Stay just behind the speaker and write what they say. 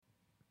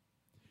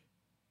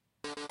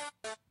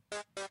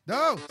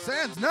No,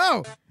 Sans,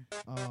 no.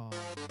 Oh.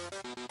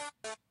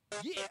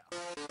 Yeah.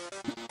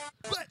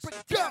 Let's break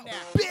it down now,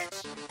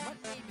 bitch. My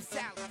name is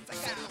Alex. I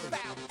got a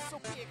balance so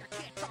big I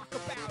can't talk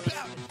about it.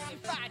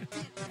 If I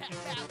didn't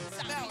have balance,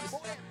 I'd be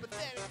more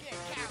empathetic and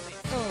callous.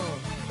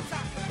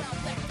 Talk about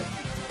back to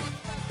future.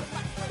 The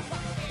micro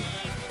podcast.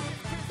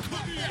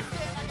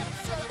 I got a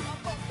shirt on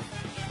both.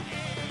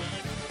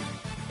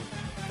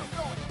 I'm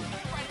going.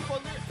 I'm writing for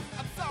lyrics.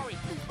 I'm sorry.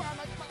 Please buy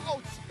my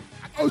oats.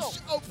 I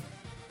got oats.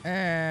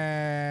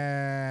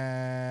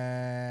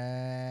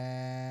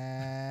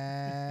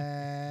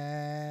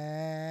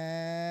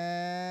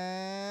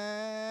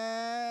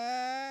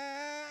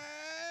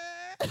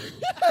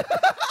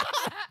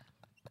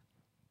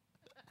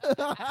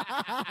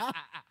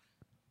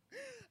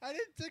 I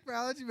didn't take my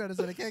allergy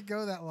medicine. I can't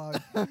go that long.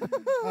 That's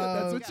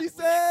what she We said.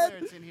 got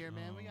Clarence in here,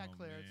 man. We got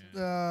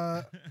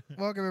Clarence.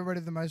 Welcome everybody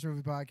to the Maestro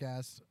Movie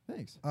Podcast.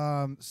 Thanks.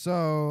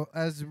 So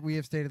as we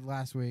have stated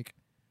last week,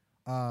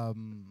 I've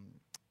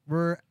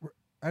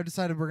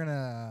decided we're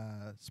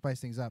gonna spice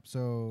things up.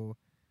 So,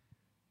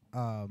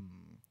 no,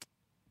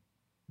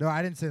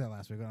 I didn't say that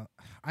last week.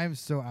 I am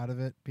so out of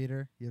it,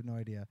 Peter. You have no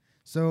idea.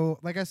 So,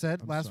 like I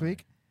said I'm last sorry.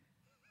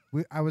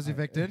 week, I was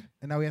evicted,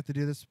 and now we have to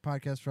do this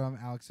podcast from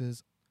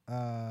Alex's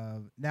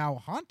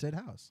now haunted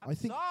house. I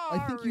think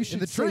sorry. you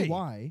should the say tree.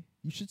 why.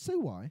 You should say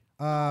why.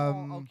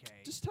 Okay.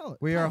 Just tell it.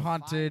 We are fine.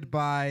 haunted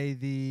by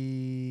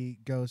the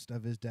ghost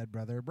of his dead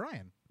brother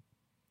Brian.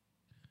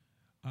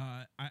 I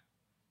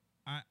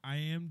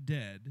am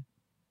dead,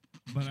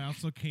 but I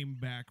also came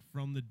back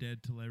from the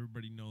dead to let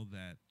everybody know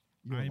that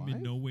You're I'm in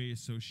alive? no way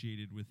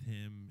associated with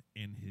him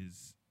and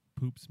his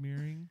poop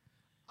smearing.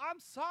 I'm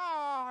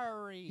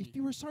sorry. If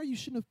you were sorry, you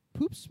shouldn't have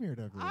poop smeared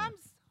everywhere. I'm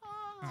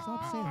sorry.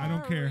 Stop saying I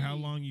don't care how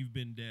long you've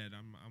been dead.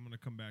 I'm gonna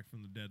come back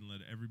from the dead and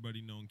let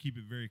everybody know and keep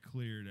it very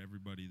clear to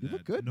everybody You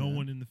look that good, no man.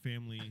 one in the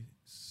family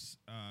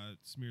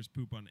smears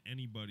poop on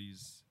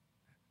anybody's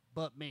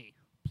But me.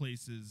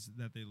 places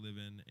that they live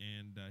in,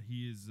 and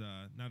he is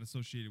not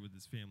associated with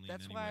his family.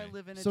 That's in any why way. I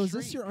live in a So tree, is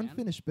this your man.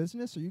 unfinished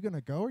business? Are you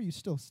gonna go? Or are you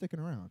still sticking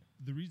around?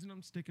 The reason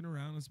I'm sticking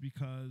around is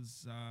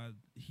because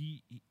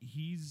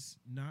he's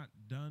not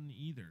done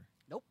either.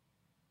 Nope.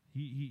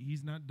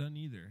 He's not done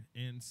either.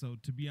 And so,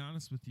 to be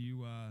honest with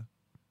you,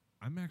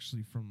 I'm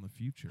actually from the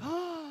future.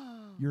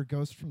 You're a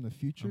ghost from the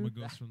future. I'm a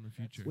ghost from the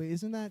future. Wait,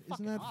 isn't that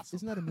fucking awesome.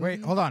 isn't that a movie?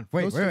 Wait, hold on.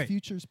 Wait, Ghost wait, of wait.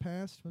 Futures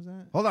Past was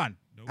that? Hold on.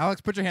 Nope.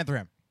 Alex, put your hand through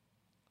him.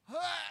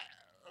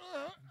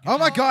 Oh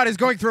my God, he's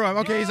going through him.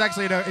 Okay, he's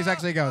actually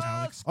a ghost.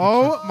 Alex,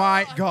 Oh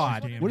my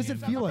God. Damn What does it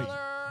hand feel out of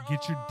like? me.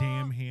 Get your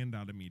damn hand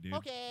out of me, dude.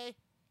 Okay.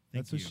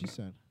 Thank That's what you. she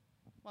said.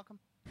 Welcome.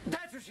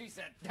 That's what she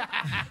said.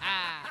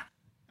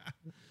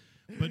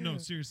 But no,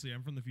 seriously,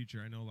 I'm from the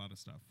future. I know a lot of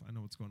stuff. I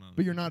know what's going on. in But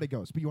the you're future. not a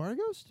ghost. But you are a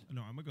ghost.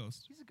 No, I'm a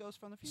ghost. He's a ghost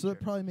from the future. So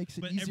that probably makes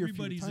it But easier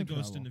everybody's for you a to time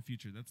ghost travel. in the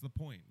future. That's the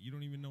point. You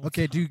don't even know. What's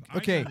Okay, up. do I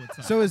okay. know what's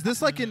up. So is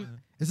this like an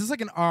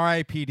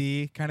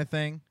RIPD kind of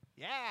thing?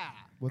 Yeah.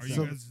 What's Are you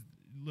that? guys?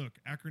 Look,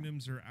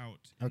 acronyms are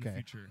out in the Okay.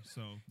 future.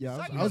 So Yeah,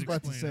 Suck I was it.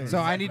 about to Explain say. it. So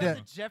I It's need like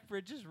to- the Jeff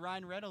Bridges,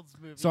 Ryan Reynolds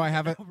movie. So I that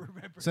have a- don't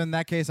remember. So in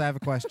that case, I have a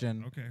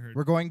question. okay, heard.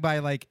 We're going by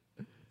like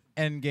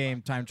end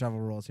game time travel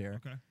rules here.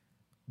 Okay.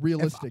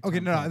 Realistic. Okay,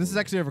 time no, travel. this is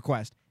actually a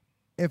request.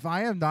 If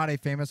I am not a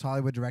famous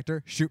Hollywood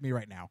director, shoot me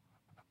right now.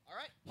 All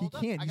right. He hold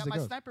up. can't, I he's got a my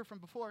ghost. sniper from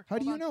before. How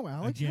do you Hold on. know,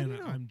 Alex? Again, How do you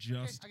know? I'm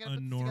just I gotta a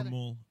put this together.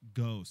 normal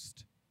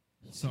ghost.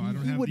 So I He-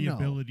 don't he have would the know.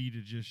 ability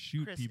to just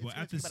shoot Chris, people. it's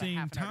gonna At the take about a same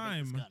half an hour to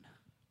make this time, gun.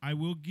 I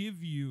will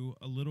give you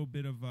a little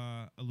bit of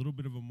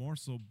a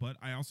morsel, but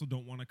I also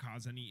don't want to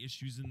cause any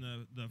issues in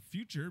the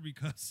future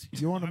because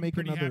You wanna I'm make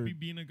pretty another- happy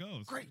being a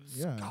ghost. Great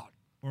Yeah. Scott.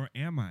 Or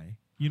am I?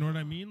 You know what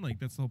I mean? Like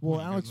that's the whole Well,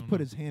 point. You guys Alex don't put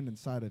know. his hand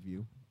inside of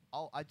you.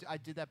 Oh, I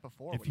did that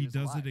before. If when he was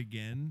does alive. it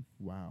again,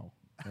 Wow,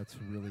 that's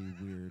really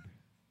weird.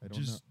 I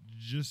don't just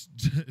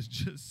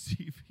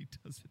see if he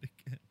does it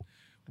again.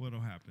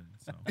 What'll happen?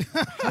 So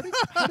know. How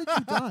did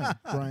you die,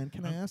 Brian?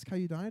 Can I ask how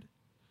you died?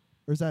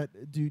 Or is that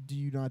do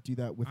you not do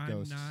that with I'm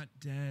ghosts? not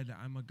dead.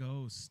 I'm a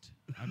ghost.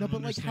 I No, don't but,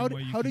 like, understand how why did-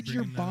 you how keep did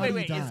your bringing that up. body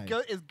Wait,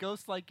 die? is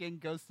Ghost like in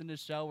Ghost in the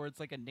Shell, where it's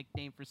like a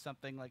nickname for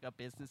something like a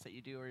business that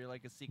you do, or you're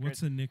like a secret?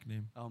 What's a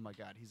nickname? Oh my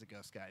God, he's a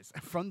ghost, guys,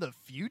 from the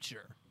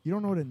future. You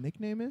don't know what a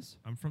nickname is?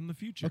 I'm from the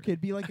future. Okay, it'd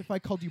be like if I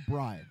called you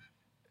Bry,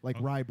 like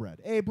Okay. rye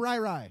bread. Hey,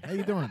 Bry, how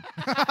you doing?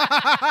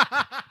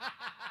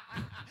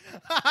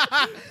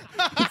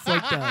 It's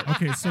like that.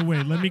 Okay, so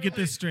wait, let me get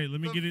this straight.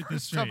 Let me The get it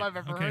this first time straight. I've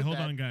ever Okay, heard hold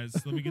that. on, guys.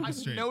 Let me get this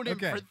I've straight. known him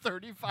Okay. for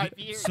 35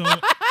 years. So,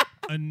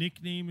 a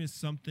nickname is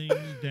something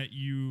that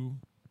you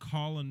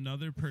call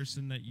another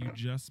person that you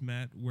just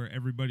met, where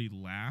everybody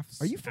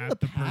laughs Are you from at the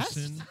the past?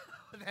 person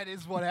that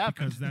is what happened.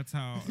 because that's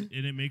how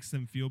it makes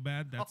them feel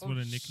bad. That's Oh, what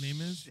a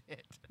nickname is.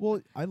 shit.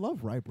 Well, I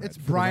love rye bread. It's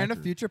for the Brian of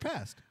record. Future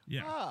Past.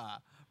 Yeah. Ah,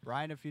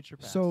 Brian of Future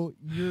Past. So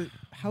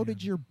how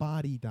did your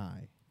body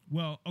die?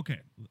 Well, okay.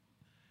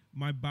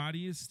 My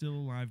body is still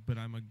alive, but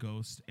I'm a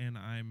ghost, and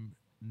I'm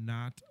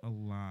not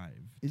alive.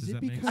 Is Does it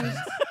that make because?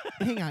 sense?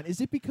 Hang on. Is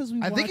it because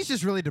we? I think he's watched-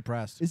 just really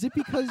depressed. Is it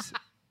because?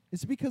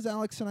 Is it because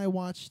Alex and I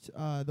watched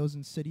those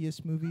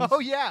Insidious movies? Oh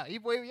yeah,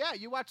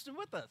 you watched him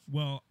with us.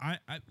 Well, I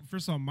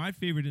first of all, my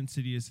favorite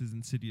Insidious is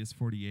Insidious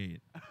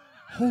 48.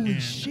 Holy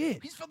And-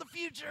 shit! He's from the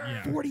future.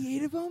 Yeah.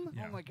 48 of them?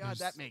 Yeah, Oh my God, there's-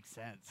 that makes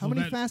sense. How Well,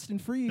 many that- Fast and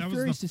That was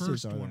Furious the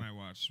sisters first are one there? I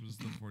watched. Was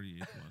the 48th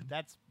one?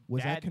 That's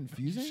Was that bad.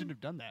 confusing? You shouldn't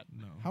have done that.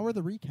 No. How are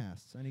the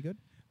recasts? Any good?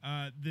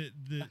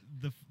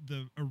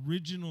 The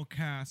original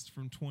cast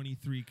from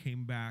 23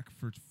 came back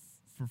for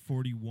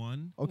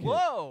 41, Okay.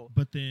 Whoa.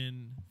 but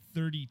then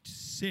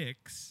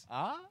 36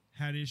 Ah.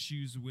 had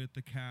issues with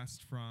the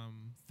cast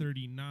from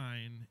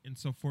 39, and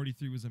so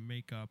 43 was a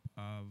makeup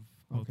of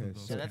both Okay, of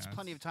those. so Yeah, that's casts.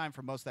 plenty of time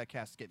for most of that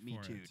cast to get me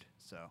For too'd. it.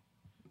 So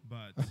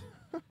But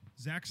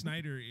Zack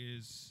Snyder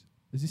is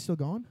Is he still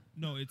gone?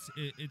 no,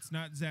 it's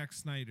not Zack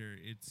Snyder.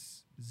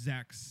 It's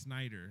Zack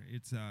Snyder.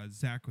 It's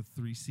Zack with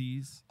 3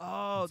 C's.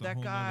 oh, It's a that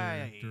whole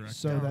nother guy. director.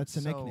 So that's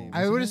a nickname.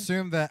 I isn't would it?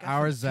 assume that Guy from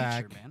our the future,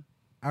 Zach, man.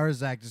 our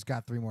Zach just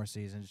got 3 more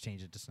seasons,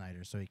 changed it to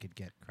Snyder so he could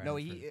get credit. No, for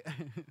he.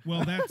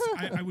 Well, that's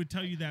I would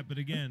tell you that, but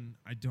again,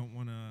 I don't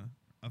want to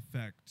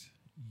affect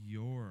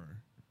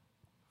your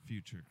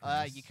future.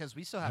 Chris. because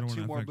we still I have don't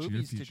 2 wanna more affect your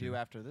movies to future. do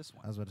after this I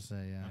one. was about to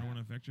say, yeah. I don't want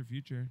to affect your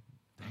future.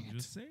 Dang I'm it.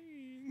 just saying.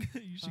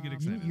 You should get You-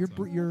 excited. You're,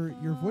 so.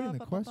 you're avoiding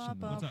the question.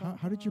 though. What's up?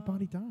 How did your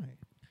body die?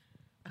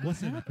 What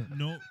Listen, happened?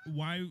 no,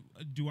 why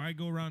do I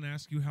go around and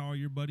ask you how all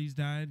your buddies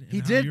died? And He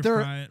how did your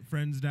there-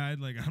 friends died.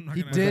 Like I'm not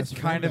He gonna. did best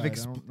friend kind of died.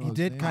 I don't know he his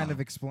did name. kind of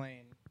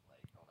explain.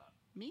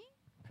 Me?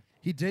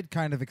 He did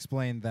kind of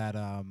explain that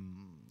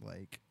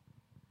like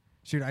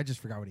shoot, I just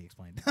forgot what he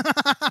explained.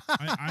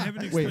 I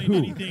haven't Wait, explained who?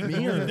 anything. Me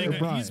The or only thing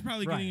Brian? he's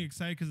probably getting Brian.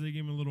 excited because they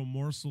gave him a little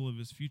morsel of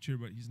his future,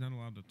 but he's not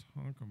allowed to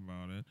talk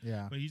about it.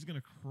 yeah. But he's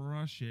gonna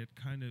crush it.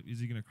 Kind of. Is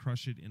he gonna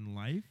crush it in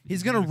life? He's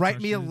Is he gonna write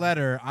crush me a it-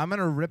 letter. I'm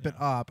gonna rip it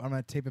Yeah. up. I'm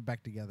gonna tape it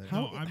back together.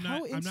 How, I'm how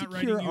not- I'm not insecure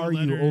writing you a are you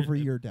letter over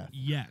your death?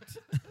 Yet.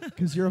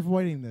 Because you're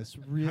avoiding this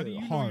How really do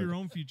you know hard. your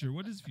own future?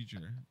 What is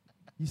future?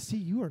 You see,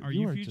 you are Are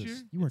you you are future?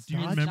 just you are It's Do you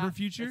not- dodging. remember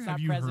future? it's Have not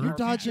you present heard? You're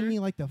dodging future? me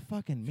like the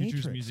fucking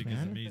Future's Matrix, music is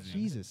man. amazing.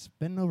 Jesus,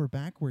 bending over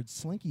backwards,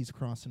 Slinky's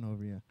crossing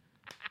over you.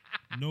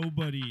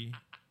 Nobody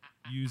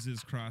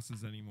uses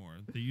crosses anymore.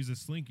 They use a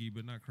slinky,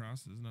 but not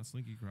crosses. Not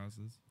slinky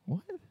crosses.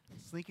 What?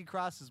 Slinky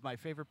Cross is my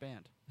favorite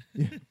band.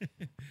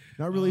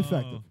 Not really Oh.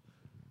 effective.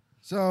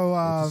 So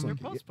It's They're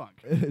Slinky.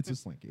 post-punk. It's a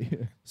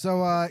Slinky. so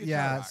Guitar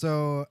yeah, rock.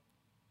 so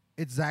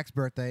it's Zach's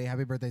birthday.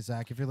 Happy birthday,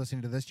 Zach. If you're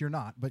listening to this, you're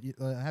not, but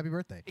happy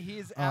birthday.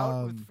 He's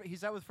out with Um,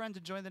 he's out with friends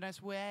enjoying the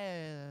nice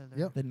weather.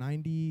 Yep. The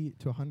 90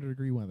 to 100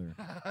 degree weather.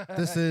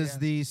 This is Yeah.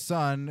 the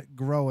sun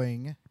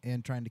growing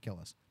and trying to kill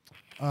us.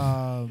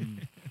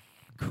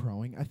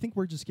 Growing. I think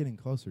we're just getting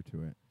closer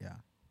to it. Yeah.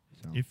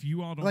 So. If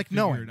you all don't Like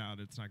figure knowing. it out,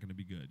 it's not going to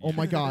be good. Oh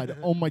my god.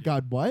 Oh my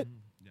god. What?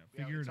 Yeah,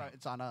 Yeah, figure it's, it on, out.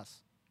 it's on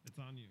us. It's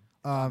on you.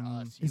 On Um,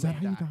 us. Is that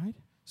and how you I. died?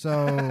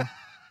 so,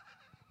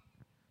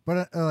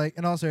 but like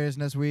in all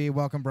seriousness, we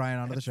welcome Brian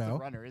onto the It's the show,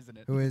 runner, isn't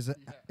it? who is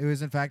Yeah. who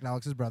is in fact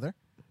Alex's brother.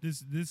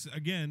 This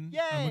again.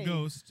 I'm Yay! a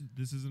ghost.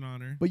 This is an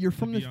honor. But you're to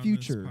from be the on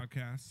future. This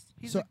podcast.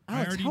 He's So, a- I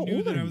Alex, already how knew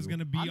old that are I was you? going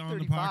to be I'm on the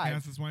 35.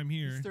 podcast. That's why I'm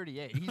here. He's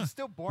 38. He's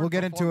still born. We'll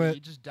get before into me. it. He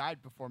just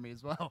died before me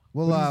as well.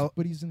 Well,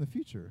 but he's in the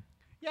future.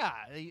 Yeah,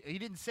 he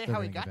didn't say Still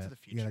how he getting a got to bit.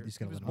 the You gotta- future. you just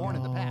gotta He was let him born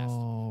in the past.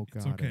 Oh,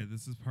 It's got okay. it.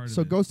 This is part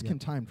So of it. ghosts Yep. can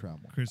time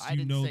travel. Chris, I you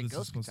didn't know say this is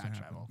ghosts supposed to can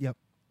happen. travel. Yep.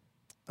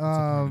 a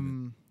part of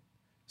it.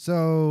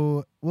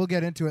 So we'll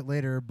get into it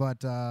later, but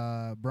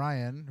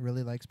Brian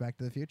really likes Back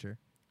to the Future.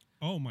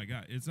 Oh my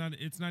god, it's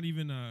not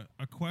even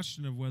a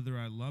question of whether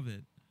I love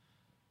it.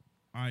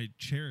 I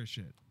cherish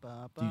it.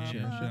 Do you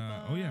cherish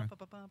it? Oh, yeah.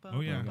 Oh,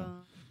 yeah.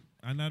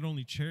 I not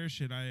only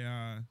cherish it,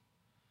 I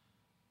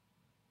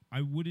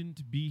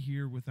wouldn't be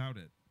here without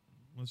it.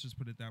 Let's just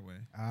put it that way.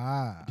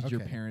 Ah, Did okay. your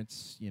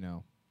parents,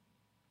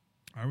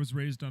 I was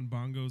raised on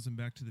bongos and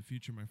Back to the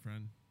Future, my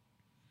friend.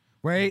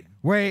 Wait.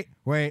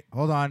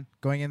 Hold on.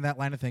 Going in that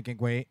line of thinking.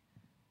 Wait.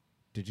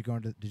 Did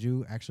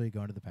you actually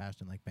go into the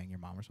past and like bang your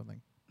mom or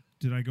something?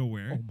 Did I go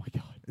where? oh my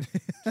god.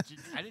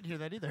 I didn't hear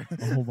that either.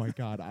 Oh my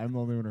god. I'm the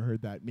only one who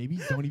heard that. Maybe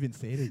don't even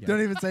say it again.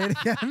 Don't even say it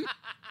again.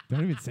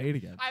 Don't even say it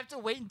again. I have to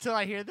wait until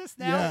I hear this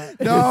now. Yeah.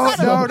 No,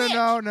 Son no, of a no, bitch.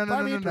 no, no, no, Buy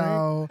no, me no, a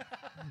no.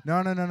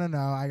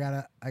 I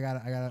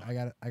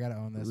gotta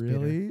own this. Peter.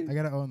 Really? I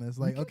gotta own this.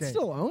 Like, you can okay,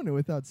 still own it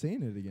without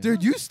saying it again.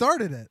 dude, you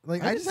started it.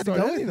 Like, I didn't just had to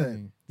start go with it.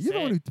 anything. You're the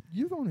Say one it. who.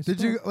 You're the one who.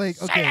 Did you started. like?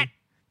 Say Okay, it.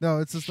 no,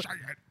 it's just.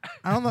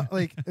 I don't know.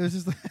 Like, it was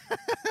just.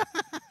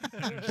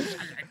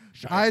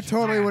 I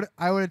totally would.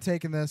 I would have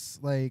taken this.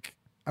 Like,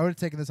 I would have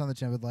taken this on the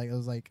chin with like. It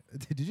was like,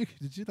 did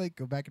you like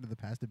go back into the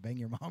past and bang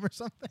your mom or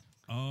something?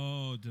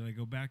 Oh, did I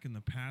go back in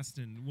the past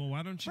and well,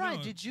 why don't you Brian,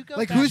 know? did you go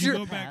Like, back who's to your the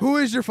go back- past? who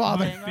is your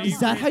father? My Is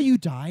that how you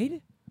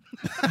died?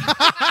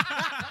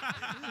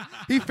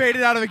 He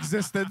faded out of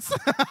existence.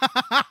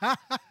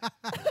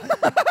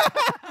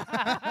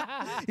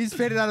 He's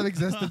faded out of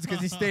existence because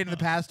he stayed in the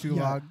past too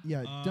long.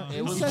 Yeah,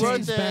 It was incest worth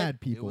is it. bad, It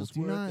people. was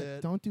Do worth not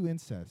it. don't do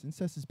incest.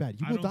 Incest is bad.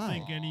 You I will don't die.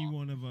 think any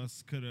one of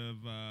us could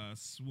have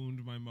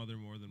swooned my mother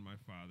more than my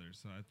father.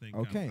 So I think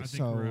Okay, I think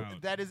so- we're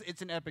out.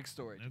 It's an epic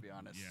story, to be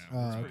honest. Yeah,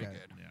 It's Oh, pretty okay.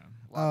 good. Yeah.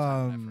 A lot of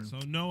time and Um,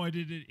 effort. So no, I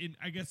did it.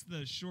 I guess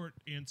the short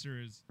answer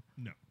is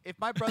no. If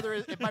my brother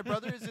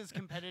is as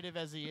competitive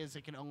as he is,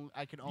 I can only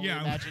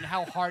Yeah. imagine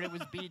how hard it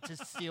would be to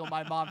steal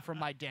my mom from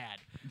my dad.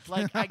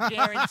 Like I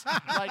guarantee,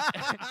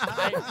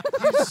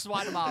 you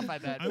swat him off. I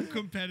bet. I'm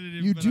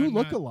competitive. You but do I'm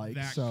look not alike,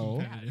 that so-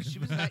 Yeah,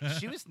 competitive.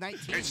 she was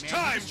 19. It's man.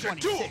 time He was to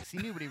 26. He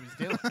knew what he was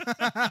doing.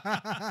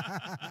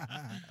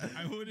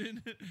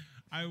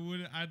 I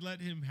wouldn't. I'd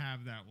let him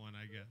have that one.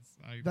 I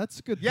guess. That's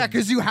a good. Yeah, thing.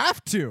 because you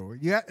have to.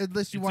 Yeah,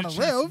 unless you It's want a to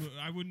chess live. mo-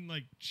 I wouldn't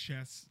like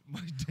chess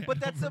my dad. But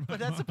that's over my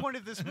the mom. point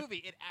of this movie.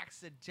 It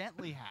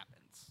accidentally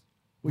happens.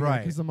 Well, Right.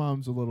 Because the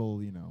mom's a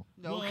little, you know.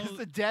 No, because Well-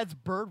 the dad's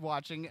bird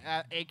watching,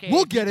 aka.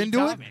 We'll get Kiki into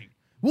it. Tommy.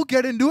 We'll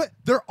get into it.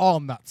 They're all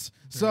nuts.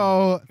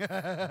 So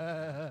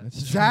That's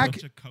Zach-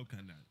 Bunch of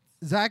coconuts.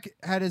 Zach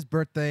had his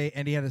birthday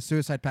and he had a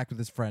suicide pact with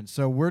his friends.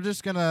 So we're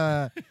just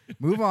gonna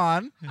move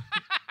on.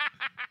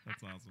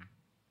 That's awesome.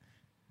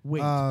 Wait,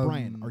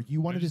 Brian, are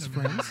you one I of his just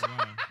have friends?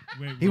 wow.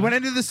 Wait, He what? went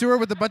into the sewer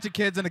with a bunch of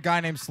kids and a guy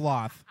named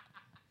Sloth.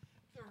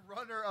 The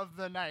runner of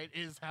the night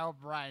is how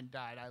Brian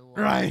died. I love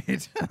it.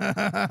 Right.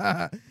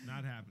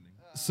 Not happening.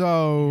 You're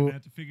So gonna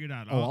have to figure it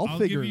out. Oh, I'll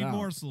figure give it you out.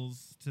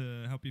 morsels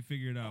to help you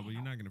figure it out, but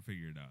you're not gonna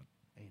figure it out.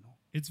 Anal.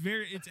 It's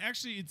very. It's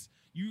actually. It's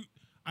you.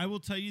 I will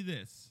tell you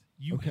this.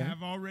 You Okay.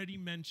 have already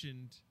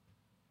mentioned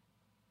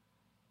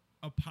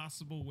a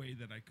possible way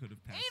that I could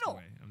have passed Anal.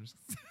 away. I'm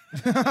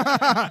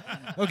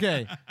just.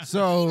 okay.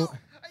 So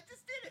I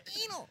just did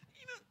it. Anal. Is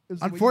the way you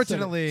said it.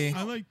 unfortunately,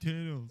 I like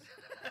tails.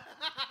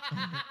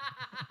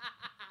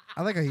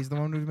 I like how he's the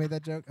one who made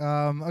that joke.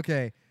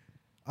 Okay.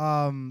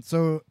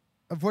 So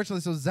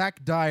unfortunately, so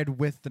Zach died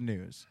with the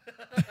news.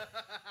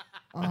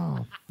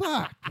 Oh,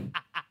 fuck.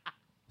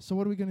 So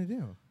what are we going to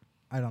do?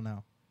 I don't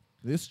know.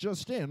 This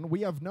just in.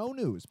 We have no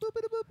news. Boop,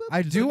 boop, boop, boop.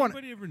 I Does do want.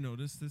 anybody ever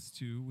notice this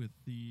too with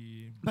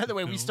the? By the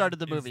way, we film started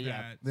the is movie.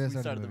 Yeah, that They we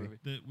started started the the movie.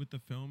 movie. with the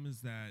film is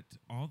that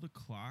all the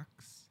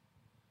clocks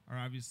are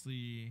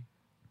obviously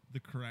the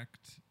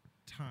correct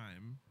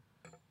time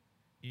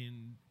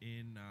in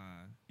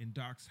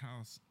Doc's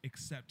house,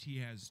 except he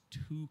has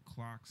two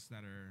clocks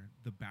that are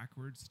the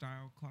backward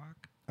style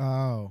clock,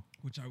 Oh.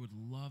 which I would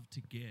love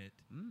to get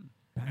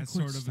Backward as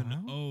sort of an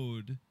style?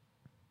 ode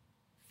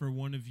for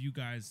one of you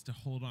guys to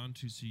hold on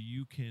to, so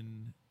you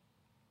can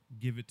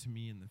give it to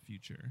me in the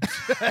future.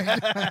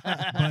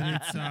 But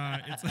it's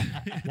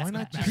Why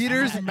not just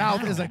Peter's have it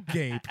mouth now? is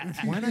agape.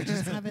 Why not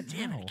just have it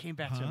Damn now? it! Came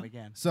back to him Huh?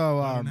 again. So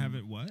I don't have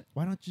it. What?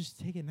 Why not just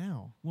take it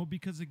now? Well,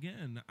 because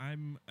again,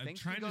 I'm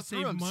Things trying can to go through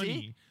save 'em, see?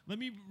 money. Let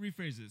me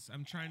rephrase this.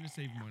 I'm trying to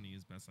save money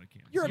as best I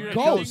can. You're a so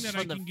ghost. anything that I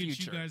From the can get you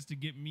future. guys to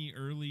get me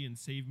early and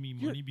save me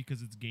You're- money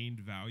because it's gained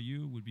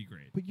value would be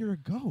great. But you're a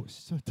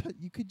ghost, so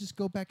you could just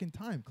go back in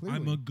time. Clearly,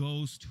 I'm a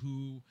ghost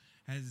who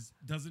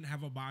doesn't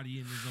have a body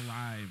and is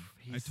alive.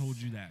 I told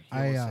you that. He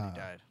almost said I, he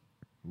died.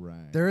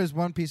 right. There is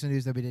one piece of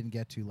news that we didn't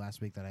get to last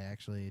week that I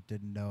actually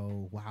didn't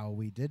know how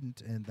we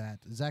didn't, and that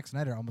Zack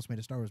Snyder almost made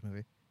a Star Wars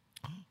movie.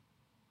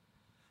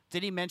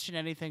 Did he mention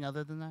anything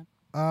other than that?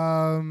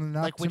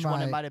 Not Like to which one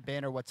my- it might have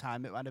been or what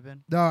time it might have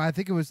been? No, I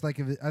think it was like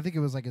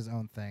his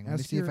own thing. Let me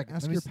Ask see your, if I can.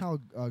 ask let me your see- pal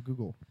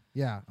Google.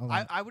 Yeah, hold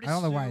on. I would I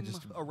don't know assume why I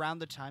just around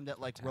the time that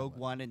like Rogue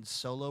tablet. One and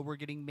Solo were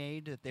getting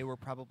made, that they were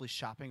probably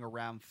shopping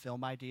around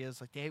film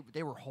ideas. Like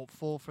they were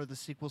hopeful for the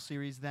sequel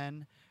series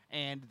then,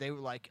 and they were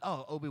like,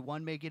 oh,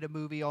 Obi-Wan may get a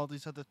movie, all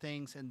these other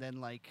things, and then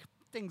like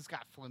things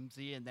got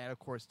flimsy, and that of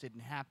course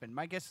didn't happen.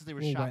 My guess is they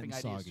were Little wet shopping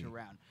and ideas soggy.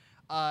 around.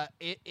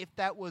 If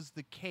that was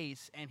the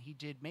case and he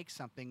did make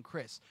something,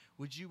 Chris,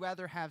 would you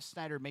rather have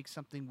Snyder make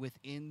something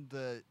within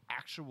the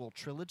actual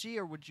trilogy,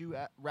 or would you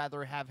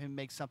rather have him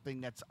make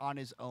something that's on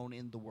his own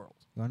in the world?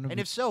 You wanna And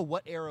be- if so,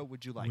 what era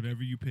would you like?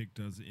 Whatever you pick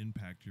does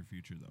impact your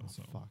future, though.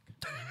 So Fuck.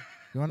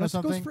 you want to know This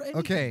goes something? for anything,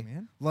 Okay,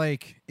 man.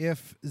 like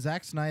if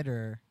Zack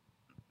Snyder,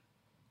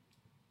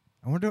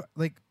 I wonder,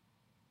 like,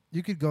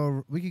 we could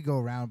go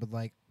around, but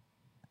like,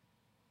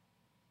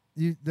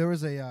 there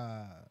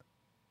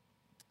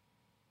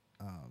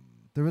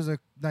was a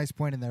nice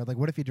point in there. Like,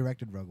 what if he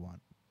directed Rogue One?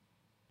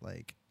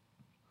 Like,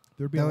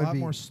 There'd be That a would lot be-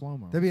 more slow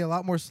mo. there'd be a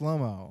lot more slow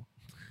mo.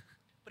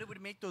 But it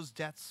would make those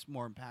deaths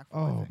more impactful. I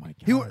Oh think. my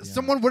god! yeah.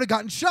 Someone would have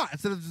gotten shot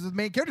instead of the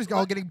main characters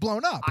all getting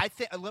blown up. I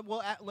think.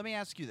 Let me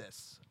ask you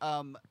this.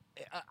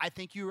 I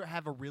think you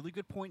have a really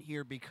good point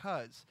here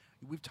because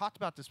we've talked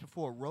about this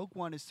before. Rogue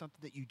One is something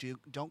that you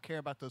don't care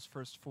about those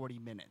first 40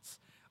 minutes.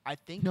 I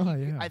think. Oh,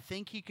 yeah. I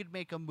think he could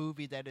make a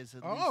movie that is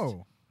at least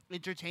Oh,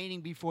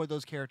 entertaining before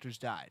those characters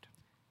died.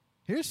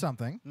 here's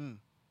something. Mm.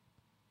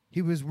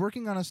 He was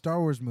working on a Star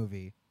Wars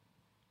movie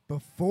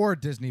before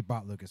Disney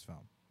bought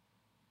Lucasfilm.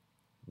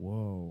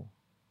 Whoa!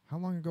 How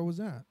long ago was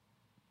that?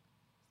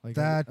 Like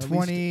That at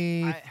least-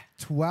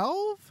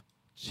 2012,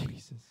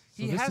 Jesus.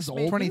 He so this has is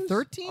made- old news?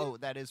 2013. Oh,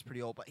 that is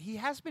pretty old. But he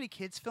has been a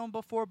kids' film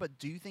before. But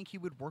do you think he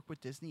would work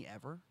with Disney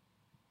ever?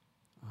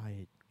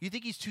 You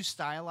think he's too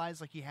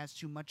stylized? Like he has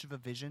too much of a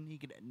vision? He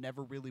could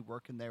never really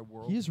work in their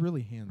world. He is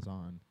really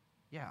hands-on,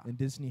 yeah. and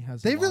Disney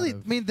has. They a lot really,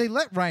 of- I mean, they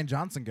let Ryan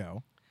Johnson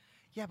go.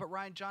 Yeah, but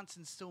Ryan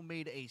Johnson still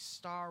made a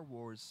Star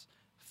Wars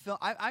film.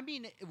 I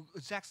mean,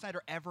 Zack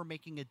Snyder ever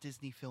making a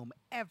Disney film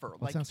ever?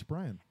 Let's ask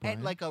Brian.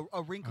 And like a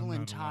Wrinkle I'm in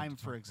not allowed to Time, talk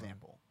for about it.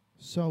 example.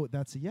 So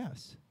that's a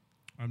yes.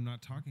 I'm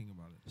not talking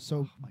about it.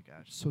 So, Oh my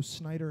gosh. so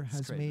Snyder It's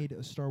has crazy. made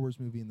a Star Wars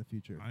movie in the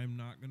future. I'm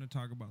not going to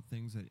talk about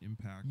things that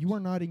impact You are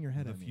nodding your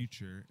head the at me.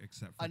 future,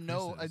 except for A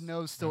no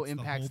Chris's. still That's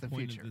impacts the the whole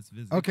point future. Of this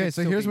visit. Okay, could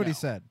so still here's be what he no.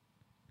 said.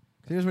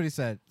 Here's what he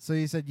said. So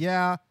he said,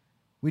 "Yeah,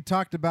 we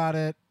talked about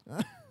it,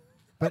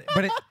 but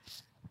it,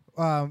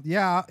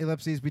 yeah,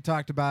 ellipses. We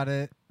talked about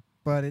it,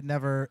 but it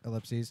never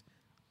ellipses.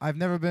 I've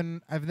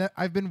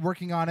been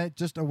working on it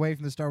just away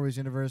from the Star Wars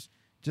universe,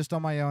 just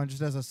on my own,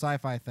 just as a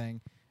sci-fi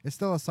thing. It's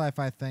still a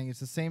sci-fi thing. It's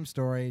the same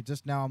story.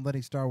 Just now, I'm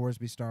letting Star Wars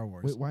be Star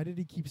Wars. Wait, why did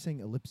he keep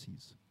saying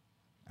ellipses?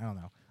 I don't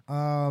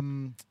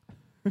know.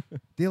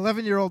 The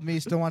 11-year-old me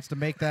still wants to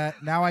make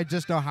that. Now I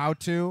just know how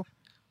to.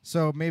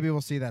 So maybe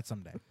we'll see that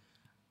someday.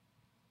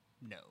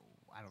 No,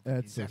 I don't think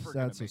That's he's a, ever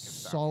gonna that's a make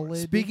Star Wars.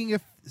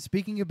 solid.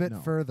 Speaking a bit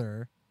No.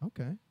 further,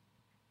 Okay.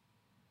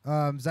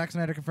 Zack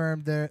Snyder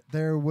confirmed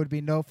there would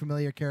be no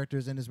familiar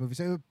characters in his movie,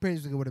 so it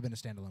basically would have been a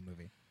standalone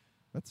movie,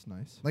 That's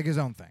nice. like his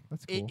own thing.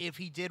 That's cool. If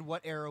he did,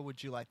 what era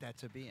would you like that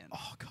to be in?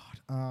 Oh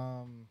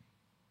God.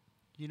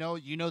 You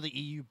know the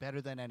EU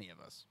better than any of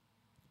us.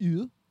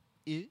 yeah.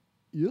 EU?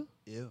 Yeah.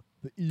 Ew.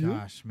 The EU.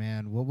 Gosh,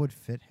 man, what would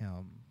fit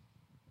him?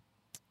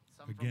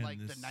 Some Again, from like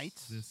this, the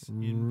Knights. This R-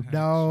 impacts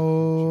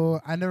No,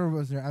 your I never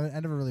was there. I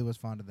never really was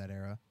fond of that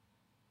era.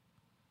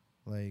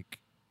 Like,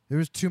 there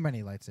was too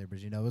many lightsabers.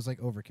 You know, it was like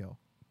overkill.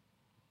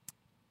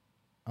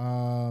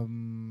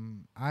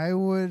 I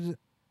would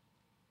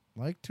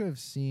like to have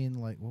seen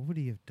like what would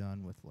he have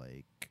done with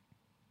like.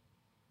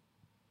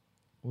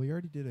 Well, he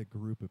already did a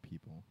group of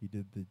people. He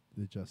did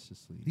the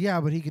Justice League. Yeah,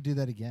 but he could do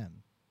that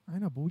again. I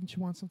know, but wouldn't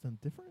you want something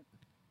different?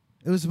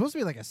 It was supposed to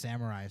be like a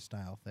samurai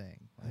style thing.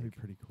 That'd Like, be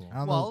pretty cool. I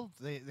don't know. Well,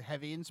 the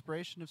heavy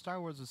inspiration of Star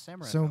Wars is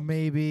samurai. So films.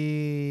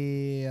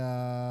 maybe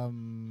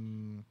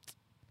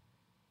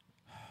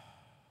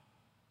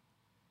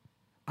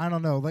I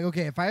don't know. Like,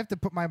 okay, if I have to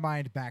put my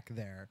mind back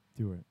there,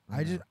 Do it.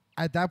 I just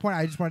at that point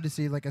I just wanted to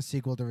see like a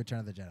sequel to Return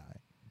of the Jedi.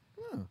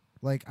 Huh.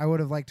 Like I would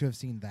have liked to have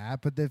seen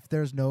that, but if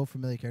there's no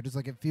familiar characters,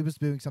 like if he was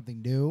doing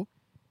something new,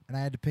 and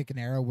I had to pick an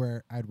era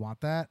where I'd want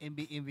that, in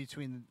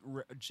between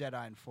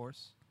Jedi and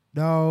Force.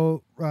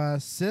 no,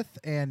 Sith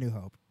and New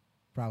Hope,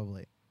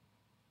 probably.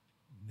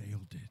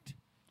 Nailed it.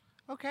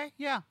 Okay,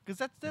 yeah, because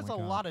that's my a God.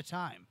 lot of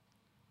time.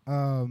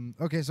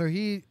 Okay, so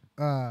he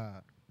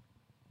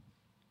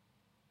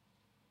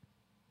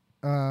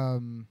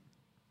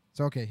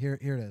so okay, here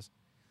it is.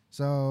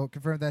 So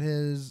confirmed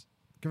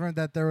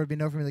that there would be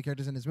no familiar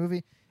characters in his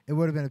movie. It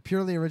would have been a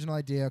purely original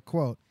idea.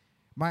 Quote,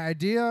 "My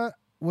idea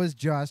was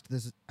just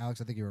this is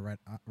Alex, I think you were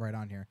right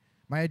on here.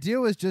 My idea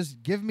was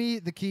just give me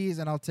the keys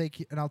and I'll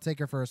take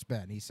her for a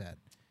spin," he said.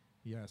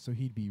 Yeah, so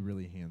he'd be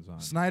really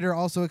hands-on. Snyder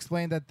also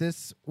explained that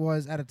this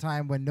was at a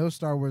time when no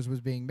Star Wars was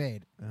being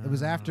made. It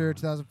was after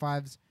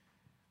 2005's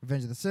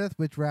Revenge of the Sith,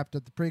 which wrapped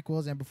up the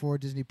prequels, and before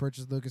Disney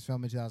purchased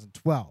Lucasfilm in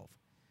 2012.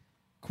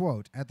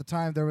 Quote, "At the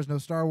time, there was no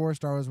Star Wars.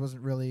 Star Wars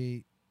wasn't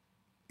really...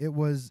 It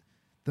was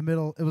the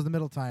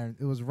middle time.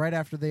 It was right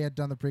after they had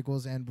done the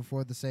prequels and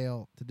before the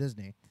sale to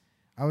Disney.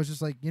 I was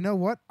just like, you know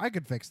what? I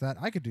could fix that.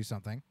 I could do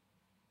something."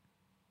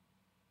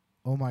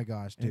 Oh my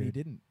gosh, dude. And he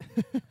didn't.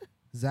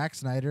 Zack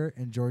Snyder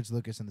and George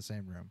Lucas in the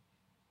same room.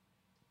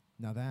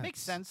 Now that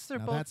Makes sense. They're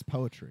now both- that's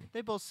poetry.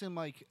 They both seem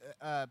like.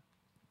 I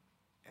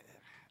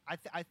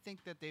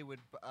think that they would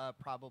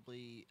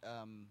probably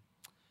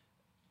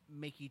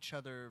make each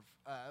other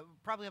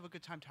probably have a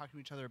good time talking to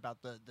each other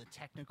about the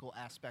technical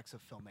aspects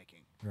of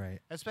filmmaking, Right.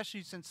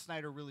 especially since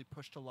Snyder really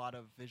pushed a lot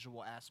of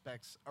visual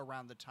aspects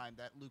around the time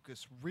that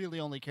Lucas really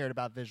only cared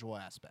about visual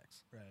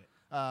aspects. Right.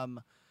 I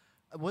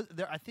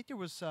think there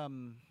was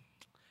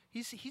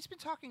he's been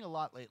talking a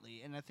lot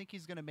lately, and I think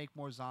he's going to make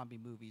more zombie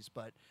movies.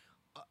 But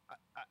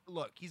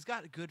look, he's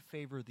got a good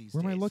favor these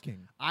Where days. am I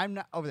looking? I'm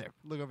not over there.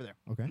 Look over there.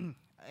 Okay.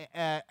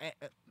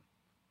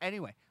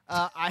 Anyway,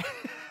 I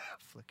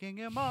flicking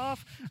him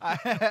off.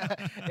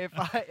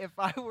 If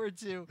I were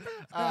to,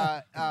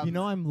 you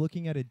know, I'm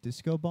looking at a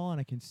disco ball and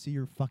I can see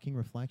your fucking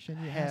reflection.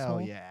 You hell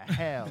asshole. yeah,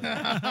 hell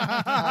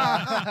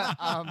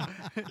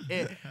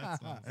yeah.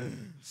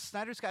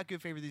 Snyder's got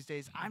good favor these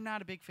days. I'm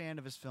not a big fan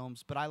of his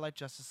films, but I like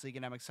Justice League,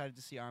 and I'm excited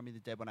to see Army of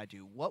the Dead when I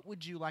do. What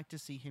would you like to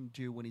see him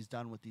do when he's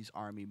done with these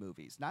Army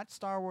movies? Not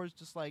Star Wars,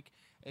 just like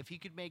if he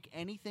could make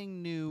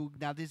anything new.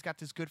 Now that he's got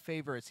this good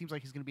favor, it seems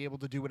like he's going to be able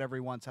to do whatever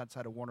he wants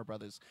outside of Warner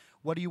Brothers.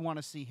 What do you want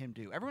to see him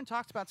do? Everyone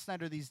talks about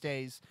Snyder these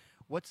days.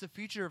 What's the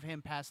future of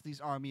him past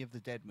these Army of the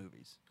Dead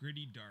movies?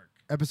 Gritty dark.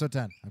 Episode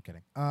 10. I'm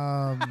kidding.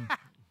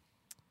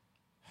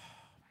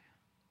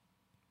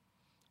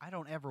 I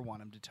don't ever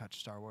want him to touch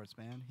Star Wars,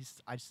 man.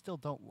 I still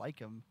don't like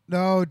him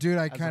No, dude,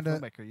 I as kind a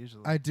of filmmaker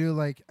usually. I do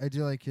like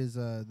his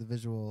the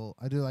visual.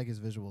 I do like his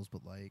visuals,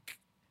 but like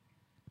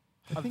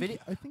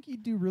I think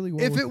he'd do really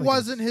well. If with, it like,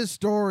 wasn't his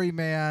story,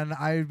 man,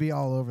 I'd be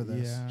all over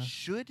this. Yeah.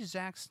 Should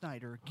Zack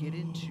Snyder get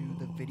into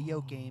the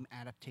video game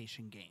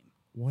adaptation game?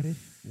 What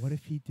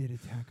if he did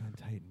Attack on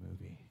Titan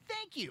movie?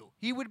 Thank you.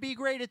 He would be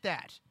great at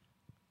that.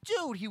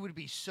 Dude, he would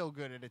be so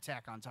good at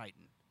Attack on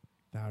Titan.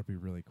 That would be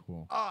really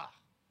cool. Ah,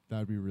 That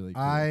would be really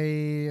cool. I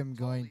am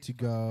going to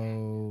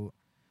go.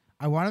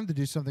 I want him to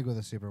do something with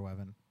a super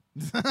weapon.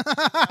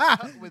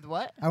 with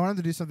what? I want him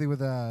to do something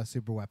with a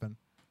super weapon,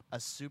 A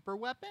super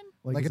weapon?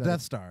 like is a that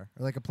Death Star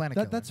or like a planet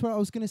killer. That's what I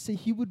was gonna say.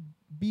 He would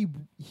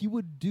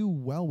do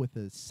well with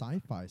a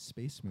sci-fi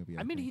space movie.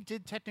 I mean, think. he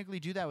did technically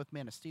do that with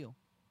Man of Steel.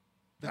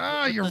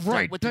 You're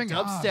right. With the Dang it.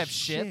 dubstep Ah,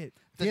 shit.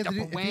 If he had to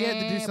do- if he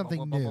had to do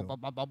something new. The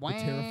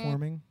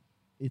terraforming.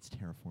 It's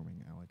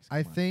terraforming, Alex.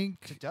 I Come on. To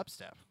think.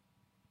 dubstep.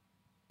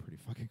 Pretty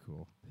fucking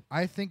cool.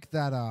 I think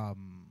that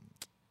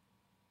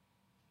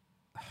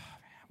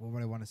what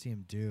would I want to see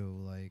him do?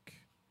 Like,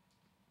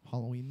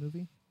 Halloween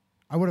movie.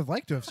 I would have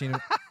liked to have seen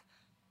it.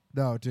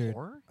 No, dude.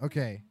 Horror?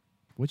 Okay.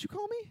 What'd you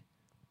call me?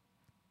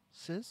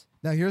 Sis?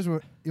 Now here's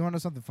what you want to know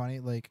something funny.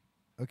 Like,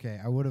 okay,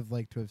 I would have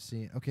liked to have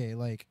seen. Okay,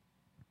 like,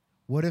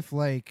 what if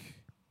like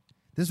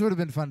this would have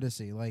been fun to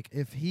see? Like,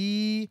 if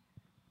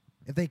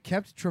they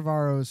kept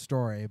Trevorrow's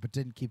story but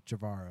didn't keep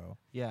Trevorrow,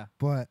 Yeah.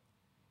 but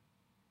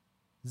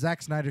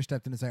Zack Snyder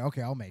stepped in and said,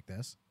 "Okay, I'll make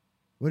this."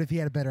 What if he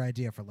had a better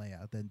idea for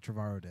Leia than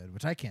Trevorrow did,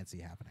 which I can't see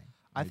happening?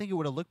 I think it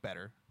would have looked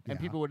better. And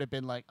Yeah. people would have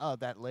been like, oh,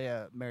 that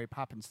Leia Mary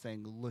Poppins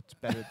thing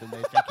looked better than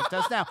they think it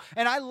does now.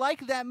 And I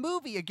like that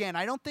movie again.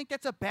 I don't think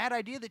that's a bad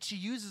idea that she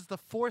uses the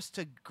Force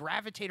to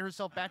gravitate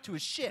herself back to a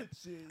ship.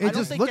 I don't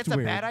just think looked that's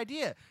weird a bad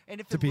idea.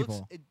 And if to it looks,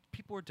 people.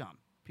 people are dumb.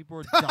 People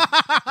are dumb.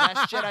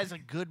 Last Jedi's a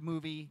good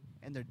movie,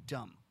 and they're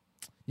dumb.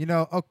 You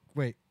know? Oh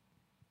wait,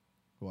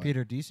 What?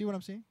 Peter, do you see what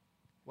I'm seeing?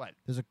 What?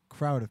 There's a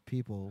crowd of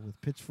people with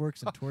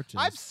pitchforks and torches.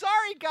 I'm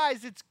sorry,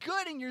 guys. It's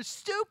good, and you're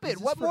stupid. Is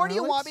this What for more do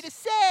you want me Alex?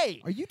 to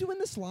say? Are you doing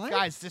this live?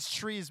 Guys, this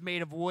tree is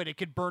made of wood. It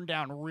could burn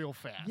down real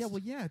fast. Yeah,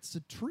 well, yeah, it's a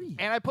tree.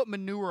 And I put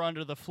manure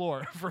under the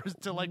floor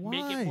to like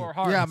make Why? it more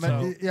hard. Yeah,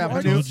 so yeah, Why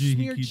manure- do you told you he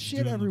smeared keeps shit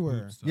doing the everywhere?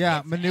 poop stuff. Yeah,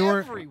 it's manure.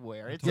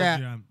 everywhere. It's Yeah.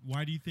 Told you,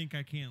 why do you think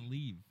I can't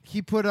leave?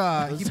 He put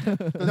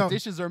the no.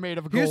 dishes are made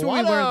of gold. Here's what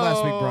we learned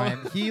last week,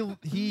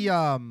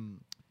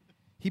 Brian.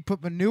 He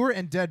put manure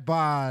and dead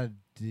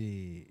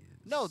bodies.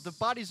 No, the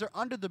bodies are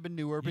under the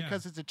manure Yeah.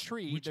 because it's a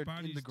tree. Which They're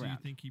bodies in the do you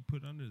ground. think he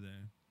put under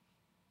there?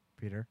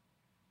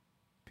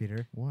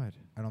 Peter, What?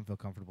 I don't feel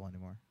comfortable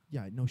anymore.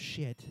 Yeah, no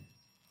shit.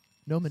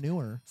 No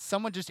manure.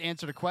 Someone just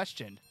answered a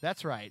question.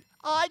 That's right.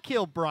 I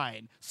killed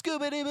Brian.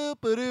 Scoobity boop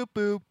boop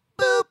boop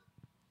boop.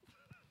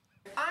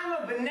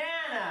 I'm a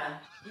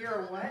banana. You're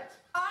a what?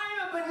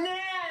 I'm a banana.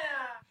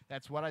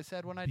 That's what I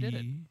said when I did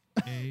it.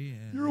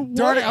 B-A-N. You're a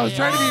Darn it! I was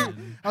Yeah. trying to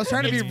be. I was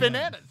trying to It's be.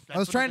 bananas. I was That's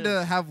what trying it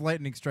to is. have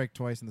lightning strike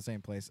twice in the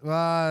same place.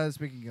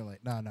 Speaking of light,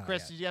 no.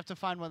 Chris, yeah. did you have to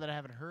find one that I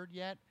haven't heard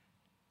yet?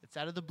 It's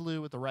out of the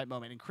blue at the right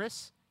moment. And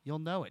Chris, you'll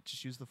know it.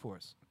 Just use the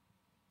force.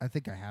 I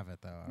think I have it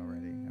though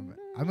already.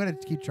 I'm gonna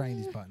keep trying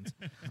these buttons.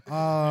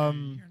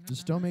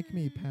 Just don't make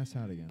me pass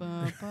out again.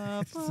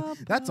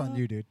 That's on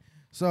you, dude.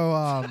 So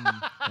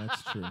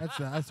That's true.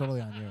 that's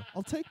totally on you.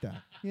 I'll take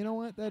that. You know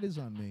what? That is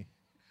on me.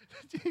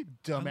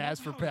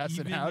 Dumbass for how passing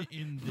even out.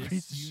 in Piece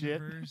this of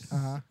shit. universe,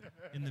 Uh-huh.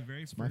 in the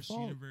very my first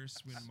fault. universe,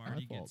 when It's my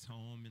Marty fault. gets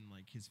home and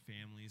like his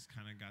family's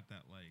kind of got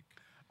that like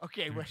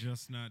Okay, they're wait.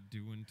 just not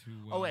doing too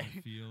well. Oh, wait.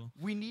 I feel.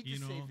 We need to You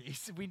know? save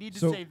these. We need to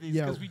So, save these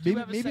yeah, because we do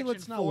have a maybe section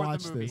let's not for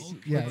watch the movie. this.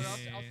 Yeah. I'll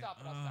stop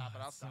it.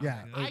 I'll stop it.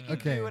 Yeah, I can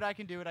okay. do it. I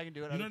can do it. I can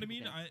do it. You know other what I people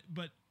mean? can't.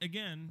 But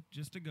again,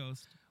 just a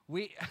ghost.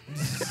 We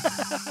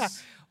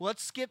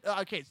let's skip.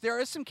 Okay, there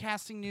is some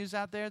casting news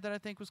out there that I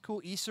think was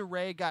cool. Issa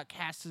Rae got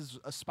cast as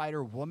a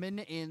Spider Woman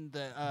in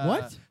the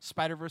What?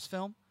 Spider-Verse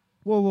film.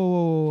 Whoa, whoa, whoa,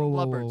 whoa, From whoa,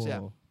 Lovebirds, whoa, yeah.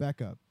 whoa.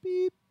 Back up.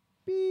 Beep,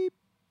 beep,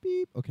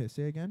 beep. Okay,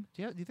 say again.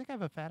 Do you think I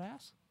have a fat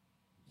ass?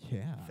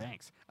 Yeah.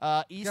 Thanks.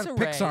 You got Issa a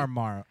Rae. Pixar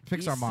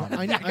mom.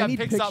 I got I need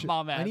Pixar pictures.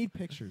 mom ass. I need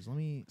pictures. Let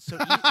me. So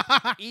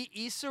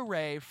Issa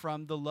Rae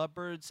from the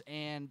Lovebirds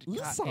and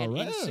Issa and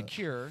Rae.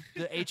 Insecure,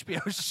 the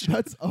HBO show.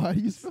 That's how I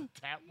use.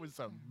 That was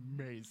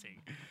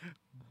amazing.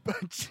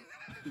 But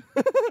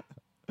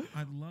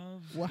I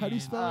love. Well, how do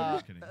you in- spell it? I'm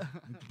just kidding.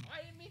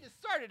 I didn't mean to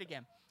start it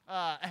again.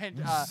 And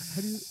How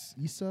do you?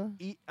 Issa.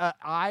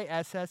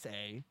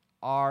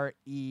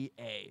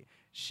 Issarea.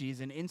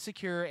 She's in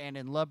Insecure and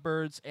in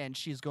Lovebirds, and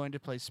she's going to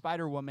play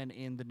Spider-Woman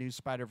in the new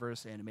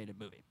Spider-Verse animated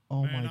movie.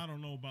 Oh Man, my. I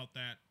don't know about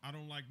that. I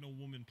don't like no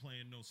woman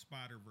playing no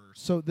Spider-Verse.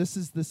 So this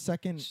is the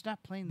second. She's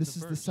not playing This the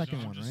is the verse. second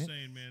I'm one, just right?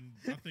 saying, man.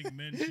 I think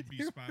men should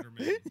be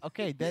Spider-Man.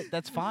 Okay,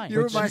 that's fine.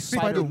 You're But my she's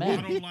Spider-Man. I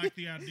Spider-Man. don't like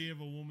the idea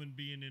of a woman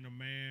being in a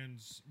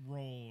man's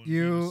role. And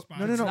You- being a No, It's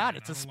Spider-Man. not. I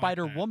It's a don't like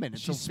Spider-Woman.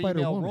 It's She's a female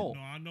Spider-Woman. role. that.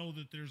 No, I know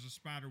that there's a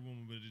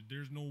Spider-Woman, but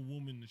there's no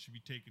woman that should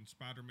be taking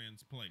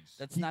Spider-Man's place.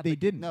 That's He- not. they the,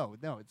 didn't. No,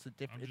 it's a I'm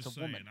different. It's just a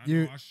saying. woman. I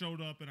You- know I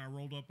showed up and I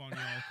rolled up on y'all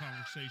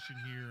conversation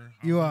here.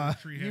 I You, was on the uh,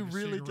 tree you having a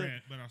really did.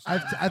 cigarette, but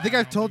I think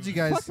I've told you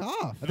guys. Fuck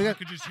off. I think I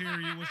could just hear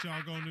you what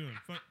y'all gonna do.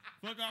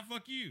 Fuck off,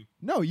 fuck you.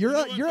 No, you're You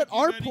know at, what? you're Fuck at you,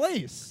 our buddy.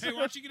 place. Hey, why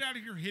don't you get out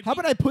of here, hippie? How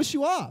about I push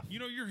you off? You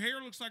know, your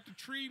hair looks like the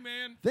tree,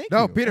 man. Thank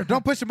No, you. Peter,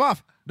 don't push him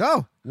off. No.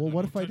 Well, No,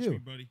 what don't if I touch do? me,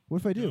 buddy. What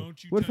if I do?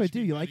 Don't you What if I touch do?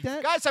 me, You like buddy.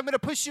 that? Guys, I'm gonna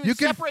push you You and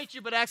can- separate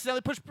you, but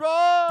accidentally push.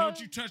 Bro, Don't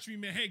you touch me,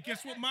 man. Hey,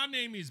 guess what my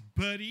name is,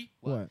 buddy?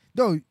 What?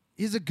 No,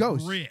 he's a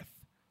ghost. Griff.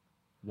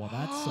 Well,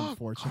 that's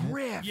unfortunate.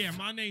 Griff. Yeah,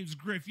 my name's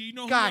Griff. You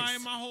know Guys. who I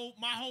am?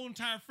 My whole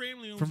entire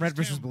family owns From this Red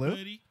vs. town, Blue?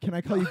 buddy. Can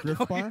I call you Griff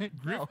Bar?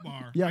 Griff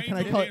Bar. Yeah, ain't can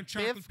I no call- damn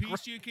chocolate Biff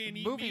piece you can't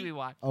eat movie me. we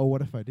watched. Oh,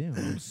 what if I do?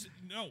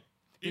 No.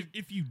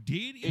 If you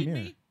did Come eat here.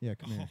 me, Yeah,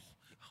 come here.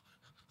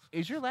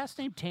 Is your last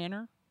name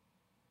Tanner?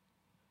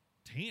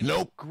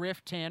 Tanner.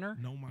 Griff Tanner?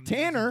 No, my name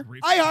Tanner? is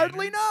Griff I Danner.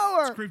 hardly know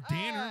It's her. Griff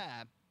Danner.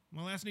 Ah,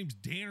 My last name's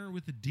Danner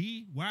with a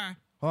D. Why?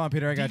 Hold on,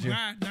 Peter, I got you.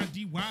 D-Y, not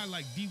D-Y,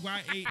 like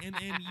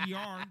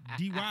D-Y-A-N-N-E-R.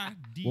 D-Y.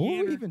 What were we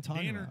Danner, even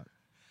talking Danner. about?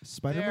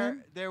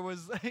 Spider-Man? there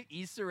was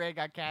Easter egg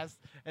got cast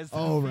as the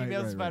Oh, right,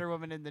 female right, right.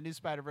 Spider-Woman in the new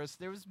Spider-Verse.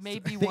 There was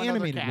maybe The one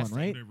animated other one, casting.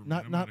 right? Whatever, man,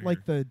 Not I'm not outta like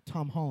here. the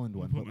Tom Holland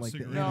one, put but my like the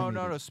cigarette No,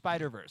 animated. no,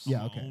 Spider-Verse. Yeah,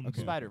 My okay, own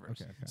okay.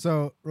 Spider-Verse. Okay, okay.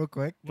 So, real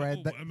quick, Well,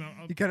 Brian, that,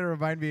 I'll- you kind of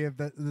remind me of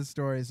this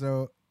story.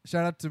 So,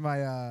 shout out to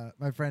my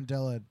my friend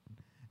Dylan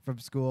from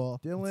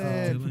school.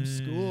 Dylan from Dylan.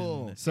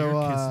 school. So, Air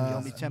uh, kisses.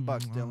 You owe me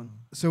 $10, Dylan.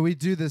 So we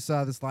do this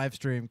this live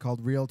stream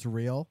called Reel to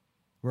Reel.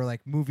 We're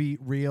like movie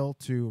reel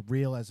to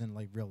real, as in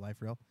like real life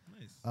real.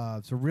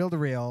 Nice. So reel to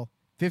reel,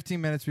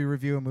 15 minutes. We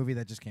review a movie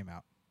that just came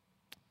out,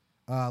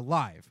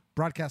 live,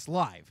 broadcast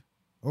live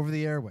over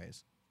the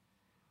airways.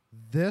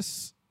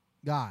 This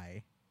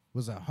guy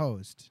was a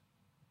host,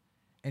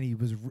 and he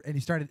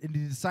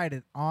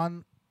decided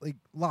on like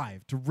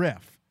live to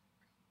riff.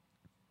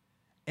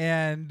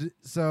 And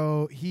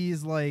so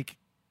he's like,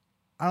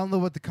 I don't know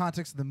what the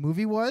context of the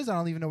movie was. I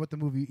don't even know what the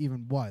movie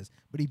even was.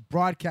 But he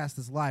broadcast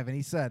this live, and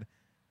he said,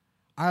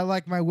 I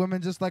like my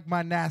women just like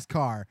my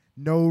NASCAR.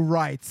 No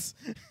rights.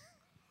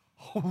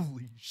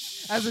 Holy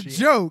shit. As a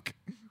joke.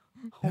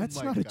 That's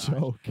my not a gosh.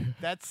 joke.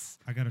 That's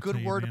I gotta good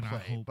tell you, man, I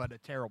wordplay, hope- but a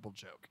terrible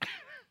joke. I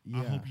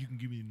Yeah. hope you can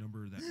give me the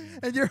number of that man.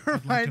 And you're I'd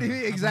like reminding to- me I'd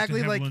like to exactly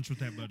have like lunch with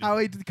that buddy. how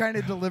he kind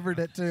of delivered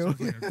it, too. Sounds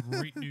like a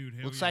great dude.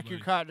 Hell Looks yeah, like you're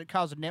buddy.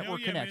 causing Hell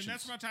network yeah, man, connections.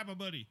 that's my type of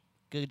buddy.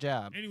 Good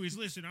job. Anyways,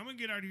 listen, I'm gonna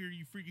get out of here,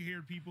 you freaky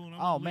haired people, and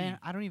I'm Oh gonna man, leave.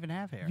 I don't even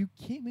have hair. You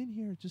came in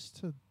here just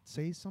to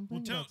say something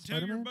Well, tell about your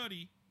Spider-Man?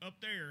 buddy up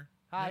there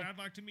Hi. that I'd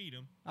like to meet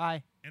him,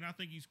 Hi. and I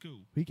think he's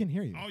cool. We can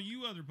hear you. All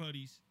you other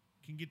buddies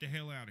can get the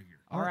hell out of here.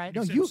 All right.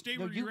 No, Except you. stay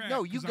where you're at.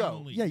 no, you 'cause I'm go.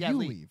 gonna leave. Yeah, Yeah, you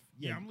leave. leave.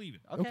 Yeah, I'm leaving.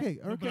 Okay.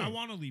 No, but I Okay.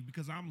 want to leave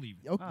because I'm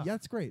leaving. Okay, Oh. yeah,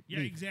 that's great. Yeah,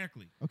 Leave.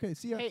 exactly. Okay,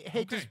 see ya.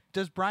 Hey, Okay.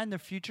 does Brian, the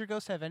future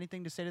ghost, have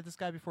anything to say to this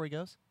guy before he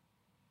goes?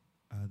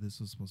 This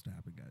was supposed to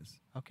happen, guys.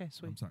 Okay, I'm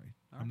sweet. sorry.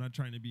 All I'm not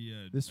trying to be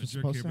a, This a was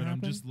jerk supposed here, to but I'm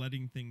happen? just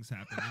letting things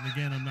happen. And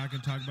again, I'm not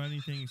going to talk about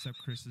anything except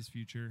Chris's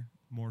future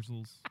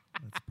morsels.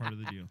 That's part of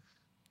the deal.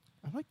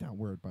 I like that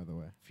word, by the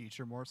way.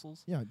 Future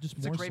morsels. Yeah, just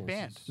It's a morsels. great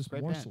band. Just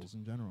Great band. morsels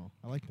in general.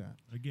 I like that.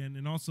 Again,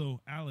 and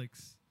also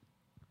Alex,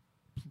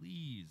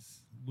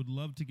 please, would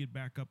love to get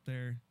back up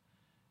there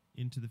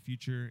into the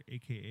future,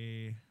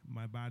 aka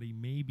my body.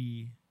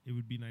 Maybe it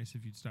would be nice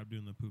if you'd stop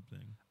doing the poop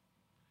thing.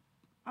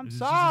 I'm It is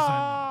just a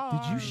side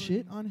sorry. Did you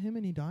shit on him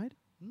and he died?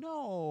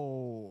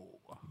 No.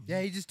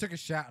 Yeah, he just took a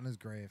shot in his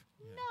grave,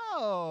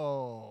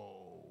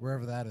 No.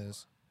 wherever that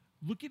is.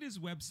 Look at his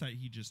website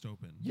he just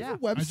opened. You Yeah. have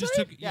a website? I just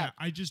took Yeah.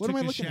 I just What took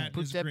am I a looking shot at? in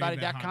his grave at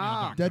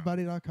Poopdeadbody.com. hotmail.com.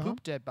 Deadbody.com?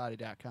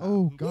 Poopdeadbody.com.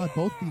 Oh, God,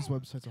 both these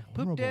websites are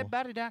horrible.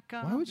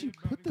 Poopdeadbody.com. Why would you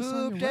put this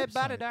on your website?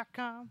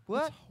 Poopdeadbody.com.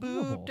 What?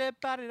 horrible.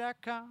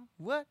 Poopdeadbody.com.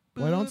 What?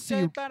 Well, I don't see-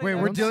 Wait, Poopdeadbody.com.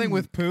 we're don't dealing see-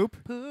 with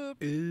poop? Poop.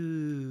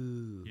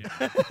 Yeah.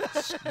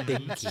 Yeah,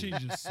 let's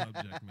change the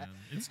subject, man.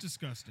 It's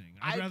disgusting.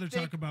 I'd I rather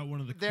think talk about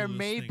one of the There coolest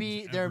may things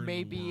be ever there in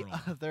may the be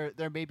world.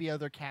 there may be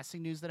other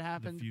casting news that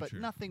happened, but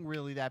future. nothing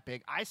really that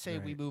big. I say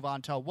we Right. move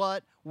on to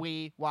what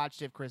we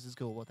watched if Chris is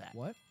cool with that.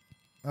 What?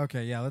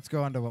 Okay, yeah, let's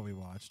go on to what we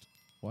watched.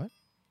 What?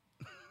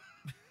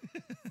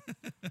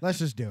 Let's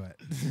just do it.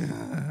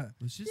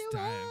 Let's just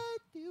dive.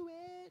 Do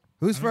it.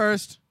 Who's I don't-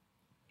 first?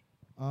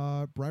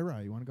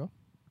 Bri, you want to go?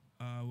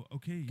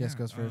 Okay, Guess yeah.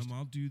 goes first.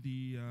 I'll do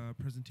the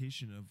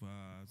presentation of.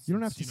 You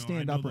don't have since, to I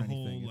stand know up the or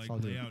whole anything, it's like all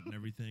good. layout and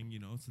everything.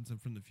 Since I'm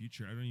from the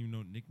future, I don't even know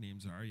what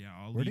nicknames are. Yeah,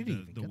 I'll Where lead did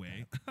he the even get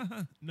way.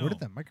 No, Where did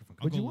that microphone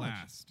I'll come What'd you go watch?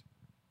 last.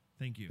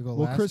 Thank you. You go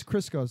Well, last?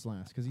 Chris goes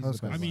last because he's Chris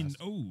the goes best. I mean, last.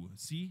 oh,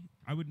 see,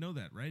 I would know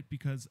that, right?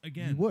 Because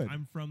again, would.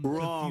 I'm from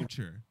the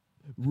future.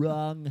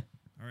 Wrong.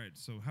 All right,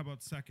 so how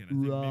about second? I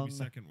think Wrong. maybe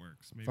second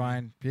works. Maybe.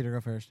 Fine. Peter, go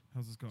first.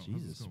 How's this going?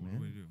 Jesus, What man.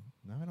 do we do?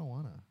 No, I don't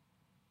want to.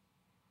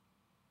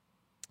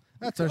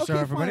 That's our Okay, show,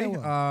 fine, everybody.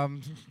 I will.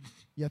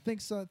 Yeah,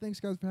 Thanks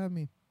guys for having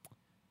me.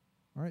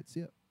 All right,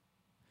 see ya.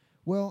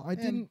 Well, I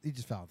didn't He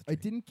just fell off the I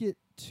tree. didn't get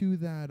to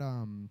that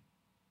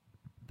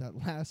that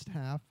last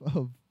half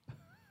of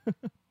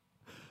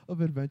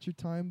of Adventure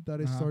Time that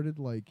I Uh-huh. started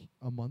like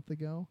a month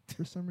ago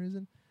for some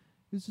reason.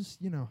 It's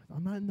just,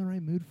 I'm not in the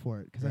right mood for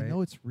it because I Right.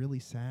 know it's really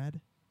sad.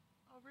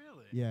 Oh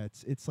really? Yeah,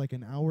 it's like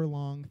an hour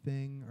long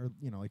thing or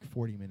like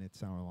 40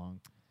 minutes, hour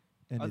long.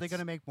 And Are they it's-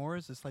 gonna make more? Or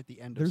is this like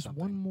the end of There's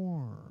something? one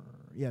more.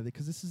 Yeah,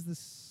 because this is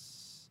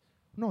this.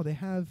 No, they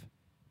have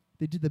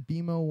they did the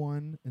BMO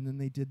one, and then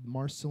they did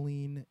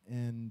Marceline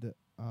and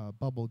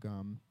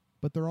Bubblegum.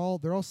 But they're all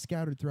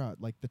scattered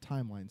throughout like the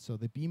timeline. So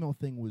the BMO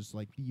thing was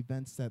like the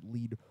events that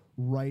lead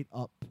right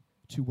up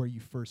to where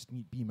you first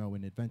meet BMO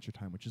in Adventure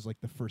Time, which is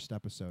like the first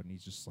episode, and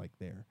he's just like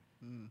there.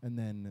 And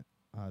then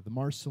the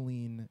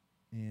Marceline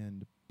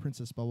and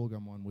Princess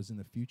Bubblegum one was in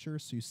the future,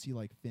 so you see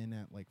like Finn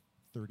at like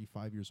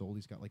 35 years old.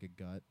 He's got like a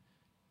gut.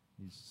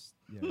 He's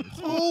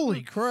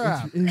Holy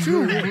crap! it's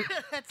Too really- re-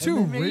 That's too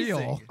amazing.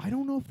 real. I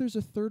don't know if there's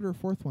a third or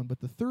fourth one, but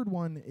the third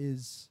one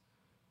is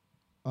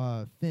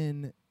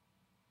Finn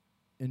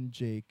and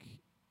Jake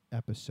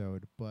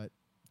episode, but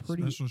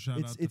pretty. Special shout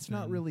out to it's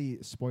not Finn.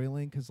 really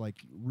spoiling because like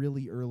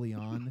really early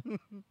on,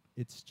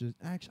 it's just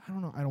actually I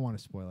don't know. I don't want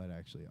to spoil it.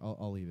 Actually,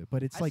 I'll leave it.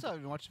 But it's I like still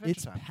haven't watched Adventure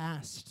it's Time.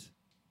 past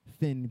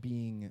Finn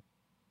being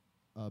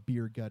a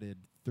beer gutted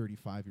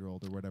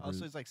 35-year-old or whatever. Oh,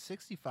 so he's like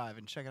 65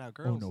 and checking out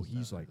Oh girls. no, and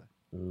he's stuff. like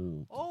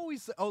old. Oh,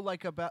 he's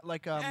like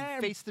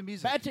Face the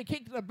Music. Better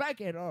kick the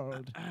bucket,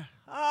 old.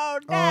 Oh,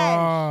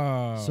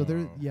 nice. Oh. So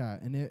there, yeah,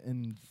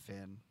 and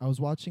Finn. I was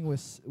watching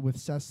with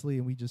Cecily,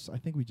 and I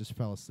think we just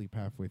fell asleep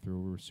halfway through.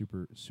 We were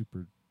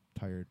super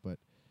tired, but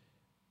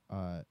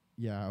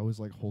yeah, I was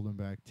like holding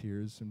back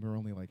tears, and we're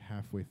only like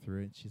halfway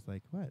through it. And she's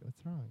like, "What?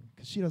 What's wrong?"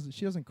 Because she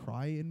doesn't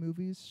cry in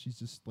movies. She's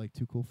just like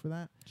too cool for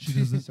that. She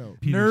doesn't. So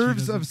Peter,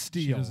 Nerves she of doesn't-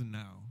 She steel. doesn't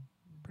now.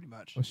 Pretty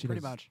much. Oh, she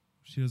Pretty does. much.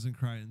 She doesn't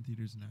cry in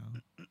theaters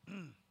now.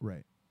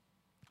 right,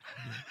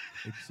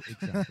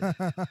 exactly.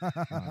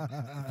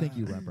 Thank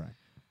you, Rob Bry.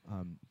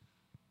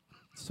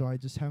 So I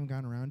just haven't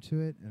gotten around to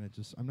it, and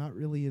I'm not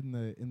really in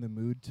the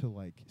mood to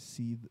like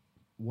see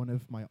one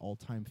of my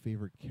all-time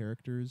favorite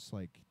characters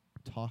like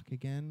talk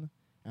again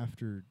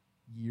after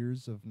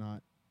years of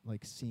not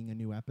like seeing a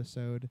new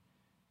episode.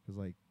 Because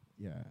like,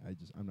 yeah,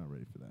 I'm not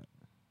ready for that,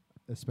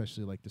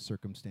 especially like the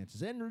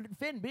circumstances. And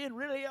Finn being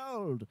really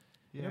old.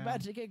 You're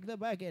about to kick the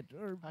bucket.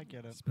 Or I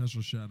get it.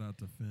 Special shout out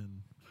to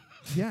Finn.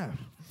 Yeah,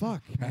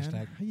 fuck, man.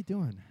 Hashtag. How you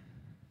doing?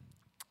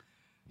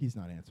 He's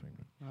not answering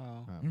me.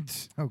 Oh.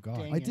 Oh god.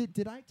 Dang. I it.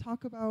 did I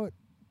talk about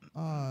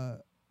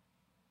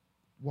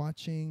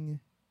watching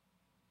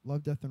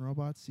Love, Death, and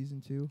Robots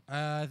season 2?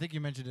 I think you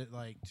mentioned it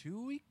like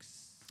 2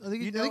 weeks. I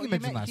think You I think you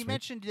mentioned last he week.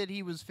 mentioned that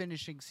he was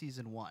finishing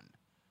season 1.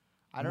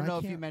 I And don't I know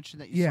if you can't-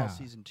 mentioned that you Yeah. saw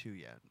season 2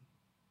 yet.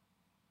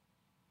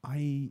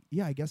 I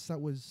guess that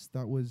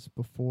was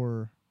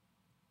before.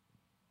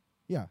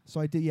 Yeah, so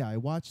I did. Yeah, I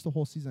watched the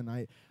whole season.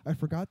 I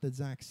forgot that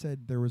Zach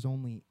said there was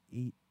only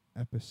 8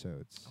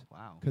 episodes Oh,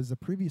 wow. because the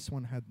previous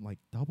one had like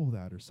double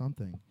that or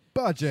something.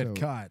 Budget So-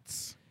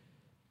 cuts.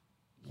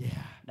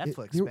 Yeah,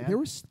 Netflix, there man.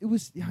 was. It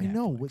was. Yeah, I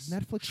know. Netflix.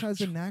 Netflix has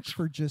a knack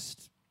for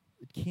just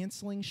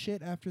canceling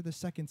shit after the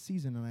second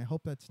season, and I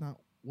hope that's not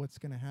what's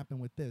going to happen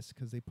with this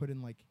because they put in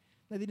like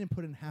they didn't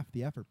put in half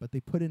the effort, but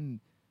they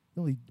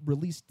only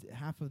released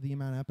half of the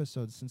amount of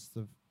episodes since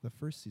the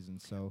first season.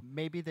 So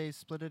Maybe they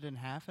split it in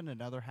half and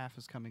another half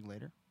is coming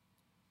later.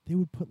 they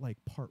would put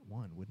like part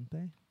 1, wouldn't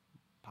they?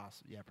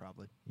 Possibly. Yeah,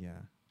 probably.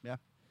 Yeah. Yeah.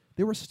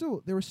 They were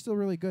still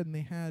really good, and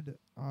they had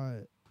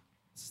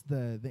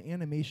the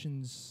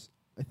animations.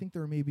 I think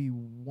there were maybe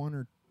 1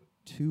 or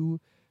 2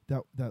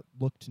 that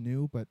looked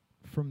new, but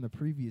from the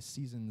previous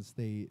seasons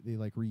they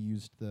like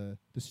reused the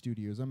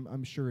studios.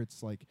 I'm sure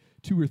it's like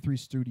 2 or 3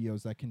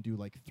 studios that can do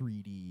like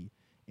 3D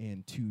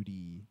and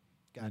 2D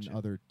Gotcha. and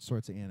other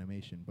sorts of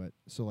animation. But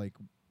so like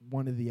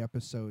one of the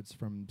episodes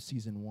from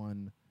season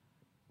 1,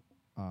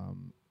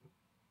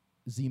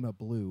 Zima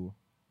Blue,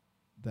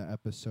 the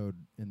episode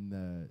in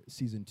the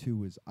season 2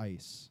 was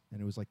Ice,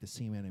 and it was like the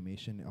same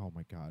animation. Oh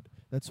my god,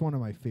 that's one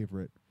of my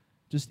favorite.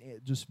 Just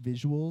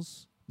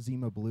visuals,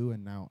 Zima Blue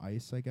and now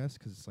Ice, I guess,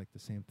 because it's like the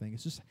same thing.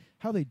 It's just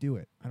how they do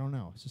it. I don't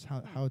know. It's just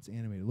how it's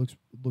animated. It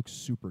looks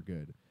super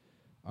good.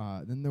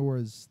 Then there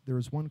was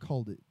one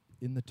called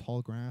In the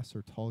Tall Grass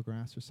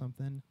or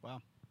something.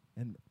 Wow.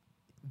 And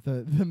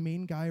the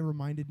main guy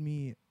reminded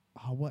me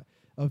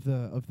of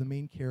the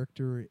main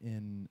character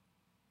in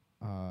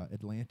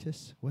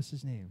Atlantis. What's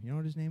his name? You know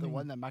what his name The is?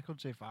 one that Michael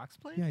J. Fox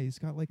played? Yeah, he's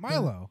got like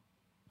Milo.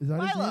 Is that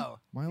his name? Milo.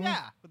 Milo.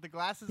 Yeah, with the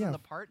glasses Yeah, and the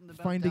part in the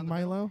Finding down the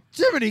middle. Milo.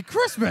 Jiminy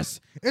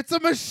Christmas! It's a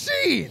He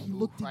machine.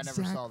 looked I never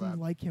saw exactly that.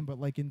 like him, but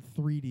like in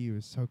 3D. It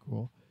was so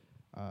cool.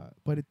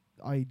 But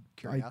I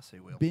Curiosity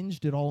wheel.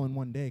 binged it all in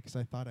one day because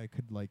I thought I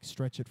could like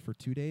stretch it for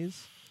 2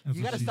 days. That's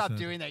You what got to she stop said.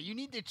 doing that. You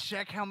need to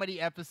check how many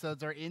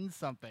episodes are in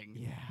something.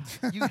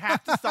 Yeah. You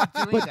have to stop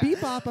doing But that.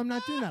 Bebop, I'm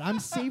not doing that. I'm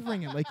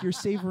savoring it like you're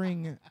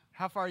savoring.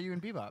 How far are you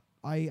in Bebop?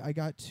 I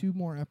got 2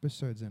 more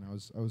episodes in. I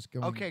was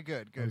going. Okay,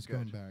 good, I was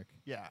going good. back.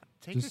 Yeah,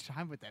 take Just- your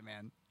time with that,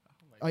 man. Oh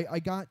my I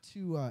got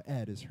to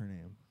Ed is her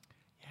name.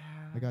 yeah.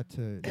 I got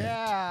to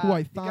Yeah. who I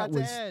you thought got to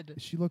was Ed.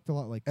 she looked a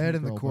lot like Ed Teen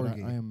and the Girl, but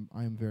Corgi.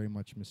 I am very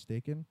much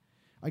mistaken.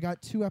 I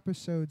got 2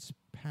 episodes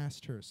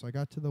past her, so I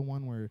got to the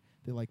one where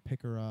they like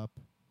pick her up,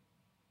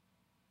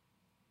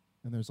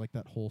 and there's like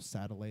that whole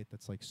satellite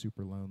that's like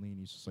super lonely, and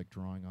he's just like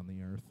drawing on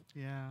the earth.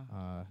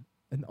 Yeah.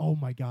 And oh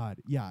my god,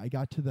 yeah, I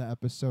got to the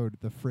episode,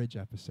 the fridge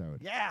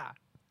episode, Yeah.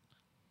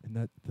 and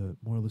that the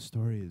moral of the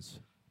story is,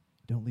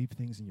 don't leave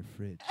things in your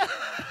fridge.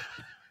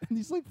 and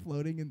he's like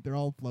floating, and they're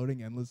all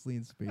floating endlessly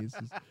in space.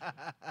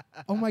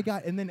 Oh my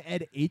god! And then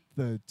Ed ate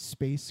the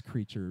space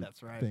creature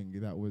That's right. thing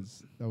that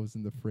was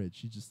in the fridge.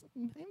 He just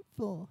I'm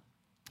full,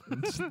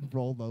 and just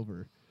rolled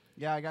over.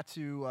 Yeah, I got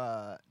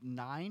to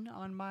 9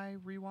 on my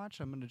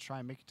rewatch. I'm going to try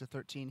and make it to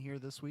 13 here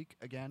this week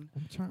again.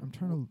 I'm trying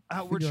to.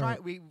 We're figure trying.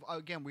 out-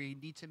 We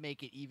need to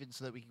make it even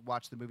so that we can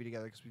watch the movie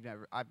together because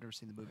I've never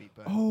seen the movie,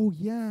 but Oh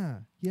yeah.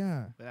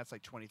 but that's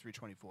like 23,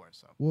 24.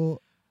 So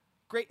Well,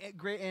 great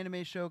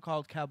anime show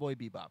called Cowboy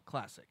Bebop,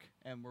 classic,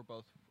 and we're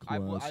both. I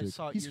Classic.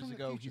 saw it He's years from the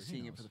ago. future, He's he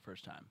seeing it for knows. the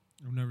first time.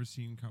 I've never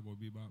seen Cowboy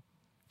Bebop.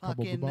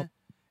 Cowboy Fucking, Bebop?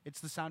 it's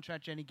the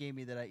soundtrack Jenny gave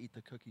me that I eat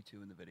the cookie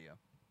to in the video.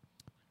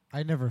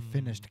 I never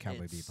finished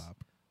Cowboy It's- Bebop.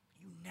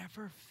 You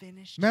never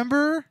finished.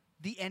 Remember?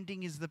 The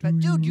ending is the best.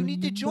 Dude, you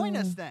need to join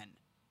us then.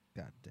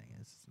 God dang it!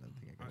 This is another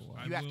thing I gotta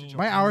watch. You have to join.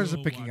 My I hours are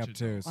will picking watch up it,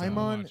 too, though. so- I'm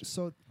I'll on. watch it.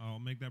 So I'll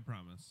make that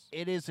promise.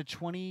 It is a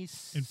 20.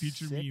 In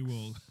future me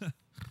will.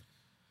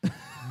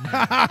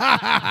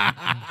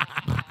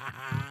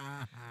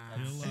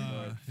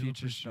 he'll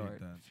Future appreciate snort.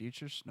 that.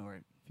 Future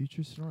snort.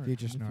 Future Snort.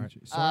 Future in the Snort.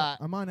 future. So Uh,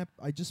 I'm on.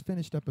 I just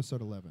finished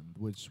episode 11,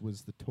 which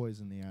was the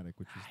toys in the attic,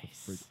 which was the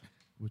Nice. fridge,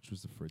 which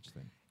was the fridge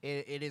thing.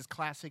 It is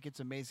classic. It's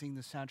amazing.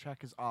 The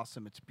soundtrack is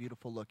awesome. It's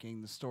beautiful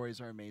looking. The stories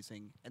are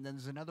amazing. And then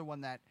there's another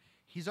one that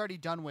he's already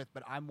done with,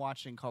 but I'm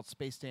watching called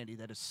Space Dandy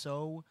that is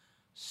so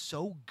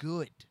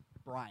good,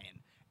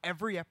 Brian.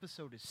 Every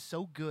episode is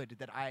so good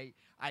that I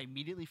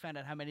immediately found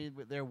out how many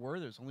there were.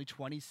 There's only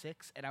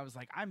 26, and I was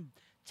like, I'm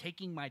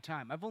taking my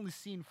time. I've only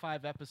seen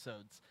 5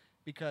 episodes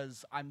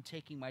because I'm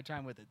taking my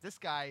time with it. This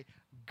guy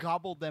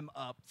gobbled them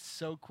up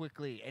so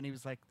quickly, and he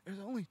was like,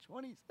 "There's only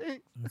 26."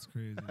 That's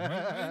crazy. Why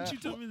didn't you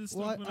tell me this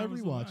Well, stuff when I I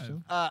was rewatched alive?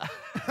 them.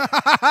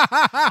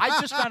 I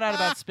just found out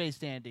about Space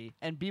Dandy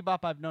and Bebop.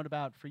 I've known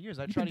about for years.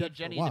 I You've tried been to get dead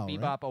for a Jenny while,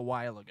 into right? Bebop a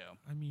while ago.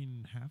 I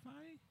mean, have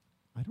I?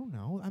 I don't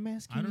know. I'm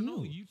asking I don't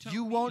know. You tell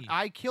You me. won't.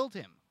 I killed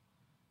him.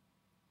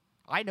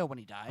 I know when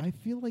he died. I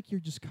feel like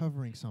you're just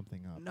covering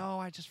something up. No,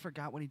 I just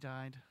forgot when he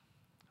died.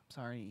 I'm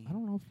sorry. I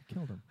don't know if you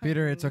killed him.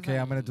 Peter, it's okay.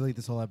 I'm gonna delete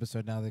this whole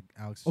episode now that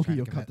Alex. Is Okay, trying to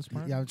you'll commit. cut this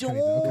part? Yeah, I'm Don't.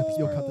 cutting it. Okay,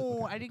 you'll cut the-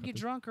 I okay, didn't cut get the-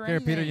 drunk or Here,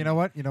 anything. Peter. You know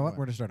what? What?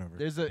 We're gonna start over.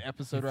 There's an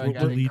episode where I If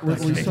got you delete Wait,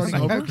 this we starting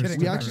episode, over? kidding.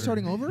 We actually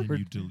starting over? And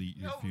you delete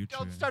your No, future.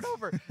 don't start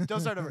over. Don't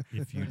start over.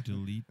 If you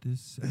delete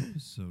this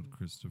episode,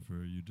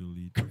 Christopher, you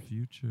delete your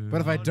future.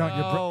 But if I Oh, don't,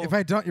 no. if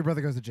I don't, your brother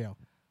goes to jail.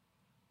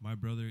 My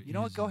brother. You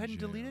know what? is Go in ahead and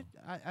delete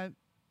jail. it.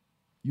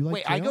 You like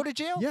Wait, I jail? go to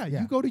jail? Yeah,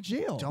 Yeah. you go to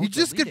jail. Don't You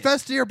just delete it.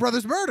 confessed to your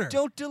brother's murder.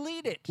 Don't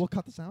delete it. We'll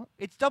cut this out.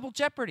 It's double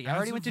jeopardy. I As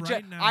already went of to jail.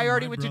 right now, I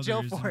already my went to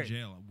jail brother is for in it.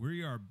 Jail.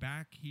 We are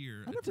back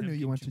here. I never knew you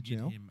attempting went to to get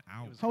jail. him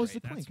out. was How was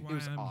great. the That's clink? why It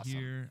was I'm awesome.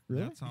 here.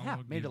 Really? That's all Yeah,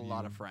 I'll made give a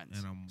lot you, of friends.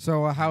 And I'm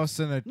So a house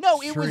in a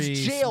No, it was tree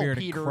jail, smeared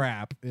in Peter.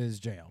 crap is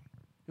jail.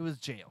 It was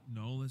jail.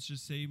 no. Let's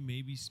just say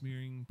maybe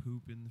smearing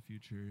poop in the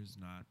future is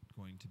not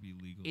going to be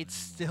legal. It's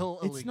anymore. still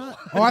illegal. It's not.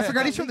 Oh, I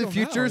forgot he's from the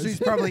Illegal future, so now, he's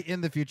is it? probably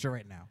in the future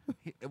right now.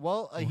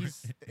 Well, Or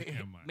he's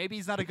am I? maybe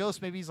he's not a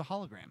ghost. Maybe he's a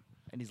hologram,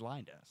 and he's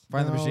lying to us.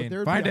 Find the No, machine.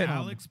 there'd Find be it. a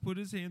Alex put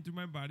his hand through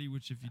my body,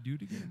 which if you do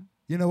it again,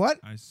 You know what?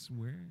 I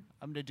swear.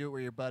 I'm gonna do it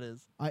where your butt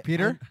is.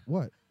 Peter?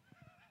 What?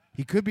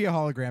 He could be a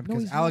hologram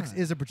because he's Alex not.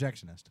 is a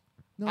projectionist.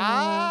 No,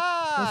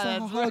 Ah, that's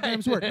not how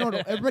that's holograms right. work.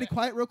 No, everybody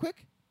quiet real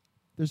quick.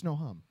 There's no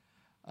hum.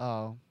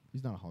 Oh,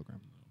 He's not a hologram.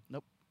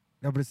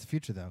 No, but it's the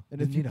future though. And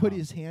Doesn't if you need a put hum.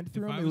 his hand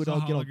through If him, I it was would a all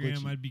get all hologram,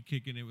 glitchy. I'd be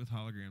kicking it with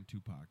hologram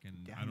Tupac, and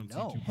Yeah, I don't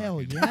no. see Tupac. Hell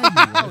in it. yeah, you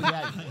would.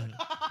 yeah, you would.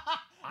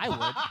 I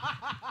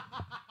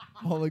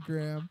would.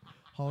 Hologram.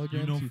 Hologram. You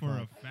know Tupac. for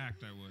a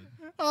fact I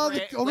would. Oh,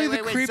 Wait, only wait,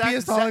 the wait, wait,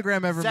 creepiest Zach-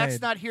 hologram ever Zach's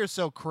made. not here,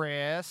 so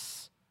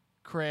Chris,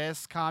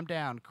 calm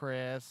down,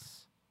 Chris.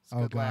 It's a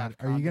Oh good laugh,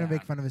 God, are you calm gonna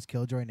make down. fun of his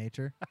killjoy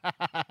nature?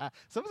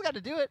 Someone's got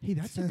to do it. Hey,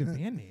 that's a good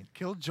band name.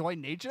 Killjoy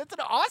Nature. That's an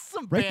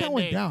awesome Write band that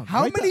one name. down.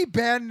 How Write many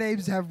band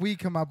names have we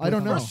come up with? I don't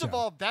on know. the First of show?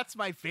 all, that's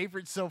my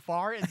favorite so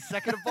far, and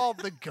second of all,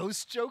 the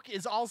ghost joke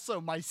is also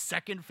my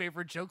second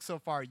favorite joke so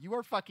far. You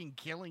are fucking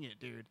killing it,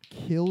 dude.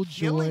 Killing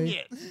Killjoy.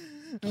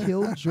 it.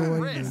 Killjoy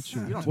Chris,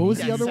 nature. you don't What was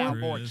need the that other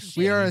sound. one? Soundboard.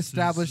 we are This is-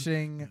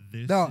 establishing.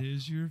 This No,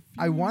 is your future.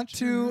 I want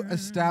to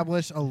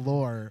establish a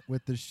lore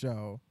with the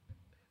show,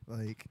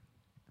 like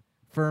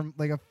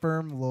a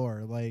firm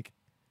lore. Like,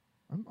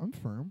 I'm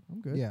firm. I'm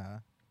good. yeah.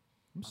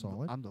 I'm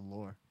solid. I'm the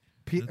lore.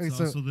 That's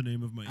so also the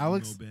name of my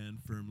Alex- emo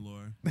band, Firm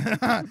Lore.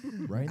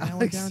 Write that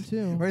one Alex- down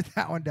too. Write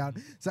that one down.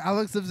 So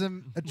Alex lives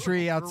in a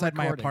tree outside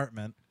my recording.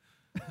 apartment.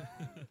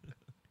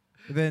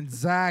 Then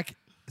Zach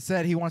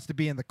said he wants to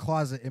be in the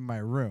closet in my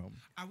room,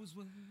 I was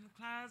in the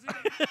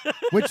closet.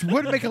 which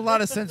would make a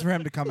lot of sense for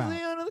him to come out.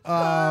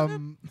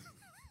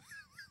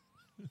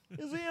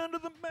 Is he under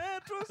the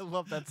mattress? I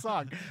love that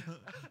song.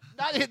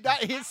 not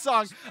his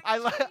song.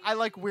 I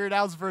like Weird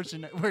Al's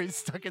version where he's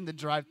stuck in the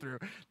drive-through.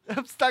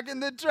 I'm stuck in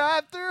the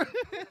drive-through.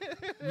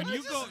 When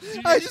you go,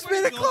 did I you just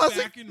ever made a go closet-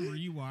 back and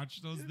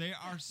rewatch those. They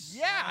are so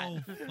Yeah.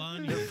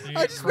 funny. They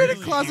I just made a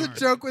really closet are.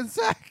 joke with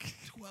Zach.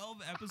 12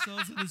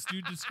 episodes of this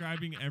dude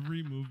describing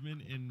every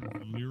movement in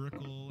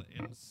lyrical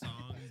and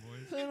song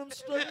voice. And I'm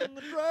stuck in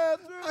the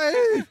drive-thru.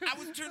 I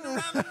was turned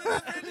around and then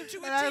I ran into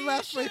a and I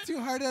laughed way too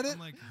hard at it. I'm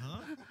like, huh?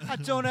 I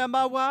don't have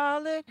my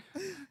wallet.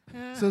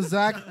 So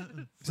Zach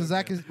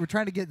is. We're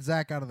trying to get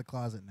Zach out of the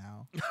closet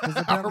now. 'Cause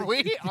Are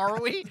apparently- we?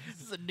 Are we?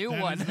 This is a new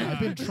That one. is I've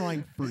been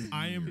trying for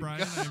I am years.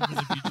 Brian. I am from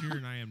the future,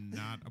 and I am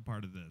not a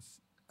part of this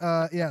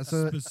Yeah.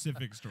 So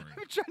specific story.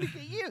 I'm trying to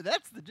get you.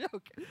 That's the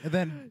joke. and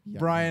then Yeah,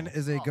 Brian no.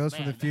 is a Oh, ghost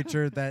from the man.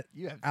 future that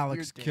You have Alex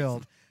weird days.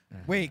 killed.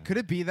 Wait, could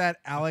it be that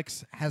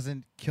Alex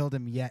hasn't killed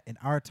him yet in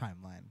our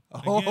timeline?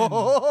 Again,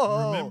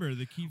 Oh. remember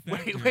the key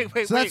factor.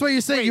 Wait. So that's what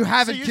you're saying, you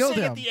haven't so you're killed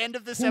saying him. At the end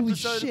of this Holy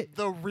episode, shit.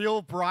 the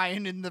real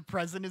Brian in the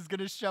present is going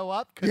to show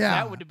up? Because Yeah.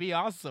 that would be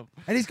awesome.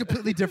 And he's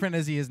completely different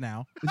as he is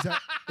now. Is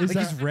that is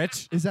Like that he's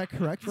rich. is that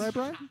correct, right,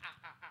 Brian?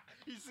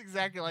 He's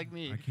exactly like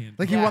me. I can't.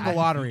 Like he Yeah, won the I-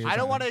 lottery. or I don't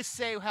something. want to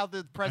say how the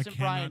I present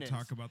cannot Brian is.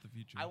 talk about the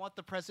future. I want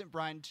the present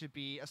Brian to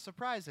be a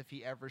surprise if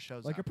he ever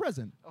shows Like a up.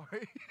 present.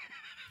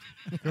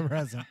 The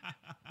present.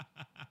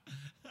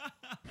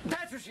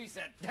 That's what she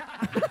said.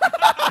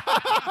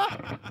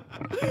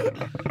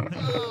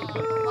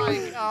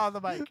 Oh,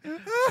 the mic.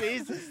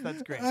 Jesus,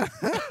 that's great.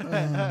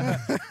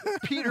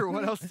 Peter,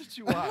 what else did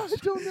you watch? I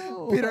don't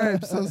know. Peter,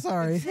 I'm so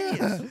sorry.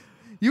 Insidious.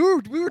 We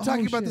were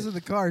talking about this shit. in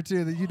the car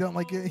too. That you don't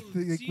like it. Oh,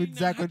 Like see, when now,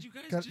 Zach how'd would you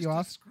guys cut just you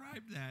off.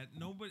 describe that.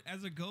 No, but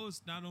as a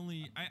ghost, not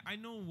only I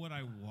know what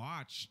I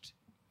watched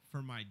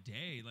for my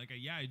day. Like,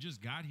 I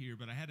just got here,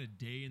 but I had a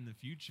day in the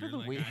future. For the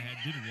Like, week.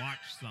 did watch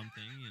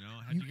something. You know,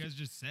 had You you guys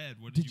just said,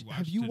 what did you watch?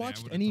 Have you today? I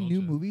watched would've any told new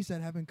ya. movies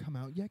that haven't come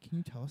out yet? Can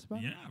you tell us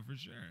about Yeah, it? for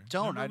sure.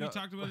 Don't, Remember I we don't-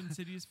 talked about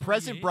Insidious.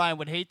 Present 48? Brian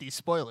would hate these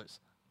spoilers.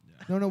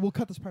 No, we'll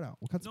cut this part out.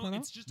 We'll cut this No, part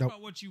it's out. just Nope.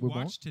 about what you we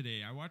won't? watched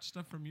today. I watched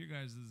stuff from your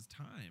guys'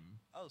 time,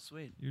 Oh,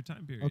 sweet. your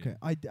time period. Okay,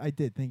 I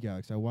did. Thank you,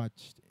 Alex.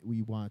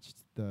 We watched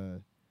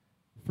the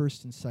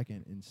first and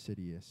second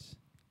Insidious.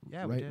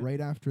 Yeah, we right did.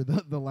 right after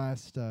the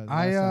last. The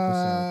I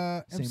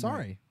last episode. am Same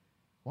sorry night.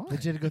 Why?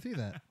 that you had to go through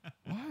that.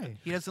 Why?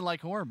 He doesn't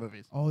like horror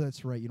movies. Oh,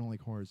 that's right. You don't like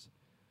horrors.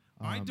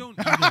 I Um, don't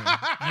either.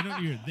 I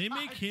don't either. They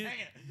make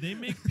they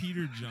make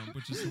Peter jump,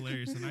 which is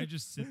hilarious, and I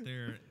just sit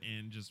there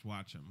and just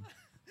watch him.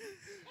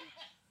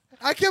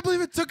 I can't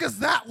believe it took us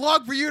that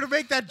long for you to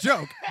make that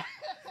joke.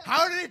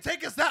 How did it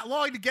take us that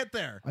long to get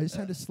there? I just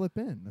had to slip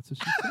in. That's what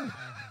she said.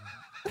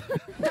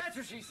 That's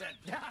what she said.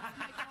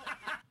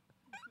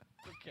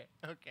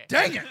 Okay.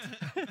 Dang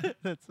it!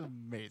 That's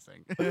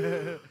amazing.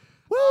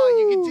 Oh,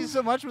 you can do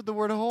so much with the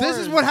word horror. This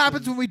is what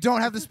happens when we don't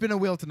have to spin a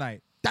wheel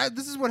tonight.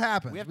 This is what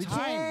happens. We have just-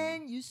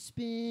 time. Can you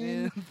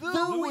spin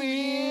the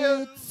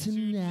wheel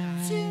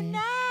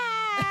tonight?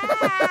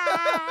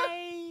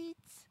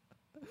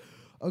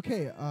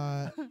 Okay.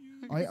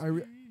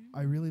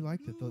 I really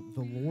liked it. The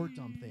lore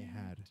dump they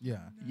had. Yeah.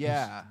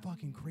 Yeah. was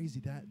fucking crazy.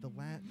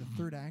 The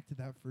third act of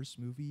that first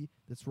movie,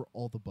 that's where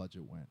all the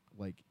budget went.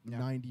 Like Yeah.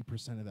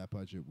 90% of that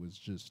budget was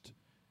just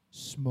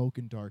smoke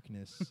and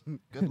darkness. Good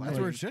and, lighting. That's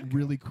where it should go.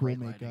 really cool Great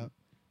lighting.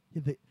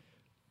 makeup.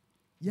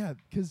 Yeah,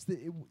 because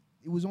it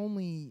was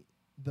only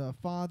the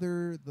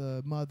father,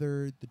 the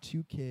mother, the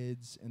two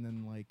kids, and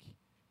then like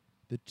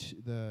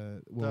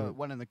the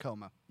one in the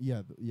coma.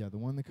 the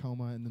one in the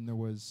coma, and then there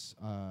was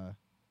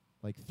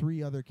like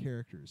 3 other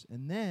characters,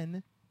 and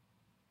then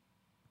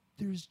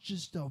there's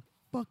just a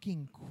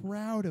fucking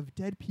crowd of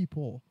dead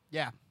people.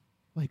 Yeah.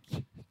 Like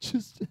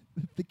just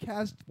the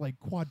cast like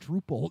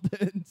quadrupled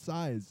in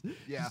size.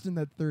 Yeah. Just in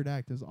that third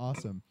act is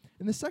awesome.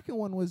 And the second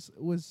one was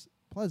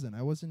pleasant.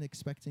 I wasn't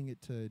expecting it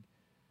to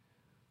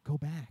go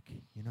back,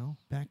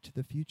 back to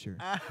the future.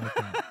 like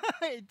that.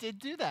 It did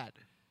do that.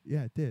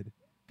 Yeah, it did.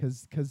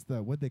 Cause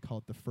the what they call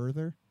it, the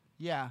further.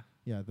 Yeah.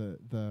 Yeah,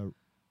 the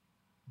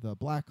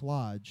Black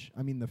Lodge.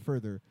 I mean, the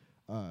further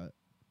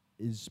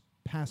is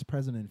past,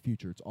 present, and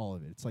future. It's all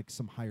of it. It's like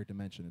some higher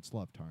dimension. It's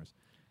Love Tars.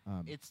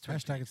 It's Twin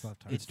Hashtag Peaks. it's Love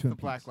Tars. It's Twin the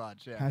Black Peaks.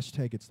 Lodge. Yeah.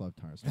 Hashtag it's Love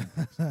Tars.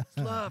 It's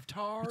love,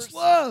 Tars. It's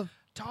love.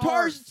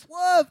 Tars. It's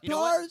love. You know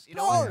what? Tars. You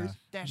know what? Tars.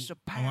 That's the Oh,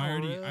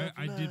 power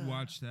I of did love.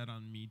 watch that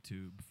on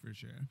MeTube for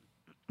sure.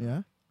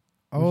 Yeah.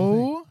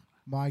 Oh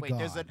my Wait,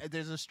 god.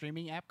 there's a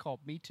streaming app called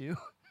Me Too.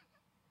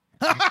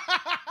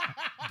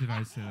 Did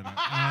I say that?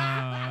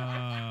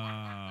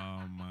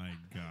 Oh my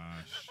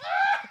gosh!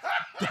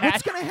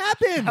 What's gonna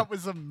happen? That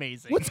was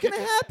amazing. What's gonna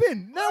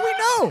happen? Now we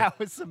know. That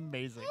was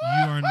amazing.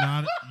 You are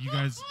not. You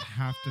guys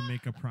have to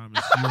make a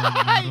promise. You are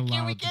not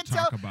allowed to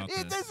talk about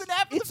There's this. an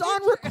app. in It's the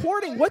on future.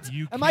 recording. What?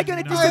 You Am I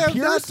gonna cannot- I am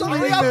disappear or not something?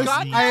 deleting all this.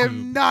 got I am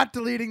YouTube. not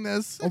deleting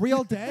this. Are we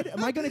all dead?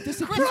 Am I gonna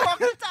disappear? Chris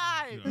Walker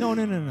died. No.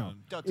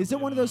 Don't Is do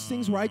it one of those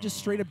things where I just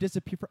straight up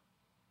disappear?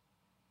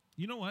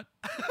 You know what?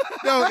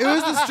 No, it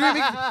was the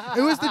streaming.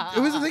 It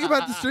was the thing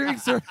about the streaming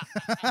service.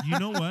 You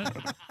know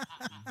what?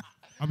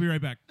 I'll be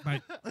right back.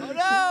 Bye.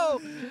 Oh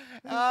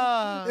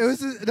no!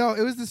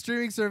 It was the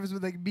streaming service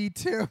with like Me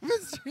Too.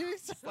 Streaming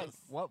service.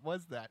 What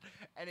was that?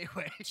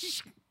 Anyway.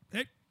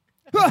 Hey,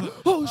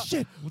 Oh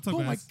shit! what's up, Oh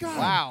my guys? god!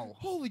 Wow.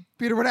 Holy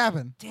Peter, what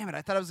happened? Damn it!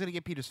 I thought I was gonna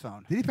get Peter's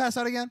phone. Did he pass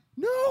out again?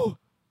 no!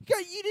 You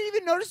didn't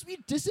even notice me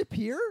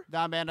disappear?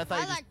 Nah, man. I thought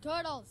I you just like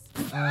turtles.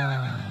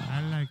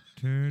 I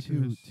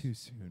Too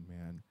soon,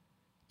 man.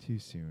 Too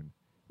soon.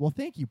 Well,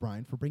 thank you,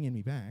 Brian, for bringing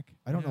me back.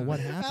 I don't know Yeah. what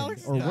happened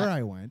Alex, or stop. where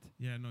I went.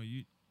 Yeah, no,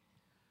 you.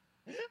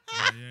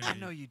 I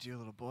know you do,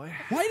 little boy.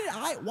 Why did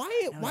I?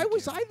 Why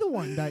was I the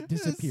one that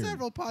disappeared?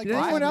 Several podcasts Did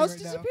anyone happening else right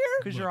now. disappear?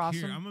 Because Look, you're here,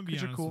 awesome. I'm gonna be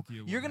 'cause you're honest cool. with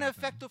you You're what gonna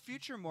happened. affect the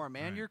future more,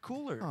 man. Right. You're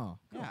cooler. Oh,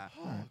 cool. Yeah.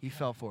 All right. You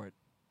fell for it.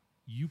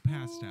 You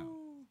passed out.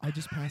 I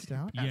just passed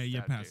out. Yeah, you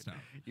out, passed dude. out.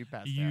 You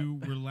passed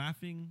You were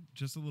laughing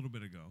just a little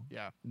bit ago.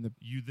 Yeah.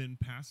 You then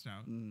passed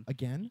out Mm.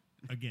 Again?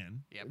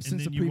 again. Yep. And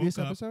Since then the you previous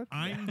woke up. episode?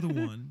 I'm the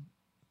one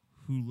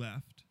who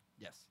left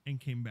Yes. and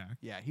came back.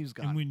 Yeah, he was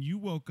And gone. when you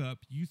woke up,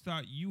 you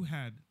thought you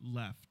had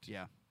left.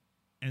 Yeah.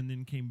 And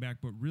then came back,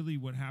 but really,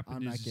 what happened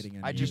I'm is not getting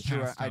any I of just this.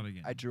 drew. passed out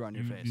again. I drew on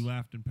your you, face. You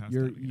laughed and passed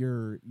You're out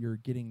again. you're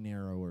getting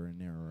narrower and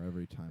narrower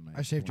every time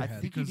I shaved your blink.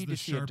 head. think you because need the to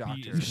see a Sharpie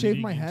doctor. is You shaved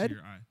my bleeding into head?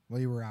 your eye.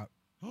 While you were out.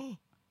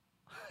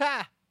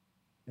 Ha!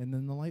 And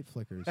then the light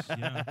flickers.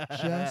 Yeah.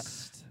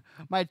 Just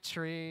My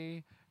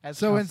tree. Has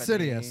So company.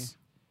 Insidious.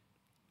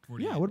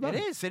 48. yeah. What about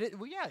It is. It is.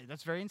 Well, yeah,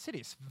 that's very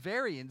insidious.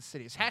 Very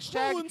insidious.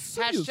 Hashtag. How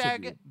insidious of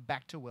hashtag you.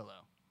 back to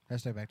Willow.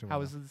 Hashtag back to How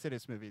Willow. was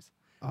Insidious movies?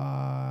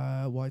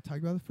 Well, I talked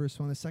about the first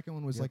one. The second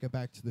one was Yep. like a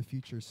Back to the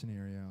Future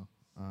scenario.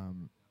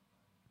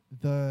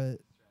 The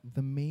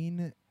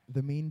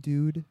main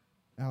dude,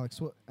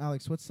 Alex.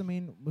 What's the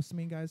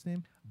main guy's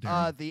name?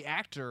 Darren. The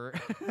actor.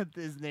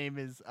 His name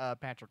is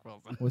Patrick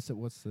Wilson. What's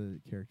the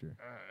character?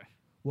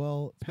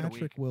 Well, been a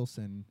Patrick week.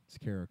 Wilson's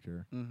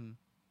character Mm-hmm.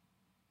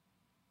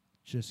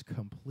 just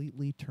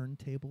completely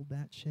turntabled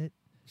that shit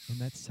in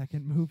that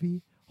second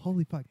movie.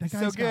 Holy fuck, that He's so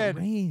guy's got good.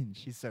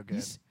 range. He's so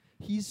good.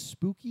 He's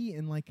spooky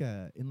in like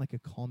a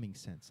calming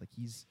sense. Like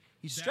he's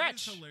He's That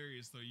stretched. is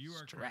hilarious, though. You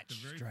are correct. The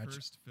very Stretch.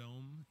 first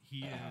film,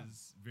 he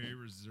is very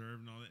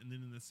reserved and all that. And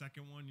then in the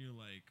second one, you're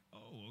like,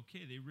 oh,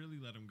 okay, they really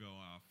let him go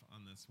off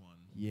on this one.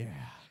 yeah.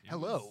 It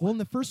Hello. was- Well, in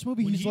the first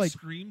movie, when he's he like,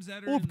 screams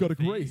at her. "Oh, I've in got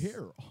the a gray face,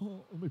 hair.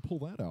 Oh, let me pull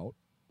that out.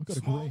 I've got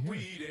a gray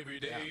hair. every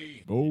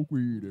day. Smoke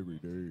weed every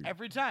day."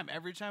 Every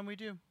time we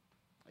do.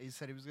 He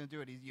said he was going to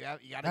do it. You I got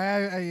to.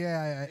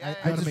 I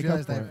Gotta just make up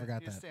realized for I it.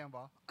 forgot that. Stand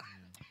ball.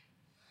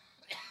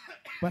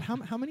 But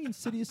how many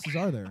Insidiouses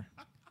are there?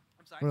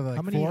 I'm sorry. What are they, how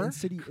like many four?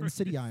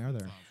 Insidii are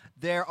there?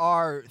 There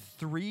are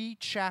 3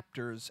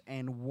 chapters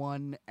and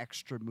 1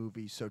 extra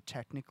movie, so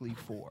technically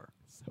 4.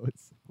 So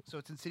it's So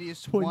it's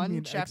Insidious What do you 1,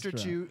 mean Chapter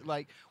extra? 2,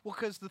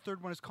 because the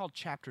third one is called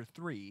Chapter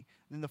 3,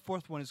 then the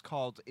fourth one is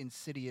called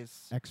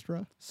Insidious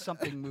extra.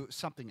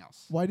 something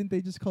else. Why didn't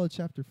they just call it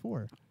Chapter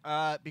 4?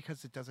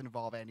 Because it doesn't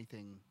involve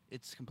anything.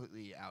 It's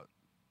completely out.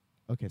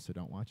 Okay, so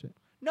don't watch it.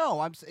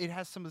 No, it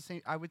has some of the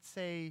same. I would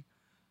say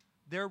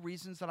there are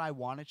reasons that I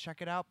want to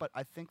check it out, but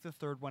I think the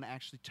third one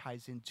actually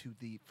ties into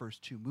the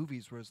first 2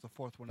 movies, whereas the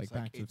fourth one Like is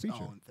like Back to the its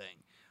Future. own thing.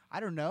 I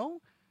don't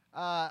know.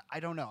 I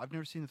don't know. I've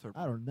never seen the third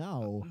I one. don't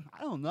know.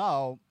 I don't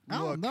know. I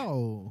Look, don't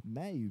know.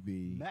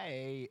 Maybe.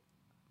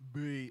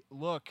 Maybe.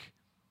 Look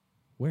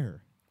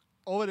Where?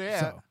 over there.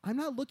 So, I'm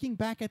not looking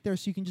back at there,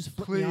 so you can just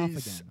flip me off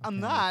Please. again. I'm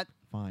Okay, not.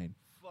 Fine.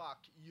 Fuck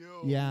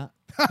you. Yeah.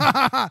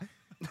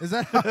 Is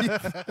that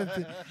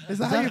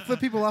how you flip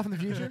people off in the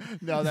future?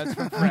 No, that's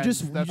from You Friends.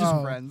 just That's just-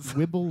 from Friends.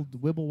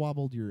 Wibble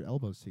wobbled your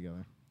elbows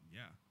together,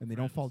 Yeah. and they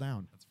don't fall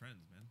down. That's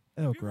Friends, man.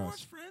 Oh, Have you ever gross.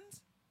 watched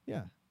Friends?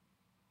 Yeah.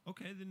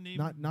 Okay, then name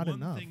Not one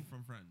enough. thing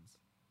from Friends.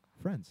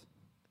 Friends.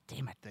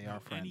 Damn it, they are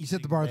friends. You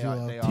set the bar They too are-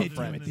 low. they are Other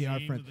friends. than They the are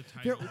name friends. of the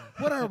They're- title.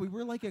 what are we?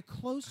 We're like a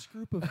close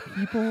group of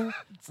people.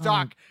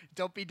 Doc,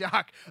 don't be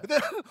Doc.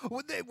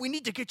 We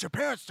need to get your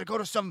parents to go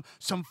to some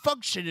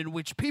function in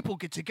which people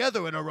get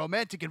together in a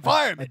romantic A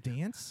environment.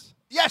 dance.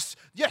 Yes.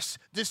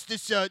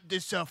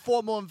 This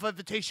formal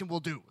invitation will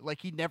do.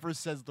 Like he never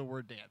says the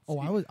word dance.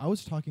 Oh, I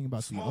was talking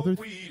about the other.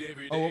 weed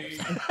every Oh, day.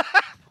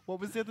 what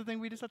was the other thing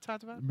we just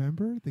talked about?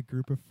 Remember the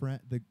group of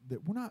friends?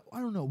 We're not. I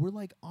don't know. We're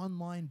like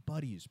online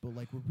buddies, but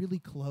like we're really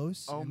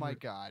close. Oh and my we're-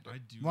 God. I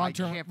do. Long I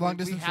term, can't long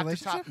believe we distance have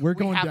to talk- relationship. We're we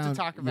going have down- to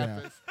talk about yeah.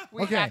 this.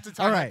 We Okay, have to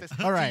talk all right, about this.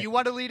 all right. Do you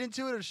want to lead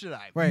into it or should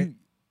I? Wait,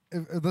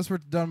 unless we're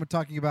done with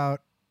talking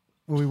about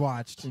what we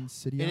watched.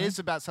 Insidious. It is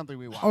about something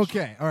we watched.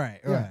 Okay, all right,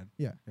 go Yeah, ahead.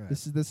 yeah. Go ahead.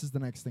 This is the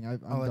next thing.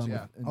 I'm I'll let done you-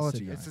 with I'll let you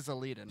Insidious. This is a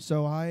lead-in.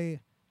 So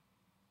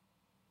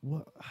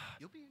what?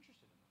 You'll be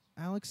interested.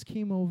 Alex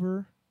came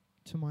over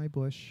to my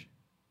bush.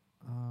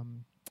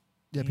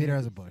 Yeah, Peter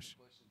has a bush.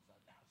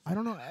 I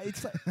don't know.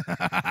 It's like,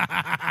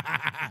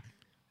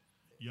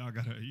 You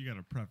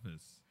gotta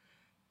preface.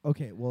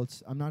 okay. Well,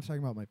 I'm not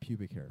talking about my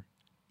pubic hair.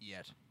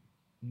 Yet.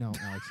 No,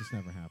 Alex, it's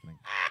never happening.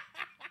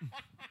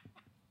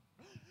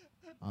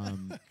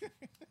 I'm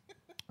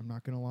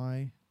not gonna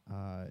lie.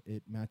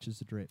 It matches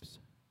the drapes.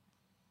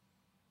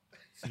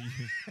 So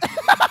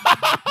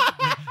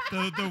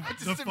you the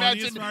just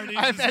funniest imagine- part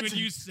I is when imagine-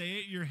 you say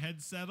it, your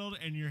head settled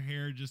and your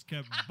hair just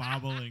kept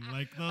bobbling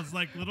like those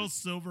like little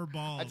silver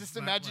balls. I just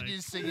that, imagine like-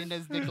 you singing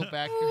as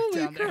Nickelback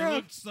down It there.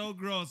 looked so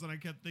gross, and I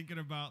kept thinking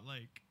about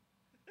like,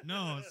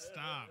 no,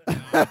 stop.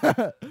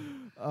 No.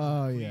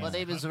 Oh yeah. My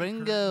name Cut is the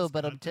Ringo, curtains,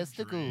 but cut I'm the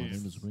testicles.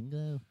 drapes.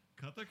 Ringo.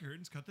 Cut the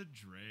curtains, cut the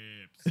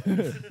drapes.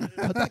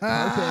 Cut that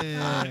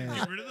carpet.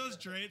 Get rid of those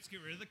drapes, get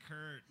rid of the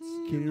curts.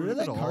 Get rid of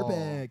that it all.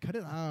 carpet. Cut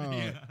it out.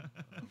 Yeah.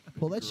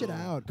 Pull that shit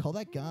out. Call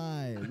that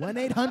guy.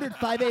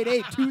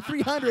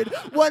 1-800-588-2300.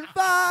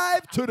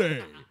 15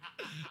 today.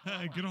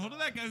 Get a hold of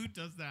that guy who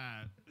does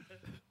that.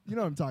 You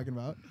know what I'm talking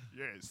about.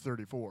 Yeah, it's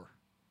 34.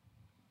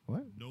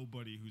 What?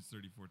 Nobody who's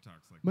 34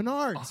 talks like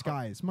Menards,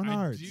 guys.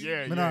 Menards.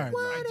 Yeah, Menards.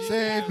 I did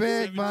Save have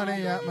big 17 money at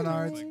years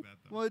Menards. like that,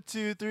 though. 1,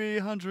 2,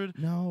 300.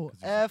 No. 'Cause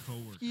he's a F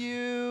coworker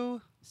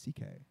you.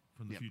 CK.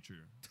 from the Yep.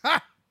 future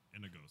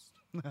and a ghost.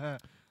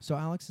 So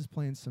Alex is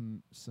playing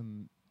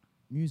some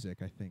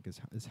music. I think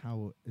is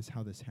how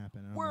this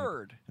happened. And I'm like-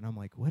 Word. and I'm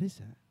like, what is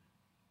that?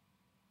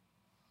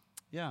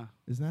 Yeah.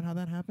 Isn't that how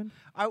that happened?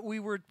 We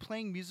were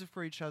playing music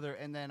for each other,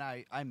 and then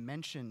I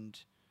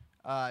mentioned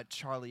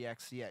Charlie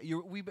X. Yeah,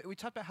 we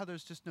talked about how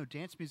there's just no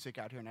dance music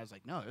out here, and I was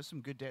like, no, there's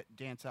some good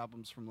dance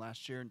albums from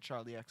last year, and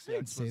Charlie X. I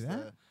didn't say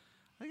that.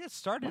 I think it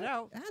started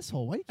out.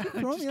 Asshole, why you keep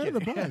throwing me under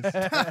the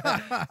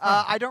bus?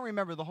 I don't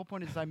remember. The whole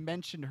point is I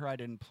mentioned her. I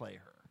didn't play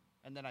her,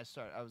 and then I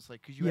was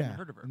like, because you hadn't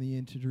heard of her. And they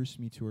introduced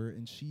me to her,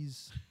 and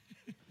she's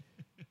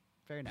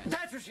Very nice.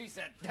 That's what she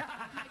said.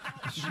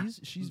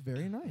 she's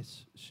very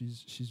nice.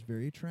 She's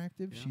very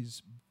attractive. Yeah.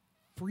 She's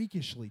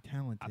freakishly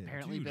talented.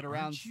 Apparently Dude, been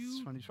around aren't since you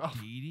 2012.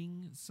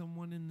 dating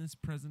someone in this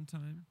present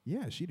time?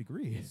 Yeah, she'd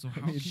agree. So I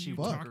how mean, can you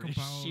fuck. talk Agree.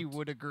 about She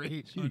would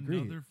agree. She'd agree.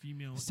 another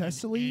female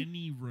Cecily- in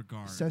any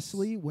regard?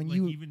 Cecily, when like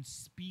you- even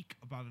speak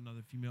about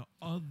another female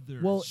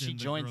other Well, than She the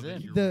joins girl that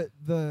in. you're the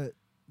with.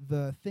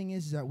 the thing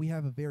is that we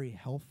have a very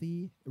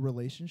healthy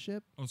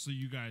relationship. Oh, so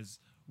you guys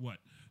what?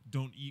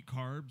 Don't eat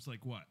carbs?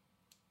 Like what?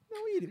 No,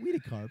 we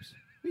eat carbs.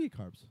 We eat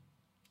carbs.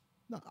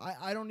 No,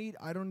 I don't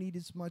need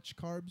as much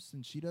carbs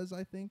than she does.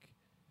 I think.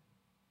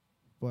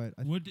 But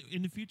What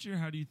in the future?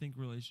 How do you think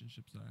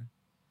relationships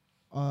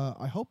are?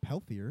 I hope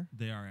healthier.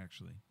 They are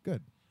actually.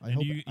 Good. I And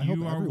hope you I hope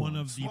are one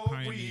everyone's. of the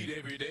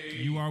pioneers.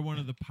 You are one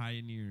of the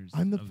pioneers.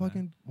 I'm the of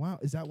fucking wow.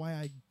 Is that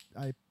why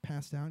I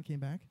passed out and came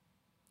back?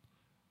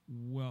 That.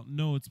 Well,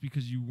 no, it's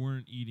because you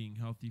weren't eating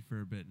healthy for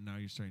a bit, and now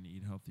you're starting to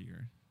eat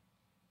healthier.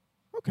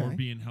 Okay. Or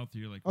being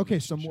healthier, like Okay,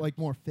 so like relationships.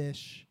 more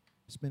fish,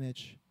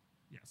 spinach.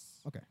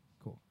 Yes. Okay,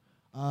 cool.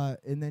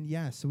 And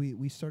then so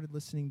we started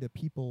listening to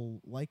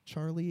people like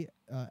Charlie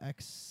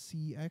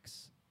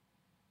XCX,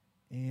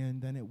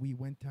 and then we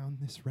went down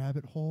this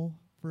rabbit hole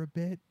for a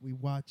bit. We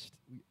watched,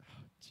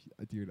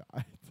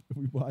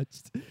 we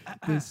watched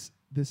this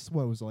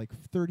what was it, like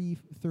 30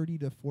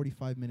 to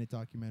 45 minute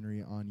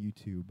documentary on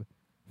YouTube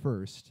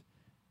first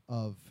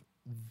of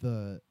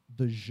the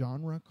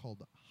genre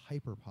called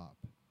hyperpop.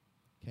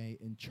 Okay,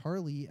 and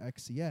Charlie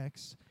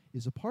XCX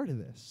is a part of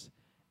this.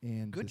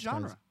 And Good this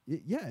guy's- genre.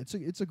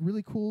 It's a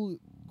really cool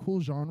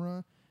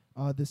genre.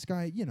 This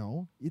guy,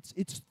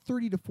 it's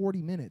 30 to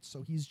 40 minutes,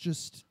 so he's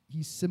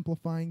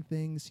simplifying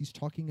things. He's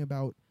talking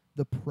about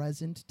the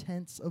present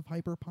tense of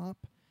hyperpop,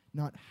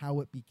 not how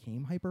it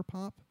became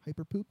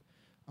hyperpoop.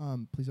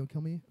 Please don't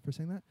kill me for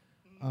saying that,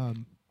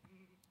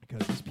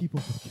 because these people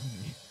will kill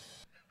me.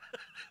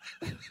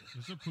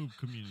 There's a poop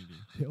community.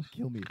 They'll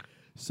kill me.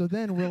 So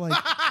then we're like,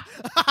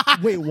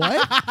 wait,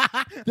 what?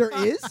 There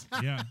is?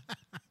 Yeah.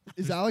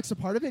 Is Alex a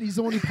part of it? He's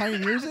the one who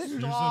pioneers it?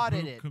 There's a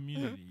Started poop it.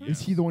 community.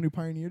 Is he the one who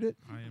pioneered it?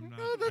 I am not.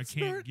 No, I that's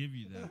can't not- give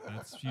you that.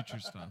 That's future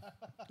stuff.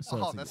 So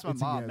Oh, it's a- that's my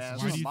it's a mom, yes. man.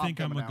 Why That's do you my think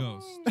mom I'm a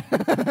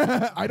coming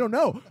ghost? I don't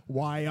know.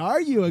 Why are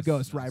you a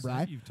ghost, I said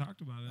Rybry? You've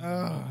talked about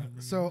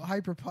it. So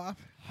hyperpop.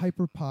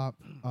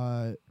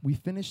 Hyperpop. We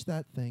finished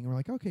that thing. And we're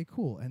like, okay,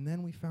 cool. And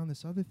then we found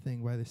this other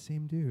thing by the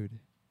same dude.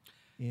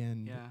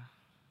 And Yeah.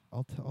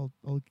 I'll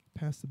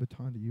pass the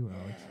baton to you,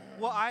 Alex.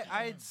 Well,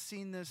 I had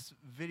seen this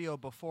video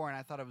before, and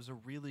I thought it was a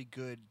really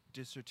good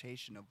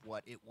dissertation of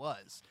what it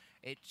was.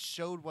 It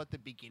showed what the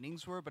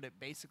beginnings were, but it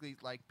basically,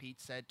 like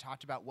Pete said,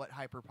 talked about what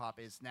hyperpop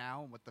is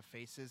now and what the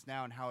face is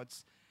now and how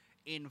it's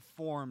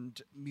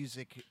informed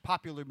music,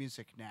 popular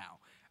music now.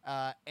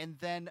 And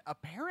then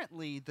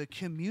apparently the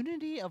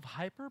community of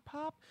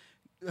hyperpop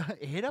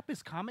hit up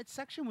his comment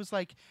section, was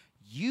like,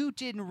 you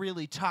didn't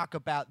really talk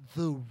about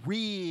the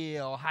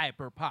real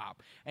hyperpop.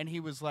 And he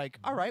was like,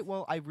 all right,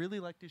 well, I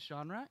really like this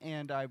genre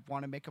and I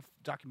want to make a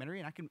documentary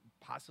and I can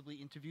possibly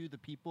interview the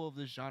people of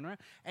this genre.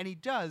 And he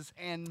does.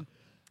 And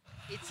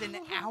it's an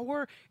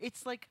hour.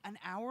 It's like an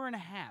hour and a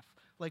half,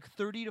 like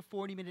 30 to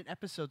 40 minute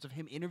episodes of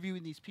him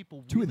interviewing these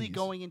people, Two of really these.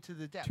 going into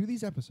the depth. Two of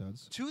these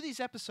episodes. Two of these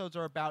episodes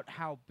are about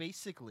how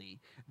basically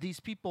these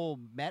people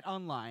met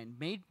online,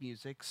 made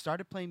music,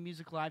 started playing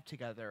music live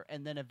together,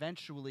 and then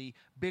eventually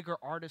bigger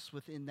artists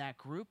within that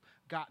group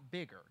got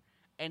bigger.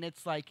 And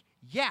it's like,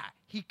 yeah,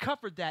 he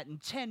covered that in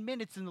 10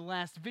 minutes in the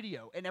last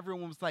video. And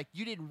everyone was like,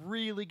 you didn't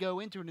really go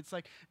into it. And it's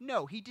like,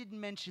 no, he didn't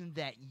mention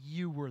that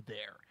you were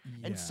there.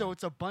 And so Yeah.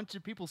 it's a bunch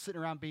of people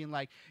sitting around being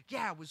like,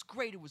 yeah, it was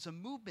great. It was a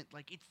movement.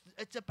 Like,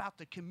 it's about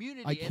the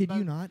community. I and kid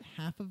you about-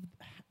 not,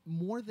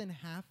 more than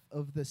half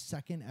of the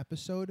second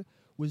episode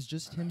was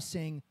just him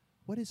saying,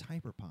 what is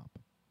hyperpop?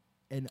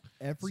 And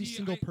every See,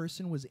 single I-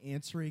 person was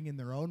answering in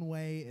their own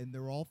way, and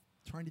they're all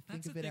trying to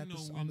think That's of the it thing, at the,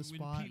 though, on the when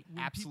spot.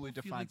 when Absolutely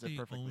people feel like defines it they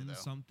perfectly, own though.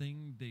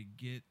 something, they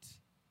get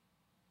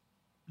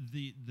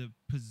the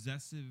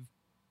possessive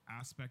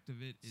aspect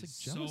of it It's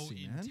is like so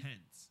jealousy, man.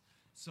 intense.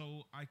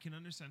 So I can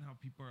understand how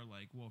people are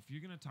like, well, if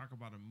you're gonna talk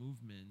about a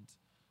movement,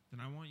 then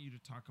I want you to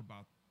talk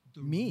about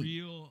the Me.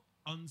 real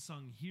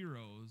unsung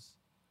heroes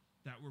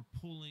that were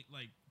pulling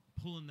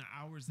the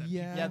hours that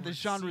Yeah. people Yeah, the weren't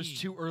genre's seeing.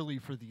 too early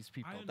for these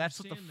people. I That's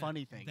what the understand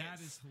funny thing That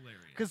is. is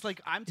hilarious. Because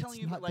like I'm telling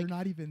It's you, not, like they're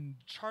not even.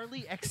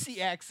 Charlie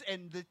XCX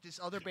and this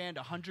other band,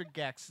 100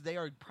 Gex, they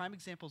are prime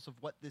examples of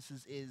what this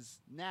is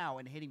now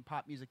and hitting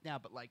pop music now.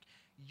 But like,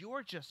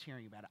 you're just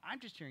hearing about it. I'm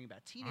just hearing about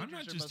it. Teenagers. I'm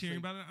not are just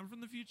hearing mostly- about it. I'm from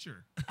the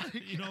future.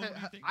 You know, what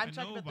do you think? I'm I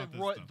talking know about,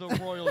 this the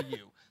stuff. royal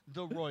you,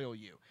 the royal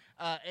you.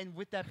 And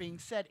with that being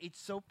said, it's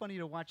so funny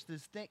to watch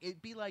this thing. It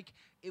would be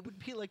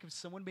like if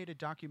someone made a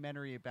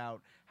documentary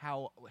about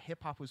how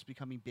hip hop was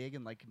becoming big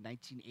in like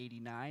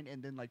 1989,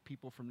 and then like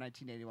people from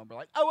 1981 were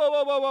like, oh,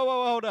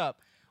 whoa, hold up.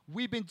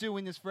 We've been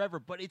doing this forever,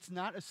 but it's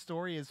not a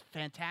story as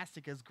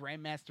fantastic as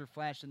Grandmaster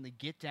Flash and the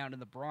Get Down in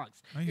the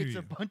Bronx. I hear It's you.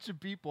 a bunch of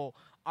people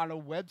on a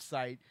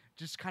website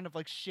just kind of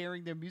like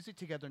sharing their music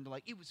together, and they're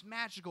like, it was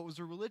magical, it was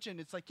a religion.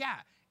 It's like,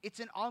 yeah, it's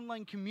an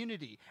online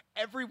community.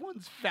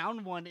 Everyone's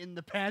found one in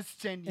the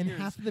past 10 And years.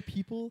 half of the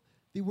people,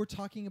 they were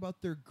talking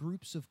about their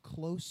groups of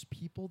close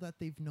people that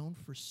they've known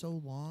for so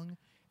long.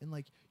 And,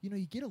 like, you know,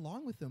 you get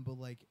along with them, but,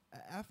 like,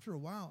 after a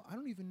while, I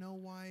don't even know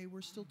why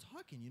we're still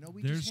talking. You know,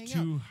 we There's just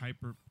hang two out.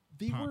 hyper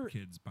They pop were-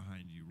 kids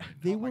behind you right now.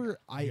 They Oh my were.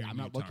 God. Hearing I'm you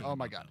not looking. talking Oh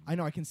my about God. them. I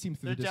know. I can see them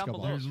through They're the down disco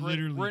below. ball. There's We're-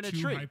 literally we're in a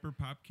two tree. hyper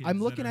pop kids. I'm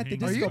that looking are at the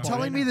hanging Are disco you ball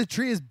telling right me now. the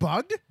tree is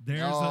bugged? There's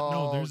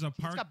No, there's a it's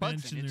park got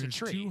bugs bench in it. and It's a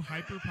there's tree. two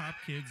hyper pop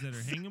kids that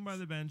are hanging by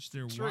the bench.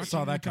 They're Tree. watching Saw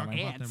you that talk coming.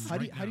 about them Ants. How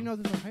do right you know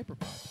now. there's no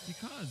hyperpop?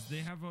 Because they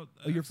have a. Oh,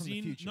 you're I've from the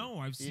seen, future. No,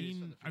 I've It is from seen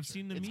the I've future.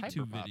 seen the It's Me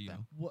Too hyperpop video.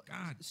 then. What?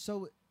 God.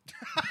 So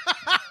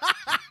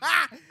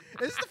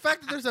It's the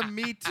fact that there's a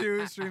Me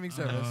Too streaming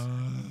service.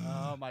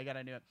 Oh my God,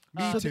 I knew it.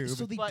 Me so too, They,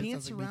 so they but it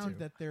dance sounds like Me around Too.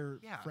 that they're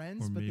Yeah.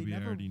 friends, Or but they maybe I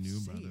never already knew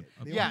say about it.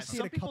 it. They Yeah, only say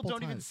some it a people couple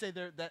don't even times. say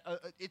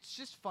that. It's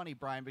just funny,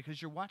 Brian,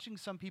 because you're watching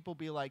some people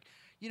be like,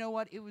 you know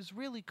what? It was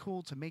really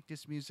cool to make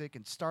this music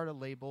and start a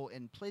label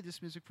and play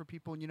this music for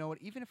people. And you know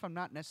what? Even if I'm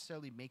not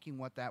necessarily making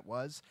what that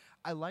was,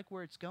 I like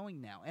where it's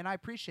going now, and I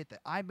appreciate that.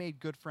 I made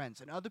good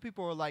friends, and other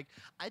people are like,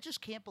 I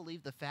just can't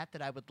believe the fact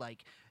that I would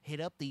like hit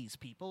up these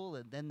people,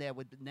 and then there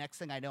would the next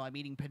thing I know, I'm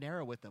eating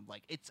Panera with them.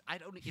 Like, I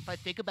don't. If I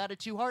think about it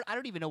too hard, I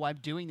don't even know why I'm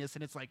doing this,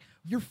 and it's like,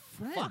 You're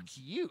friends. fuck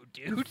you,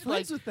 dude. You're Like,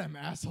 friends with them,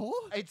 asshole.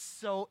 it's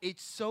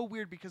so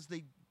weird because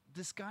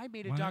this guy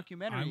made a Why-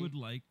 documentary. I would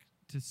like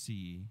to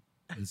see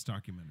this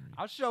documentary.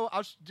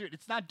 Dude,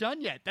 it's not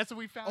done yet. That's what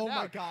we found Oh out.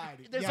 my God.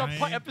 There's Yeah. a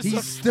part, He's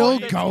episode still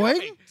one that's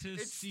going? To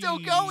It's see- still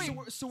going.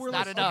 So we're It's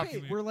like, not enough.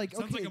 okay, we're like,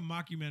 Sounds okay, like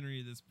a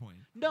mockumentary at this point.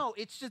 No,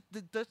 it's just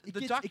the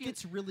it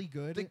gets really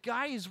good. The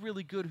guy is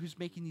really good who's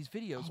making these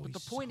videos, Oh, but the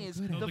he's point so is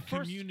good at No, the the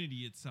first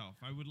community itself.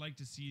 I would like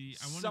to see.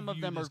 I want some to of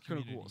view them are this kind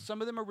of community. cool.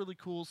 Some of them are really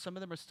cool. Some of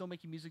them are still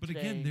making music But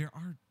today. again, there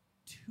are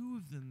two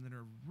of them that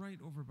are right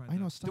over by. I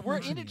know, the- stop We're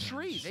in a mentioning it.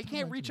 tree. They Stop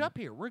can't reach mentioning up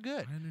here. We're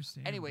good. I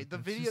understand. Anyway, but the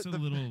that's video- just a the-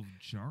 little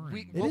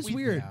jarring. It what is we-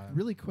 weird. Yeah.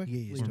 Really quickly.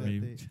 used or to that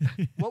maybe.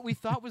 they- What we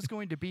thought was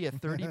going to be a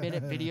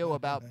 30-minute video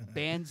about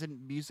bands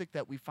and music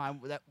that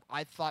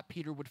I thought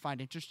Peter would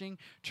find interesting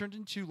turned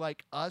into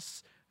like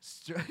us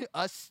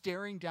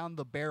staring down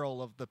the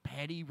barrel of the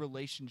petty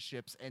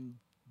relationships and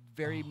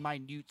very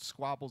minute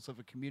squabbles of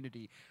a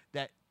community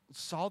that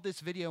saw this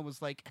video and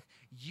was like,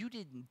 you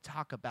didn't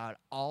talk about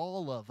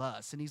all of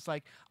us. And he's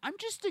like, I'm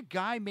just a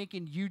guy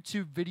making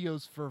YouTube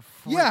videos for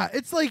free. Yeah,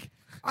 it's like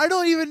I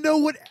don't even know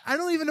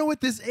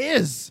what this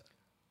is.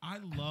 I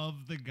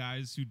love the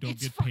guys who don't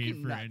It's get paid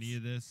fucking for nuts. any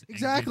of this.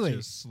 Exactly. And get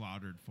just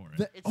slaughtered for it.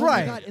 The- It's- oh my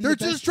Right. God, and They're the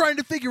just best- trying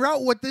to figure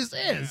out what this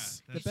Yeah,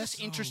 is. that's He's just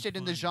so interested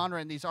in the funny.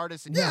 genre and these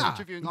artists and Yeah, he's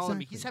interviewing all of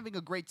them. He's exactly. having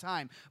a great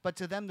time. But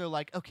to them, they're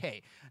like,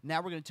 okay, now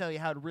we're going to tell you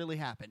how it really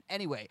happened.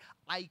 Anyway,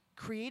 I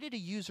created a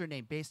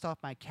username based off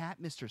my cat,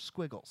 Mr.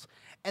 Squiggles.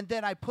 And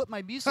then I put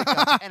my music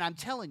up, and I'm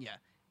telling you,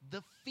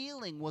 the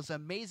feeling was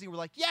amazing. We're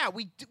like, yeah,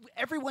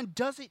 everyone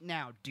does it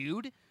now,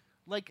 dude.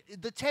 Like,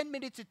 the 10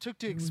 minutes it took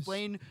to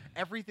explain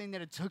everything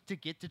that it took to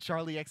get to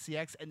Charlie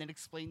XCX and then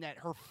explain that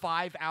her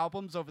 5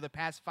 albums over the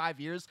past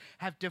 5 years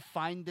have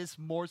defined this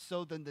more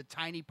so than the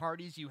tiny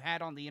parties you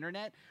had on the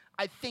internet,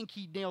 I think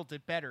he nailed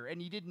it better.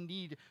 And he didn't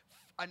need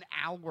an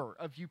hour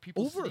of you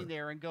people sitting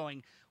there and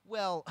going,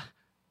 well,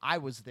 I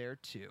was there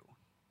too.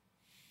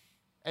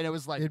 And it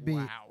was like, It'd be-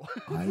 wow.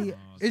 I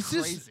It's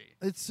crazy.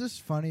 it's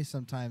just funny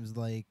sometimes,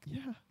 like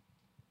yeah.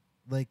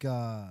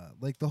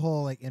 the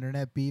whole like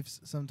internet beefs.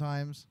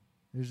 Sometimes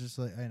there's just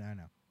like I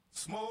know.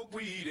 Smoke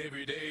weed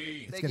every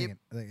day. It's Thank getting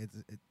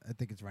you. I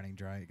think it's running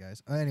dry,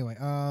 guys. Anyway,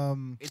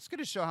 It's going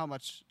to show how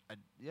much,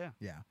 yeah.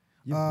 You have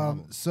a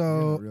problem. So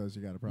You're gonna realize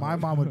you got a problem. my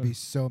mom would be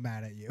so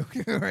mad at you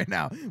right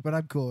now, but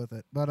I'm cool with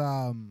it. But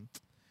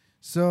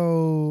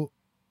so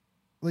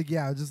like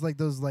yeah, just like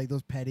those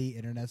petty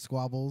internet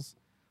squabbles.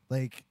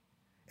 Like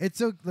it's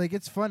so like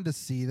it's fun to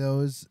see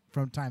those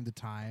from time to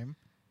time.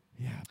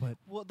 Yeah, but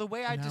Well, the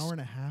way an hour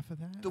and a half of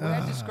that. the way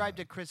I described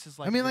it, Chris, is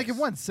like I mean, like in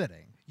this. one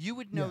sitting. You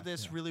would know Yeah,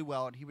 this yeah. really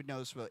well, and he would know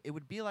this well. It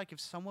would be like if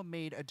someone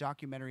made a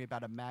documentary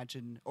about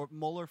Imagine or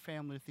Muller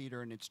Family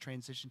Theater and its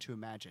transition to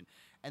Imagine,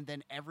 and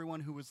then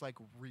everyone who was like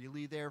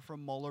really there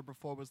from Muller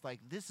before was like,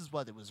 "This is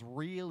what it was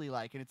really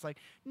like," and it's like,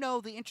 no,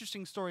 the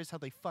interesting story is how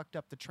they fucked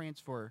up the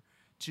transfer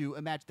to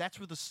Imagine. That's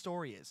where the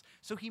story is.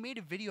 So he made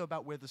a video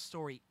about where the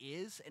story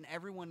is, and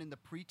everyone in the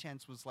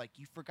pretense was like,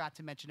 "You forgot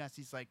to mention us."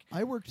 He's like,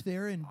 I worked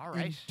there in, All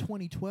right. in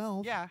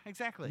 2012. "Yeah,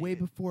 exactly." Way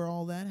before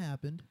all that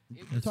happened.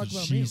 It That's was what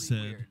about she me.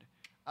 said. weird.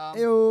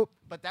 Ew.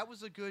 But that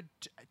was a good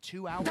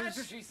 2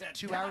 hours.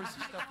 2 hours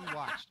of stuff we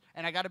watched.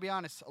 And I got to be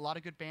honest, a lot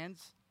of good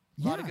bands.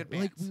 A lot of good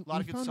bands. Like a lot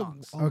of good found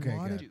songs. A Okay,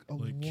 lot good. Of, a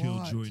Like lot.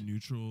 Killjoy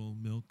Neutral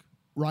Milk.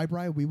 Bri,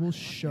 we will Neutral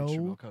show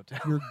Milk Hotel.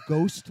 your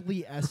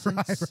ghostly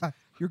essence. Right.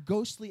 Your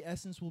ghostly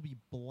essence will be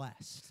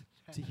blessed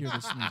to hear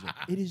this music.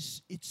 It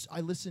is. It's. I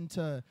listened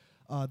to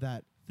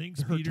that.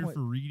 Thanks, Her Peter, toy-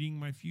 for reading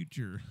my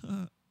future.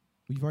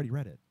 We've already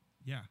read it.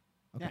 Yeah.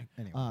 Okay.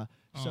 Anyway. Oh,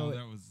 So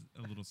that was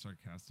a little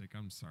sarcastic.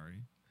 I'm sorry.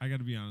 I got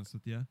to be honest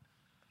with you.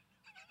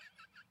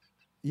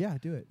 yeah,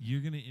 do it. You're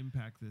going to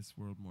impact this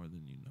world more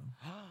than you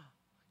know.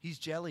 He's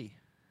jelly.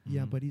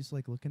 Yeah, Mhm. but he's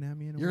like looking at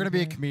me in a You're weird gonna be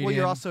a way. comedian. Well,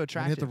 you're also You're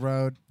gonna hit the attractive.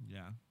 road.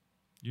 Yeah.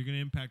 You're going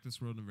to impact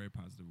this world in a very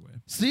positive way.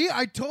 See,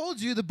 I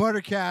told you the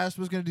Buttercast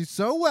was gonna do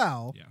so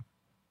well. Yeah.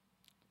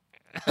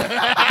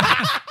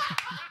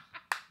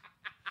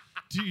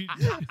 do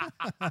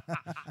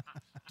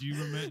you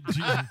remember?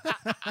 I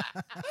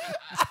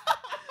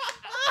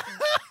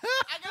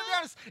gotta be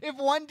honest. If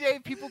one day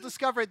people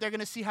discover it, they're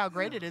gonna see how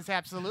great it is.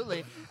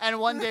 Absolutely. And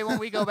one day when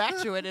we go back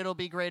to it, it'll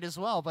be great as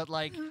well. But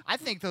like, I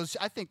think those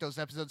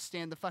episodes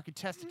stand the fucking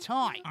test of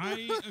time.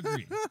 I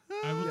agree.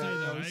 I will tell you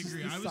that. that was I just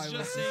agree. the I was silence.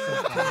 just saying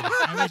that today.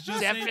 I was just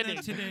saying Deafening.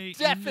 that today. in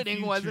the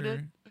Deafening, wasn't it?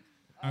 future.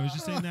 I was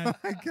just saying that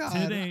my God.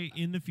 today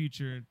in the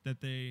future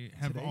that they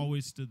have Today?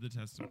 always stood the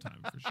test of time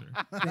for sure.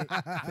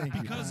 Thank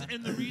you. Because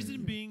and the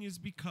reason being is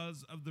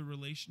because of the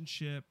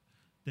relationship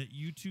that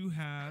you two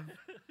have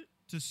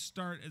to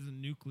start as a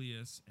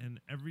nucleus, and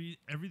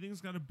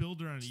everything's got to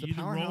build around it. It's You the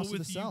either roll powerhouse of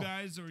with the you cell.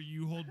 guys or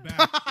you hold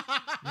back.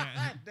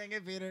 yeah, Dang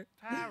it, Peter.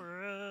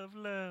 Power of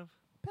love.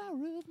 Power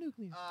of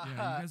nucleus. yeah, you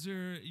guys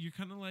are you're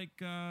kind of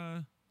like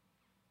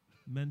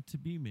meant to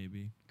be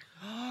maybe.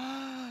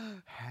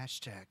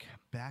 Hashtag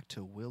back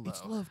to Willow.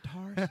 It's love,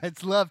 Tars.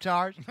 It's love,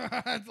 Tars.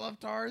 It's love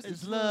Tars.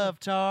 It's love,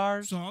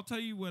 Tars. So I'll tell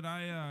you what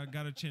I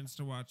got a chance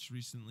to watch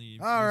recently.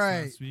 All this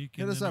right. last week,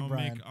 Hit and us then up, I'll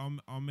Brian.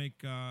 make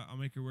I'll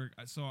make it work.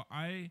 So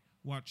I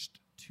watched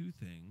two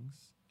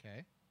things.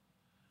 Okay.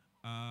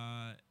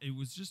 It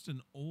was just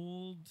an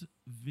old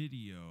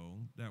video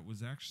that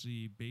was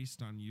actually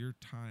based on your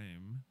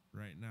time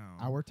right now.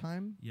 Our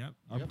time. Yep.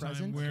 Our Your time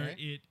present? where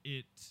Okay.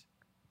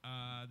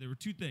 there were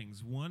two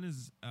things. One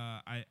is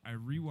I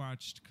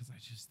rewatched because I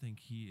just think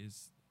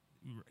he's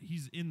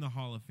in the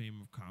Hall of Fame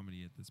of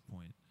comedy at this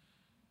point.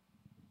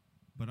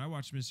 But I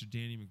watched Mr.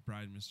 Danny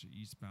McBride, Mr.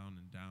 Eastbound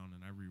and Down,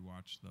 and I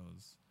rewatched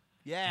those.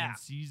 Yeah. And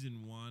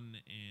season 1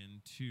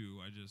 and 2,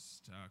 I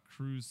just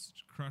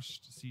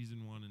crushed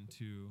season 1 and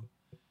 2,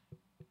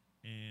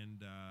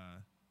 and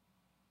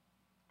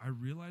I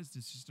realized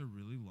it's just a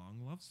really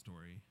long love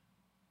story.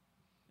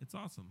 It's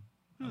awesome.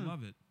 I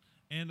love it.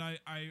 And I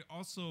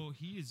also,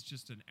 he is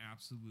just an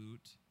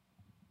absolute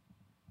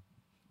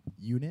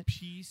Unit.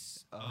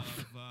 piece of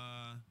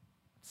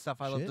Stuff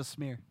I love Shit. to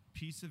smear.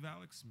 piece of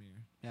Alex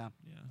Smear. Yeah.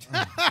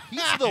 Yeah.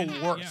 He's the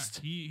And,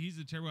 worst. Yeah, he's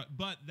a terrible.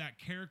 But that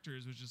character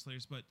was just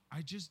hilarious. But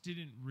I just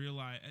didn't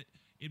realize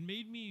it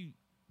made me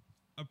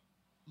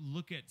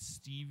look at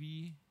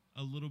Stevie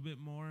a little bit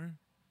more.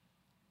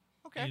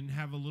 Okay. And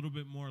have a little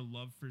bit more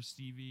love for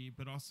Stevie,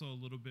 but also a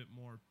little bit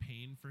more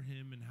pain for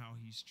him and how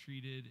he's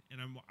treated. And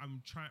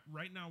I'm trying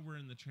right now. We're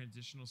in the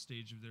transitional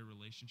stage of their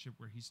relationship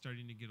where he's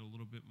starting to get a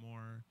little bit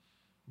more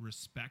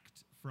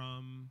respect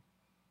from,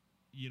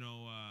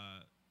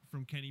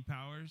 from Kenny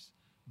Powers.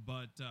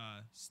 But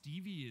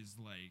Stevie is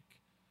like,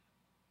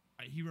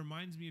 he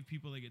reminds me of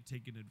people that get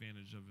taken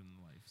advantage of in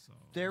life. So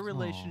Their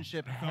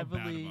relationship I felt bad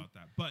heavily. about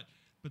that, but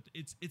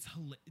it's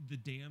the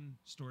damn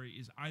story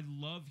is I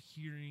love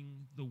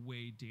hearing the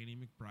way Danny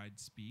McBride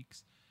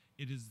speaks.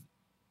 It is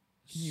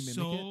Can you mimic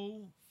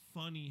so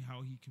funny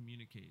how he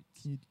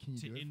communicates Can you to do it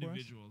for us?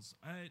 individuals.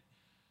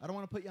 I don't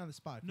want to put you on the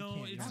spot. if you No,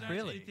 can't. it's Not not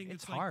really. anything.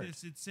 It's It's like hard.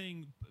 this. It's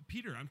saying,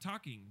 Peter, I'm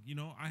talking.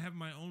 I have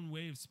my own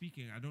way of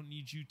speaking. I don't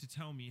need you to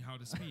tell me how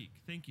to speak.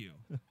 Thank you.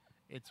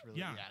 It's really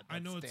Yeah, I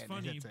know it's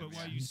funny, but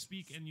while you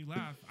speak and you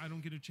laugh, I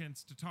don't get a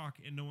chance to talk,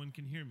 and no one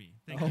can hear me.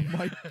 Thank Oh you.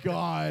 my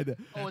God.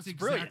 Oh, That's it's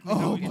brilliant.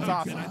 exactly how Oh he my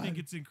talks, and I God. think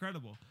it's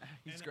incredible.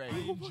 He's And great. I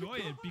enjoy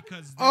it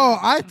because. Oh,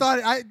 I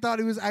thought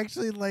he was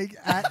actually like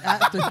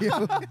after you.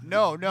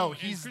 No, and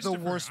he's the Christopher,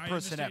 worst I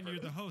person understand ever. You're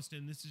the host,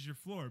 and this is your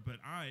floor, but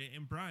I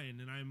am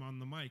Brian, and I'm on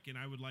the mic, and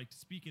I would like to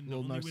speak in the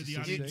Little only way the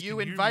narcissistic. audience You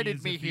can hear invited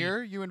is me if he-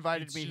 here. You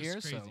invited It's me just here,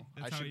 crazy. so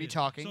That's I how should he be is.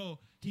 talking. So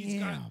he's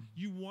got. Damn.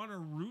 You want to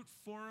root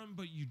for him,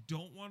 but you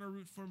don't want to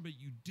root for him, but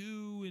you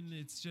do, and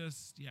it's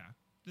just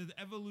The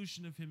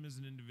evolution of him as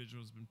an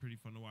individual has been pretty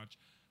fun to watch.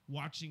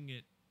 Watching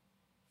it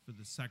for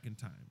the second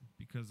time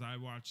because I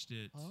watched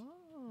it,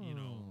 you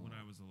know, when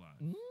I was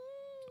alive.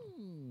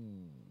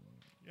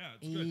 Yeah,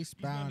 it's good.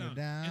 Eastbound and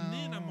Down. And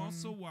then I'm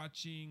also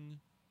watching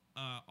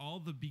all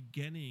the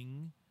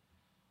beginning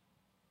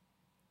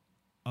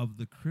of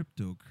the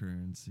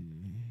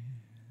cryptocurrency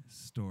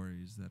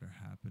stories that are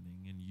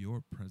happening in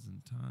your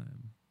present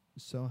time.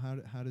 So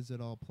how does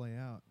it all play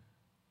out?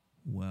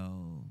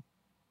 Well,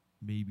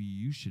 maybe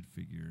you should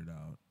figure it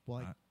out.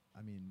 Well,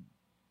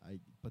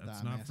 but That's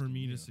I'm not for asking me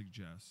you. to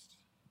suggest.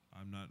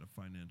 I'm not a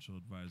financial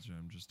advisor.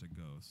 I'm just a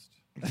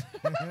ghost.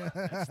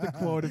 That's the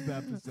quote of the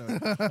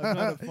episode. I'm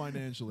not a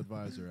financial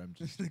advisor. I'm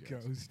just a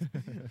ghost.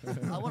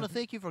 I want to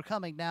thank you for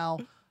coming. Now,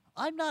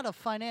 I'm not a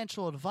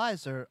financial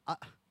advisor.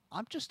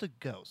 I'm just a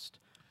ghost.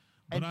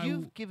 But And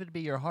you've given me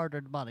your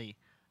hard-earned money.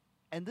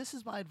 And this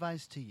is my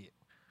advice to you.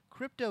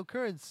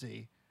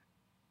 Cryptocurrency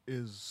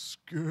is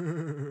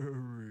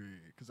scary.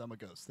 Because I'm a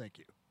ghost. Thank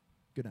you.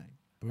 Good night.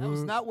 That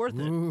was not worth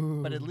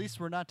it. But at least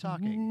we're not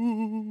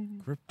talking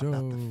Crypto.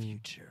 about the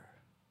future.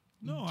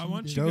 No, I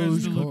want you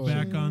guys to look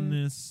Dogecoin. back on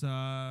this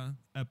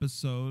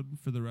episode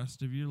for the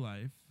rest of your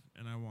life,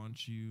 and I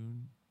want you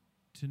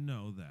to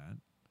know that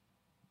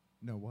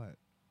No, what?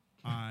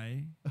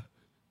 I,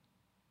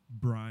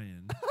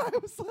 Brian,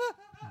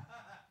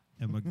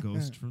 am a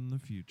ghost from the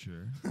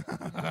future,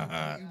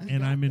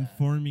 and I'm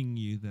informing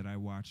you that I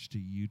watched a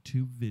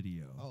YouTube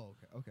video Oh,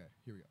 okay.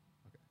 Here we go.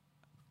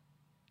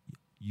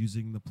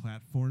 using the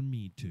platform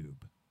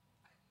MeTube,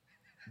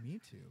 Me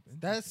too.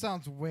 That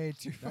sounds way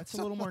too. That's a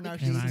little more and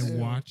narcissistic.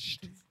 I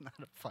watched It's not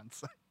a fun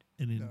site.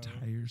 an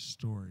entire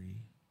story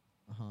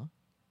Uh-huh.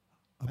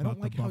 about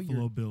like the how you're-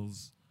 Buffalo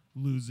Bills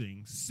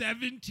losing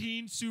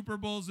 17 Super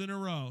Bowls in a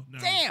row. No,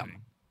 I'm Damn!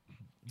 kidding.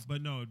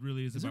 But no, it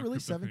really is Is it about really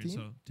cryptocurrency, 17?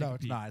 So take No, a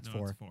it's peek. not. It's No,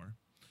 4. It's 4.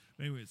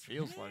 Anyways,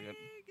 Feels like it.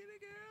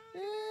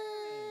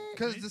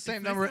 Because it's the If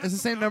same there's number. not It's the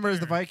same someone out number as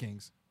the there-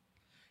 Vikings.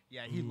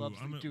 Yeah, he Ooh, loves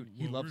I'm the a- dude.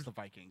 He well, loves we're- the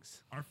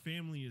Vikings. our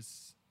family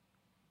is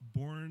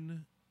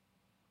born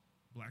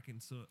black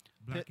and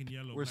black and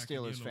yellow. we're black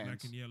Steelers and yellow, Black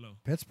fans. and yellow.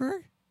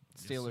 Pittsburgh.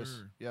 Yes, Steelers.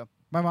 sir. Yep.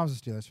 My mom's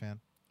a Steelers fan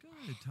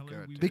Good. Tell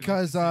her Good. we were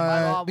because like the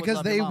same- My mom would because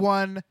love they your mom.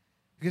 won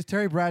because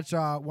Terry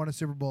Bradshaw won a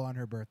Super Bowl on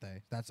her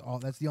birthday. That's all.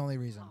 That's the only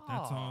reason.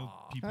 That's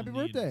all people Happy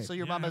need. birthday. So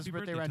your Yeah, mom has happy a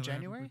birthday around Tell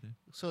her happy January?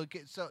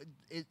 birthday. So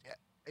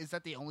is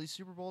that the only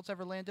Super Bowl it's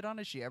ever landed on?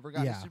 Has she ever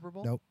gotten Yeah. a Super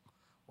Bowl? Nope.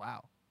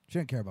 Wow. She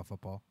didn't care about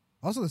football.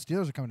 Also, the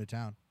Steelers are coming to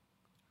town.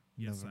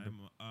 Yes,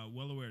 November. I'm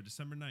well aware.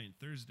 December 9th,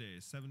 Thursday,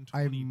 7:20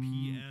 I'm-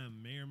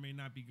 p.m. May or may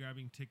not be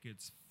grabbing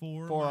tickets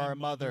for our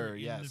my mother, in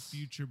the yes.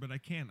 future, but I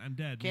can't. I'm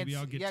dead. Can't Maybe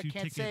I'll s- get yeah, 2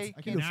 can't tickets say-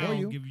 I can do it now. for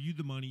you. Give you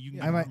the money. You can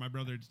Yeah. I give might- my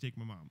brother to take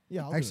my mom.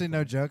 Yeah. I'll do Actually, it no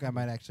for you. joke. I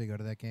might actually go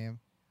to that game.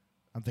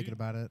 I'm thinking Dude.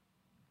 about it.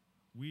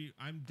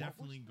 I'm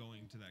definitely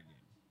going to that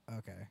game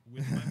Okay.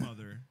 with my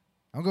mother.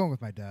 I'm going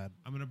with my dad.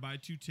 I'm gonna buy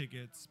 2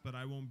 tickets, but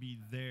I won't be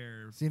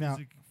there See, now-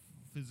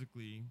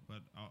 physically.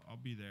 But I'll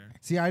be there.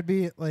 See, I'd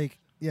be like,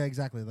 yeah,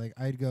 exactly. Like,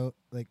 I'd go.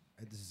 Like,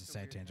 this is a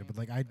sad tangent, but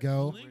like, I'd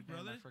go. Link,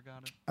 brother. I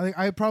forgot it.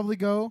 I'd probably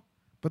go,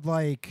 but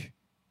like,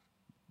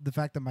 the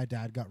fact that my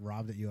dad got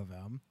robbed at U of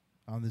M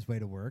on his way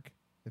to work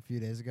a few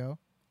days ago,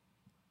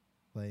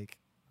 like,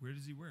 Where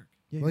does he work?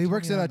 Yeah, well, he told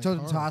works me at that a in the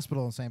children's car.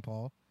 hospital in St.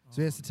 Paul, so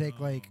he has to take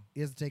no. like,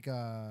 he has to take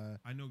a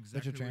I know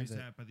exactly where he's transit.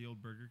 at by the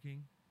old Burger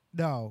King.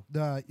 no,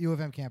 the U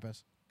of M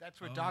campus. That's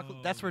where Doc.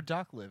 That's where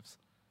Doc lives.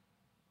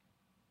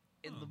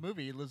 In the Oh.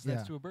 movie, he lives Yeah.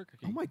 next to a Burger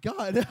King. Oh my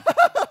god.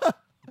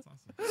 That's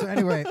awesome. So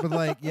anyway, but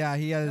like, yeah,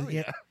 he has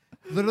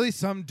literally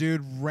some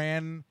dude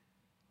ran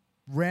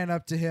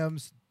up to him,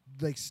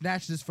 like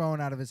snatched his phone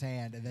out of his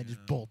hand, and then just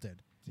Yeah.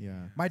 bolted.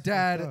 Yeah. My It's fucked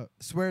dad up.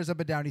 swears up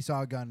and down he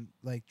saw a gun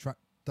like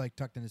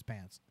tucked in his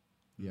pants.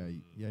 Yeah,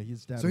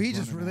 his dad. So was he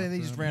just running really- after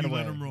he just him. ran You away.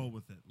 let him roll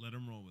with it. Let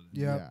him roll with it.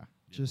 Yep. Yeah.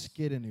 Just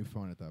get a new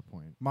phone at that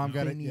point. Mom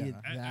got They it. need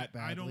Yeah, that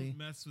I badly. don't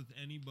mess with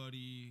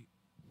anybody.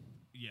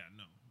 Yeah,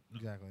 no.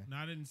 exactly.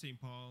 Not in St.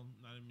 Paul,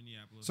 not in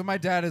Minneapolis. So my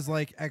dad is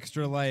like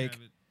extra Just like,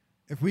 have it.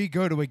 if we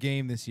go to a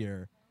game this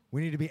year,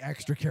 we need to be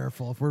extra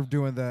careful if we're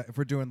doing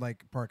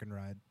like park and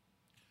ride.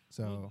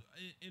 So Well,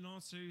 in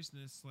all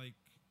seriousness, like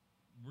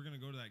we're gonna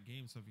go to that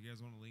game. So if you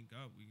guys want to link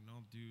up, we can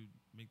all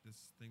make this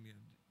thing.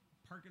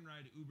 Park and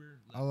ride, Uber.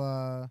 Lyft.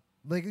 I'll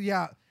like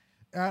yeah.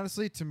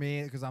 Honestly, to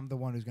me, because I'm the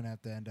one who's gonna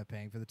have to end up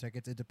paying for the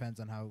tickets, it depends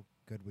on how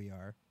good we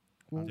are.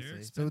 Well, They're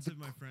honestly. So expensive,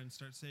 my friend.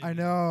 Start saving. I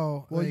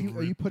know. Well, like,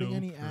 are you putting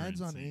any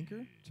ads on cryptocurrency.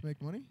 Anchor to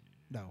make money?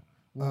 no.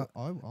 Well,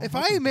 I'll If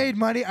help I you with made that.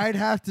 money, I'd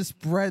have to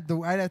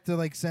I'd have to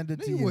like send it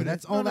No, to you you. wouldn't.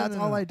 That's No, all. no, That's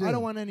no, all no. I do. I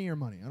don't want any of your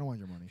money. I don't want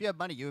your money. If you have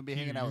money, you would be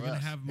hanging out You're with gonna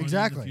us. have money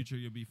Exactly. in the future.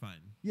 You'll be fine.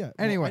 Yeah. well,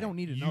 Anyway. I don't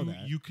need to know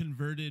that. You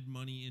converted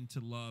money into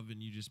love,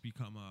 and you just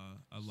become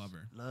a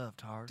lover. Loved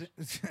hard.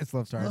 it's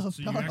love stars. Love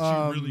So you're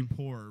Power. actually really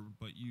poor,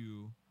 but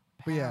you.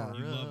 But yeah. Power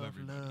You love of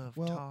everybody. love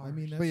Well, tars. I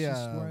mean, that's But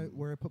just yeah,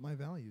 where I put my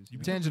values. You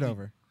know? Change it really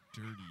over.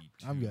 Dirty.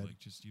 Too. I'm good. Like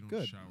just you don't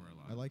Good. shower a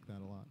lot. I like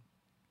that a lot.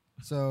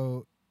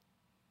 So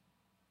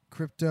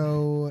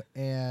crypto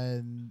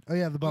and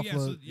the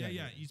Buffalo.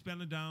 Yeah.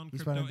 Eastbound and Down,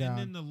 Eastbound crypto, and and Down.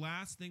 then the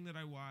last thing that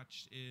I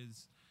watched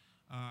is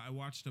I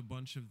watched a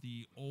bunch of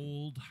the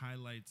old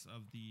highlights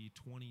of the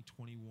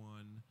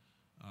 2021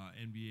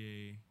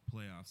 NBA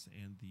playoffs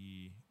and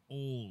the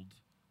old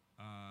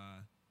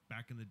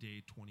back in the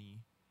day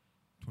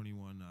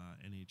 2021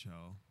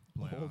 NHL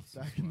playoffs.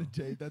 Back as in the well.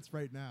 day, that's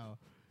right now.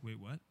 Wait,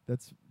 what?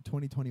 That's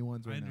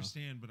 2021's right I now.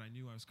 understand, but I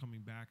knew I was coming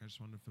back. I just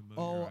wanted to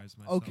familiarize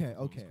myself. okay, with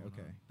what was okay, going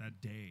okay. on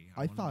that day. I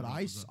wanted thought to know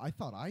what was up. I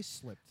thought I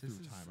slipped This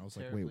through is time. I was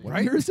like, terribly- wait, what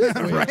Right? year is it?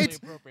 Right? Totally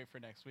appropriate for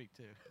next week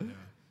too. Yeah.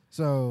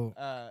 So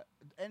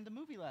And the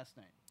movie last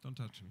night. Don't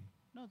touch me.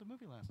 No, the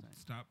movie last night.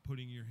 Stop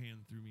putting your hand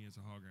through me as a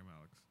hologram,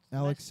 Alex.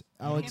 Alex,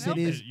 You don't Alex, help it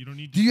need is. to- You don't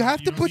need. do you touch- have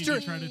to don't put need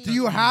your try to touch do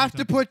you me have to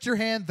anytime. put your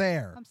hand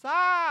there? I'm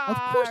sorry. Of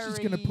course, he's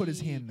gonna put his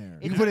hand there.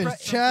 You Is put that his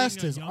something chest,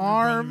 a his younger brother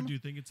arm. would do? You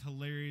think it's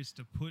hilarious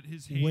to put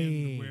his hand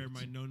Wait. where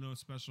my no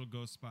special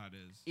ghost spot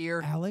is?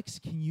 Ear. Alex,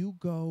 can you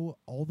go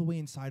all the way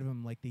inside of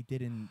him like they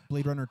did in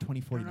Blade Runner No,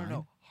 2049?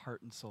 no.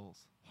 Heart and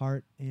Souls.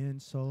 Heart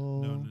and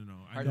soul. No.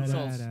 Heart know and that.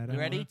 Souls. Da-da-da-da. You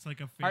ready? It's like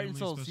a Heart and family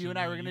Souls. special You and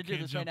I were night. going to You do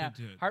can't this right jump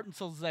now. into it. Heart and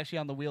Souls is actually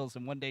on the wheels,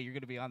 and one day you're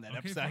going to be on that Okay,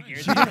 episode. fine. Here.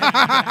 Sure.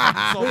 Heart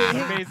and Souls is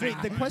Wait, amazing.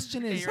 wait, the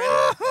question Hey, is. you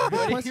the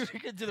ready? question- We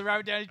could do the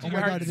Robert Downey Jr. Oh my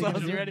Heart God, and are they Souls.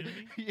 gonna You do ready?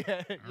 it?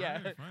 Yeah, All yeah.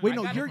 right, fine. Wait, I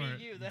no, gotta you're-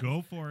 beat you then.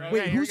 Go for it. Okay,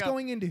 Wait, here who's we go.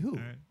 going into who? All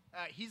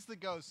right. He's the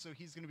ghost, so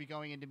he's going to be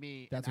going into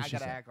me, That's and what I she got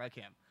to said. act like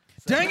him.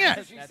 Dang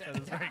it! That's how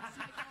this works.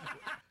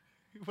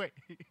 Wait.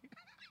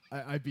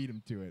 I beat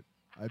him to it.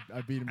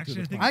 I beat him Actually, to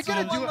I the think punch. I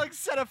gotta Someone, do it. like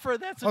set up for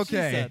that's what she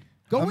Okay. said.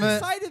 Go I'm gonna-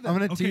 inside of them. I'm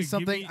gonna Okay, tease give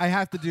something. me- I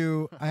have to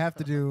do. I have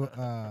to do.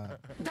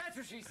 That's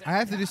what she said. I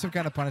have to do some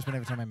kind of punishment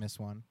every time I miss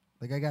one.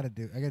 Like I gotta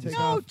do. I gotta do. Take something.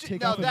 off-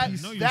 take no, off a that,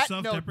 piece. No, you're that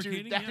no,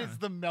 self-deprecating, dude, that yeah. is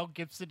the Mel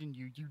Gibson in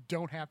you. You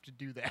don't have to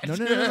do that.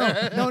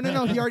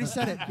 No. He already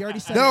said it. He already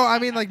said No, it. I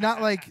mean not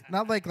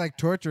like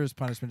torture as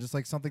punishment. Just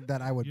like something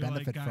that I would You're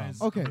like, benefit guys,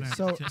 from. Okay, I'm gonna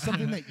so have to-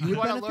 something that you You would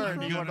want to benefit learn.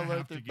 from? You want to You're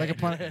learn gonna through Like a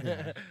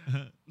punishment.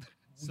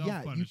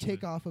 pun- You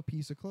take off a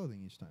piece of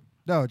clothing each time.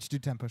 No, just do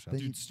 10 push-ups. Then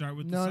Dude, you- start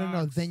with No, the no.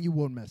 socks. Then you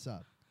won't mess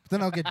up.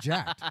 Then I'll get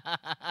jacked.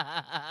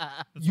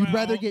 That's You'd why I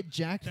rather al- get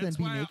jacked than That's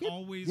be why naked? I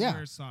always Yeah.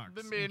 wear socks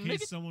Than in being case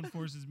naked. someone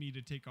forces me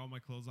to take all my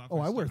clothes off. Oh,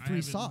 I first. wear 3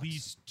 have socks. At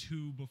least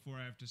 2 before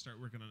I have to start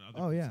working on other.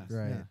 Oh yeah. pieces.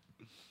 Right.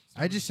 yeah.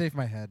 I just shave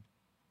my head.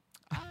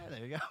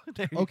 There you go.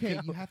 There you Okay,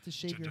 go. you have to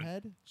shave your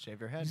head. Shave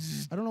your head.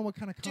 I don't know what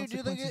kind of Dude, you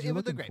look consequences at- you're it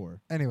with the looking grape.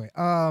 for. Anyway,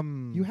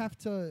 You have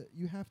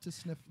to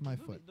sniff my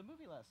foot The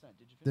movie last night.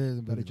 Did you the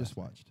finish? that I movie just last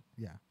night. watched.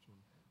 Yeah.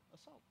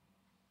 Assault.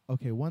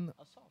 Okay,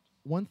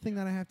 one thing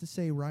that I have to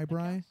say,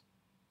 Rybry,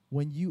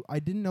 when I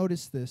didn't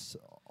notice this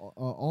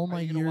all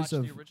my you gonna years watch the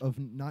of original?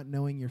 not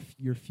knowing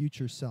your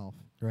future self.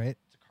 Right.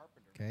 It's a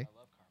carpenter. Okay. I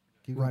love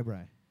carpenter. Keep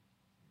going.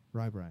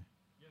 Rybry.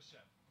 Yes, chef.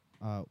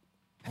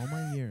 All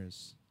my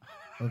years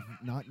of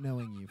not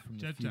knowing you from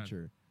the Jet Jet.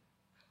 future,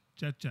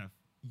 Jet chef.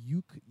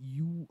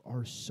 you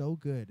are so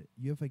good.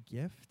 You have a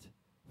gift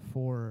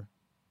for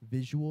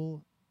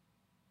visual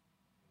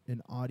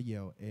and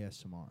audio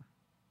ASMR.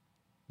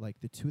 Like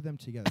the two of them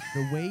together.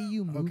 The way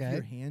you move Okay.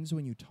 your hands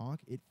when you talk,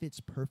 it fits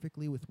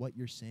perfectly with what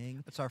you're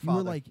saying. It's our You were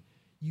father. like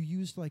you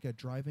used like a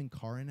driving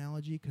car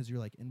analogy because you're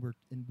like, and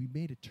we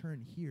made a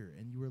turn here,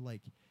 and you were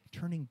like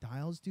turning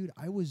dials, dude.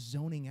 I was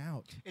zoning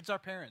out. It's our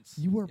parents.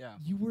 You were Yeah.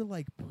 you were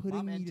like putting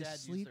Mom me and to Dad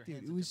use sleep, their dude.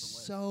 hands It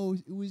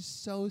in was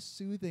so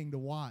soothing to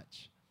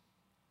watch.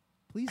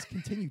 Please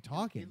continue He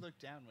talking.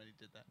 looked down when he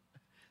did that.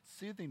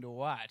 Soothing to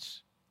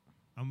watch.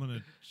 I'm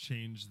gonna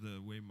change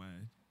the way my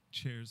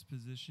chair's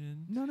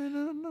positioned. No.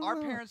 Our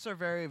parents are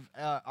very.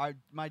 My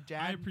I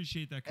dad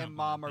appreciate that. and compliment.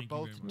 mom are Thank you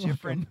both very much.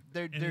 different.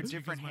 They're And they're it's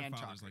because different my hand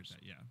father's talkers. like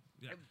that. Yeah.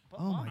 Yeah.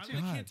 Oh my I like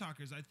hand God.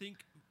 talkers. I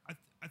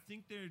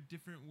think there are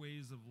different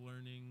ways of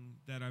learning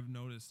that I've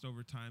noticed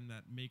over time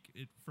that make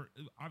it for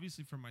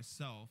obviously for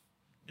myself.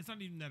 It's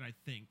not even that I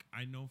think.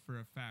 I know for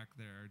a fact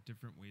there are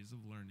different ways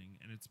of learning,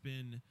 and it's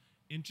been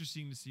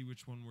interesting to see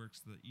which one works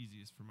the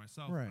easiest for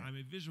myself. Right. I'm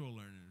a visual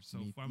learner, so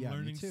Me- if I'm yeah, me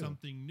learning too.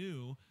 something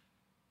new,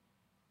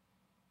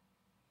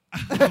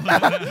 you if I'm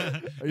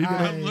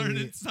gonna-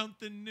 learning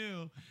something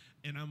new,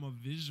 and I'm a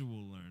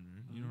visual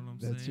learner, you know what I'm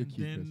That's your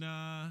saying?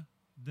 cue,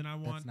 Then I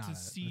want not to it.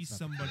 see That's not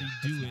somebody it.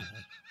 do That's it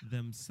not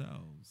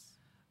themselves.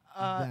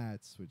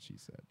 That's what she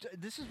said.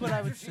 This is what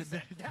I would say. This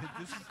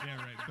is, Yeah,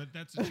 right. But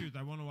that's the truth.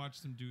 I want to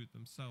watch them do it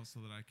themselves so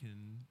that I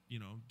can,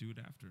 do it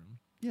after them.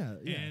 Yeah.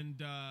 And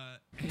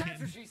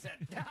That's what she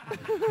said.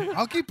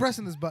 I'll keep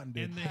pressing this button,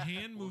 dude. and the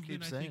hand We'll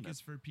movement keep I saying think it.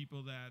 is for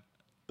people that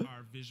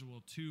are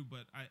visual too.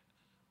 But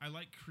I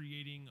like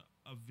creating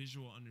a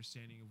visual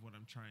understanding of what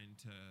I'm trying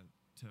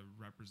to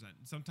represent.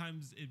 And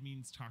sometimes it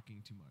means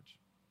talking too much.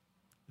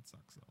 It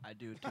sucks though. I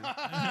do too.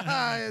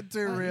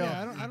 Too real.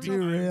 yeah, I don't Because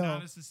Too I'm real.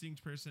 not a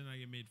succinct person. I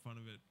get made fun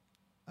of it.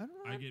 I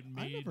don't know. I get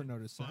I made never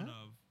noticed fun that.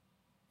 of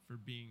for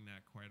being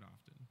that quite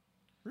often.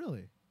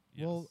 Really?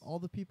 Yes. Well, all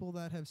the people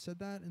that have said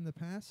that in the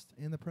past,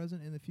 in the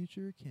present, and the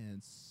future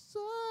can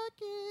suck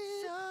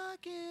it. Suck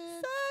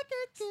it. Suck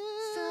it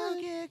good. Suck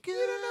it You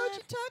don't know what good.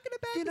 you're talking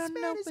about. You This don't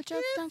man know is what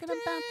you're talking about.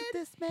 That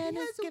gifted. this man He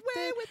is has a way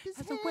gifted. with his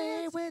Has hands. a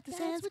way with his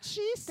That's hands. what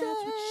she said.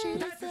 That's what she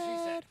That's what she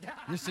said.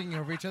 You're singing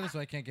over each other, so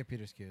I can't get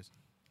Peter's cues.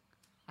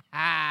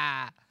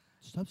 Ah.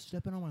 Stop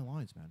stepping on my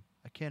lines, man.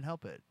 I can't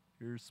help it.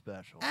 You're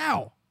special.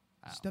 Ow!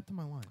 Stepped on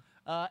my line.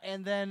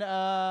 And then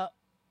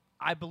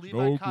I believe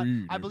Smoke I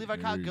weed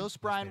caught every Ghost day.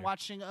 Brian fair.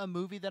 watching a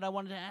movie that I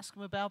wanted to ask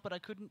him about, but I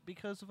couldn't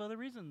because of other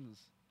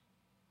reasons.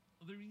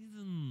 The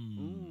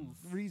reason.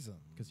 Reason.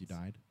 Because you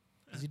died.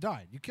 Because you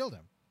died. You killed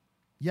him.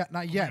 Yeah,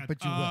 not Oh my yet, God.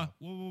 but you will.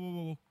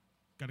 Whoa.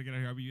 Gotta get out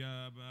of here.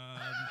 I'll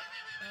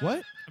be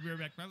What? I'll be right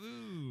back.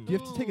 Ooh. Do you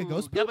have to take a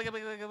ghost Ooh,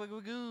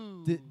 poop?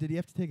 goo. Did he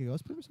have to take a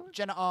ghost poop or something?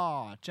 Jenna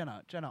aw.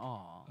 Jenna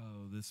aw.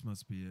 Oh, this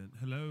must be it.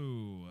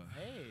 Hello.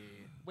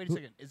 Hey. Wait a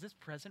second. Is this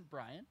Present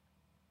Brian?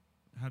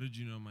 How did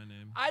you know my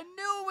name? I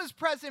knew it was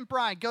Present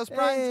Brian. Ghost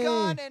Brian's Hey.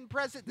 gone and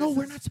Present. No, this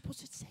we're is- not supposed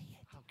to say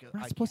it. Oh, good. We're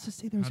not I supposed to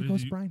say there's How a did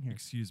ghost you- Brian here.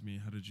 Excuse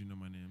me. How did you know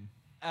my name?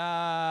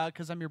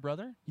 Because I'm your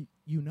brother.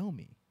 You know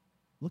me.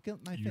 Look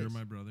at my You're face.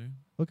 my brother.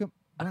 Look at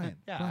Brian.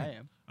 Yeah, Brian. I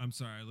am. I'm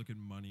sorry. I look at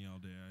money all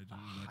day. I didn't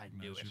I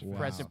recognize knew it. your face.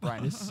 Present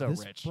Brian is so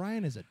This rich.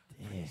 Brian is a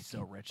He's dick.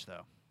 so rich,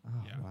 though. Oh,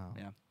 Yeah. wow.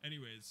 Yeah.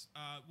 Anyways,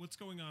 what's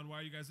going on? Why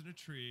are you guys in a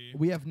tree?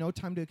 We have no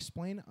time to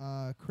explain.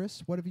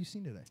 Chris, what have you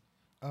seen today?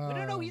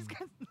 No, he's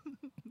got.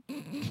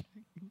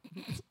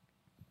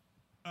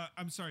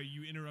 I'm sorry.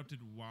 You interrupted.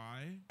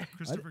 Why?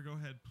 Christopher, go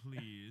ahead,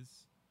 please.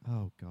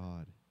 Oh,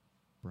 God.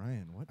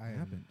 Brian, what I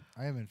happened?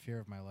 am in fear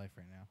of my life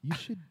right now. You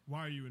should,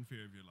 Why are you in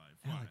fear of your life?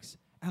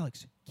 Why?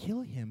 Alex,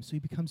 kill him so he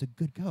becomes a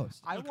good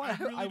ghost. I Look, want.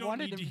 I really I don't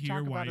wanted need him to to hear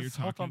talk why about you're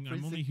himself on talking.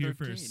 I'm only Precinct here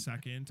for a 13.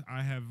 second.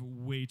 I have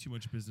way too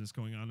much business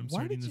going on. I'm Why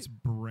starting did this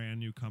brand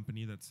new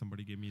company that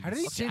somebody gave me. How this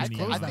did he Okay, change I think,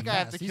 clothes I that think I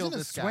have fast? to He's kill in a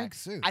this guy. swank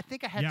suit. I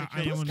think I have Yeah, to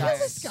I kill am this in guy a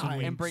this guy.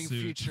 swing and bring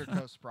suit. future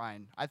Ghost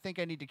Brian. I think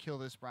I need to kill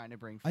this Brian and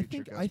bring I future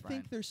think Ghost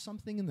Brian. there's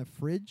something in the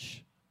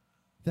fridge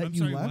that I'm you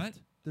sorry, left. what?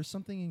 There's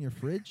something in your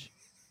fridge.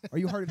 Are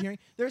you hard of hearing?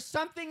 There's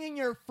something in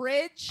your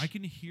fridge. I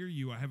can hear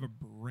you. I have a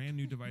brand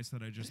new device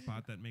that I just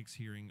bought that makes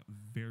hearing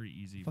very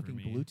easy Fucking for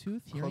me.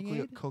 Bluetooth hearing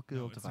Cochlear- aid. cochlear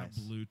No, it's not device.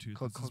 Bluetooth.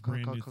 Co- It's this co-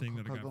 brand co- new co- thing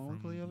co- that I got co- from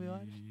cochlear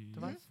the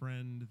device?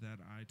 friend that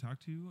I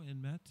talked to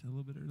and met a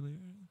little bit earlier.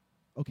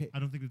 Okay. I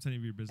don't think it's any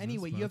of your business.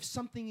 Anyway, you but have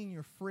something in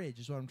your fridge,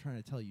 is what I'm trying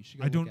to tell you. You should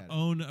go I look don't at it.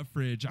 own a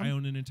fridge. I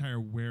own an entire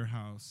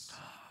warehouse.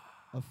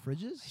 Of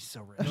fridges. He's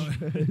so rich.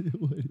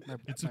 My-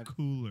 It's my a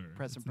cooler.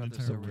 present It's an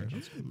brother's so entire rich.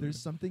 warehouse cooler. There's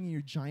something in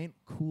your giant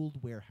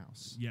cooled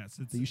warehouse. Yes,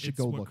 it's, that you should it's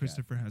go what look at.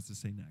 Christopher has to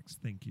say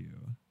next. Thank you.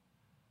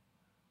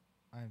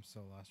 I am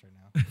so lost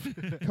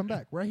right now. Come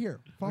back right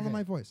here. Follow Okay.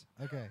 my voice.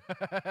 Okay.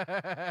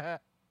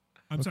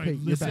 I'm Okay, sorry.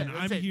 you're Listen, back. I'm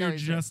That's it. here No,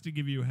 he's just to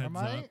give you a heads Am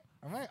up.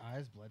 are my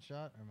eyes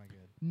bloodshot or am I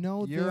good?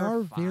 No, they You're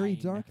are very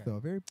fine. dark Okay. though.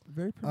 Very,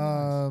 very pretty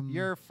eyes.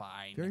 You're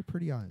fine. Very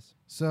pretty eyes.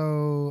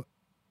 So,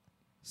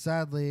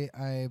 sadly,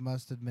 I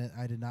must admit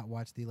I did not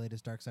watch the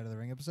latest Dark Side of the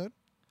Ring episode.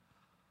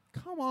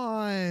 Come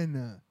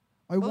on.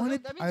 I Well,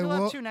 wanted. that means I you'll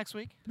will- have two next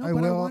week. No, I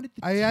but will. I wanted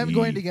the I am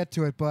going to tea. get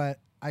to it, but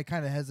I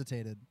kind of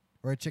hesitated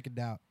or I chickened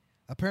out.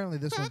 Apparently,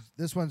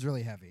 this one's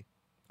really heavy.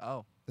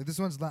 Oh. Like this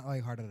one's not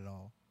like hard at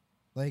all.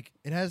 Like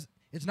it has.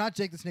 It's not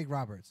Jake the Snake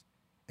Roberts.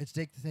 It's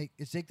Jake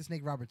the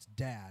Snake Roberts'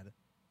 dad.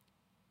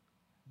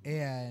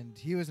 And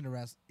he was an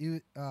arrest.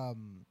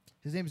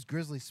 His name is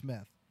Grizzly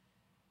Smith,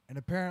 and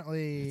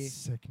apparently,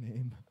 Sick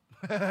name.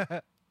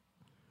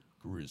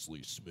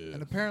 Grizzly Smith.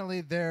 and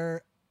apparently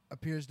there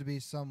appears to be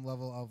some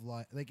level of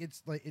like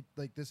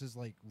this is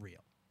like real.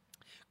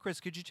 Chris,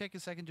 could you take a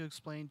second to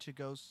explain to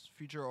Ghost,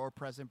 future or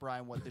present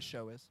Brian what this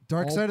show is?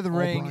 Dark All- Side of the all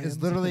Ring Brian's.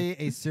 is literally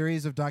a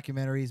series of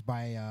documentaries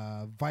by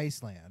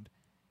Viceland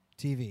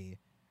TV.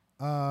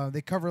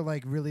 They cover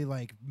like really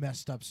like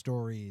messed up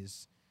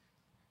stories,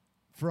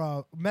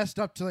 from messed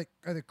up to like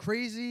either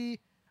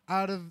crazy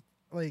out of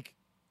like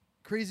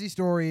crazy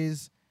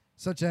stories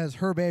such as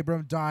Herb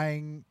Abram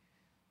dying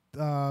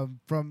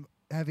from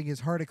having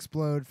his heart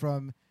explode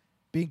from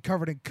being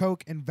covered in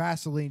coke and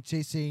Vaseline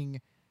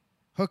chasing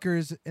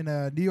hookers in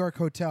a New York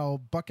hotel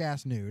buck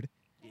ass nude.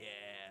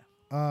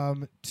 Yeah.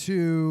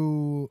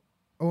 To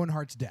Owen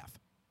Hart's death.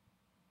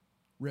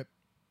 Rip.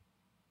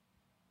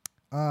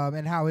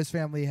 And how his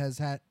family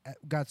has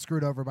got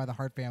screwed over by the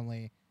Hart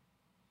family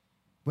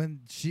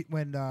when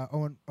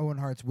Owen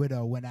Hart's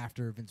widow went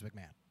after Vince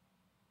McMahon,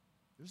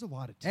 There's a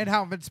lot of. and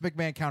how Vince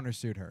McMahon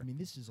countersued her. I mean,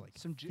 this is like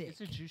It's a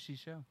thick. juicy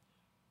show.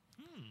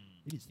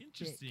 It is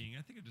Interesting.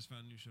 I think I just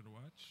found a new show to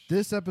watch.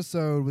 This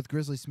episode with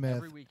Grizzly Smith,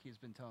 Every week he's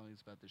been telling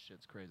us about this shit.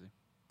 It's crazy.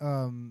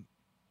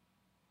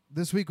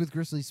 this week with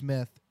Grizzly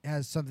Smith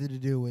has something to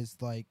do with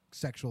like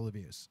sexual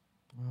abuse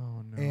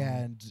Oh no.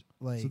 and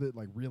like so that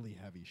like really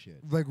heavy shit.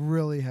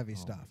 really heavy Oh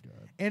my stuff.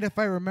 God. And if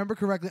I remember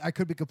correctly, I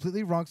could be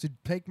completely wrong. So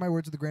take my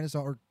words with a grain of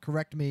salt, or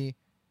correct me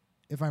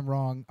if I'm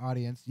wrong,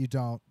 audience. You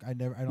don't. I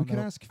don't We know. can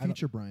ask I don't-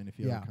 future Brian if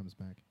he Yeah. ever comes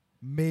back.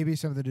 Maybe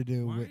something to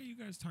do Why with. are you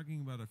guys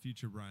talking about a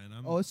future Brian?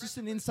 Oh, it's just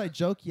an inside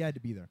joke. You had to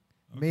be there.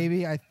 Okay.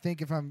 Maybe I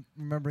think if I'm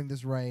remembering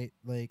this right,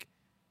 like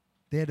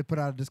they had to put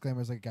out a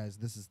disclaimer. It's like, guys,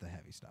 this is the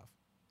heavy stuff.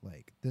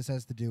 Like this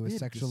has to do with They had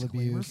sexual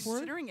disclaimers abuse. for it?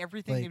 Considering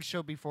everything Like- they've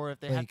showed before, if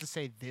they have like- to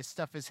say this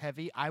stuff is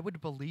heavy, I would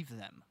believe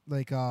them.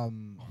 Like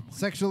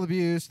sexual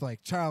abuse,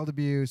 like child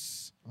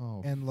abuse,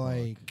 Oh. and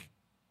fuck.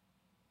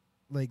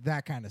 like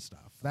that kind of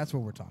stuff. That's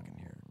what we're talking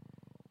here.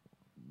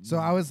 So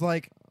I was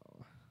like,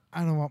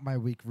 I don't want my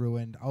week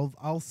ruined.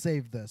 I'll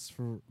save this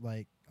for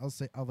like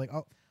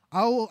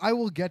I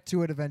will get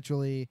to it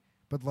eventually,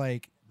 but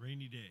like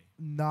Rainy day.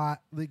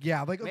 not like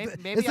like Maybe-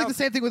 it's maybe like I'll- the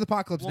same thing with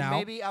Apocalypse Well, Now.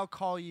 maybe I'll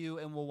call you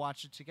and we'll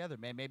watch it together.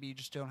 Maybe you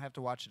just don't have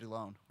to watch it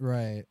alone.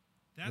 Right.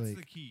 That's Like-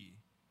 the key.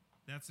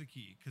 That's the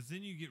key. Because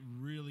then you get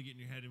really get in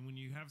your head, and when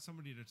you have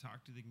somebody to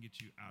talk to, they can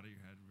get you out of your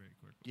head very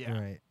quick. Yeah.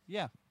 Right.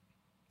 Yeah.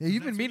 Yeah,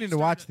 you've that's been when meaning you to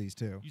start watch to- these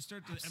too. You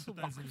start to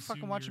Absolutely. empathize I'm and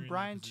fucking assume watching you're in that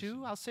Brian position.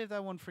 too. I'll save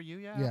that one for you.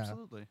 Yeah, Yeah.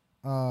 absolutely.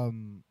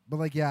 But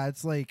like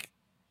it's like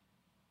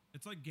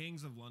It's like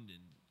Gangs of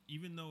London,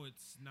 even though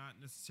it's not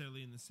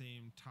necessarily in the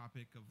same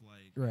topic of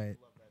like. right.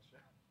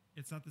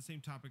 It's not the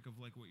same topic of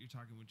like what you're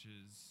talking, which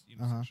is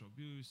sexual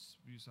abuse,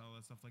 all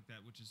that stuff like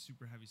that, which is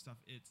super heavy stuff.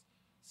 It's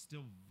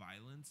still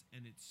violence,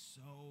 and it's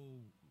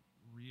so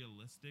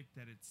realistic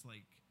that it's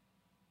like,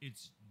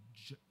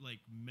 like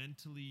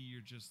mentally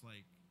you're just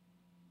like,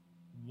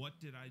 what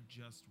did I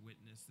just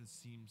witness? This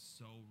seems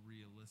so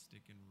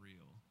realistic and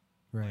real.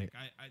 Right.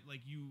 Like I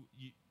like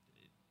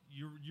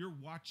you're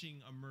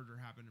watching a murder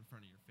happen in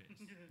front of your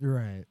face.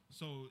 Right.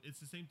 So it's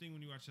the same thing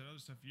when you watch that other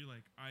stuff. You're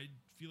like, I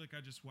feel like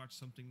I just watched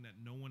something that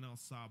no one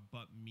else saw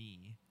but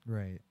me.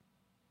 Right.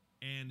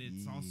 And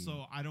it's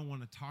also, I don't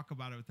want to talk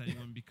about it with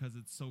anyone because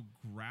it's so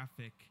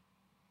graphic.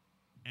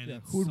 And Yeah,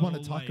 it's who would so, want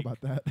to talk like,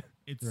 about that?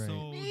 It's Right.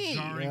 so Me.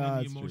 jarring Yeah, on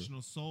the that's true.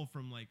 emotional soul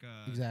from like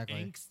a Exactly.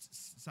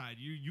 angst side.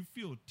 You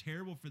feel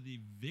terrible for the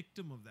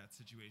victim of that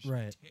situation.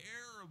 Right.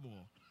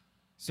 Terrible.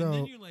 So and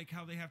then you're like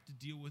how they have to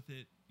deal with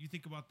it. You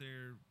think about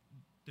their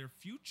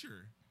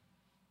future.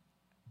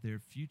 Their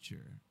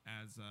future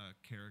as a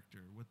character,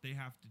 what they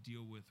have to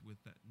deal with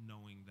that,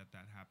 knowing that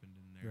happened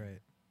in their right.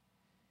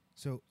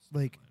 So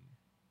like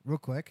storyline. real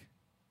quick,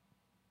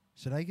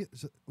 should I get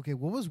okay?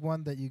 What was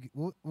one that you?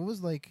 What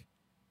was like?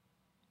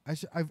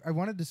 I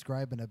want to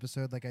describe an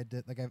episode like I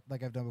did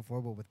like I've done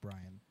before, but with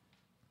Brian.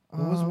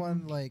 What was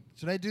one like?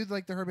 Should I do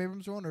like the Herb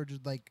Abrams one or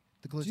just like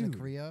the collision in Dude.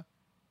 Korea?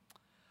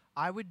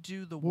 I would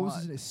do the What one. was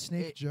his name?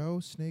 Snake it- Joe?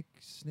 Snake?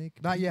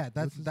 Not Pete? yet.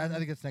 That's What's his that. I name?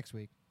 think it's next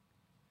week.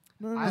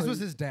 No, I This would- was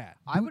his dad,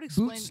 I would Boot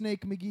explain.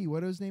 Snake McGee.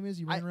 What his name is?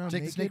 He ran around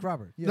Jake the naked? Snake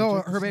Robert. Yeah, no,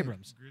 Jake the Herb Snake.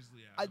 Abrams. Grizzly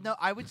No,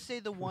 I would say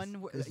the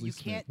one where Grizzly you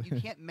can't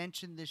Snake.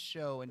 mention this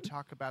show and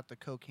talk about the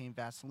cocaine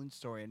Vaseline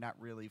story and not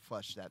really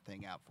flesh that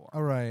thing out for 'em.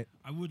 All right.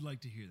 I would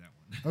like to hear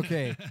that one.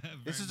 Okay.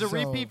 This is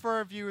Very a So- repeat for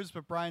our viewers,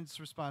 but Brian's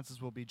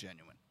responses will be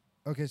genuine.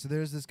 Okay. So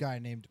there's this guy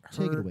named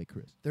Take it Herb. away,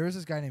 Chris. There is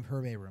this guy named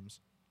Herb Abrams,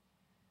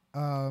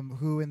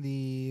 who in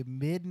the in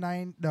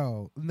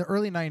the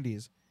early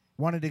 '90s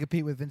wanted to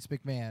compete with Vince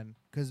McMahon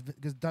because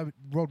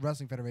World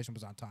Wrestling Federation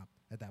was on top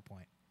at that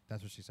point.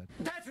 That's what she said.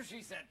 That's what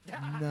she said.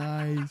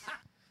 Nice.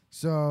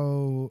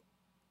 So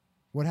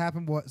what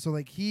happened was, so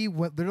like he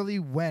literally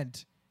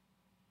went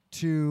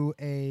to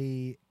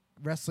a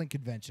wrestling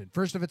convention,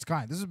 first of its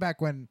kind. This is back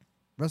when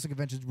wrestling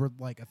conventions were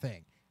like a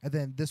thing, and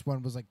then this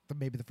one was like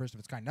maybe the first of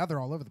its kind. Now they're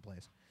all over the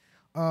place.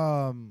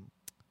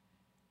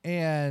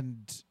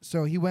 And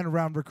so he went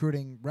around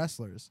recruiting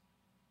wrestlers,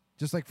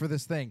 just like for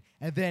this thing,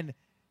 and then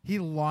he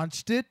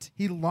launched it.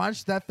 He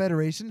launched that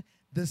federation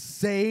the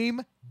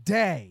same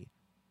day.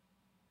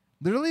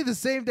 Literally the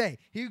same day.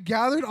 He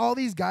gathered all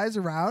these guys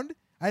around.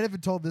 I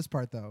haven't told this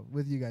part, though,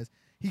 with you guys.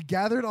 He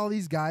gathered all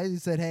these guys. He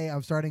said, hey,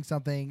 I'm starting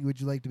something. Would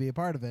you like to be a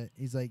part of it?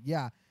 He's like,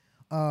 yeah.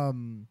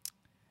 And,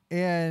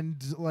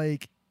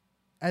 like,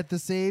 at the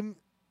same,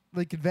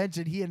 like,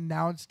 convention, he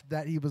announced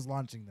that he was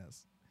launching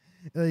this.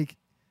 Like,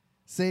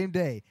 same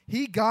day.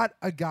 He got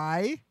a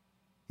guy.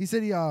 He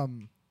said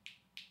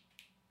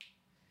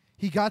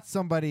he got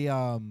somebody,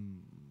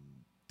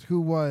 who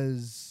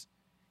was...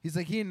 He's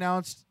like, he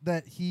announced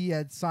that he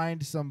had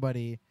signed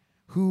somebody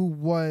who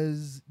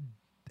was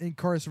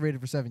incarcerated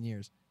for 7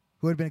 years.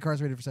 Who had been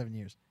incarcerated for 7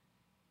 years.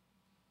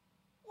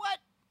 What?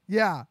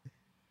 Yeah.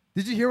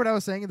 Did you hear what I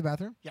was saying in the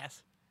bathroom?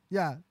 Yes.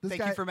 Yeah. This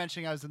Thank guy. you for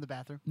mentioning I was in the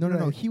bathroom. No,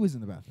 Right. he was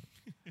in the bathroom.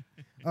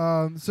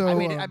 So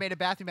I made a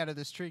bathroom out of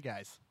this tree,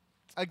 guys.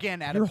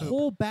 Again, out Your of poop.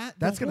 whole That's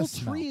the gonna whole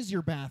smell. tree is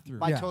your bathroom.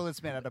 My Yeah.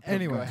 toilet's made out of poop.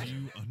 Anyway. Go ahead. Do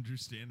you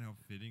understand how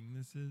fitting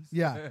this is?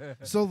 Yeah.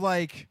 So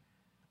like,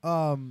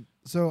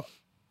 so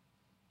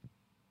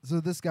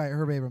this guy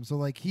Herb Abrams. So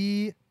like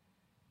he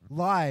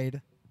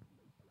lied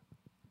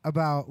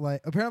about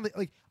like apparently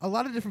like a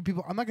lot of different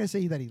people. I'm not gonna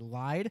say that he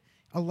lied.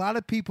 A lot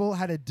of people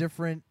had a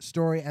different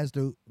story as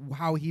to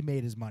how he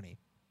made his money.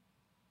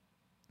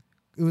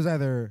 It was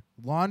either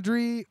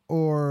laundry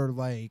or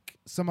like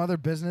some other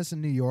business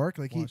in New York.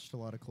 Like Washed a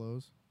lot of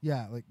clothes.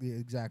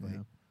 exactly.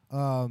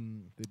 Yeah.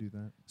 They do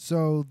that.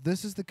 So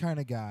this is the kind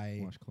of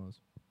guy, Wash clothes.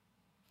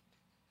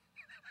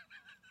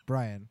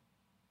 Brian.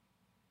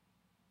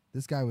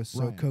 This guy was so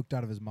Brian. coked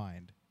out of his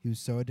mind. He was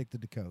so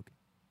addicted to coke.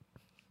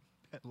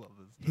 I love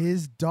this.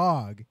 His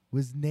dog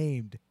was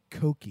named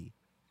Cokie.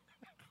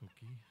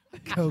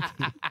 Cookie.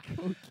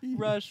 Cokie.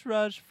 Rush,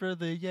 rush for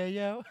the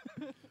yayo.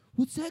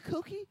 What's that,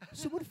 Cokie?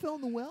 Someone fell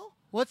in the well?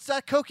 What's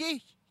that,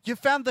 Cokie? You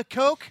found the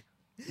coke?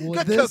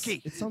 Good this,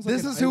 cookie. It sounds like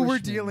This an is who we're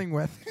Irishman. dealing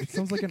with. It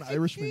sounds like an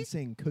Irishman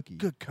saying cookie.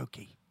 Good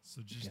Cokie.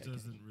 So just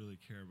doesn't really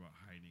care about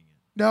hiding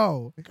it.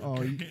 No.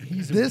 Oh,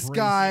 he's This embracing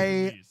guy,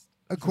 it.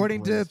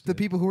 according to embraced the it.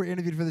 people who were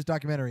interviewed for this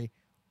documentary,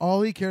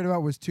 all he cared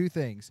about was two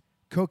things: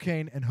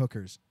 cocaine and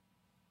hookers.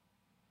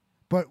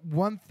 But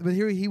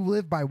here he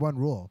lived by one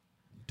rule: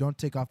 don't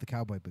take off the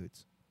cowboy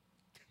boots.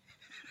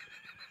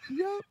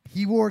 Yep.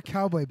 He wore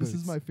cowboy boots.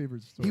 This is my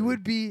favorite story. He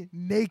would be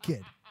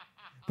naked,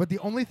 but the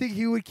only thing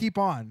he would keep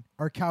on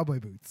are cowboy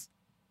boots.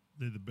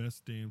 They're the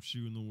best damn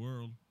shoe in the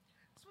world.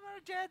 That's what our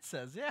dad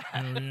says. Yeah.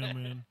 Hell yeah,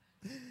 man.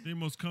 They're the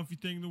most comfy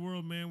thing in the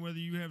world, man. Whether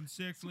you having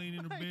sex, laying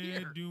in a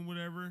bed, doing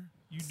whatever.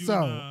 You doing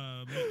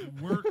So-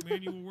 work,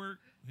 manual work.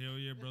 Hell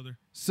yeah, brother.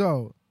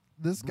 So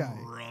this guy.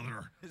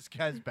 Brother. This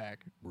guy's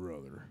back.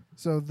 brother.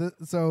 So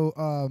That's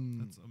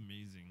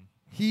amazing.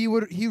 he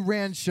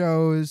ran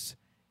shows.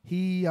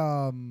 He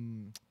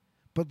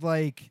but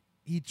like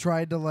he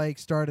tried to like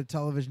start a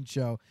television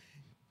show.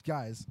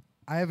 Guys,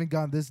 I haven't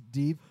gone this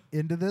deep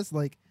into this.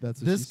 Like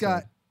That's what this she guy.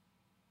 said.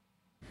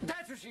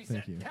 That's what she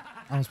Thank said. you.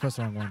 I almost pressed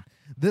the wrong one.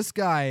 This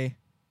guy.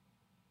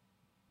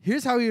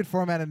 Here's how he would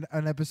format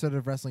an episode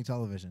of wrestling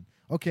television.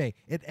 Okay,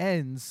 it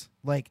ends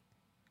like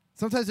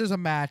sometimes there's a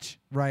match,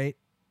 right?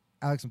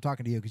 Alex, I'm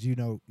talking to you because you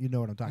know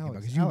what I'm talking about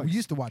Alex, because you Alex.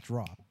 used to watch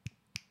Raw.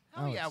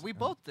 Oh yeah, Alex, we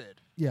both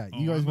did. Yeah, Oh,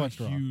 you guys I'm watched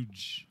a Raw.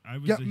 huge. I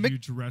was Yeah, a Mick-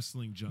 huge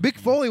wrestling junkie. Mick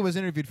Foley was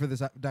interviewed for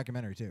this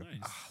documentary too.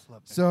 Nice.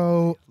 Love Mick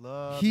So Foley.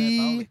 Love Mick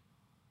he,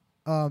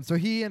 Foley. so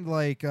he and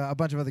like a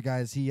bunch of other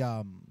guys, he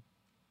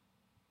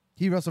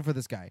wrestled for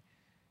this guy.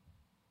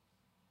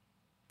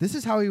 This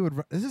is how he would.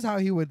 This is how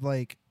he would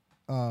like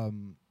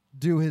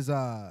do his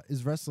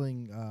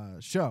wrestling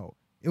show.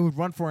 It would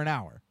run for an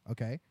hour.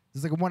 Okay,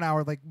 it's like a 1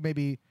 hour, like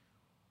maybe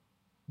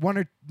one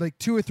or like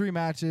 2 or 3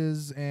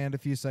 matches and a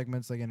few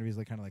segments, like interviews,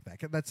 like kind of like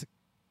that. That's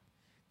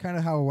kind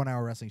of how a 1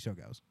 hour wrestling show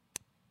goes.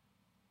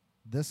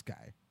 This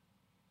guy,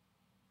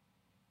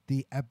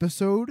 the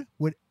episode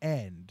would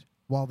end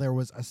while there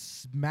was a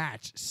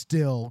match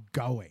still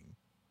going.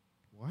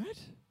 What?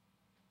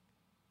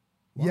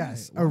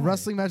 Yes, Why? a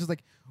wrestling match is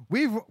like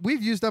we've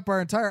used up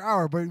our entire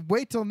hour, but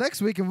wait till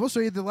next week and we'll show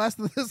you the last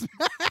of this.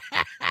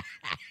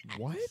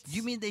 What?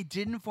 You mean they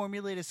didn't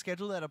formulate a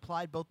schedule that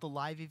applied both the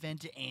live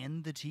event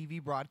and the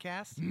TV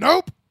broadcast?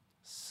 Nope.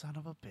 Son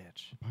of a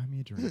bitch. Buy me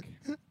a drink.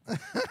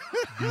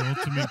 The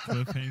ultimate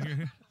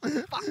cliffhanger.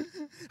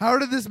 How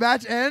did this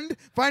match end?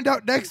 Find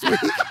out next week.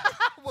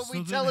 Well, So we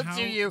then tell it how-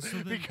 to you so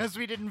then- because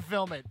we didn't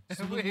film it.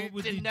 So then we what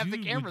would didn't they have the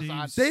do? Would cameras they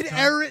on. They'd Stop.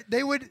 air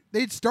it.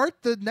 They'd start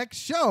the next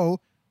show.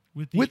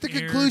 With the aired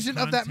conclusion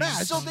of that content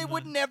match. So from they the-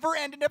 would never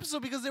end an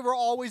episode because they were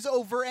always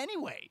over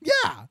anyway.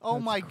 Yeah. Oh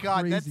That's my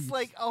god, crazy. that's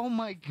like, oh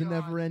my god. The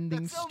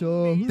never-ending That's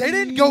story. amazing. They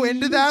didn't go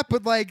into that,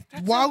 but like,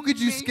 That's how could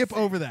you skip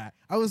amazing. over that?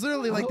 I was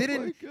literally like, Oh they my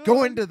didn't go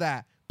God. into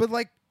that, but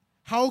like,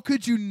 how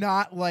could you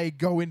not like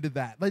go into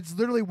that? That's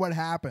literally what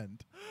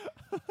happened.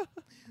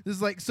 This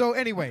is like, so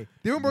anyway,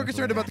 they were more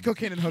concerned about the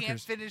cocaine and Can't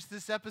hookers. finish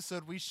this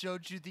episode. We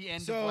showed you the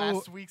end So, of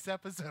last week's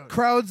episode.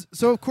 Crowds.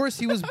 So of course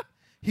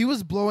he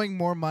was blowing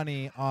more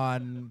money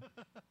on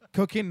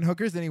cocaine and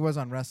hookers than he was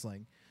on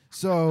wrestling.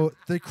 So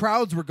the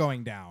crowds were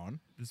going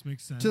down This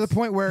makes sense. to the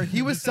point where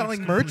he was This selling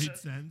makes merch. complete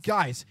sense.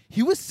 Guys,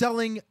 he was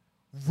selling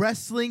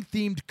wrestling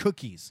themed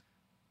cookies.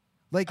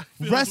 Like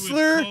with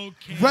cocaine.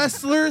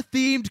 wrestler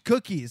themed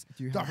cookies.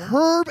 Do you The have them?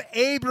 Herb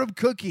Abram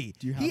cookie.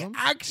 Do you have he them?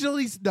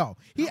 actually no.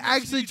 He How much do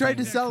actually you tried think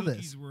to that sell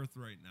cookie's this. worth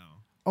right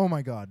now? Oh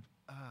my god.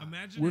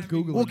 Imagine We're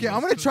having Googling Okay,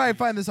 I'm those gonna try and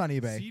cookies. find this on See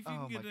eBay. if you Oh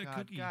can my get a god,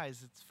 cookie.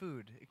 guys, it's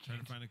food. It Try to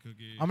can't- find a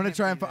cookie. I'm gonna Can't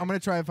try do and that. I'm gonna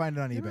try and find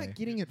it on You're eBay. not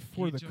getting it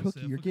for Hey, the Joseph, cookie.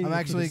 You're I'm getting it for the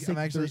actually- sake I'm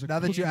that actually- there's a now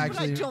that you cookie. But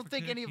I actually- don't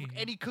think any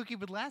Cookie. cookie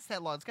would last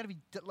that long. It's got to be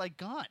like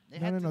gone.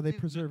 No, they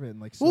preserve it in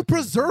like. We'll silicone.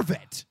 preserve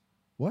it.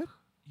 What?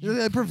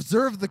 They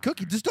preserve the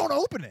cookie. Just don't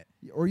open it.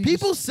 Or you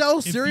People just- sell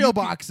you cereal could-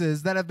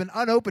 boxes that have been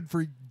unopened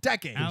for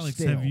decades. Alex,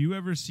 stale. have you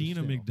ever seen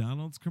a stale.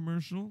 McDonald's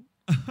commercial?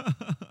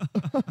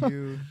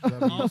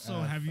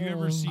 Also, have you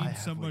ever I seen have way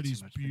somebody's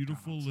too much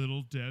beautiful McDonald's.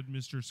 little dead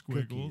Mr.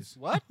 Squiggles?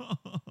 What?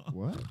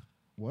 What?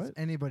 What?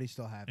 Anybody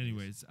still have these?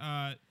 Anyways,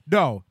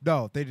 No,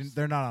 they didn't.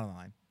 They're not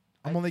online.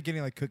 I'm only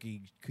getting like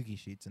cookie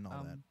sheets and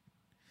all that. Um,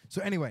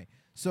 So anyway,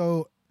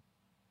 so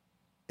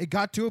it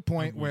got to a I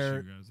point wish where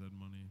you guys had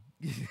money.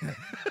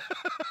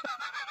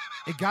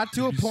 it got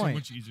to a It'd be so point.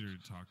 much easier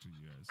to talk to you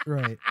guys.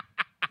 Right.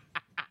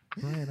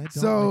 Brian, I don't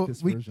So like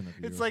this we- version of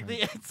you. It's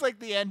like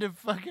the end of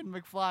fucking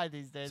McFly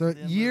these days. So at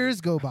the end of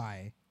years go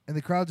by and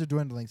the crowds are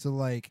dwindling. So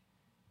like,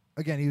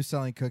 again, he was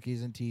selling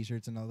cookies and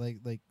T-shirts and all like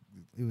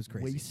it was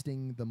crazy.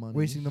 wasting the money.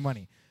 Wasting the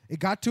money. It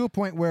got to a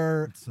point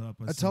where What's up?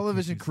 I a sell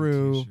television cookies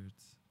and crew-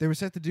 t-shirts. they were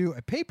set to do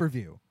a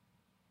pay-per-view.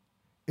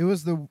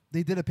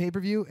 They did a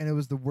pay-per-view and it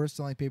was the worst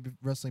selling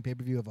wrestling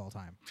pay-per-view of all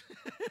time.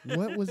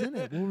 What was in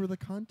it? What were the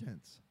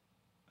contents?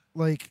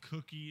 Like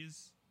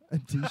Cookies, A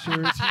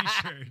T-shirt.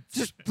 t-shirts,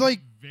 Just,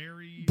 like,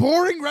 very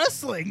boring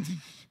wrestling.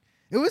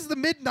 It was the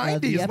mid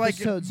 '90s. The like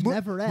episodes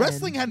never end.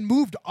 wrestling had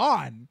moved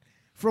on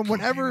from Cookie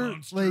whatever,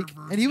 Monster like,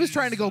 and he was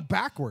trying to go versus-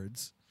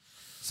 backwards.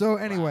 So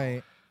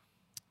anyway,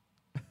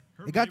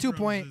 Herb it got to a Abrams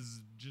point-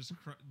 is just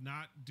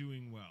not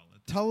doing well.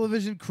 At this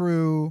television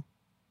crew.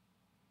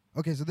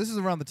 Okay, so this is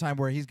around the time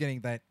where he's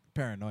getting that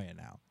paranoia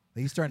now.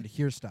 Like, he's starting to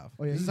hear stuff.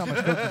 Oh, yeah, This is how he's-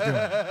 much coke he's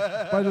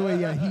doing. By the way,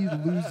 yeah, he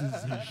loses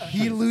his shit.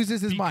 He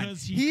loses his mind.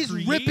 Because he He's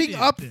ripping created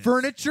up this.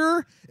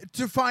 furniture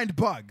to find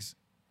bugs.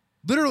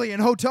 literally in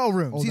hotel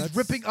rooms. Oh, He's that's-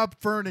 ripping up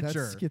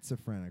furniture. That's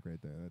schizophrenic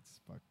right there.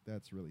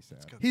 That's really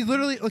sad. He's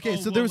literally okay. Oh,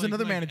 so well, there was like-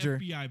 another like manager.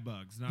 FBI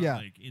bugs, not Yeah.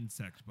 like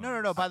insect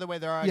bugs. No. By the way,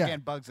 there are Yeah. again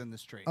bugs in the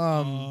street.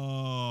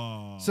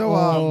 Oh. So,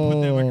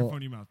 put that Oh. microphone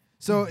in your mouth.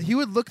 So he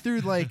would look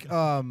through like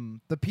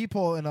the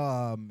people in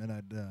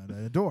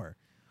a door,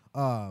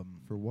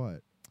 For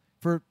what?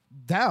 for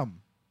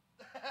them.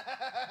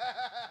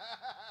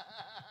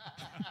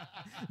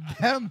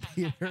 Them,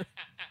 Peter.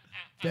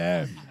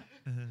 Them.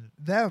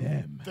 Them.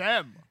 And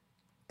then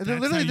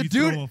That's literally how the you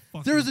dude,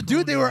 throw a there was a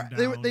fucking dude.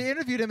 pronoun They down.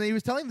 interviewed him and he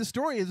was telling the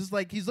story. It's just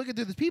like he's looking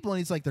through these people and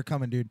he's like, "They're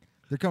coming, dude.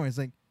 They're coming." It's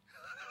like,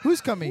 "Who's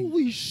coming?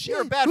 Holy shit!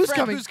 You're a bad Who's friend.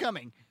 coming? Who's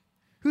coming?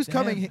 Who's Damn.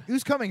 coming?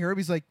 Who's coming?" Herb.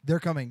 He's like, "They're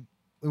coming."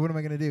 What am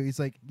I gonna do? He's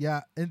like,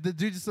 "Yeah." And the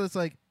dude just looks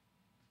like,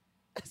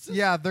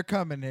 "Yeah, they're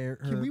coming here."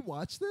 Can we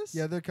watch this?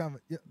 Yeah, they're coming.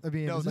 Yeah, I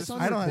mean, No, is this this, on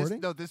I don't.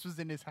 recording? No, this was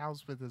in his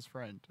house with his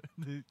friend.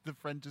 The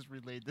friend just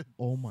relayed this.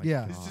 Oh my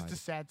Yeah. god. It's just a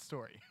sad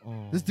story.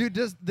 Oh. This dude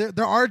does.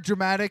 There are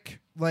dramatic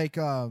like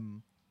there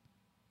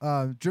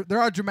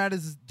are dramatic.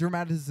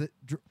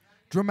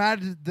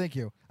 Thank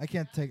you. I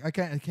can't say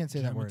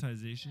that word.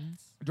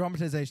 Dramatizations.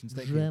 Dramatizations.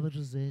 Thank you.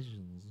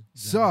 Dramatizations.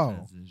 So,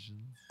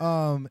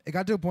 Dramatizations. it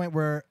got to a point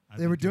where I've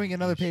they been were doing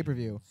another pay per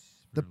view.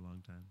 for The- a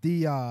long time.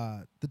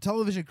 The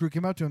television crew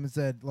came up to him and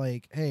said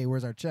like, "Hey,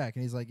 where's our check?"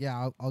 And he's like,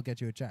 "Yeah, I'll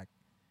get you a check."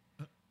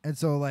 And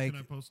so like,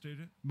 Can I post date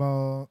it?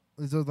 so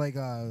like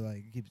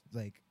keeps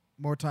like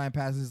more time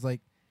passes.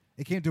 Like,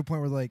 it came to a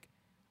point where like,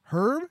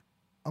 Herb,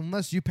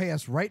 unless you pay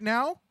us right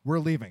now, we're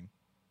leaving.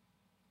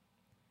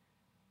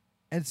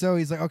 And so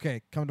he's like,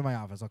 "Okay, come to my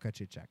office. I'll cut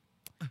you a check."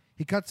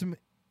 He cuts him.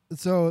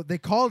 So they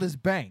called his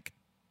bank.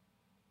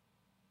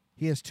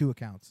 He has two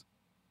accounts.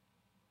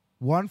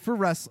 One for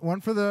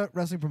the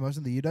wrestling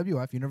promotion, the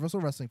UWF,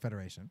 Universal Wrestling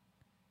Federation,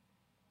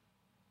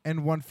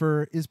 and one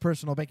for his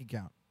personal bank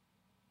account.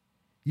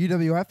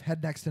 UWF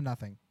had next to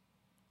nothing.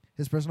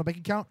 His personal bank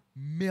account,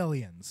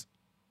 millions.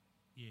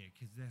 Yeah,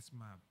 because that's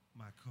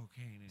my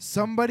cocaine. and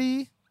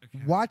Somebody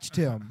account. watched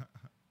him.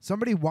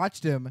 Somebody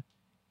watched him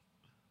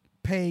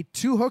pay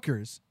two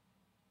hookers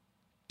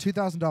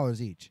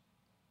 $2,000 each.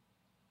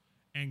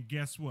 And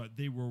guess what?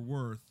 They were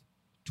worth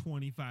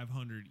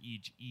 $2,500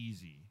 each,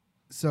 easy.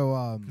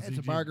 So That's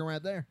a bargain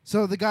right there.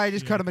 so the guy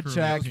just Yeah, cut him a curly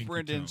check. pink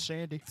Brendan and toe.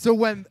 Sandy. So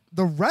when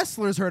the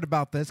wrestlers heard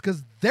about this,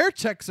 because their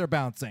checks are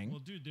bouncing, Well,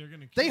 dude, they're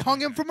gonna. they kill hung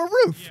that him guy. from a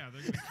roof. Yeah,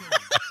 they're gonna kill him.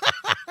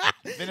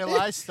 Vanilla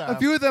Ice style. A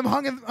few of them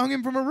hung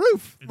him from a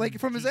roof, And like then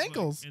from his just,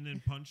 ankles. and then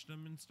punched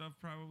him and stuff.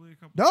 Probably a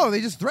couple. No, times.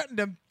 they just threatened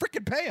him.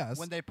 Freaking pay us.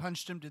 When they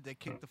punched him, did they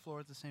kick the floor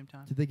at the same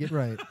time? Did they get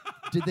Right.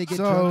 Did they get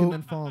So- drunk and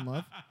then fall in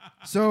love?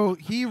 So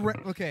he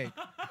okay.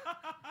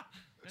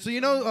 So you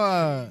know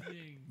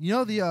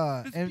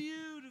the It's beautiful.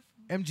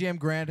 MGM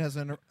Grand has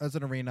an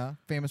arena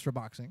famous for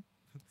boxing.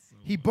 That's so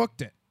He funny.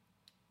 booked it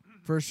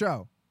for a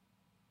show.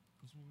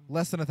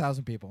 Less than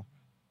 1,000 people.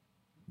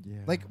 Yeah.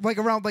 Like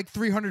around like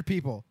 300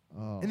 people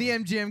oh. in the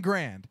MGM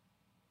Grand.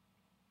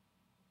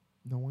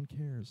 No one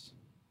cares.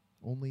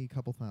 Only a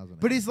couple thousand.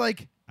 But he's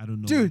like, I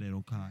don't know. Dude, Why they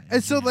don't call it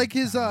and so MGM like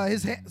his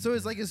thousand. so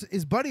his like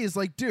his buddy is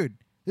like, dude,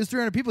 there's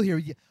 300 people here,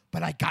 yeah,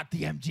 but I got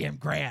the MGM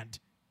Grand.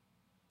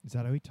 Is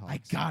that how he talks? I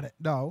got it.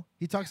 No,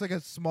 he talks like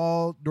a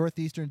small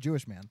northeastern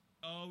Jewish man.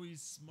 Oh,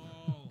 he's Oh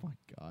small. my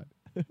god.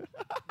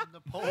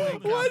 Napoleon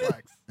What?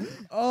 complex.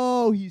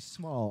 Oh, he's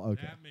small.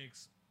 Okay. That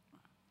makes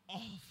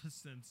all the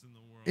sense in the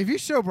world. If you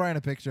show Brian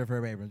a picture of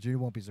Herb Abrams, you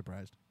won't be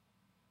surprised.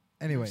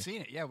 Anyway, We've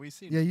seen it. Yeah, we've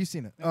seen yeah, it. you've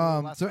seen it. Yeah,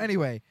 the last So one.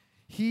 anyway,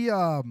 he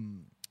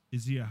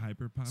Is he a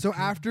hyper pop? so kid?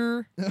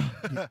 after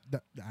I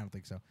don't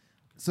think so.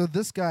 So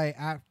this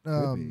guy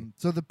be.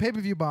 so the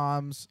pay-per-view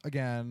bombs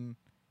again,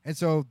 and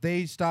so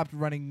they stopped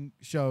running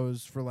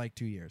shows for like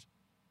 2 years.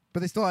 But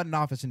they still had an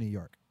office in New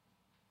York.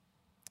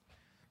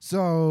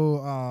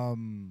 So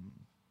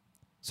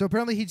so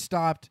apparently he'd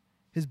stopped.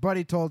 His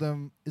buddy told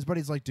him, his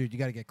buddy's like, "Dude, you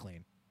got to get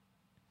clean."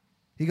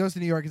 He goes to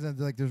New York and then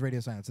like there's radio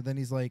silence. And then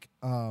he's like,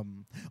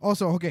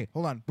 also, okay,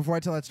 hold on. Before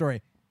I tell that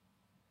story,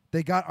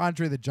 they got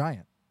Andre the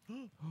Giant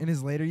in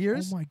his later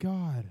years Oh my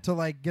god. to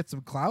like get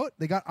some clout.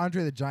 They got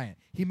Andre the Giant.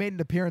 He made an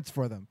appearance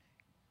for them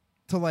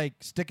to like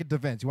stick it to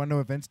Vince. You want to know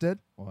what Vince did?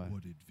 What?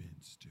 What did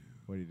Vince do?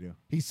 What do you do?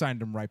 He signed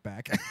him right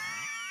back.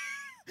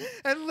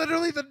 And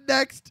literally the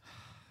next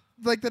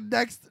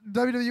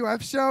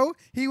WWF show,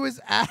 he was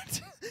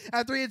at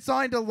after he had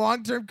signed a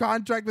long-term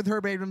contract with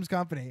Herb Abrams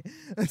Company.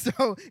 And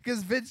so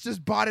because Vince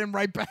just bought him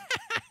right back.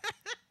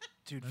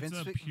 Dude, That's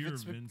a Vince, pure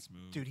Vince, Vince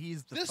move. Dude,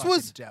 he's the This fucking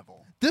was-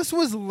 devil. This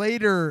was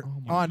later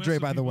Oh my- Andre, Don't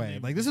mess by with the people way.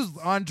 named Like this was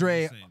Vince.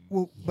 Andre, I'm just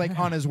well, like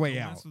on his way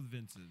Don't out. mess with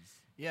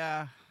Vince's.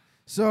 Yeah.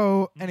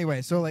 So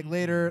anyway, so like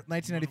later,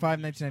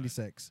 1995,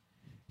 1996,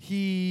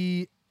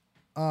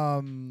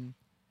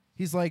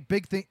 he's like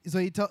big thing. So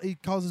he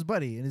calls his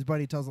buddy, and his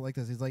buddy tells it like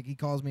this. He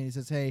calls me and he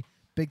says, "Hey,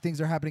 big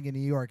things are happening in New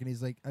York, and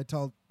he's like,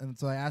 and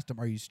so I asked him,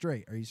 "Are you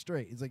straight? Are you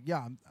straight?" He's like, "Yeah,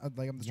 I'm the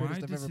Why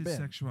straightest I've does ever his been."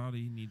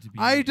 sexuality need to be?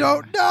 I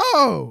don't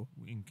know.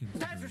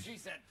 That's what she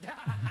said.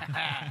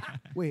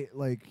 Wait,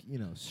 like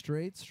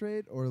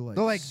straight or like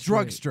They're like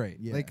drug straight,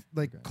 Yeah, like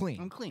okay. clean.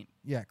 I'm clean.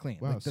 Yeah, clean.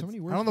 Wow, Like, so that's- many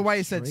words. I don't know for why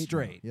he said now.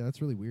 straight. Yeah,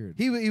 that's really weird.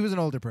 He was an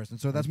older person,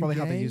 so that's you probably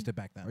how they gay? used it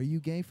back then. Are you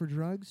gay for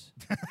drugs?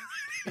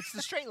 It's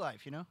the straight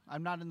life, you know.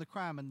 I'm not in the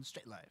crime. I'm in the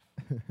straight life.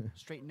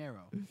 Straight and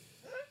narrow.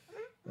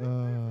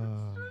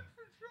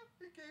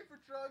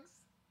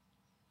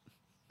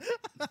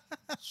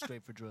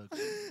 Straight for drugs.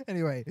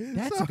 Anyway,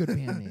 That's so- a good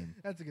band name.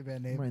 That's a good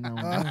band name. Right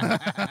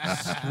now,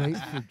 straight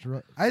for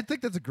drugs. I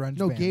think that's a grunge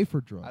No, band. gay for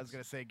drugs. I was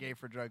gonna say gay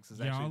for drugs is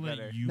Yeah, I'll actually let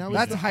better. you. Now be is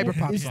That's the-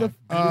 hyperpop is stuff.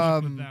 the-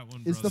 Um, that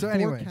one, Is the So four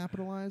anyway,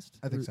 capitalized?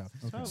 I think Or- so.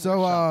 Okay.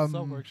 So,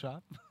 Soul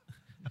workshop.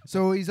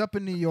 So he's up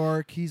in New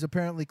York. He's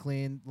apparently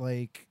clean.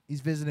 Like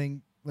he's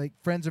visiting. Like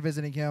friends are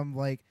visiting him.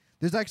 Like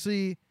there's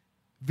actually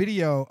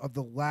video of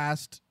the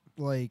last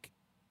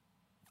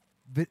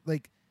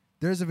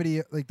there's a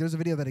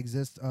video that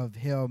exists of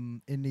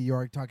him in New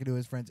York talking to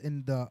his friends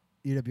in the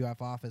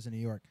UWF office in New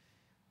York.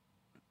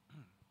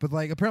 But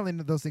like apparently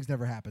those things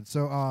never happened.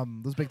 So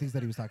those big things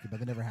that he was talking about,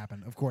 they never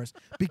happened, of course,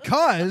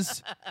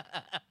 because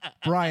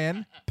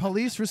Brian,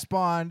 police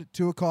respond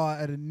to a call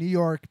at a New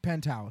York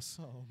penthouse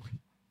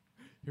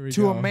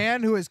to a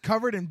man who is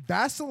covered in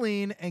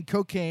Vaseline and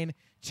cocaine,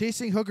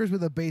 chasing hookers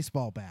with a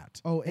baseball bat.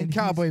 Oh, and and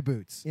cowboy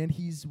boots. And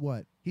he's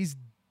what? He's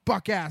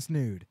buck ass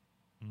nude,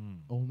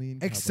 Only in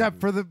except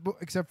for the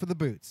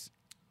boots.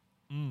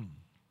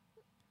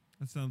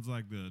 That sounds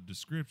like the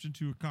description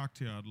to a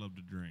cocktail I'd love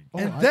to drink.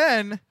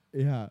 And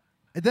yeah.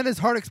 then his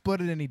heart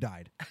exploded and he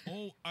died.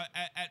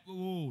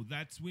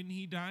 That's when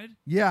he died.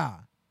 Yeah.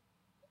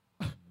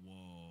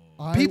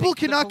 Whoa. People The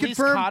cannot police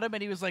confirm. caught him,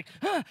 and he was like,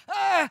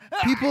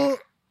 People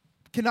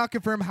cannot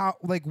confirm how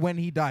when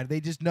he died.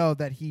 They just know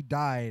that he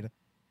died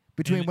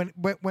between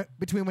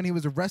when he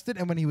was arrested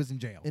and when he was in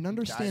jail. And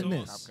understand died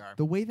in this: Top Car.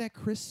 the way that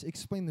Chris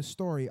explained the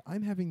story,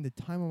 I'm having the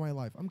time of my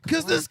life.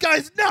 Because this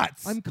guy's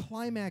nuts. I'm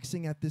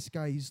climaxing at this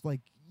guy.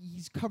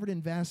 He's covered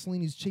in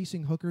Vaseline. He's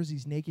chasing hookers.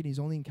 He's naked. He's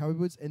only in cowboy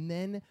boots. And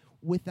then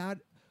without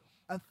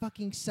a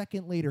fucking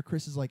second later,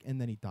 Chris is like,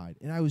 and then he died.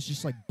 And I was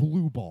just like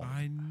blue ball.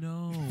 I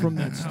know From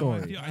that That's how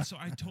story. I feel.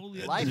 I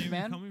totally Life, understand where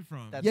man. you're coming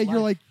from. That's Yeah,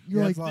 life.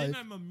 you're like, Then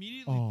I'm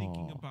immediately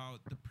thinking Aw. about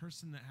the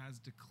person that has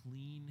to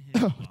clean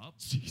him up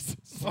Jesus.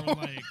 or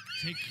like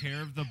take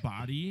care of the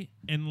body,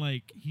 and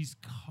like he's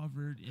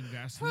covered in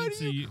Vaseline.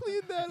 So you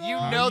that You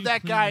How know do you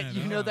that clean guy. that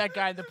You know up? that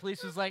guy. The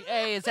police was like,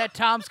 "Hey, is that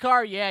Tom's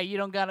car? Yeah, you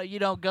don't go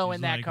he's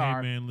in that like,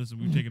 car. Hey man, listen,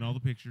 we've taken all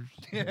the pictures.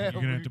 You're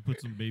gonna have to put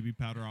some baby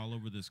powder all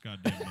over this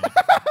goddamn.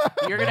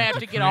 You're gonna have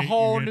to get a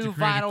whole new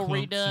vinyl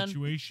redone redone.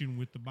 situation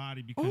with the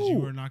body because Oh.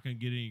 you are not gonna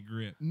get any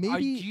grip. Do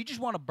Maybe you just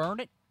want to burn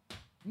it?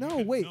 no.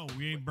 Wait. No,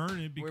 we ain't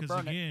burning it because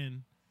burning it.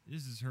 again,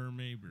 this is Herm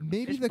Abrams.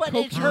 Maybe It's- the but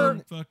it's cocaine.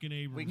 her- fucking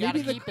Abrams. We Maybe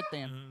gotta the- keep it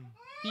then. Uh,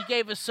 He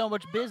gave us so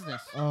much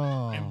business.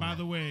 Oh. And by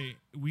the way,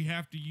 we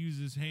have to use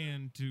his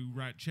hand to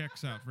write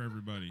checks out for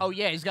everybody. Oh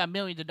yeah, he's got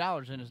millions of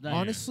dollars in his name.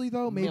 Honestly,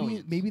 though,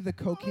 Millions. maybe the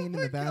cocaine and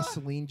the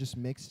Vaseline just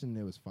mixed and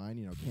it was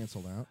fine.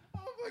 Canceled out.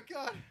 Oh my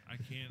god. I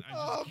can't. I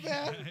Oh just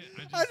man.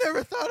 can't. I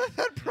never thought of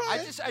that, I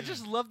Brian.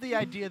 just love the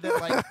idea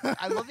that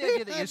I love the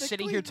idea that you're Had to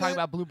sitting clean here talking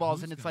that. about blue balls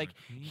Who's and it's gonna like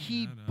clean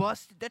he that up?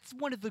 busted. That's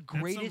one of the some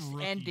greatest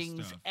rookie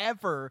endings stuff.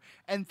 ever.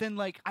 And then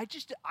I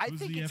Who's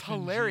think the it's FNG?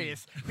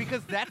 hilarious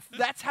because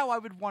that's how I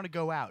would want to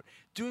go out,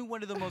 doing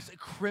one of the most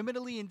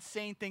criminally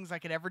insane things I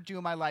could ever do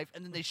in my life.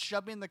 And then they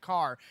shove me in the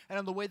car, and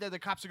on the way there, the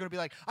cops are gonna be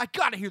like, "I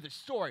gotta hear this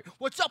story.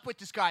 What's up with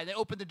this guy?" They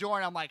open the door,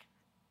 and I'm like,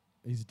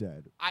 He's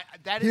dead.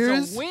 "That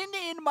Here's- is a win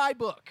in my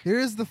book."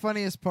 Here's the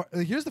funniest part.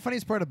 Here's the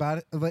funniest part about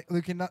it.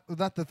 Like,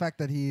 not the fact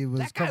that he was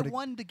That guy covered.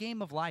 won the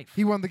game of life.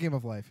 He won the game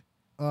of life.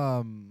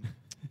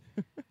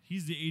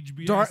 He's the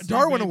HBIC,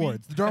 Darwin baby.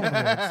 Awards. The Darwin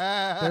Awards.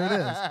 There it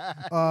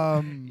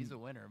is. He's a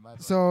winner in my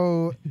book.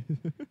 So,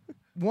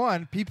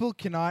 one, people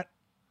cannot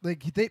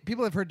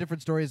people have heard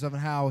different stories of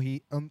how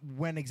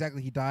when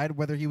exactly he died,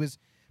 whether he was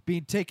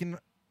being taken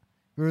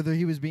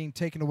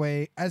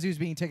away as he was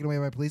being taken away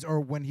by police,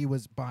 or when he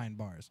was behind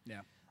bars.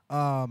 Yeah.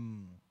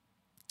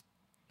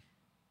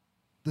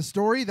 The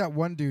story that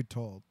one dude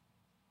told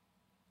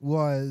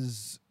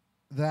was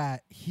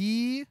that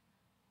he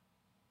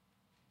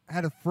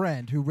had a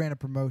friend who ran a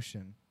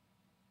promotion.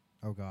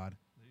 Oh God.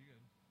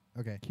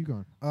 Okay. Keep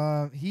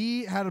going.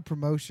 He had a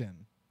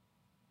promotion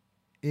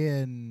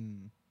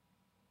in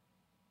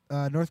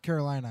North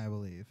Carolina, I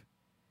believe.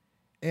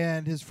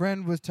 And his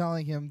friend was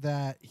telling him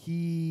that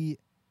he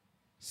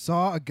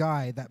saw a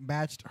guy that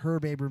matched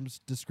Herb Abrams'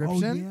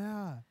 description.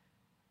 yeah.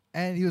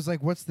 And he was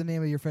like, "What's the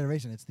name of your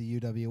federation?" "It's the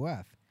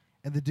UWF."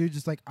 And the dude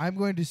just like, "I'm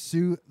going to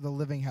sue the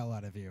living hell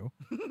out of you."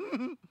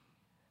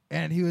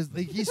 And he was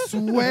like, he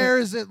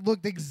swears it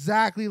looked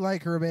exactly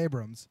like Herb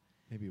Abrams.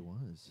 Maybe it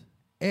was.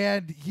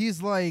 And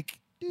he's like,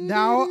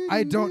 now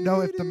I don't know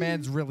if the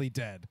man's really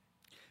dead.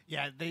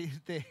 Yeah,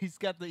 he's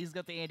got the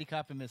Andy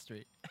Kaufman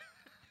mystery.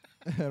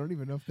 I don't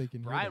even know if they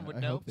can. hear Brian that. would I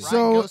know. hope they- Brian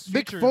So Ghost Mick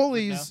Future would know.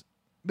 Foley's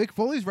Mick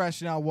Foley's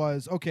rationale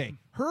was, okay,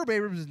 Herb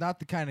Abrams is not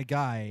the kind of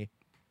guy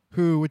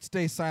who would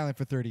stay silent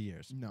for 30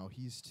 years. No,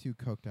 he's too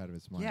coked out of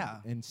his mind. Yeah.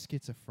 And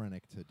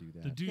schizophrenic to do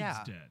that. The dude's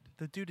Yeah. dead.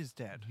 The dude is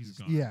dead. He's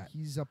gone. Yeah.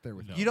 He's up there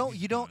with No. You don't.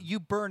 he's You don't. gone. You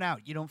burn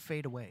out. You don't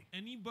fade away.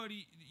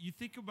 Anybody, you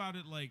think about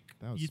it like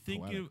That was you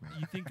think poetic, man.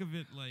 you think of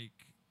it like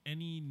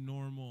any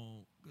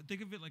normal.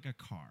 Think of it like a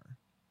car.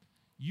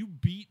 You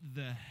beat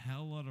the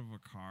hell out of a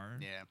car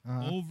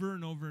Yeah. over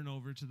and over and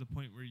over to the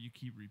point where you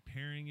keep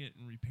repairing it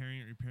and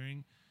repairing it,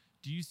 repairing.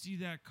 Do you see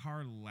that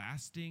car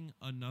lasting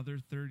another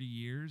 30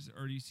 years,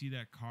 or do you see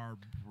that car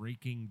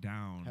breaking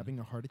down Having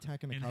a heart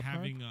attack in a and cop car?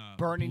 having a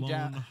Burning blown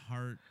down-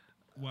 heart?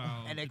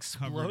 Wow, An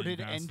exploded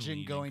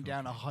engine going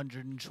down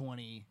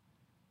 120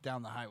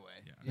 down the highway.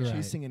 Yeah. Right.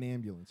 Chasing an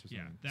ambulance or Yeah,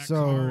 something. that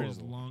So- car is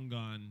long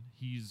gone.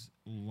 He's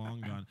long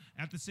gone.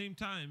 At the same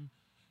time,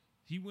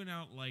 he went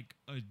out like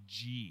a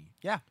G.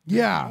 Yeah.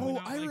 Yeah. He went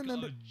Oh, out I like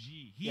remember- a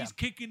G. He's Yeah.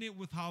 kicking it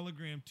with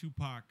hologram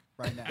Tupac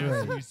Right now. as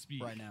Right. we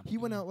speak. Right now. He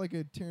went out like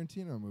a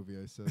Tarantino movie,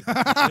 I said.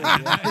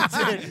 Yeah,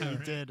 he did. He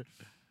Right. did.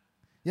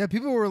 Yeah,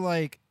 people were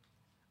like,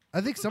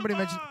 I think somebody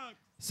mentioned. Tupac!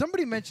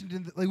 Somebody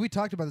mentioned, like we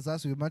talked about this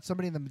last week.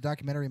 Somebody in the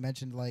documentary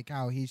mentioned like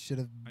how he should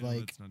have I know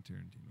like it's not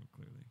Tarantino,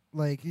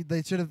 clearly.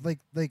 they should have like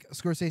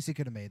Scorsese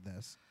could have made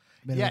this.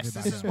 Made a Yes, movie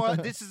this about is it.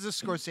 more. This is a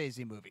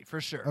Scorsese movie for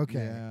sure.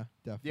 Okay. Yeah,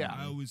 definitely. Yeah.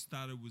 I always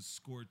thought it was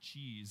score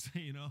cheese,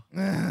 you know?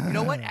 You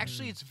know what?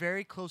 Actually, it's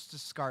very close to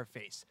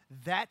Scarface.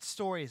 That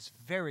story is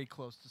very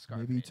close to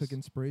Scarface. Maybe he took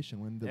inspiration.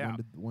 Yeah.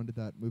 When did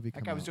that movie come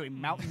That guy was out? doing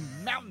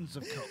mountains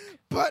of coke.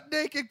 Butt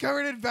naked,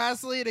 covered in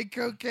Vaseline and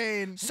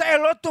cocaine. Say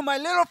hello to my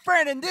little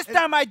friend, and this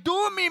time I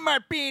do mean my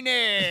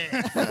penis.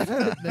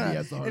 Then he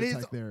has the heart And he's-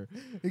 attack there.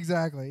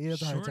 Exactly. He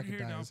has a heart attack and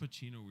Short-haired Al dies.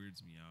 Pacino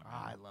weirds me out.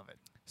 Ah, I man. love it.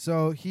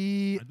 So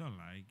he, I don't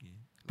like it.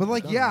 but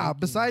like, don't yeah. like it.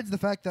 Besides the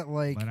fact that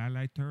like, But I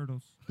like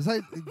turtles.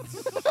 besides,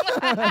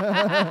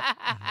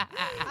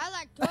 I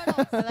like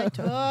turtles. I like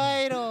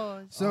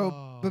turtles. so,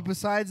 Oh. but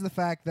besides the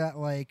fact that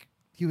like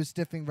he was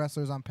stiffing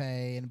wrestlers on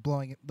pay and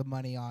blowing the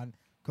money on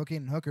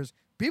cocaine and hookers,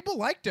 people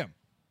liked him.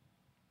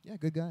 Yeah,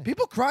 good guy.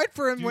 People cried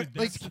for him. Dude, when,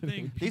 like, that's the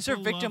thing. These are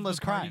People love victimless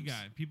the party crimes.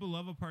 Guy. People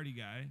love a party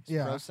guy,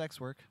 yeah. Bro, sex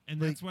work. and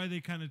Like- that's why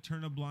they kind of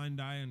turn a blind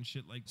eye on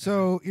shit like that.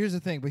 So here's the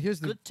thing. But here's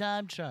the Good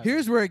time, Chuck.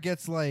 here's where it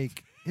gets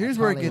like here's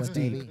where it gets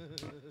deep.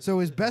 Hollywood, So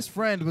his best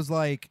friend was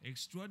like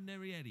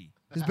Extraordinary Eddie.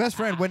 his best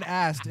friend when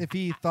asked if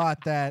he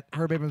thought that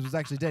Herb Abrams was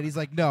actually dead, he's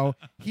like, no,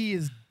 he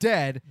is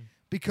dead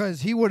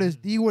because he would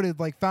have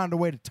like found a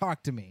way to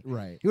talk to me.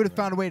 Right. He would have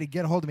found a way to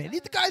get a hold of me. And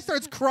the guy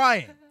starts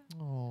crying.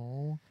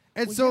 Oh.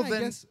 And Well, so yeah, I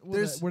then guess,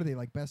 there's what are they,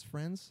 like best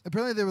friends?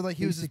 apparently they were like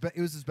he was Basic-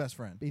 it was his best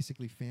friend.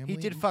 Basically family. He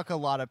did fuck a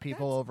lot of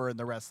people That's- over in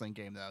the wrestling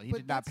game, though. He but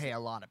did not that's- pay a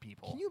lot of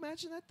people. Can you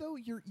imagine that though?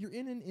 You're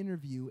in an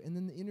interview and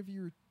then the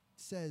interviewer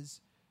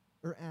says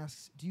or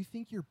asks, "Do you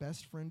think your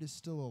best friend is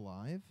still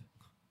alive?"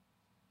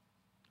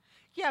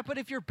 Yeah, but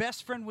if your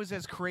best friend was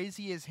as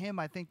crazy as him,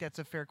 I think that's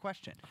a fair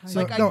question.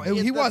 So, like, no, if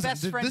he the wasn't.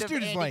 Best friend This of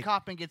dude is Andy like-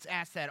 Kaufman gets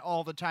asked that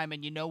all the time,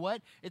 and you know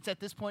what? It's at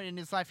this point in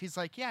his life, he's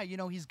like, yeah, you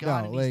know, he's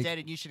gone No, and like- he's dead,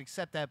 and you should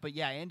accept that. But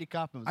yeah, Andy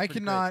Kaufman was I pretty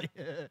cannot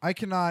crazy. I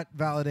cannot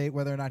validate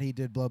whether or not he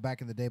did blow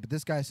back in the day, but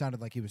this guy sounded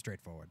like he was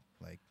straightforward.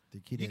 Like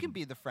he You didn't. can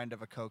be the friend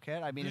of a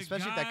cokehead. I mean, The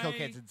especially if that guy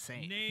cokehead's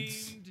insane.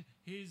 Named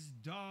his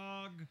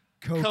dog.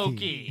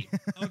 Cokey.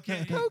 Okay.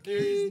 Cokey,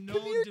 There's no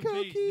come here,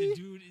 debate. Cokey. The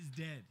dude is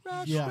dead.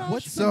 Rush, Yeah. rush.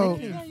 What's So-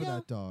 the nickname for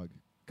that dog?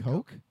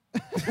 Coke?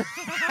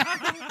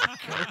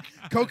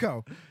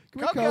 Coco.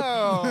 Come here,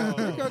 Coco. Come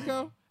here,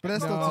 Coco. But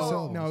that's still two No,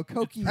 syllables. no,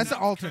 Cokie. That's the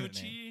Not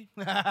alternate name.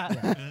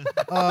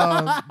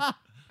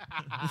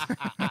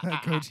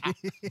 Kochi.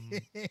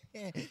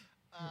 Koji.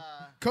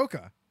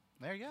 Coca.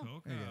 There you go.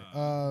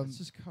 Coca. It's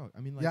just Coke. I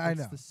mean, like, yeah, I it's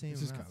know. the same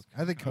It's just amount. Coke.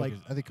 I think Coke. Like-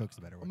 I think Coke's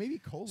the better Or one. maybe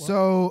cola.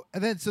 So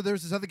and then there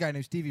was this other guy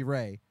named Stevie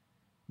Ray.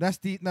 Not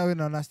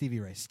not Stevie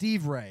Ray.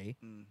 Steve Ray.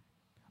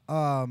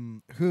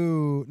 Mm.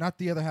 Who not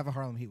the other half of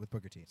Harlem Heat with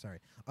Booker T. Sorry.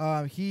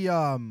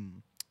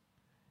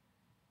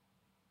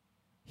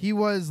 He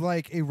was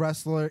like a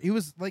wrestler. He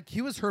was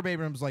Herb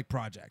Abrams' like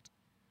project.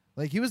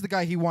 Like he was the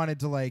guy he wanted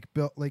to like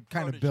build, like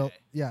kind of build.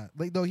 Protege. Yeah,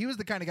 like though he was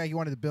the kind of guy he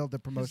wanted to build the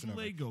promotion.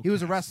 over. Lego He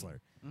was a castle.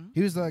 wrestler. Mhm.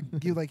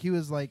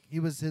 He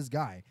was his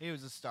guy. He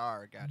was a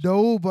star. Gotcha.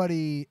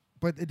 Nobody,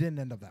 but it didn't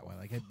end up that way.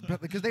 Like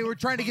because they were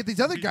trying to get these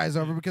other guys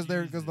over because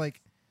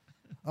like,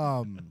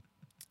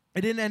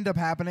 it didn't end up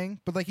happening.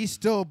 But like he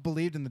still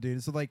believed in the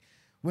dude. So like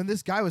when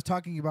this guy was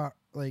talking about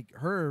like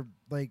her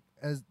like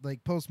as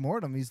like post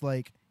mortem, he's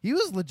like he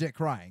was legit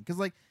crying because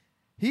like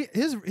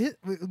his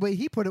way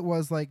he put it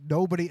was like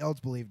nobody else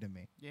believed in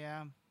me.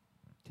 Yeah.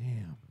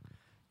 Damn.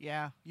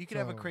 Yeah. You could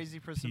have a So, crazy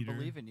person Peter.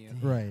 believe in you.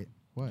 Right.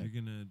 What?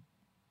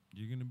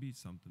 You're gonna beat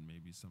something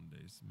maybe some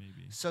days,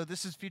 maybe. So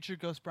this is future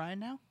Ghost Brian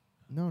now?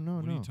 No, no,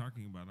 What are no. you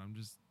talking about? I'm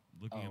just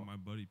looking Oh. at my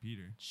buddy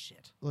Peter.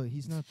 Shit. Look,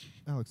 he's not.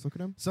 Alex, look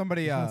at him.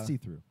 Somebody. He's not see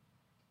through.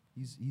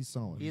 He's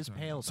solid. He is sorry.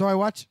 pale. So I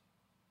watch.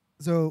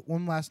 So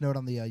one last note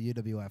on the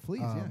UWF.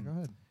 Please, yeah, go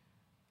ahead.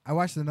 I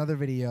watched another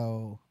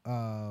video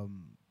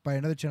by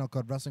another channel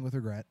called Wrestling with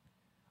Regret.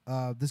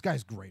 This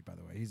guy's great, by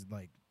the way. He's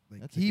like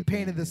That's a he good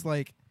painted band this name.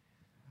 like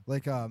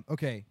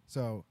Okay,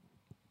 so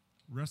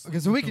Wrestling okay,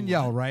 so we with can the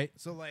yell, what? right?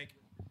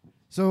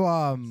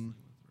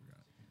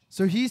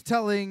 So he's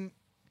telling.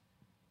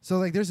 So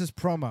like, there's this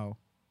promo.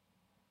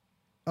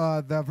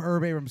 The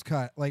Herb Abrams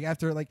cut. Like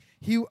after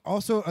he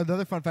also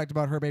another fun fact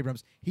about Herb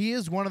Abrams. He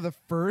is one of the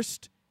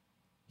first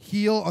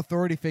heel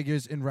authority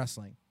figures in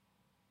wrestling.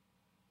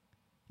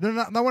 No,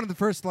 not one of the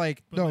first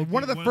But,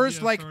 one of the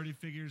first authority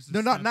figures to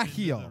no, not step into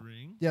heel. the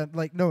ring? Yeah,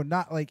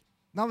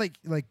 not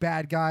like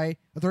bad guy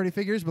authority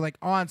figures, but like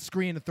on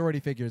screen authority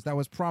figures that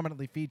was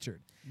prominently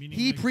featured. Meaning,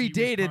 He like,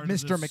 predated was part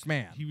of Mr. this-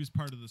 McMahon. He was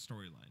part of the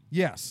storyline.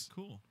 Yes.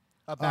 Cool.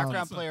 A background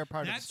That's player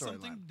part of that's the storyline.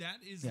 something that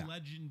is Yeah.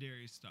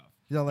 legendary stuff.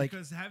 Yeah, like,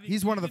 because having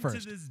he's one of the even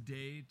first. to this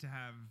day to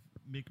have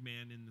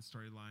McMahon in the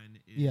storyline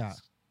is Yeah.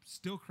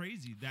 still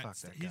crazy.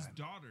 That's that his guy.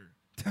 daughter,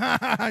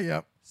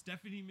 Yep.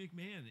 Stephanie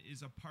McMahon,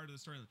 is a part of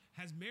the storyline.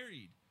 Has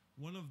married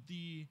one of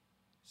the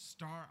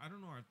star. I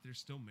don't know if they're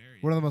still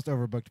married. One of the most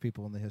overbooked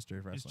people in the history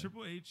of Is wrestling.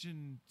 Triple H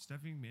and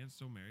Stephanie McMahon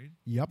still married?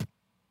 Yep.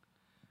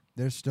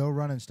 They're still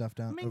running stuff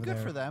down I mean, over good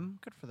there. for them.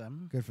 Good for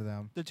them. Good for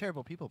them. They're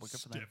terrible people, but good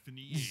for them.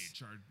 Stephanie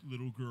H, our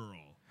little girl.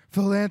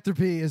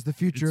 Philanthropy is the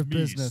future It's of me,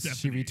 business.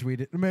 Stephanie. She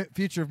retweeted.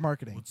 Future of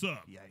marketing. What's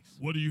up? Yikes.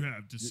 What do you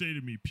have to say to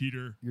me,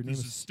 Peter? your This name is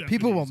is- Stephanie's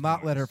People will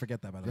not let her voice.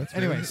 forget that. By the way. That's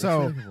Anyway, very- so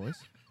that's very good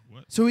voice.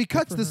 What? so he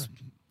cuts for this. her.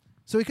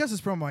 So he cuts this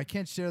promo. I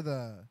can't share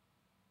the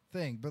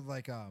thing, but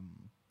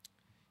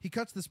he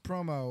cuts this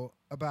promo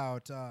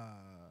about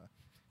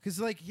because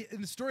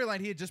in the storyline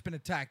he had just been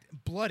attacked,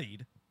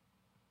 bloodied,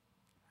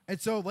 and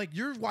so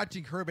you're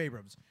watching Herb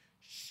Abrams,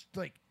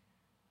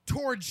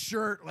 torn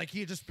shirt, he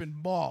had just been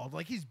mauled,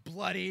 he's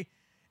bloody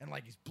and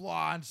he's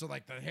blonde, so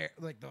the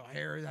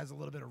hair has a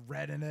little bit of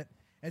red in it,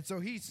 and so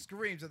he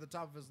screams at the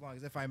top of his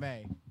lungs, if I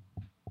may.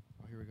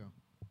 Oh, here we go.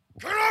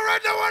 Colonel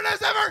Red, no one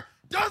has ever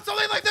done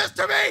something like this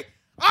to me!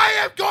 I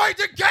am going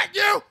to get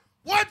you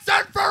once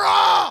and for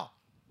all!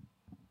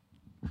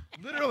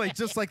 Literally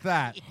just like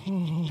that.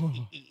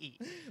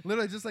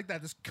 Literally just like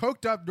that. This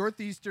coked up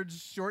northeastern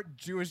short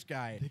Jewish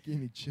guy. That gave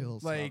me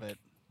chills. Like, Love it.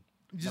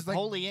 just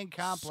Napoleon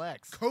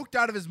complex. coked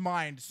out of his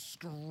mind,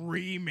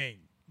 screaming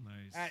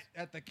Nice.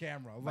 at the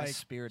camera. My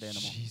spirit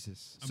animal.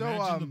 Jesus. So,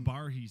 Imagine the um,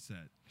 bar he set.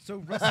 so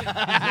wrestling.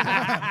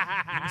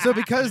 So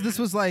because this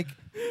was Fucking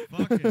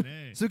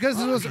A. so because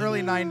this was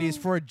early '90s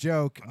for a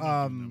joke. I'm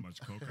not doing that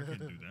much coke. I can't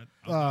do that.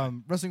 I'll die.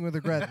 Wrestling with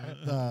Regret.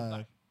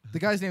 The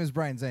guy's name is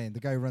Brian Zane. The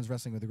guy who runs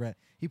Wrestling with Regret.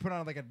 He put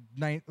on a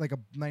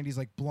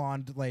 '90s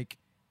blonde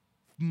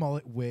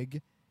mullet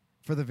wig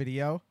for the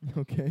video.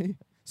 Okay.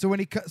 So when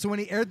he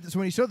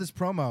showed this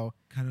promo,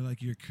 Kind of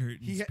like your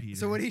curtains, Peter.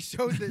 so when he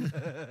showed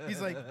he's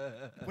like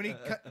when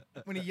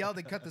he yelled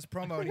and cut this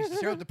promo and he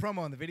showed the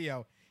promo in the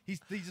video, he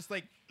just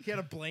he had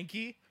a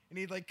blankie and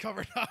he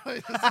covered up.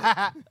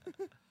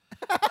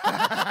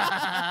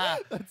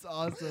 That's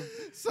awesome.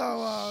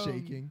 So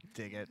Shaking.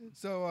 Dig it.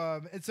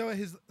 So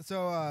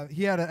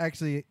he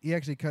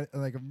actually cut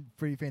a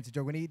pretty fancy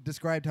joke when he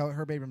described how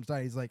Herb Abrams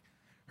died. He's like,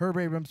 Herb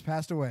Abrams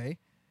passed away,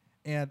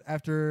 and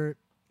after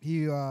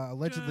he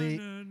allegedly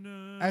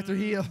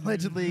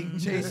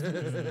chased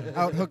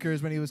out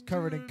hookers when he was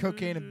covered in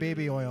cocaine and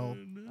baby oil,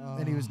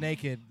 and he was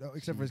naked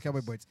except for his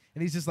cowboy boots,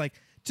 and he's just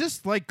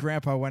like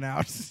Grandpa went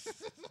out.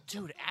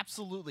 Dude,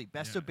 absolutely.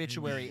 Best Yeah,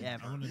 obituary hey,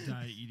 ever. I want to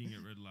die eating at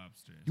Red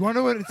Lobster. You want to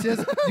know what it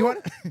says? You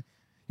want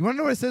to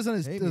know what it says on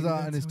his Hey, maybe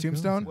on that's his how it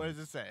tombstone? What does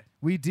it say?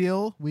 We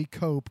deal, we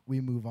cope, we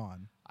move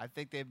on. I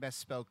think they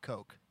misspelled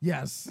Coke.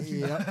 Yes.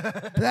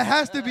 Yep. That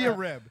has to be a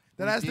rib.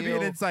 That We has to be an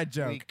deal, inside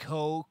We joke.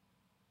 coke.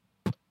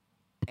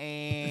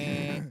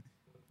 And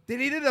They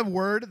needed a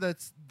word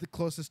that's the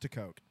closest to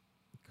Coke.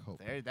 Coke.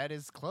 there, that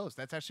is close.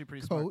 That's actually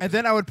pretty Coke. smart. And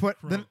then I would put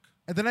Croak.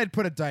 and then I'd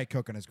put a Diet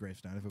Coke on his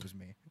gravestone if it was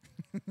me.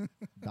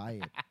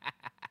 Diet.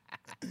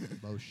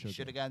 Low sugar.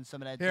 Should have gotten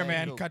some of that. Here, Diet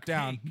man, Coke. cut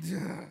down.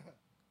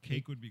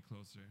 Cake would be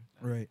closer.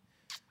 Right.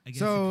 I guess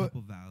So, a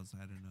couple vowels. I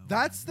don't know.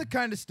 That's the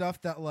kind of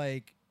stuff that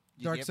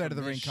You Dark get Side of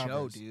from the Ring this show,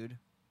 covers. dude.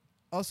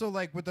 Also,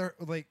 with their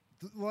like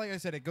I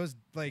said, it goes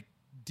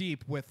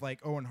deep with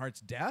Owen Hart's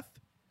death.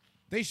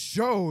 They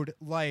showed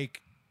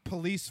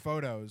police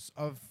photos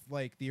of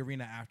the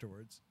arena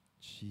afterwards,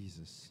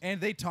 Jesus.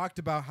 and they talked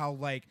about how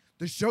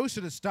the show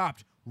should have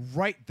stopped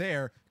right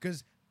there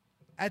because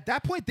at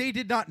that point they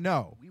did not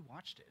know. We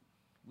watched it.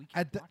 We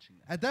At, kept watching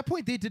that. at that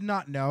point they did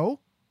not know.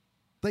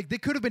 They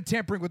could have been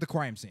tampering with the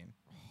crime scene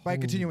by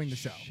continuing the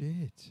show,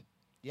 Shit.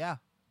 Yeah.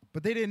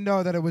 but they didn't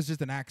know that it was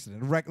just an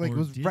accident. It Or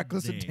was did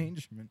reckless they?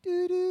 endangerment.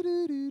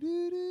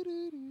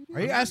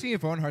 Are you asking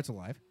if Owen Hart's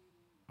alive?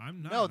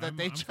 I'm not. No, that I'm,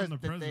 they I'm just from the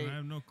that present. they I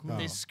have no clue. Oh.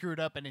 they screwed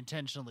up and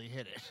intentionally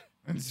hit it.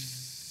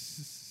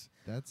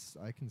 That's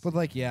I can. But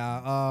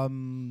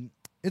see.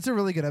 it's a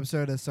really good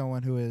episode as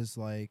someone who is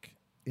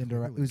into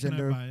Really? who's Can I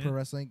into buy it? pro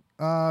wrestling. It's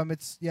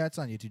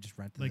on YouTube. Just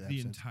rent Like the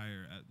episodes.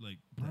 entire,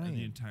 Brian.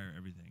 the entire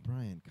everything.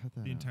 Brian, cut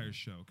that. The out. entire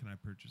show. Can I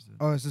purchase it?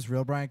 Oh, is this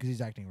real, Brian? Because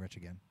he's acting rich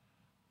again.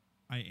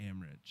 I am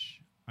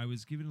rich. I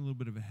was given a little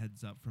bit of a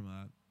heads up from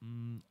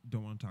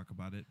don't want to talk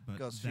about it, but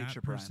Ghost that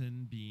Future Brian.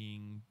 person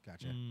being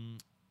Gotcha.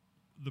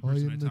 the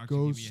person am I the talked to gave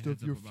me ghost a of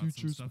heads your up about some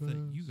future's stuff that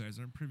you past. guys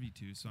aren't privy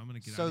to. So I'm gonna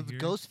get So out of the here.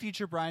 ghost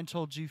future Brian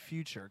told you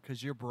future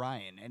because you're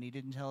Brian, and he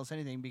didn't tell us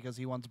anything because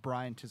he wants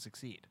Brian to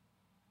succeed.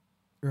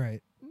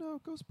 Right. No,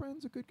 Ghost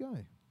Brian's a good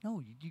guy.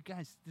 No, you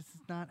guys, this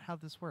is not how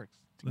this works.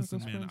 Listen,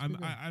 Ghost man, Brian's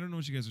good guy. I don't know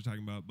what you guys are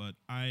talking about, but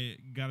I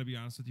gotta be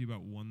honest with you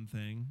about one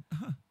thing.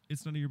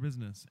 It's none of your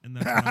business, and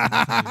that's what I'm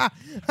gonna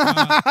tell you.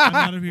 I'm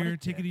out of here.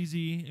 Take it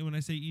easy, and when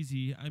I say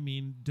easy, I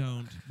mean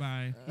don't.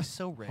 Bye. He's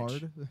so rich.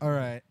 Hard. All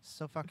right.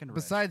 So fucking rich.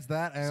 Besides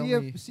that, I See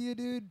only ya, see ya,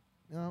 dude.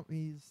 No,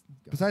 he's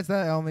gone. besides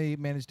that I only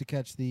managed to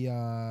catch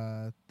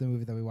the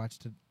movie that we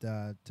watched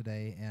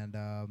today, and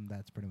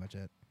that's pretty much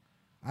it.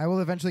 I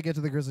will eventually get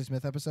to the Grizzly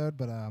Smith episode,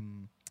 but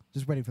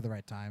just waiting for the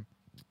right time.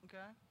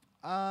 Okay.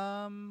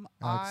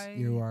 Alex,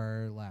 you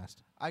are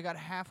last. I got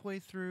halfway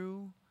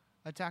through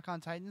Attack on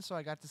Titan, so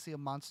I got to see a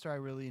monster I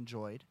really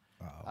enjoyed.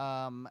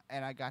 And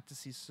I got to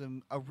see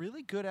a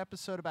really good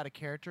episode about a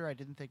character I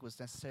didn't think was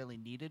necessarily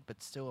needed,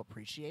 but still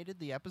appreciated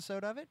the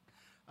episode of it.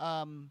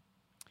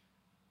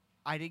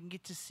 I didn't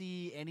get to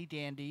see any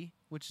Dandy,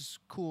 which is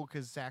cool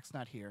because Zach's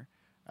not here.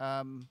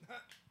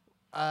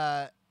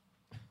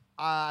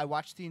 I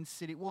watched the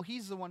Insidious. Well,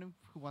 he's the one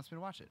who wants me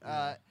to watch it.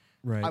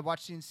 Right. I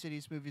watched the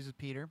Insidious movies with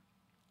Peter.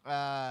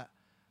 I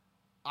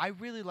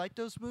really like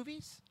those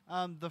movies.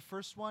 The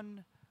first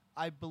one,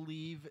 I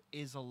believe,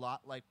 is a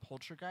lot like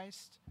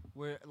Poltergeist,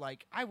 where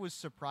like I was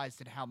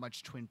surprised at how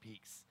much Twin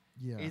Peaks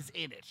Yeah. is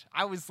in it.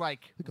 I was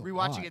like Like a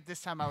rewatching lot. it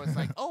this time. I was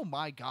like, oh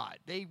my god,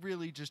 they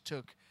really just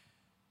took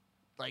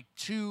like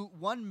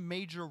one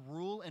major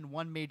rule and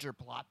one major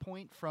plot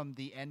point from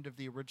the end of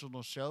the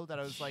original show. That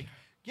I was like,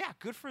 yeah,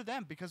 good for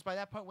them, because by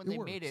that point when they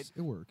made it,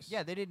 It works.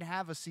 yeah, they didn't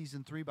have a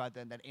season 3 by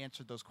then that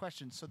answered those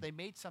questions, so they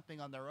made something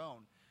on their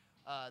own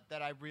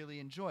that I really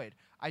enjoyed.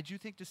 I do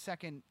think the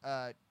second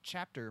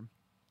chapter,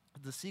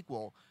 the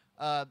sequel,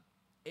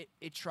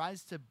 it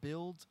tries to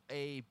build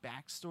a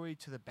backstory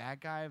to the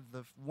bad guy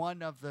of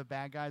one of the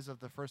bad guys of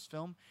the first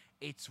film.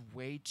 It's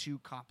way too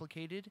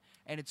complicated,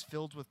 and it's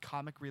filled with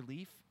comic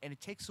relief, and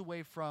it takes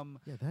away from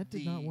Yeah, that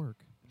did not work.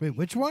 Wait,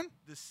 which one?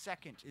 the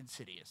second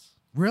Insidious.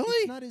 Really?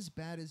 It's not as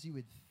bad as you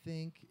would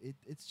think.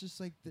 It's just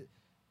like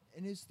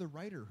and it's the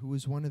writer who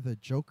was one of the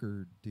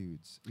Joker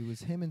dudes. It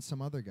was him and some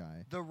other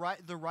guy. The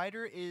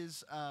writer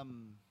is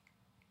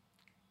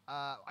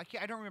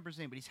I don't remember his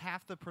name, but he's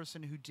half the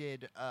person who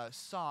did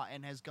Saw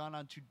and has gone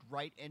on to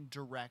write and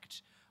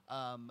direct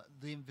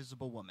The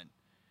Invisible Woman.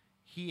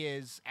 He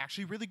is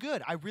actually really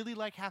good. I really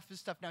like half his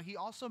stuff. Now, he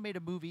also made a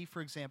movie,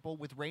 for example,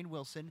 with Rainn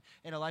Wilson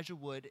and Elijah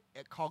Wood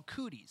called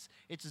Cooties.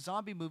 It's a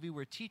zombie movie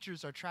where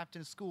teachers are trapped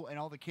in a school and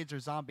all the kids are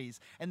zombies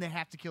and they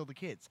have to kill the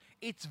kids.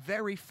 It's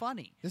very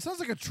funny. This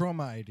sounds like a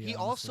trauma idea. He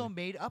honestly. also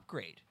made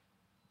Upgrade.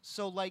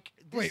 So, like...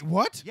 Wait,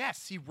 what?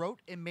 Yes, he wrote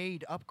and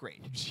made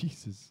Upgrade.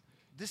 Jesus.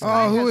 This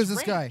guy Oh, who has is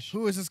this guy? range.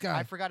 Who is this guy?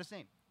 I forgot his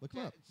name. Look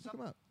him up. Look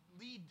him up.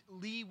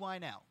 Lee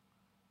Wynell.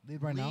 Lead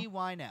right Lee now.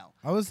 Wynell.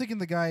 I was thinking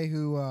the guy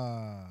who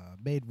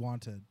made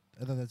Wanted.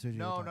 I thought that's who you were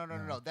No. talking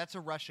about. That's a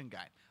Russian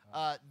guy.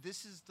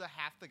 This is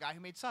the guy who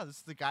made Saw. This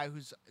is the guy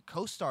who's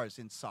co-stars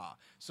in Saw.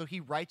 So he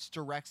writes,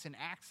 directs, and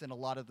acts in a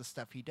lot of the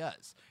stuff he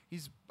does.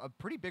 He's a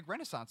pretty big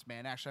Renaissance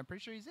man, actually. I'm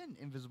pretty sure he's in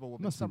Invisible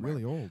Woman Must be somewhere.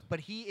 really old.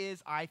 But he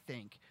is, I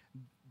think,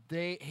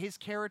 his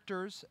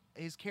character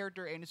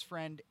and his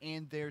friend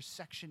and their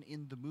section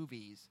in the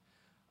movies.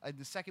 In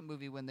the second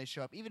movie, when they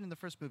show up, even in the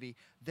first movie,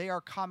 they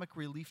are comic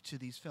relief to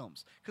these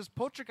films. Because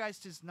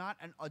Poltergeist is not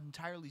an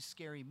entirely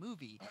scary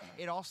movie.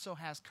 It also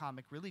has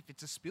comic relief.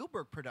 It's a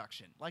Spielberg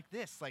production, like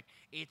this. Like,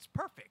 it's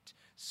perfect.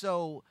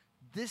 So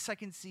this, I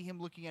can see him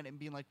looking at it and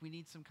being like, we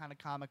need some kind of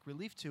comic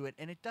relief to it,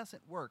 and it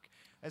doesn't work,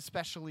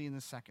 especially in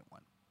the second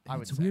one. I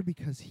would It's say. weird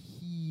because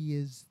he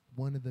is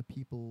one of the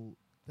people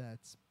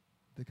that's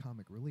the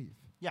comic relief.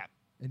 Yeah.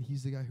 And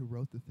he's the guy who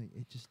wrote the thing.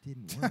 It just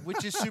didn't work.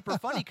 Which is super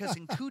funny because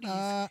in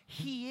Cooties,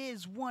 he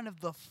is one of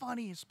the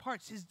funniest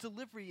parts. His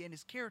delivery and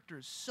his character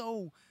is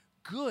so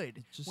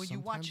good. just When you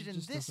watch sometimes it it in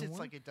just this, doesn't it's work.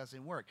 like it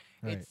doesn't work.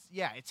 Right.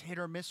 It's hit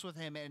or miss with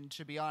him. And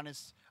to be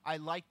honest, I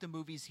like the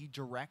movies he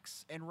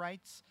directs and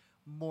writes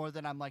more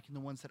than I'm liking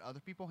the ones that other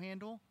people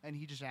handle and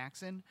he just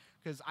acts in.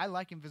 Because I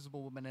like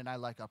Invisible Woman and I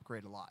like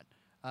Upgrade a lot.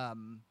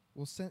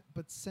 Well,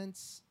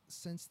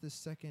 since the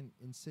second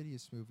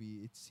Insidious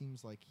movie, it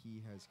seems like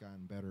he has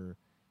gotten better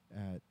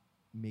at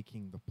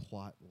making the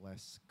plot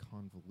less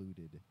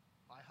convoluted.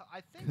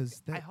 I think.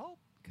 'Cause I that- hope.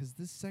 Because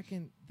this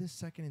second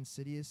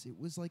Insidious, it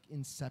was like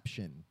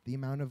Inception. The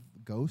amount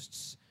of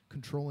ghosts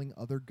controlling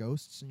other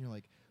ghosts, and you're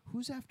like,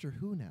 who's after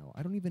who now?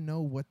 I don't even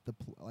know what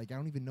I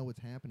don't even know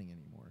what's happening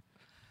anymore.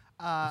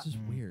 This is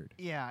weird.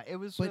 Yeah, it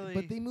was But really.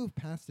 but they move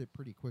past it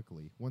pretty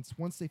quickly. Once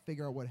they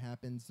figure out what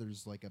happens,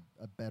 there's like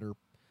a better.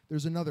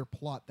 There's another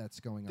plot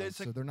that's going on, There's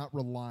a- so they're not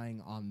relying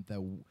on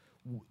the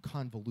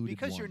convoluted.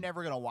 because you're one.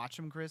 never going to watch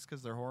them, Chris,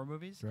 because they're horror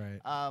movies.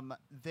 Right. Han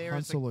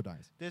There's a Solo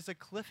dies. There's a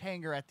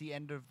cliffhanger at the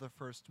end of the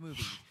first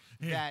movie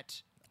Hey.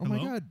 that. Oh my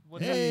Hello? God!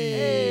 What's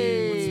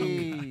Hey.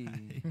 up?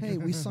 What's up, Hey,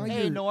 we saw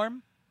Hey, your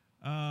Norm.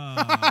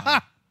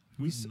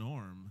 Who's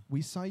Norm?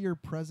 we saw your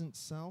present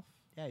self.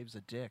 Yeah, he was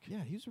a dick.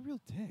 Yeah, he was a real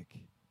dick.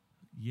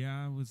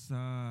 Yeah, I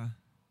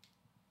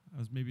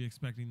was maybe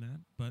expecting that,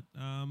 but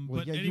Well,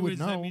 but yeah, anyways, you would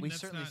know. I mean, We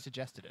that's certainly not,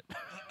 suggested it.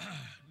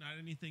 not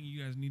anything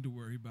you guys need to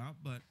worry about.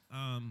 But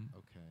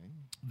Okay.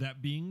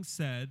 that being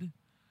said,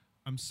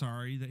 I'm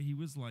sorry that he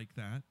was like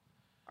that.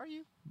 Are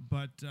you?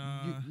 But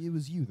It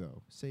was you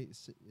though. Say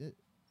it.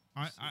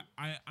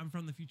 I'm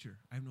from the future.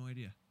 I have no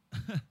idea.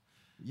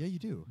 Yeah, you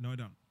do. No, I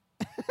don't.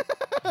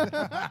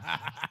 I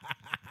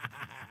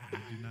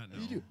do not know.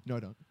 You do. No, I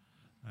don't.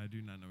 I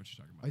do not know what you're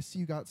talking about. I see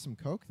you got some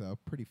Coke though.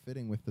 Pretty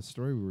fitting with the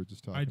story we were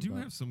just talking about. I do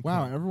have some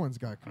Wow, Coke. everyone's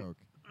got Coke.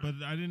 But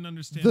I didn't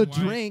understand The why.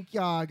 drink,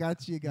 yeah, I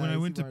got you guys. When I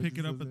went to Mars pick it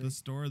is up at the listening.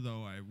 store,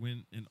 though, I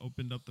went and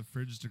opened up the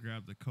fridge to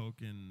grab the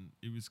Coke, and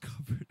it was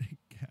covered in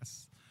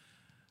gas.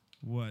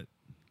 What?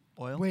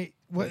 Oil? Wait,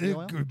 what? Baby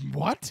oil?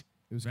 What?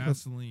 It was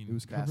Vaseline. it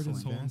was covered Vaseline.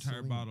 This in whole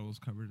entire Vaseline. bottle was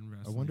covered in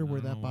Vaseline. I wonder where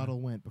don't that know why.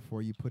 bottle went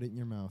before you put it in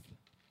your mouth.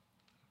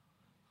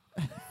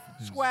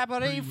 It's Squabbity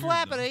pretty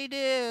weird, flappity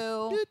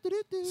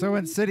doo. So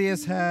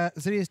Insidious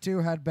 2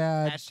 had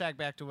bad. Hashtag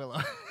back to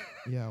Willow.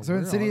 Yeah. So where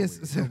are Insidious-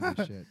 we? so- Holy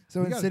shit.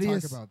 so we gotta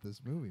Insidious- talk about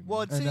this movie.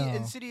 Well, man. know.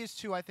 Insidious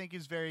 2, I think,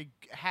 is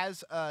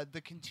has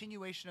the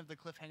continuation of the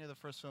cliffhanger of the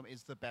first film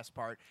is the best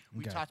part.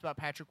 We Okay. talked about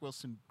Patrick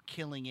Wilson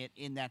killing it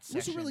in that it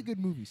was section. a really good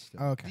movie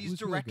still. Okay. It These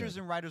was really directors good.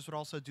 and writers would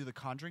also do the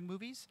Conjuring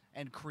movies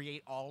and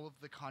create all of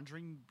the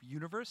Conjuring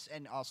universe,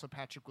 and also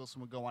Patrick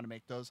Wilson would go on to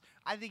make those.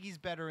 I think he's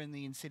better in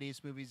the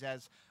Insidious movies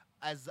as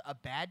a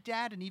bad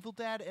dad, an evil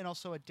dad, and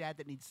also a dad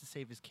that needs to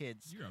save his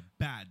kids. You're a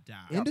bad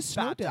dad. Into A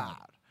Snow bad Dad.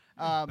 dad.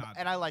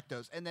 And I like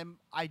those. And then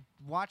I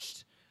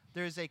watched.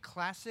 There's a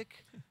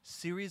classic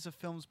series of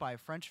films by a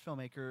French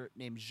filmmaker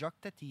named Jacques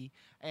Tati,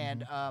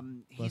 and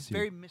he's Bless you.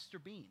 very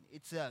Mr. Bean.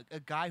 It's a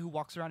guy who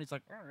walks around. He's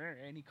like, "Arr,"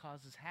 and he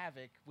causes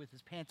havoc with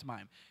his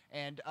pantomime.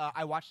 And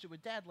I watched it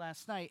with Dad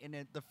last night,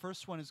 and the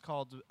first one is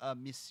called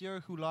Monsieur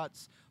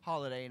Hulot's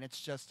Holiday, and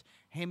it's just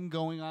him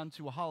going on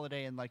to a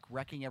holiday and like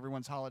wrecking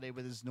everyone's holiday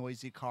with his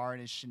noisy car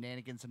and his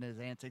shenanigans and his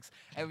antics.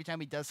 Every time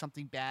he does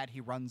something bad,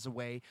 he runs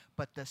away.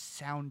 But the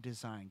sound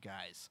design,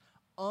 guys,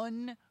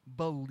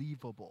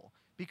 unbelievable.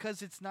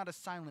 Because it's not a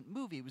silent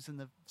movie. It was in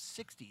the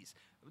 60s.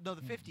 No,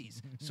 the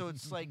 50s. So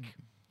it's like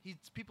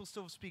people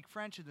still speak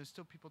French and there's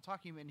still people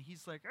talking and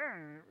he's like,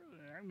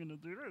 I'm going to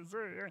do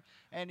this.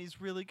 And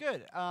he's really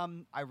good.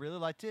 I really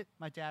liked it.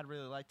 My dad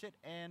really liked it.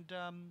 And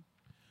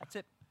that's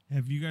it.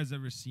 Have you guys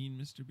ever seen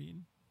Mr.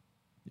 Bean?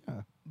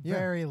 Yeah.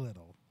 Very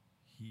little.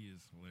 He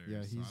is Yeah,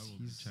 hilarious. so I will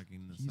be he's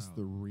checking this he's out.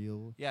 the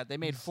real Yeah, they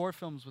made 4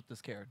 films with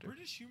this character.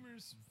 British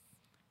humor's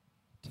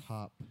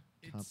top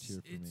it's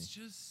tier for me. it's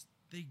just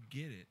they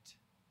get it.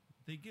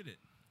 They get it.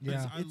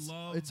 Yeah. 'Cause I It's-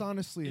 love it's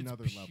honestly it's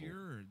another level.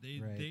 pure. They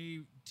Right.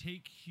 they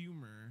take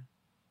humor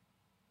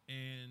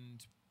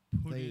and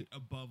put They- it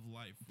above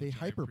life. they which I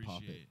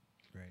hyper-pop it. appreciate.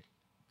 Right.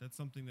 That's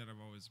something that I've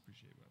always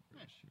appreciated about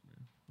British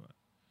humor. But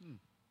and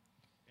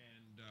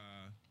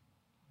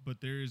but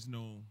there is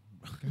no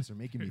You guys are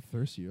making me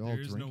thirsty. You're all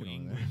there is no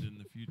drinking over there. England in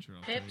the future.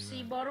 I'll tell you Pepsi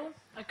that. bottle,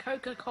 a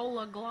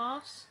Coca-Cola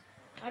glass.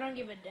 I don't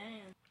give a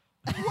damn.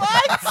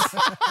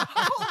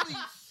 Holy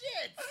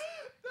shit!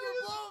 You're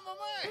blowing my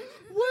mind.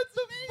 What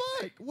the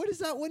fuck? What is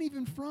that one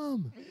even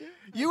from?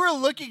 You were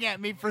looking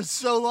at me for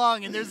so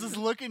long, and there's this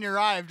look in your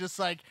eye of just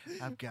like,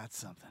 I've got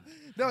something.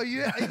 No,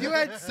 you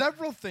had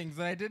several things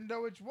and I didn't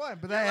know which one,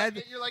 but I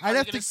had You're like, I'd are you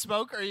have gonna to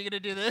smoke? Or are you gonna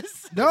do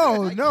this? No,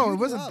 Like, no, queued it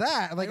wasn't up.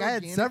 that. Like I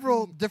had Organically-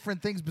 several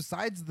different things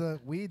besides the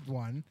weed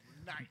one.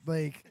 Nice.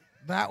 Like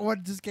that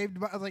one just came to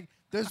mind. I was like,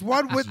 there's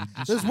one with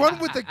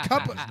the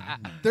cup.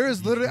 There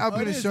is literally. I'm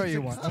going to show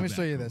you one. I'm going to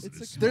show you this.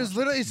 There's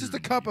literally. It's just a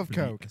cup of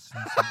Coke.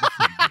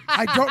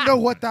 I don't know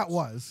what that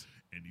was.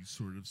 Any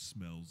sort of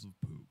smells of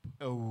poop.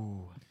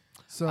 Oh,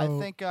 So I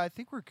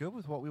think we're good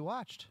with what we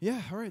watched.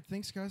 Yeah, all right.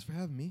 Thanks, guys, for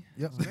having me.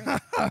 Yep.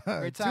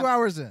 Great 2 time.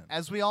 hours in.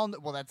 As we all know,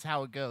 well, that's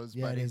how it goes.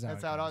 Yeah, it buddy. is how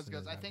That's it how it goes. always It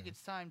goes. is I how it think goes.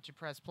 it's time to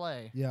press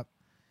play. Yep.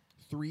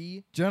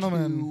 3,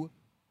 Gentlemen, 2,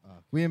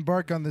 we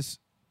embark on this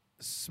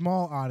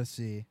small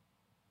odyssey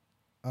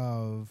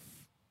of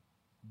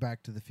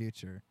Back to the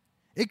Future.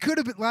 It could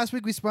have been last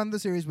week. We spun the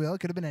series wheel. It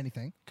could have been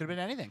anything. Could have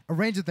been anything. A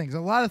range of things.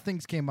 A lot of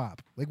things came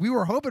up. Like we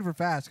were hoping for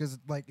fast because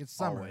like it's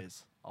summer.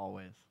 Always.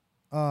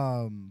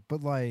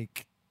 But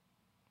like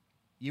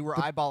You were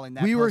The- eyeballing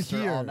that we were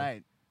poster here. all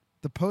night.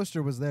 the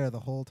poster was there the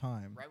whole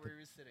time. Right where he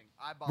was sitting.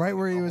 Eyeballing Right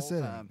where it he the was whole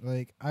sitting. time.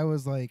 Like I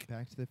was like,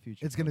 Back to the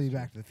Future. it's gonna be poster.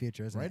 Back to the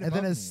Future, isn't Right it? And then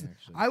above as me,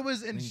 actually. I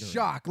was in Lingering.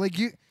 shock. Like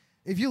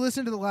if you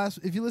listen to last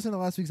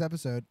week's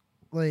episode,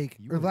 like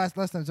You or were- last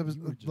time's You were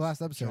episode, just the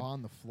last episode, jaw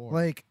on the floor.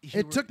 like You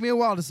it were- took me a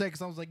while to say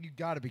because I was like, you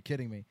got to be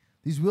kidding me.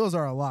 These wheels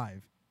are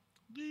alive.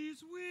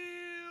 These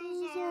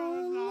wheels are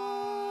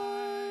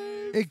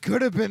alive. It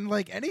could have been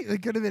like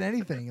It could have been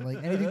anything.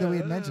 Like anything that we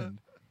had mentioned.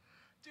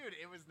 Dude,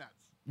 it was nuts.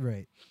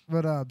 Right.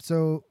 But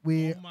so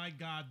we. Oh my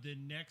God! The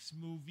next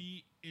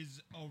movie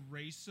is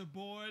Eraser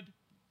Board.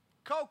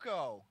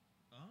 Coco.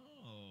 Oh.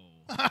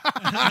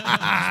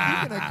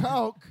 Speaking of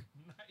Coke,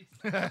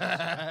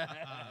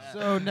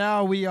 So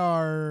now we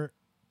are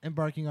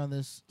embarking on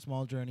this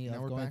small journey now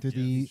of we're going back through to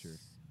the future.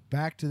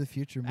 Back to the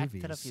Future Back to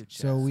movies. the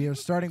Future. So we are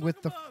starting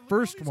with the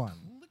first one.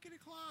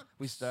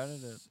 We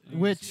started it. You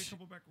Which- see a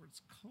couple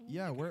backwards.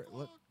 Yeah, Click we're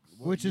clocks.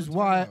 which you're is talking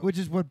why, about- which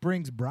is what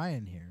brings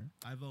Brian here.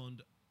 I've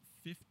owned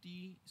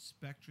 50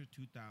 Spectra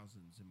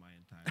 2000s in my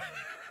entire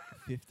life,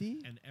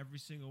 50 and every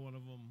single one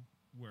of them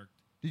worked.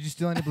 Did you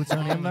steal any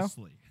plutonium though?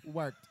 Flawlessly.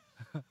 worked.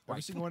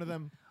 Every single one of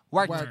them.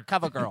 Work, Work.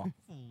 cover girl.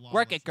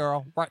 Work it, Flawlessly.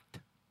 girl. Worked.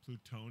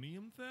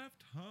 Plutonium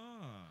theft? Huh.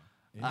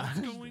 What's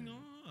Interesting. going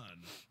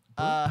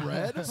on?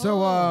 Bread. So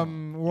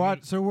Huh.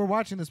 so we're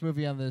watching this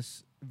movie on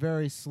this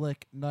very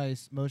slick,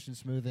 nice, motion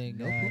smoothing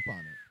no poop on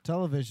it.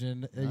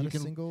 television. Not you a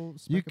can single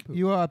you speck of poop.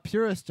 you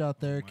purists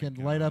out there my can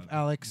light up God.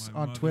 Alex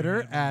My on mother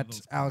Twitter had one of at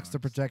those Alex the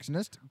clocks.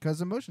 Projectionist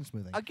because of motion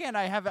smoothing. Again,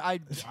 I have.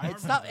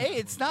 It's not. Hey,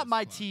 it's not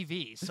my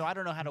TV, so I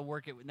don't know how to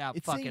work it now.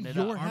 It's Fucking in it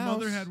your up. Our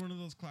mother house. had one of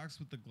those clocks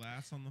with the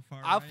glass on the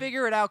far I'll right.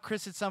 figure it out,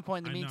 Chris, at some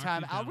point. In the I knocked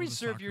meantime, it I'll down with a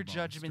reserve soccer your ball,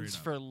 judgments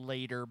straight for up.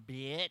 later,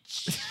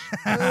 bitch.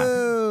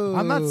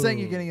 I'm not saying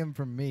you're getting him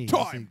from me.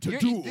 Time to You're-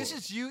 duel. this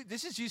is you.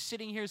 This is you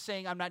sitting here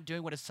saying I'm not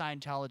doing what a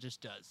Scientologist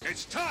does.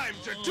 It's time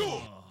to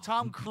duel.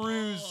 Tom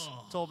Cruise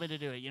told me to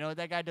do it. You know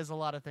that guy does a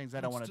lot of things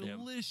I don't want It's to do.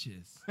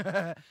 delicious.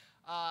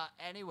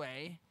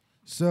 Anyway,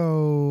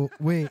 So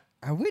wait,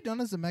 have we done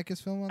a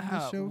Zemeckis film on this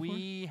show? before?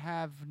 we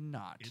have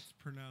not. It's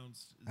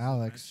pronounced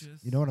Alex,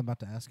 Zemeckis. you know what I'm about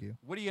to ask you.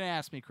 What are you gonna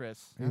ask me,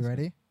 Chris? Are you Ask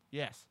ready?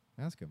 Yes.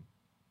 Ask him.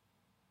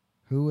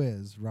 Who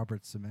is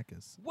Robert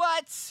Zemeckis?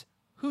 What?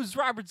 Who's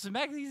Robert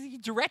Zemeckis? He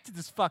directed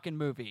this fucking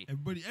movie.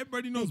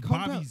 Everybody knows Hey, calm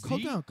Bobby down. Z.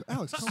 Calm down,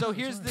 Alex. calm So down,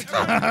 here's sorry. the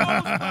Everybody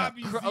knows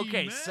Bobby Z,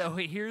 Okay, man. so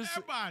here's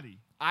Everybody.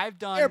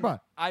 Everybody.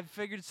 I've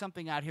figured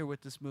something out here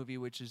with this movie,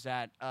 which is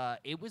that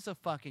it was a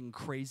fucking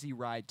crazy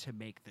ride to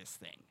make this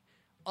thing.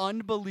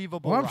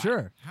 Unbelievable. Well, I'm ride.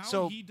 sure. How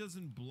So- he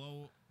doesn't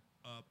blow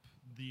up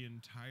the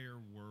entire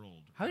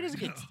world. How he doesn't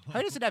get? How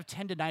he doesn't have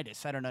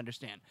tendonitis? I don't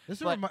understand. This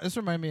But-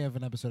 reminds me of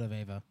an episode of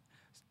Ava.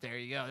 There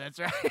you go. That's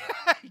right.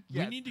 We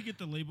Yes. need to get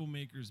the label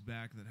makers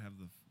back that have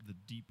the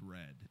deep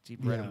red. Deep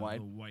red Yeah. and white.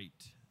 The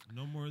white.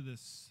 No more of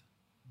this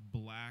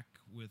black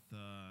with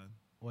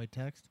White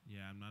text.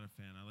 yeah, I'm not a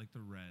fan. I like the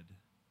red.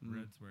 Mm.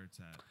 Red's where it's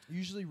at.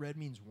 Usually red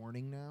means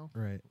warning now.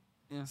 Right.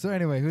 Yeah. So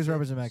anyway, who's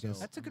Robert So- Zemeckis?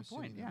 That's a I'm good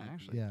assuming point. that Yeah, might be-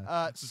 actually. Yeah.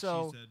 That's what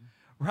So she said.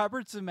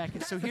 Robert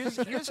Zemeckis. So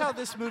here's how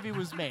this movie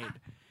was made.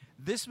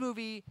 This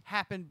movie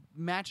happened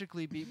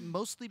magically,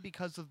 mostly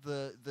because of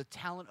the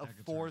talent of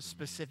Avatar's four amazing.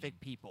 specific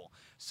people.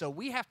 So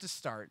we have to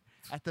start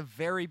at the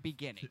very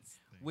beginning, This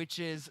thing. which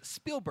is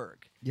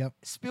Spielberg. Yep.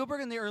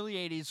 Spielberg in the early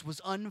 80s was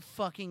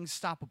unfucking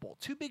stoppable.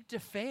 Too big to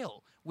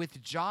fail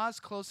with Jaws,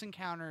 Close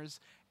Encounters,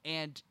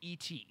 and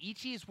E.T.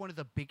 E.T. is one of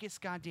the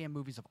biggest goddamn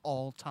movies of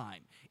all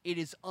time.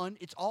 It's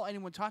all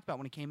anyone talked about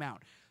when it came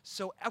out.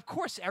 So, of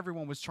course,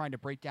 everyone was trying to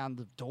break down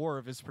the door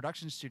of his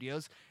production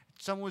studios.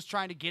 Someone was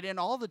trying to get in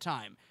all the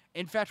time.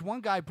 In fact,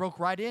 one guy broke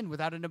right in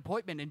without an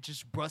appointment and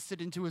just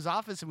busted into his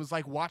office and was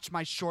like, watch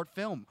my short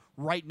film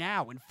right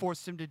now, and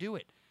forced him to do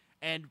it.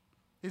 And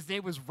his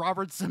name was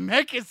Robert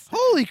Zemeckis.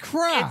 Holy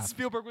crap! And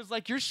Spielberg was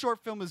like, your short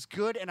film is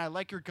good, and I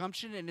like your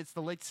gumption, and it's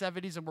the late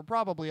 70s, and we're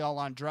probably all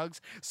on drugs,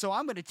 so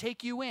I'm going to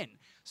take you in.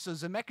 So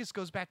Zemeckis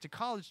goes back to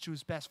college to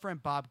his best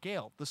friend, Bob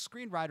Gale, the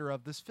screenwriter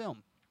of this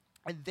film.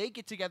 And they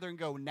get together and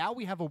go, now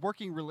we have a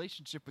working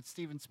relationship with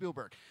Steven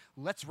Spielberg.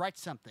 Let's write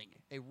something.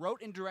 They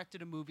wrote and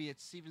directed a movie that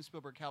Steven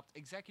Spielberg helped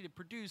executive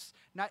produce.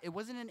 It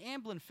wasn't an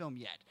Amblin film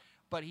yet,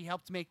 but he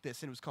helped make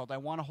this, and it was called I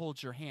Want to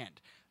Hold Your Hand.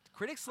 The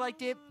critics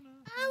liked it.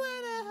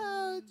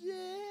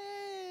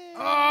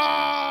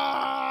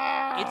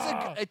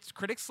 It's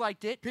critics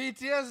liked it.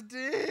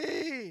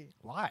 PTSD.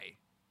 Why?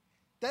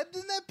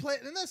 Didn't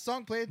that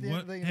song play at the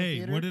What, end of the hey,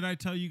 theater? what did I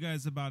tell you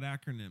guys about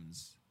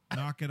acronyms?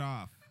 Knock it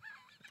off.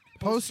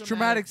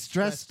 Post-traumatic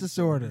stress What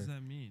disorder. does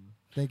that mean?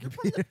 Thank you,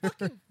 From the Peter.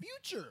 fucking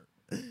future.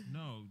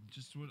 No,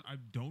 just what I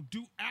don't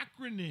do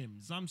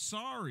acronyms. I'm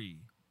sorry.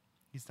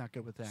 He's not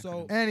good with that.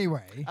 So-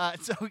 Anyway,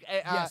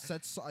 Yes,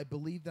 that's. I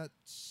believe that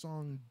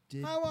song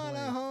did. I wanna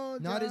play.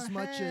 hold Not your as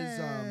much as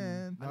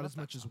hand. I not love as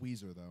that much as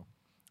Weezer though.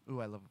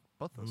 ooh, I love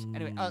both those. Ooh.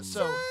 Anyway, I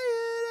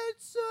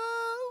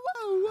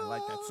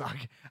like that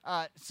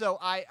song. So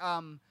I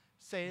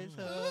say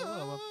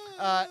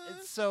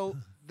it. So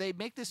they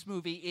make this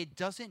movie. It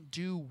doesn't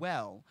do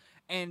well,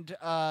 and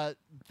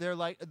they're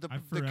like I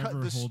forever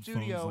the hold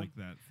studio. phones like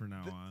that from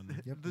now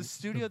on. The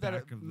studio that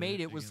back of the made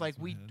it thing was like,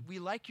 against my head. we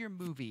like your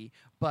movie,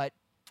 but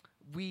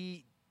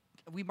we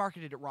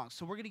marketed it wrong,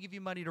 so we're going to give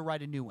you money to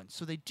write a new one.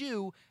 So they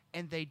do,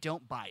 and they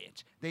don't buy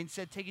it. They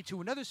instead take it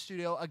to another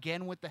studio,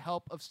 again with the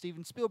help of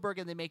Steven Spielberg,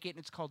 and they make it, and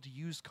it's called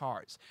Used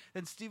Cars.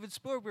 Then Steven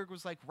Spielberg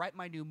was like, write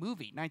my new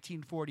movie,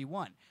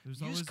 1941.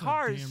 There's Used always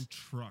Cars, a damn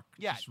truck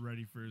Yeah. just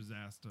ready for his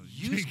ass to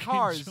Used take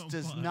Cars and jump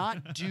does on.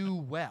 not do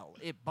well.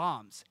 It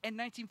bombs. And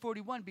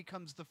 1941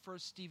 becomes the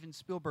first Steven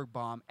Spielberg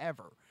bomb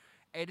ever.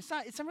 And it's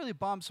not really a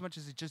bomb so much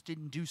as it just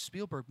didn't do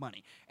Spielberg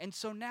money. And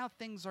so now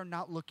things are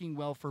not looking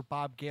well for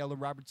Bob Gale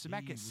and Robert Hey,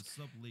 Zemeckis. what's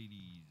up,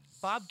 ladies?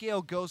 Bob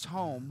Gale goes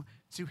home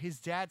to his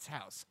dad's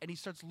house, and he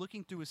starts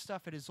looking through his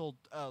stuff at his old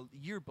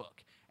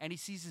yearbook. And he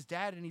sees his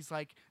dad, and he's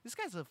like, this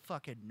guy's a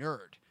fucking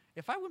nerd.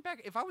 If I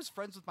was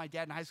friends with my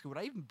dad in high school, would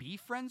I even be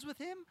friends with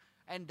him?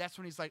 And that's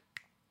when he's like,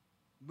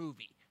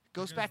 movie.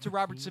 goes That back guy's to the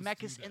Robert coolest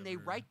Zemeckis, dude and they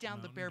ever. write down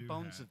the Mountain bare Dew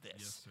bones hat. of this.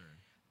 Yes, sir.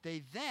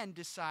 They then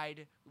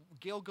decide,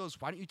 Gale goes,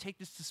 why don't you take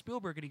this to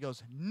Spielberg? And he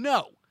goes,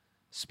 no.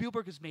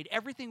 Spielberg has made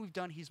everything we've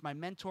done. He's my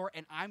mentor,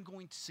 and I'm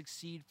going to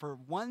succeed for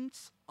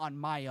once on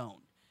my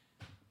own.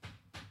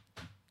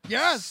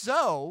 Yes.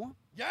 So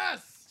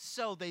Yes.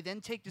 they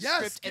then take the Yes,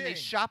 script and they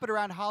King. shop it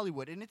around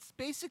Hollywood, and it's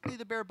basically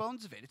the bare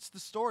bones of it. It's the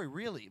story,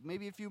 really.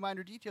 Maybe a few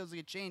minor details that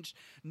get changed.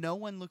 No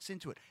one looks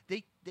into it.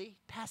 They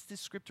pass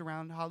this script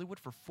around Hollywood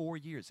for 4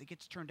 years. It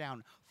gets turned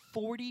down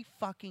 40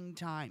 fucking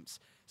times.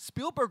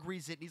 Spielberg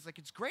reads it and he's like,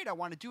 "It's great. I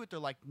want to do it." They're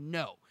like,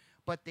 "No,"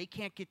 but they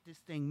can't get this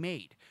thing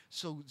made.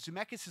 So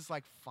Zemeckis is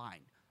like,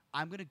 "Fine.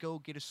 I'm going to go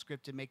get a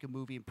script and make a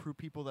movie and prove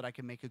people that I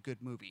can make a good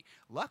movie."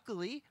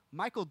 Luckily,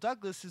 Michael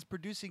Douglas is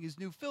producing his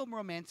new film,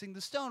 Romancing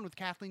the Stone, with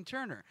Kathleen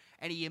Turner.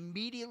 And he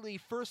immediately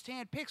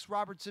firsthand picks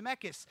Robert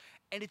Zemeckis.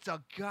 And it's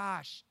a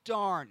gosh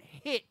darn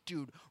hit,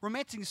 dude.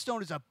 Romancing the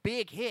Stone is a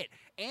big hit.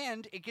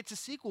 And it gets a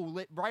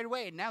sequel right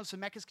away. And now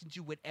Zemeckis can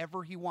do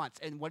whatever he wants.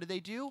 And what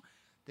do?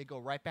 They go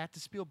right back to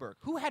Spielberg,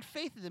 who had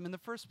faith in them in the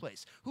first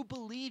place, who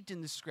believed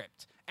in the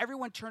script.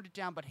 Everyone turned it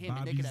down but him,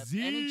 and they could have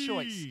any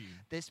choice.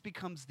 This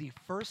becomes the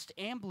first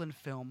Amblin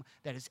film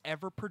that is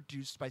ever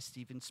produced by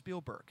Steven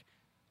Spielberg.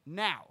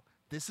 Now,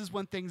 this is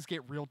when things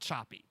get real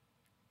choppy.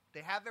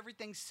 They have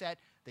everything set,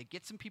 they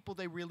get some people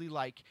they really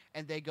like,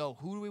 and they go,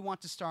 who do we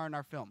want to star in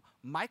our film?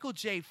 Michael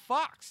J.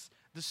 Fox,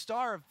 the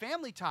star of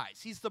Family Ties.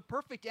 He's the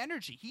perfect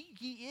energy.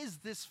 He is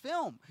this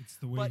film. It's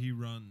the way But he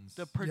runs.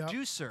 The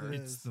producer...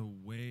 It's the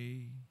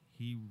way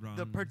he runs.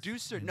 The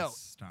producer, and no,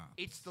 stops.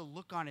 it's the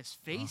look on his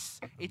face.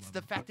 I It's love the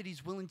it. fact that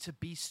he's willing to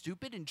be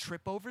stupid and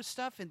trip over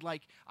stuff. And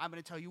like, I'm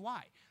going to tell you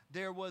why.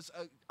 There was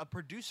a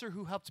producer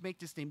who helped make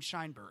this named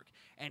Scheinberg.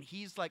 And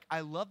he's like, I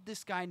love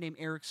this guy named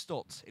Eric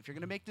Stoltz. If you're going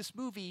to make this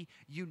movie,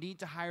 you need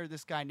to hire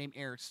this guy named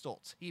Eric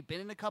Stoltz. He'd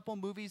been in a couple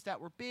movies that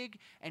were big,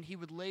 and he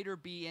would later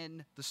be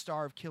in the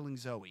star of Killing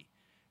Zoe.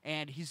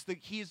 And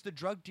he is the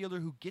drug dealer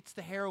who gets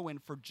the heroin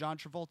for John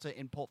Travolta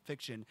in Pulp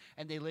Fiction,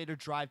 and they later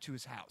drive to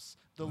his house.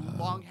 The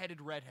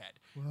long-headed redhead.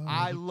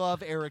 I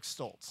love Eric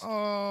Stoltz.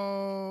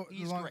 Oh,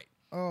 He's great.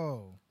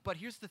 Oh, But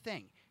here's the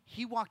thing.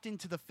 He walked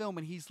into the film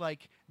and he's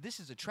like, this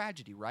is a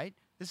tragedy, right?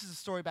 This is a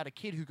story about a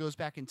kid who goes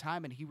back in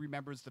time and he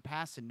remembers the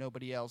past and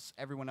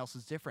everyone else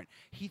is different.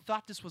 He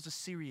thought this was a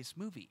serious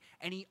movie.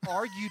 And he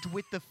argued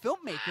with the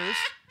filmmakers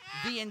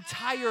the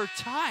entire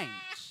time.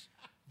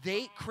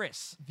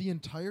 Chris, The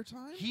entire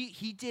time?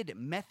 he did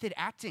method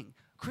acting.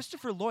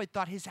 Christopher Lloyd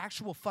thought his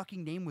actual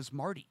fucking name was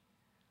Marty.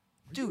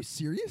 Are you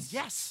serious?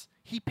 Yes.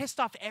 He pissed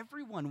off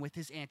everyone with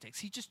his antics.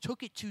 He just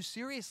took it too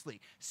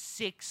seriously.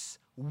 6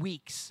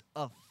 weeks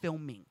of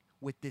filming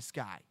with this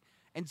guy.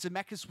 And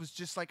Zemeckis was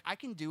just like, I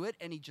can do it,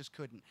 and he just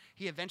couldn't.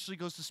 He eventually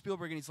goes to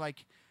Spielberg, and he's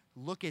like,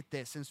 look at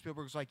this. And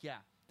Spielberg's like, yeah,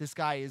 this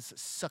guy is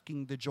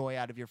sucking the joy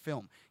out of your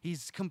film.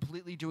 He's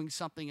completely doing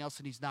something else,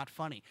 and he's not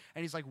funny.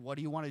 And he's like, what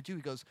do you want to do?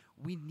 He goes,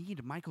 we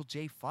need Michael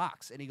J.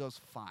 Fox. And he goes,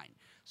 fine.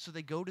 So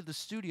they go to the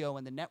studio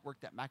and the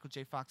network that Michael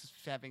J. Fox is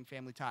having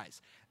Family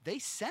Ties. They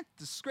sent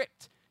the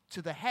script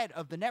to the head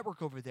of the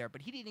network over there,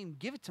 but he didn't even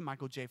give it to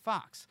Michael J.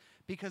 Fox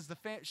because the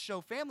show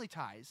Family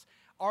Ties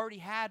already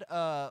had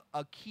a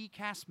key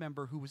cast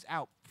member who was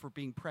out for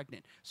being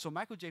pregnant. So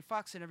Michael J.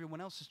 Fox and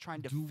everyone else is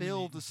trying to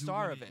fill the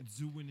star of it.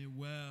 Doing it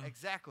well.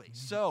 Exactly.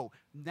 So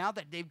now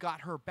that they've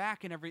got her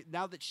back and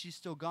now that she's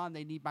still gone,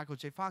 they need Michael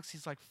J. Fox.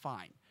 He's like,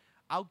 fine.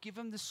 I'll give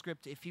him the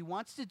script. If he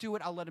wants to do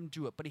it, I'll let him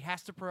do it. But he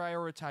has to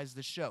prioritize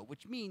the show,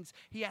 which means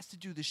he has to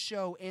do the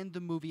show and the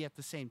movie at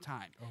the same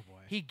time. Oh,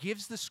 boy. He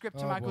gives the script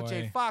to Oh, Michael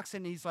J. boy. Fox,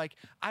 and he's like,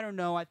 I don't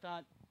know. I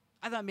thought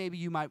maybe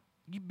you might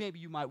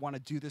want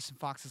to do this. And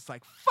Fox is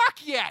like, fuck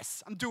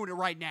yes, I'm doing it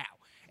right now.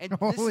 And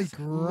Holy this is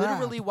crap.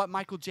 literally what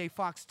Michael J.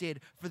 Fox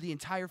did for the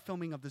entire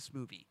filming of this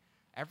movie.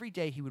 Every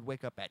day he would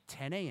wake up at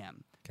 10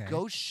 a.m.,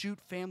 go shoot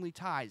Family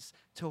Ties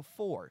till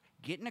 4,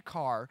 get in a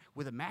car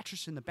with a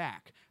mattress in the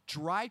back,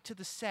 drive to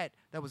the set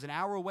that was an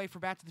hour away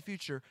from Back to the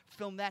Future,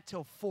 film that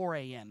till 4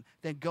 a.m.,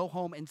 then go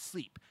home and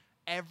sleep.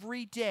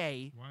 Every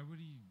day. Why would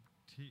he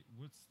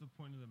what's the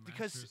point of the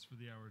Because- mattress for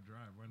the hour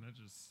drive? Why not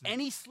just sit?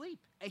 Any sleep.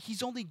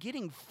 He's only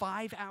getting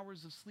 5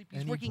 hours of sleep.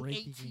 He's Any working break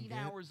he can 18 get.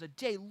 hours a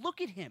day.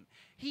 Look at him.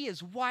 He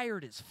is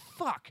wired as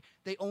fuck.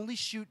 They only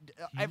shoot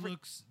He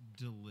looks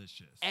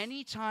delicious.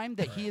 anytime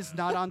that he is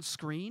not on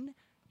screen,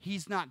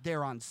 he's not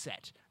there on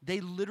set. They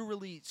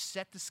literally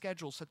set the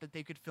schedule so that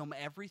they could film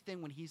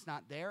everything when he's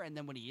not there, and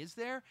then when he is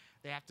there,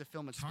 they have to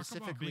film it Talk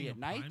specifically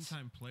about at being night. a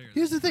primetime player.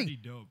 Here's That's the thing.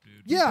 pretty dope,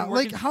 dude. yeah. been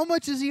Like, working- how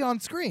much is he on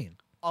screen?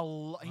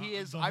 He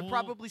is. the I whole-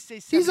 probably say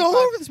 75. He's all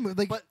over this movie.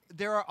 Like, But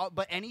there are.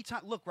 But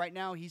anytime. Look, right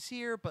now he's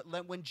here. But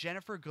when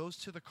Jennifer goes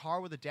to the car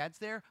where the dad's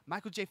there,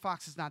 Michael J.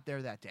 Fox is not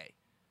there that day.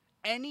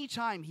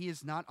 Anytime he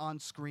is not on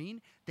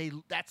screen,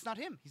 that's not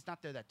him. He's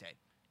not there that day.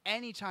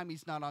 Anytime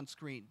he's not on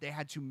screen, they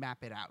had to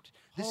map it out.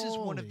 This is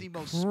one of Holy the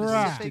most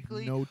crap.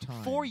 specifically No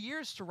time. 4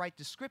 years to write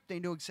the script. They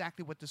knew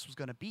exactly what this was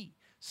going to be.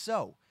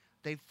 So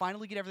They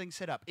finally get everything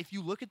set up. If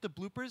you look at the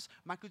bloopers,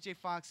 Michael J.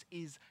 Fox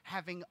is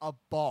having a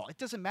ball. It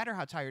doesn't matter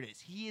how tired it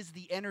is. He is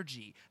the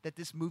energy that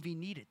this movie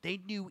needed. They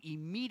knew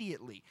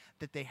immediately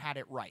that they had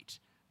it right.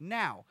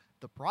 Now,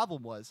 the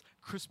problem was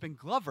Crispin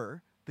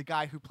Glover, the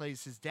guy who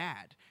plays his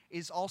dad,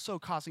 is also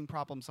causing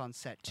problems on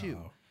set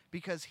too.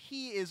 Because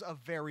he is a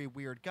very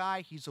weird guy.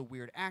 He's a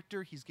weird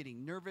actor. He's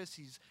getting nervous.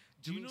 He's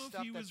Do you doing know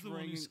stuff if he was that's the one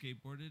who bringing.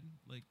 skateboarded?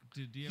 Like,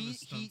 did he have a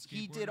stunt skateboarder?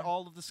 He did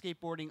all of the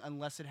skateboarding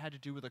unless it had to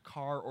do with a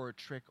car or a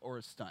trick or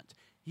a stunt.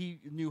 He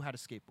knew how to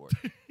skateboard.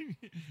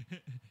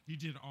 He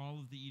did all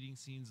of the eating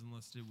scenes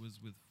unless it was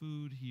with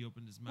food. He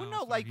opened his mouth. Well,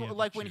 no, or like he had to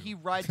like when chew. he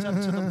rides up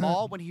to the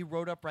mall, when he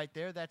rode up right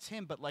there, that's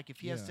him. But like if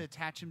he has Yeah. to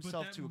attach But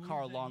himself that to a move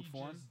car that long he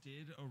form, just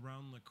did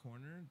around the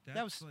corner. That's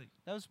that was like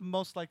that was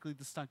most likely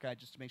the stunt guy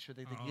just to make sure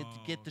they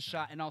get the okay.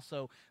 shot, and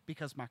also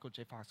because Michael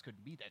J. Fox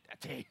couldn't be there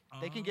that day,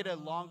 they can get a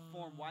long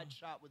form wide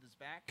shot with his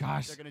back.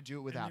 Gosh. They're gonna do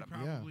it without him.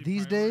 Yeah.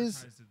 These days-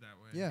 prioritized it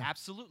that way. Yeah.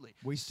 Absolutely.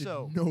 Wasted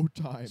So no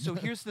time. So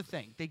here's the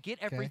thing. They get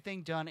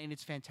everything done, and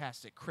it's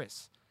fantastic.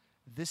 Chris,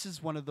 this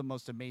is one of the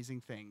most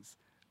amazing things.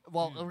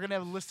 Well, we're going to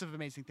have a list of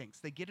amazing things.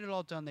 They get it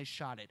all done. They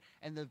shot it.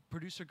 And the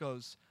producer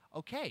goes,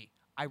 okay,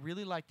 I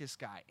really like this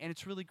guy, and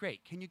it's really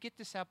great. Can you get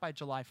this out by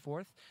July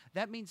 4th?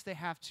 That means they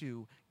have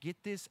to get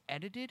this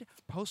edited,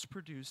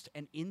 post-produced,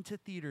 and into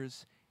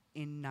theaters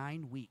in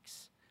 9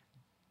 weeks.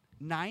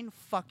 9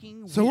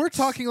 fucking weeks. So we're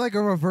talking like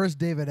a reverse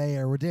David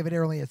Ayer, where David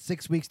Ayer only had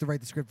 6 weeks to write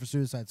the script for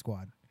Suicide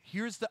Squad.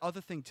 Here's the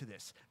other thing to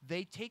this.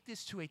 They take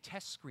this to a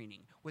test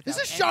screening. Without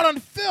This is any- shot on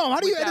film. How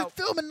do you edit without-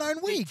 film in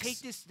 9 weeks?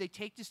 They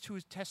take this to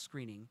a test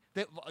screening.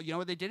 You know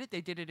what they did it?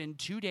 They did it in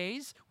 2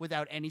 days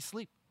without any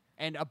sleep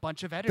and a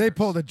bunch of editors. They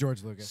pulled a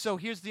George Lucas. So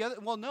here's the other.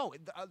 Well, no,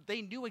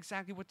 they knew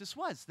exactly what this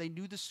was. They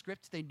knew the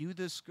script. They knew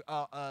the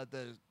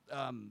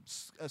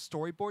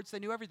storyboards. They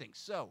knew everything.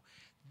 So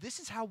this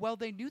is how well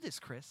they knew this,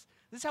 Chris.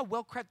 This is how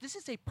well crafted. This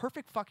is a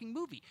perfect fucking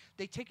movie.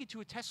 They take it to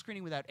a test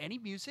screening without any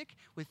music,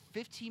 with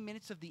 15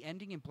 minutes of the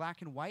ending in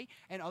black and white,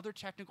 and other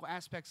technical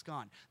aspects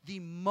gone. The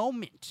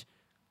moment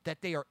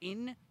that they are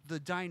in the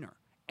diner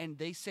and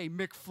they say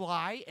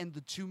McFly, and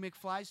the 2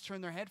 McFlys turn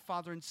their head,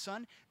 father and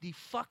son, the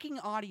fucking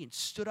audience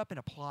stood up and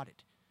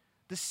applauded.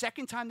 The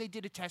second time they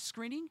did a test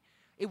screening,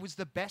 it was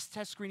the best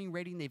test screening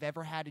rating they've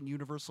ever had in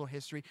Universal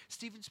history.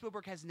 Steven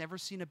Spielberg has never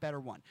seen a better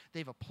one.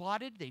 They've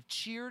applauded, they've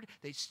cheered,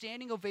 they've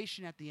standing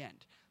ovation at the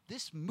end.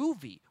 This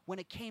movie, when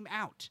it came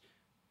out,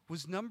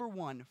 was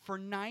 #1 for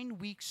 9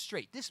 weeks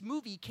straight. This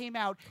movie came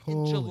out in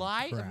Holy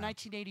July crap. of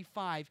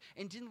 1985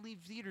 and didn't leave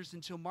theaters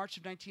until March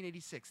of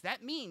 1986.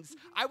 That means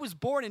I was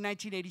born in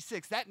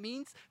 1986. That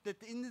means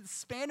that in the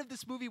span of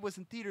this movie was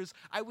in theaters,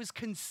 I was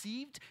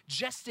conceived,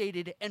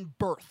 gestated, and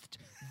birthed.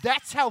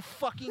 That's how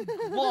fucking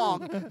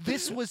long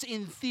this was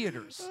in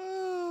theaters.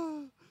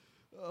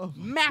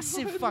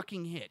 Massive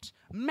fucking hit.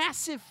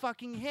 Massive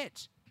fucking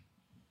hit.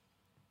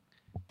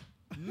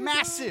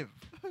 Massive.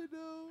 I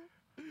know.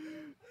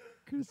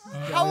 Chris is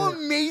How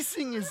dying.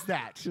 amazing is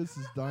that? Chris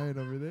is dying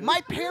over there.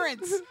 My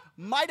parents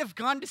might have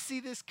gone to see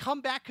this,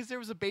 come back because there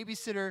was a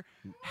babysitter,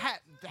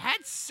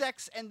 had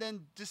sex, and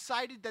then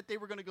decided that they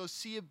were going to go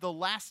see the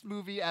last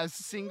movie as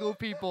single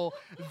people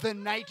the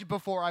night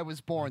before I was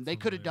born. They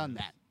could have done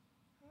that.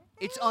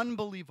 It's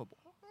unbelievable.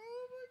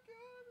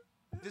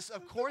 This,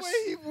 of course. The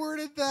way he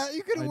worded that,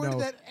 you could I have worded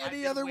know. that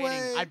any other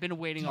way. I've been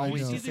waiting I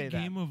always You know. to see say the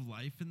that. Game of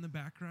Life in the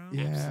background?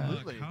 Yeah.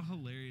 Absolutely. Like, how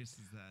hilarious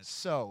is that?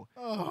 So,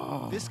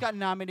 this got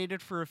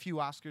nominated for a few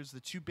Oscars.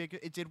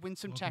 It did win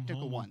some Welcome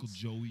technical home, Uncle ones.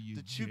 Joey, you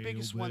The 2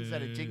 biggest ones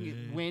that it didn't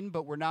jailbird. win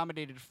but were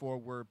nominated for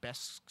were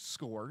Best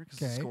Score, because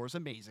the Okay. score is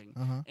amazing,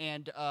 Uh-huh.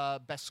 and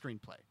Best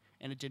Screenplay,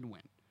 and it didn't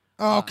win.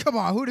 Oh, come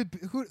on.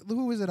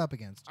 Who was it up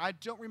against? I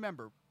don't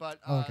remember, but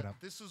I'll look it up.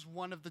 this is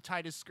one of the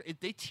tightest.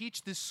 They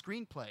teach this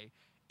screenplay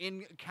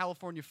in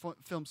California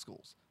film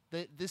schools.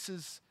 This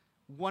is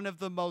one of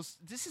the most.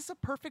 This is a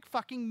perfect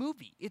fucking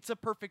movie. It's a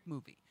perfect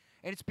movie,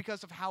 and it's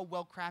because of how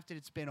well crafted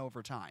it's been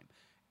over time.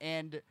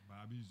 And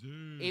Bobby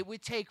Z. it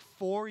would take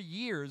 4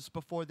 years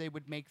before they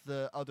would make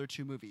the other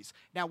 2 movies.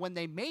 Now, when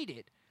they made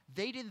it,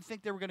 they didn't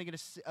think they were going to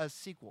get a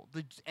sequel.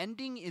 The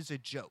ending is a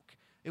joke.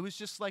 It was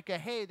just like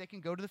hey, they can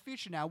go to the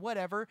future now,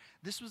 whatever.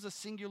 This was a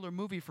singular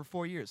movie for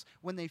 4 years.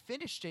 When they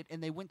finished it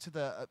and they went to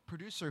the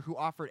producer who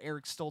offered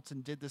Eric Stoltz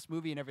and did this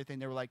movie and everything,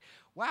 they were like,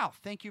 wow,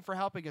 thank you for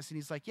helping us. And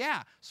he's like,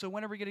 yeah, so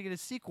when are we going to get a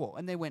sequel?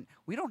 And they went,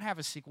 we don't have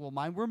a sequel in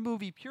mind. We're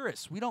movie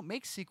purists. We don't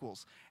make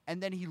sequels.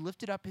 And then he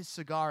lifted up his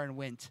cigar and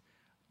went,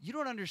 you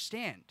don't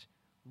understand.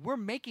 We're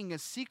making a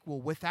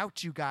sequel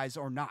without you guys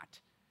or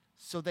not.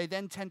 So they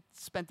then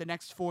spent the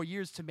next 4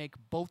 years to make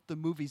both the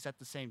movies at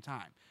the same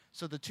time.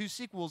 So the 2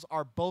 sequels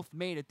are both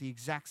made at the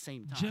exact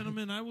same time.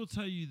 Gentlemen, I will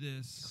tell you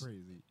this.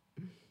 Crazy.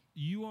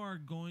 You are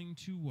going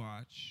to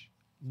watch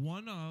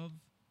one of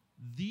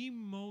the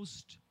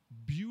most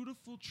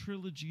beautiful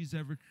trilogies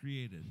ever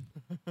created.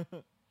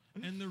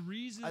 And the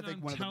reason I think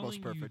I'm one of the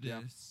most telling you perfect, yeah.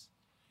 this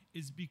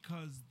is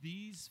because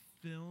these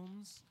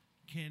films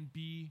can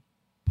be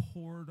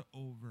poured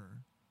over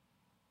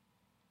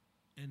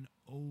and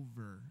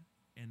over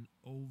and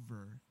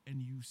over,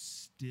 and you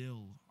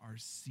still are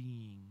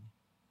seeing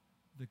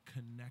the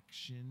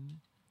connection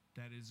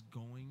that is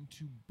going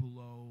to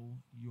blow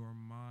your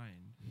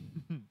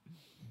mind.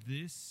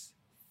 This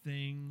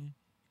thing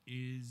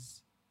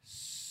is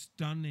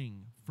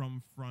stunning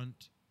from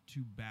front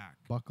to back.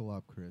 Buckle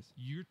up, Chris.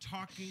 You're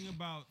talking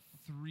about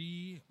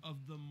 3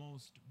 of the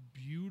most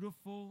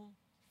beautiful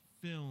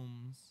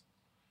films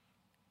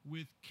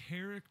with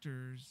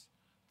characters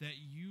that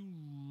you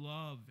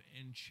love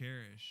and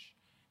cherish.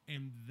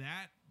 And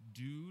that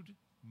dude,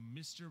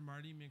 Mr.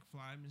 Marty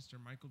McFly, Mr.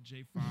 Michael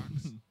J.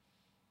 Fox,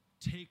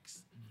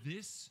 takes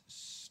this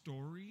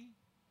story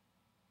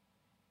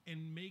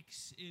and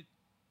makes it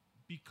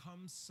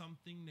become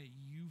something that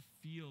you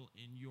feel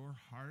in your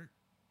heart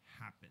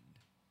happened.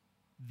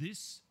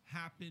 This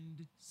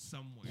happened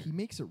somewhere. He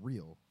makes it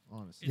real,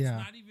 honestly. It's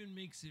not even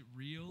makes it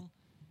real.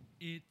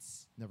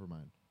 It's Never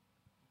mind.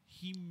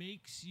 he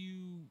makes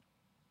you.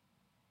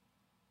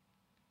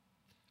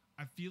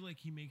 I feel like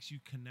he makes you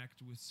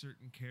connect with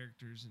certain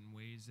characters in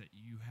ways that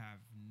you have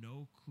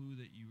no clue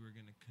that you were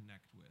going to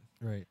connect with.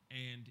 Right.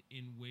 And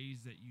in ways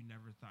that you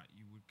never thought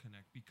you would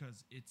connect,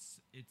 because it's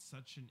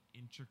such an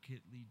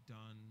intricately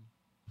done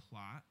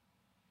plot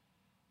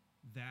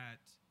that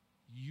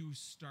you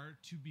start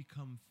to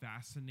become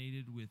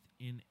fascinated with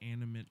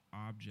inanimate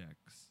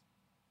objects.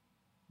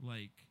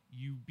 Like,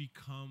 you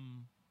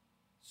become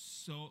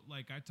so,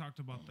 like I talked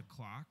about the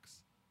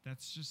clocks.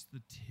 That's just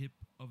the tip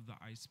of the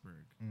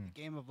iceberg. The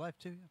game of life,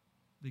 too.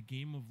 The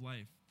game of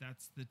life,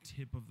 that's the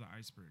tip of the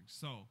iceberg.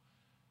 So,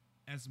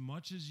 as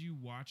much as you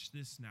watch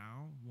this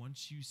now,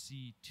 once you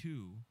see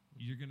 2,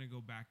 you're going to go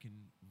back and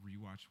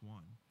rewatch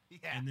 1. Yeah.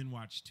 And then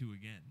watch 2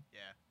 again. Yeah.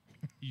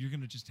 You're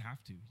going to just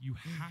have to. You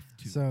have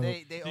to. So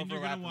They then you're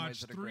overlap going in to ways watch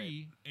that are great.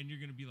 3, and you're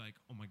going to be like,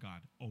 oh my God,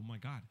 oh my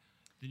God.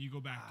 Then you go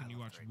back and you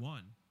watch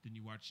 1, then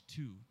you watch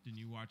 2, then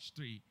you watch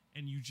 3,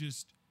 and you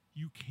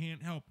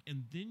can't help.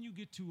 And then you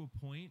get to a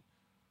point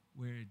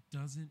where it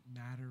doesn't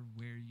matter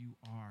where you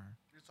are.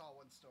 It's all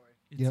one story.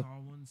 It's Yep.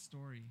 all one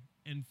story.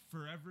 And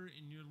forever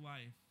in your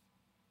life,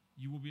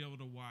 you will be able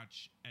to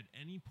watch at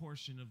any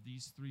portion of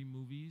these 3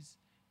 movies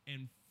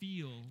and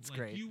feel like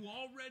great. you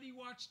already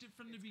watched it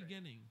from the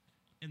beginning.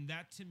 And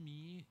that, to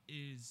me,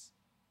 is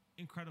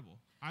incredible.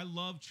 I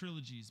love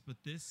trilogies, but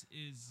this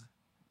is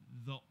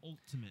the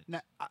ultimate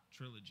Now,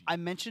 trilogy. I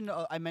mentioned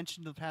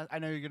the past. I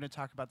know you're going to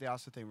talk about the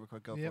Oscar thing real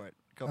quick. Go Yep. for it.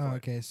 Go for it.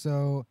 Okay,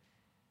 so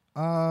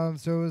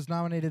it was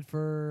nominated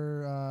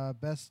for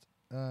best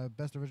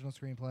original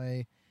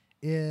screenplay.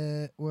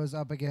 It was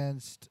up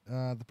against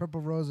The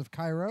Purple Rose of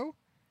Cairo,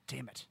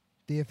 Damn it.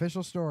 The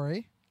Official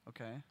Story,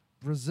 Okay.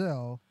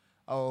 Brazil,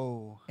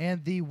 Oh.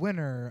 and the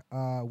winner,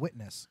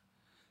 Witness.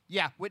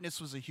 Yeah, Witness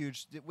was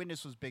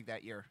big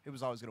that year. It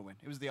was always going to win.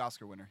 It was the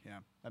Oscar winner. Yeah,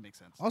 that makes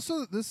sense.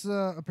 Also, this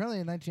apparently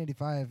in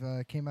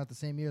 1985 came out the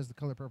same year as The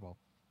Color Purple.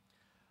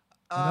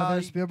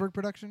 Another Spielberg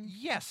production?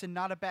 Yes, and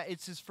not a bad.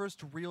 It's his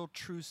first real,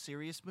 true,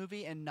 serious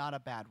movie, and not a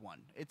bad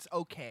one. It's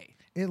okay.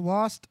 It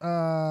lost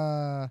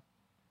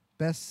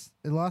best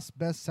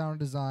sound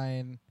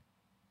design.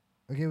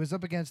 Okay, it was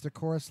up against A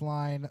Chorus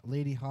Line,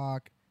 Lady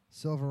Hawk,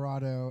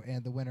 Silverado,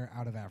 and the winner,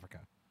 Out of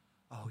Africa.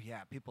 Oh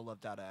yeah, people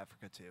loved Out of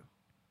Africa too.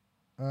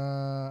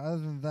 Other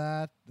than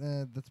that,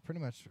 that's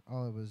pretty much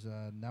all it was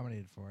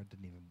nominated for. It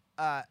didn't even.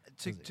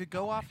 To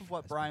go off of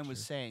what Best Brian was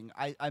Picture. saying,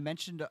 I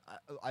mentioned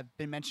I've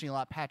been mentioning a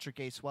lot Patrick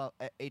H.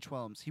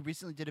 Willems. He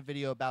recently did a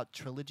video about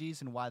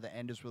trilogies and why the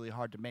end is really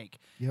hard to make.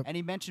 Yep. And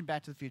he mentioned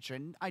Back to the Future,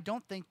 and I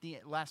don't think the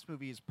last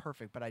movie is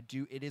perfect, but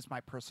it is my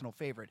personal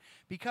favorite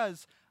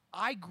because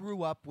I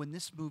grew up when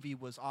this movie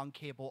was on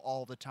cable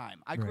all the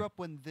time. I grew Right. up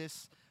when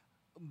this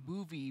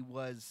movie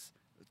was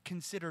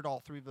considered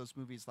all 3 of those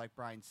movies, like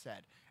Brian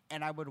said,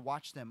 and I would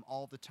watch them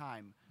all the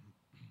time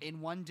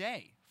in one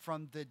day.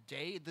 From the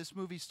day this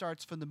movie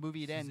starts, from the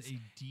movie it This ends, is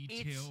a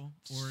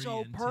detail-oriented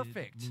so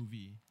perfect. movie.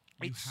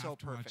 You It's have so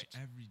to perfect.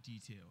 watch every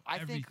detail, I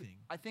everything.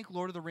 think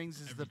Lord of the Rings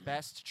is the Everything.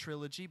 best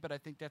trilogy, but I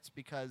think that's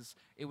because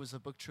it was a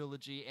book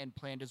trilogy and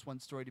planned as one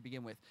story to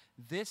begin with.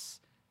 This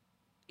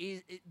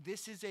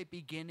is a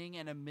beginning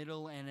and a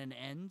middle and an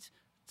end.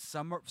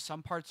 Some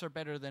parts are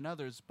better than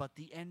others, but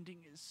the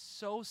ending is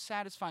so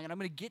satisfying. And I'm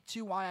going to get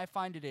to why I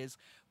find it is,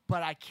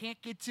 but I can't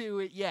get to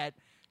it yet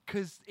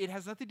because it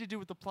has nothing to do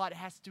with the plot. It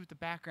has to do with the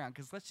background.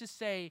 Because let's just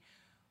say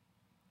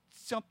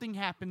something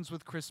happens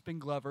with Crispin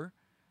Glover,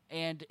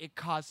 and it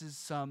causes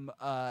some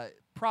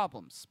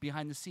problems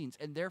behind the scenes.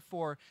 And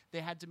therefore, they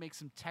had to make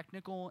some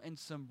technical and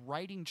some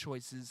writing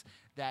choices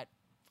that,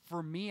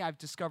 for me, I've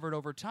discovered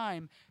over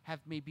time, have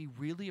made me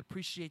really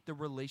appreciate the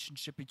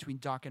relationship between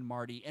Doc and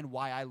Marty and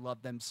why I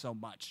love them so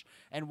much.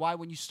 And why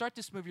when you start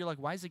this movie, you're like,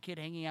 why is a kid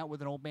hanging out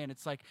with an old man?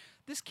 It's like,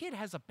 this kid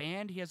has a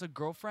band, he has a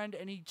girlfriend,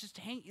 and he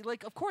just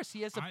like, of course,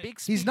 he has a big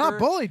speaker. He's not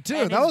bullied, too.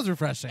 and That his- was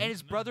refreshing. And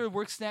his brother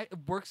works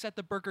at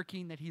the Burger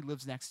King that he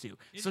lives next to.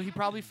 It So he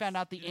probably happens. found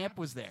out the It amp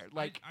was there. happens.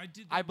 Like, I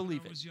did I that when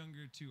believe I it. was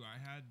younger too.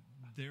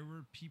 There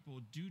were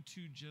people due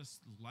to just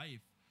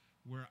life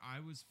where I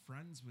was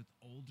friends with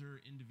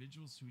older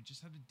individuals who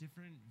just had a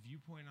different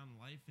viewpoint on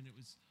life, and it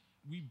was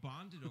we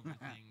bonded over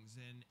things,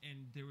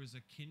 and there was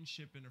a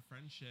kinship and a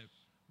friendship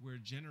where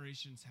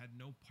generations had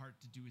no part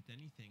to do with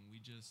anything. We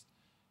just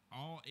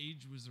all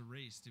age was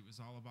erased. It was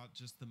all about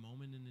just the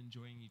moment and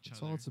enjoying each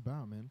That's other. all it's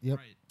about, man. Yep.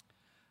 Right.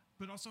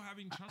 But also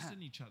having trust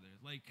in each other,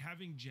 like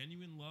having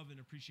genuine love and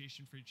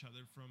appreciation for each other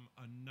from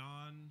a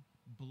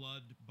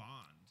non-blood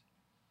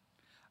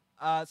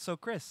bond. So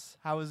Chris,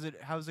 how is it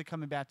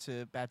coming Back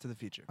to the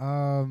Future?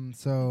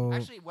 So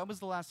Actually, when was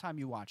the last time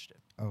you watched it?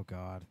 oh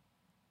god,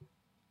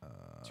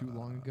 Too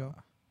long ago?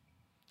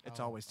 It's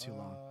always too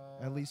long.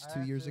 At least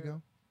 2 years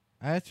ago?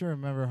 I have to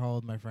remember how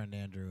old my friend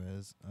Andrew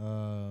is,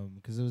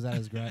 because it was at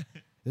his grad.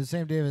 It was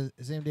the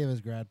same day of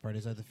his grad party,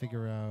 so I had to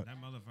figure out. That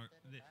motherfucker,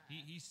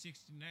 he's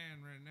 69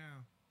 right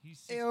now. He's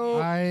 60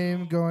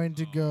 I'm going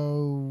to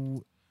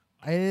go.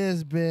 It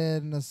has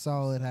been a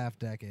solid half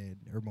decade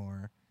or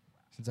more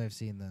since I've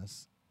seen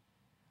this.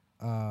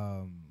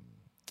 I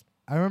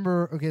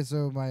remember. Okay,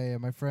 so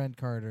my friend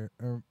Carter,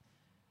 or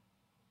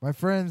my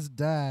friend's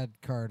dad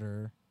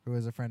Carter, who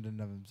is a friend in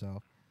and of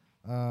himself.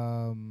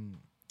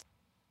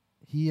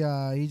 He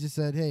just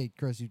said, "Hey,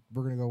 Chris,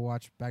 we're gonna go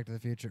watch Back to the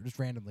Future." Just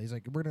randomly, he's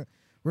like, "We're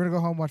gonna go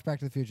home and watch Back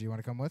to the Future. You want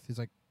to come with?" He's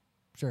like,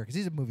 "Sure," because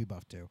he's a movie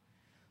buff too.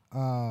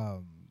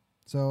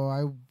 So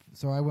I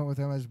went with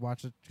him. I just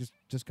watched it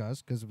just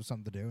because it was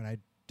something to do, and I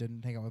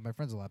didn't hang out with my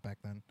friends a lot back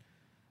then.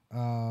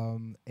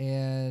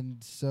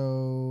 And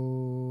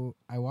so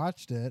I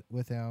watched it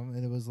with him,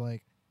 and it was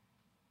like,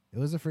 it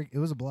was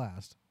a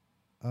blast.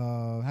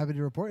 Happy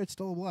to report, it's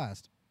still a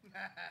blast.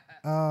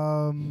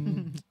 I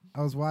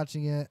was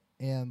watching it,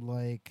 and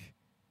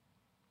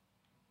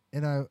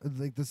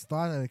this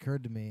thought that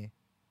occurred to me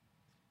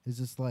is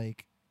just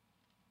like,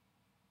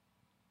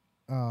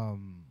 oh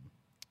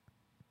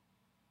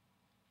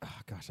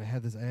gosh, I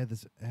had this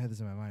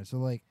in my mind. So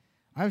like,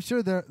 I'm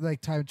sure there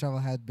time travel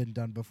had been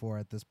done before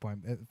at this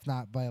point, if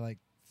not by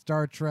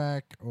Star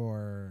Trek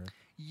or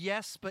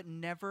Yes, but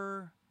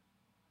never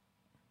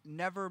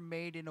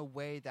made in a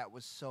way that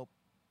was so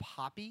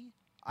poppy.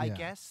 I Yeah.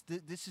 guess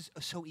this is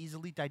so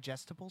easily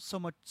digestible,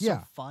 so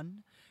Yeah.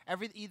 fun.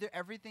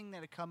 Everything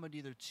that had come with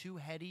either too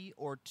heady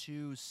or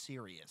too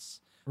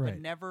serious, Right. but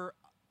never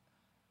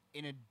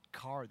in a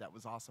car that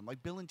was awesome.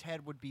 Like Bill and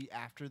Ted would be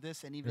after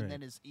this, and even Right.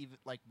 then is even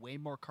way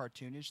more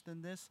cartoonish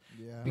than this.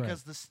 Yeah.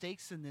 Because the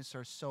stakes in this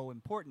are so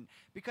important.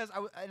 Because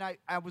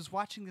I was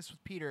watching this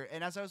with Peter,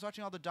 and as I was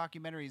watching all the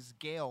documentaries,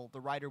 Gail,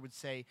 the writer, would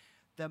say,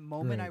 the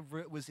moment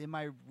Right. I was in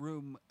my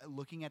room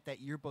looking at that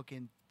yearbook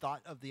and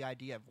thought of the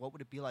idea of what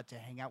would it be like to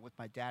hang out with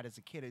my dad as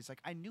a kid, it's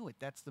like, I knew it.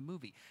 That's the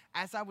movie.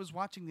 As I was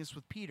watching this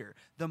with Peter,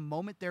 the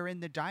moment they're in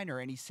the diner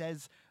and he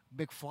says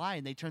McFly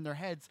and they turn their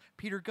heads,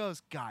 Peter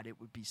goes, God, it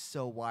would be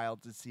so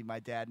wild to see my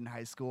dad in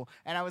high school.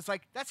 And I was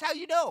like, that's how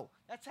you know.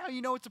 That's how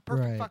you know it's a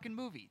perfect Right. fucking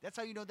movie. That's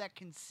how you know that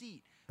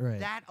conceit. Right.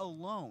 That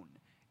alone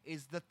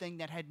is the thing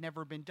that had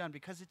never been done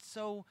because it's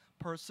so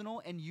personal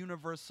and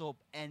universal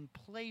and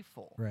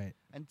playful. Right.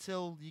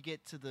 Until you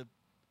get to the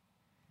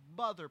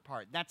mother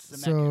part. That's the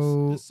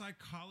So The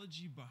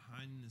psychology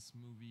behind this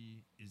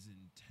movie is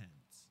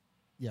intense.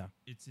 yeah.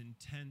 It's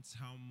intense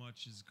how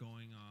much is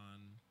going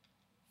on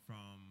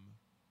from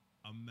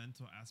a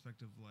mental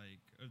aspect of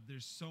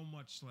there's so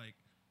much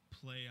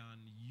play on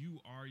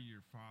you are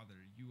your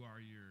father, you are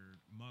your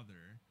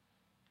mother.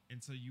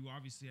 And so you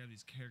obviously have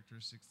these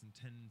characteristics and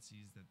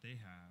tendencies that they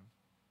have.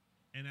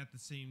 And at the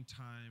same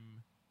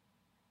time,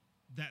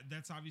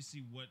 that's obviously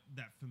what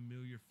that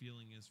familiar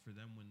feeling is for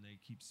them when they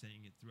keep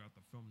saying it throughout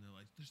the film. They're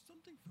like, there's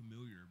something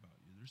familiar about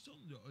you. There's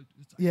something,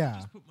 I Yeah.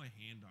 can just put my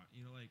hand on,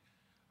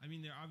 I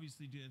mean, they're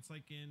obviously doing, it's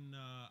like in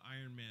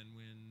Iron Man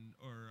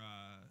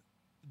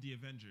the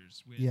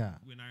Avengers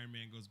when Iron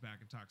Man goes back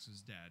and talks to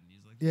his dad and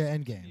he's like, Yeah, "There's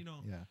Endgame.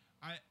 something,"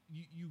 Yeah.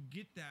 You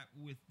get that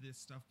with this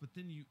stuff, but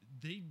then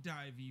they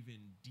dive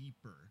even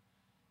deeper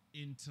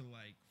into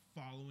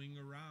following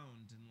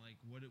around and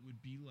what it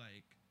would be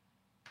like.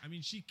 I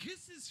mean, she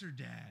kisses her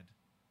dad.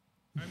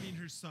 I mean,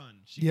 her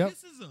son. She Yep.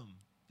 kisses him.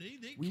 They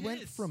We kiss.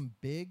 went from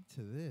big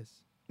to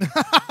this.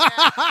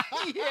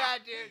 yeah,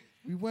 dude.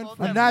 We went Both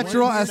from A have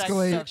natural one sex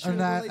escalate. sexual A,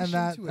 na- a, relation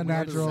na- to a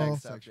another natural.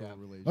 sex. sexual Yeah.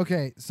 relation.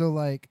 Okay,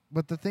 so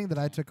but the thing that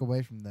I took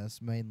away from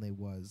this mainly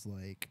was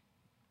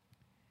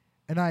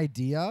an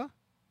idea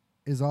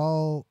is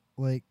all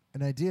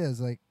an idea is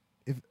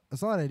if a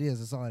solid idea is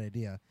a solid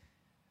idea,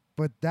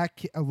 but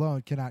that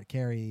alone cannot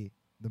carry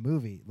the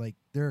movie.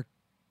 They're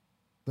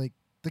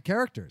the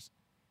characters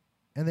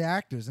and the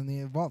actors and the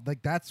involved.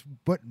 That's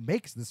what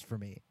makes this for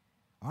me,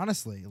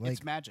 honestly.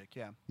 It's magic,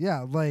 yeah.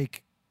 Yeah,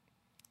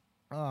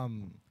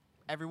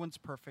 Everyone's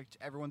perfect.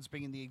 Everyone's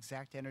bringing the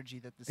exact energy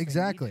that this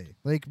exactly.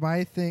 thing needed.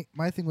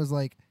 My thing was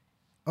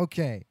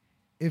okay,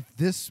 if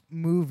this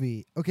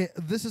movie,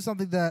 this is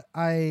something that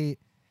I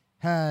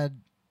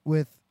had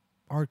with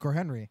Hardcore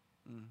Henry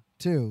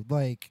too.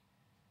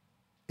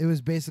 It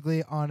was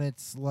basically on it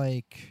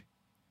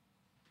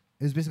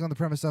was basically on the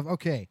premise of,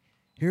 okay,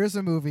 here's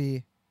a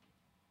movie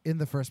in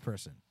the first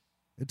person,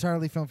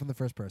 entirely filmed from the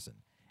first person,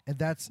 and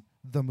that's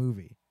the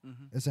movie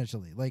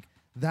essentially.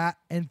 That,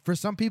 and for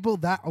some people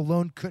that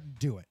alone couldn't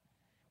do it.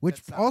 which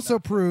That's not also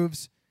enough.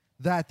 proves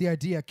that the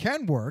idea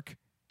can work.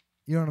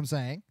 You know what I'm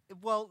saying?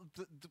 Well,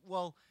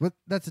 But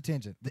that's a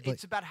tangent. But, like,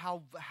 it's about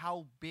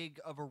how big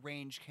of a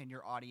range can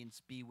your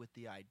audience be with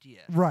the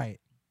idea. right.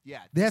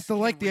 Yeah, They have this to can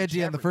like the reach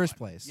idea in the first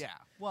everyone. place. Yeah,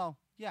 well,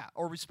 yeah,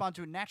 or respond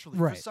to it naturally.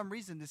 Right. For some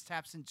reason, this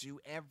taps into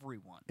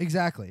everyone.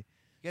 Exactly.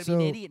 You gotta be an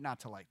So- idiot not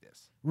to like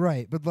this.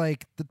 Right, but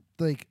like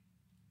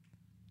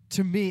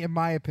to me, in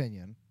my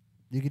opinion,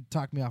 you could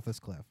talk me off this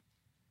cliff.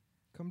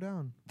 Come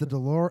down. The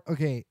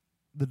DeLorean,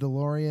 Turn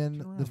around,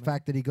 the man.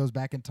 fact that he goes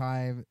back in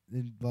time,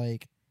 and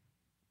like,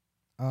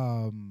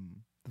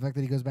 the fact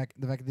that he goes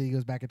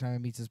back in time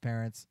and meets his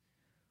parents,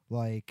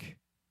 like,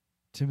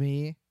 to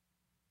me,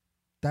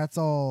 that's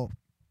all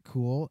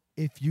cool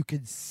if you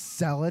could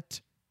sell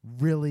it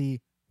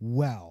really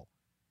well.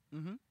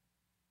 Mm-hmm.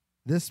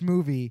 This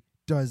movie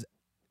does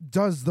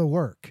the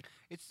work.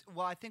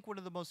 I think one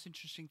of the most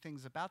interesting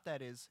things about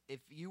that is if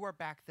you are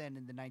back then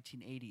in the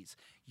 1980s,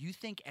 you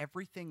think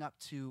everything up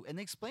to, and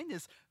they explain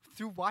this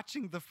through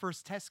watching the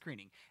first test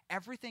screening,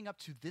 everything up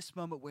to this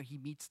moment where he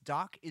meets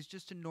Doc is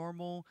just a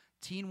normal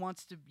teen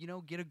wants to,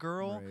 get a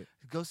girl, Right.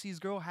 go see his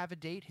girl, have a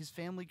date. His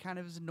family kind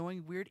of is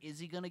annoying, weird. Is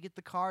he going to get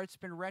the car? It's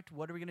been wrecked.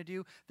 What are we going to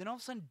do? Then all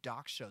of a sudden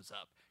Doc shows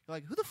up. You're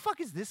like, who the fuck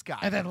is this guy?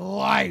 And then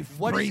life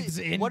What is breathes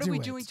it? into What are we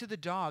it. doing to the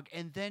dog?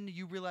 And then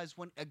you realize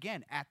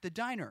again, at the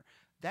diner,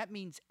 that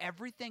means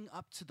everything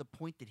up to the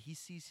point that he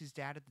sees his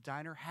dad at the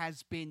diner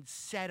has been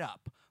set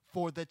up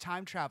for the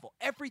time travel.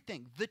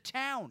 Everything, the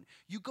town.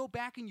 You go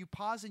back and you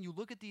pause and you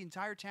look at the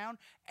entire town.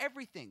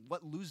 Everything.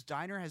 What Lou's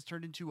Diner has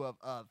turned into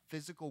a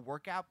physical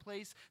workout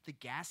place. The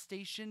gas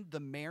station, the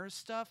mayor's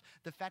stuff.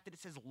 The fact that it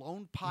says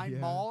Lone Pine Yeah.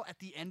 Mall at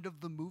the end of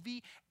the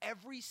movie.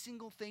 Every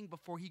single thing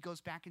before he goes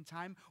back in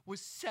time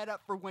was set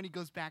up for when he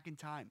goes back in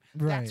time.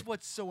 That's Right.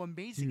 what's so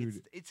amazing.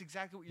 Dude. It's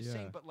exactly what you're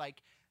saying, Yeah. but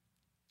like,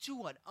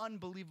 to an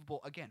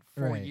unbelievable, again,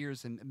 4 Right.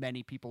 years and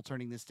many people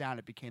turning this down,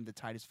 it became the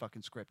tightest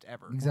fucking script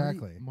ever.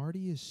 Exactly.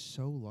 Marty is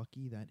so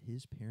lucky that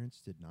his parents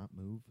did not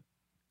move.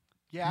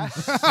 Yeah.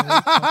 He's so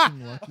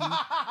fucking lucky.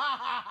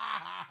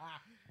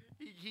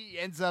 he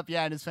ends up,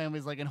 and his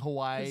family's like in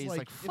Hawaii. 'Cause, He's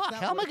like, if fuck,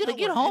 that how am were- I if going to that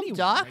get were home, anyone,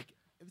 Doc? like,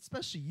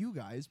 especially you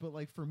guys, but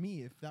like for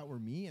me, if that were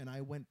me and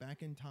I went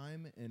back in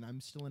time and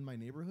I'm still in my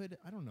neighborhood,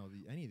 I don't know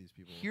any of these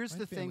people. Here's My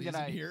the thing family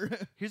that isn't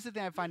here. Here's the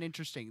thing I find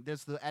interesting.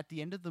 There's at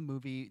the end of the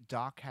movie,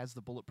 Doc has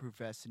the bulletproof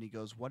vest, and he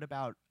goes, "What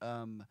about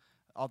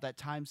all that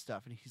time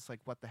stuff?" And he's like,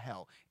 "What the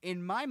hell?"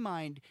 In my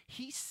mind,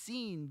 he's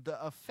seen the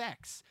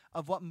effects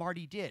of what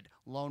Marty did: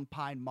 Lone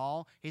Pine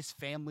Mall, his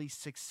family's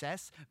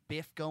success,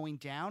 Biff going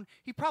down.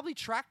 He probably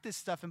tracked this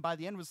stuff, and by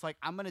the end was like,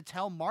 "I'm gonna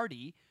tell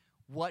Marty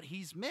what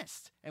he's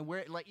missed," and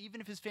where, like,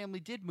 even if his family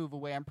did move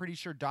away, I'm pretty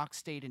sure Doc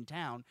stayed in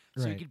town,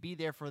 so he Right. could be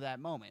there for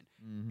that moment.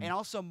 Mhm. And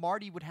also,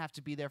 Marty would have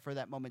to be there for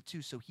that moment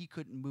too, so he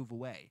couldn't move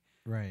away.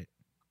 Right.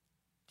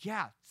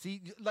 Yeah.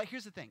 See, like,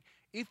 here's the thing.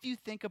 If you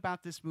think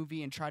about this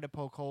movie and try to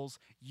poke holes,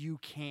 you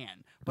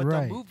can. But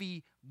Right. the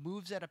movie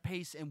moves at a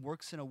pace and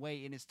works in a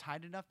way and is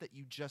tight enough that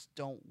you just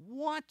don't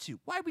want to.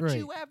 Why would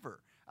you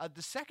ever?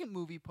 The second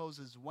movie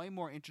poses way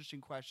more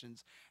interesting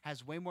questions,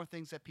 has way more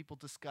things that people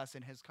discuss,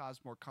 and has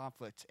caused more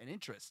conflict and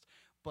interest.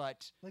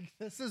 But Like,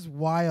 this is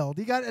wild.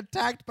 He got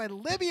attacked by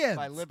Libyans.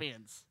 by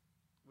Libyans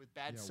with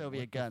bad Yeah,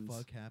 Soviet what guns.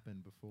 The fuck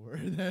happened before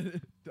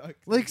that? Doc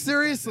Like, said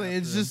seriously, after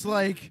it's him. just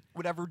like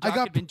Whatever I Doc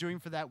got had been doing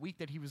for that week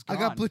that he was I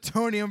gone. got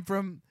plutonium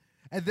from.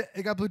 I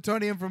got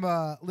plutonium from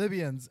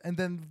Libyans, and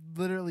then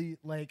literally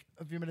like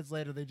a few minutes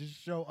later, they just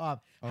show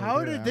up. Oh, How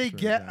they're did they after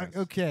get? his ass.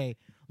 Okay,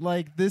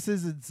 like this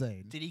is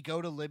insane. Did he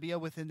go to Libya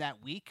within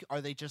that week? Are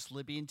they just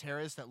Libyan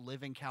terrorists that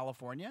live in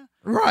California?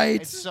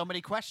 Right? It's so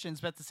many questions,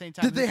 but at the same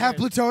time, Did they have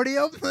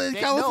plutonium in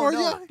California?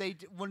 No, they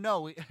well,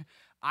 no.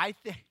 I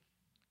think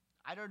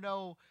I don't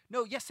know.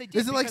 No, yes, they did.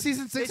 Is it like because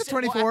season they 6 of said-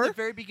 well, 24? at the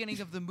very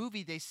beginning of the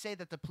movie, they say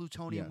that the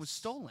plutonium was Yes.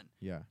 stolen.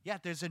 Yeah. Yeah,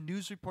 there's a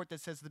news report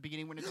that says at the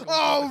beginning when it's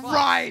Oh,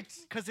 right.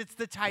 because it's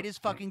the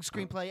tightest fucking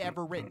screenplay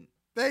ever written.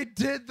 They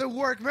did the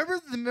work.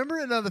 Remember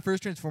in the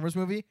first Transformers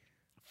movie?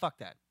 Fuck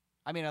that.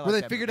 I mean, I like Where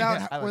they that figured movie.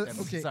 out I how- like that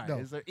movie. okay, Sorry, no.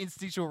 it's an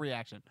instinctual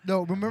reaction.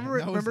 No, remember. Man,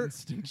 that was remember.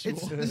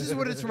 instinctual. This is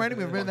what it's reminding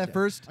me of. Remember in that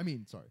first I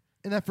mean, sorry.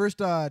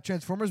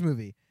 Transformers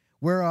movie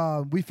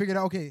where we figured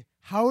out, okay,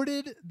 how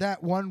did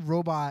that one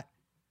robot,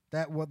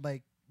 that one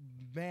like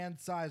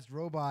man-sized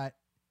robot,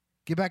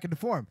 get back into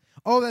form?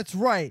 Oh, that's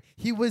right.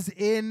 He was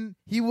Sam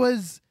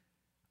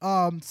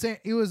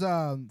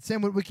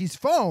Witwicky's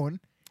phone,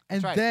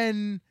 and That's right.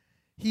 then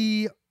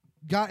he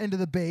got into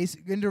the base,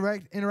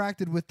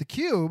 interacted with the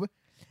cube,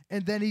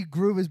 and then he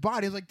grew his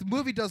body. It's like the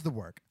movie does the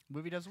work.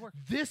 Movie doesn't work.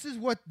 This is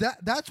what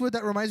that's what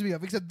that reminds me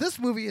of. Except this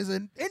movie is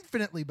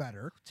infinitely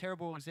better.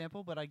 Terrible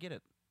example, but I get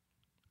it.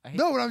 I hate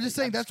No, it. but I'm just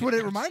saying that's what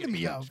kidding, it I'm just reminded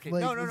kidding, me I'm of. just kidding.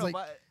 Like, No, no, it's no. like,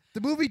 but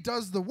the movie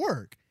does the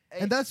work, Hey.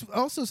 and that's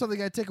also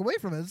something I take away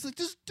from it. It's like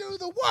just do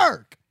the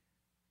work.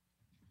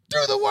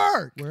 Do the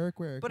work.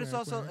 Work. But it's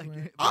also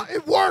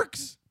It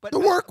works. But The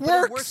work but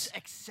works. It works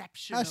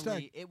exceptionally.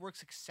 Hashtag. It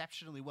works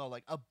exceptionally well,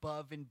 like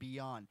above and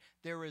beyond.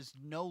 There is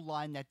no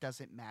line that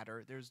doesn't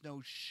matter. There's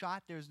no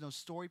shot. There's no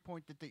story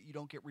point that you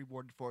don't get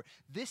rewarded for.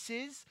 This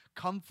is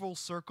come full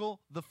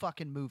circle the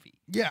fucking movie.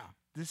 Yeah.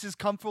 This is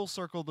come full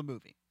circle the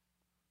movie.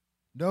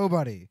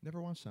 Nobody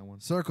Never watched that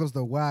one. circles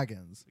the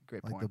wagons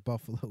Great like point. the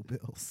Buffalo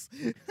Bills.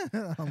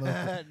 I don't know.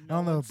 I No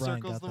don't know one if Brian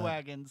circles got the that.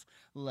 wagons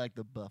like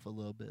the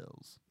Buffalo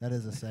Bills. That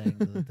is a saying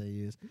that they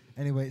use.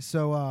 Anyway,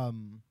 so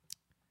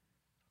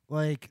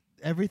like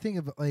everything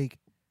of like,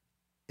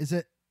 is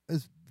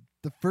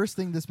the first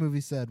thing this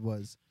movie said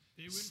was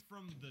They went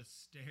from the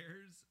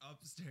stairs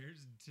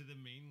upstairs to the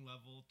main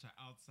level to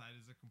outside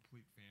as a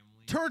complete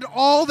family. turned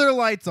all their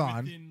lights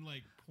on. within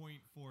like 0.4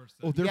 seconds.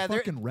 Oh, they're Yeah, they're-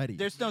 fucking ready.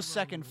 There's no They were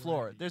second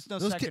floor. ready. There's no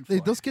Those, second ki-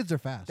 floor. those kids are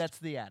fast. That's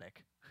the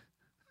attic.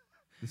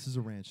 This is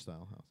a ranch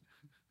style house.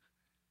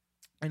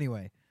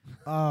 Anyway,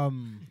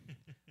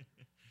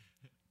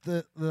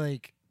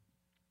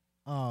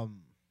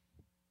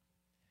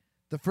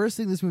 the first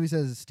thing this movie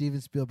says is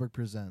Steven Spielberg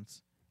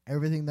presents.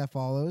 Everything that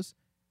follows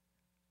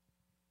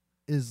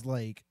is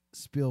like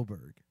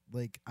Spielberg.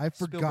 Like I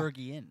forgot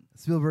Spielbergian.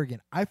 Spielbergian.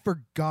 I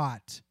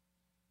forgot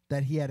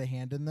that he had a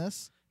hand in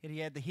this. And he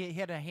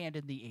had a hand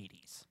in the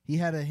 80s. He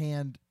had a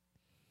hand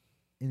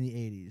in the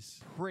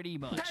 80s. Pretty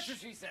much. That's what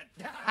she said.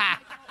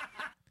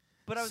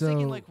 But I was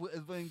thinking, So- like,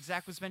 when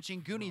Zach was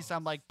mentioning Goonies,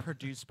 I'm like,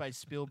 produced by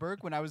Spielberg.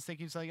 When I was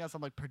thinking of something else,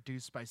 I'm like,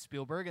 produced by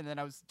Spielberg. And then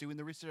I was doing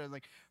the research, I was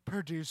like,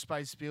 produced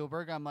by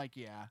Spielberg. I'm like,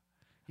 yeah.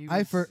 He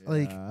was,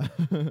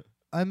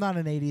 I'm not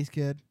an 80s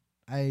kid.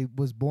 I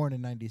was born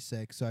in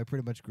 96, so I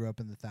pretty much grew up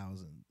in the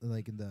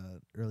in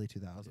the early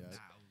 2000s.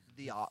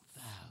 the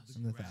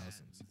In the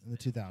thousands. In the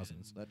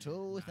 2000s. The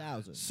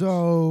 2000s.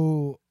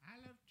 So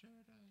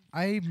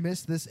I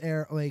missed this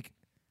era. Like,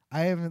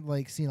 I haven't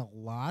like seen a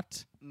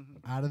lot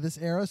out of this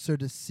era. So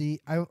to see,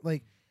 I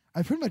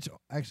pretty much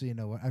actually, you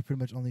know what? I've pretty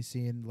much only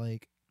seen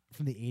like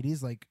from the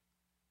 80s. Like,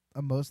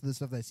 most of the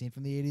stuff that I've seen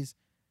from the 80s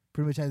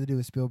pretty much had to do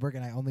with Spielberg,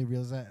 and I only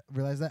realized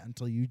that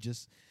until you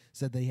just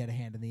said that he had a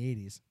hand in the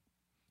 80s.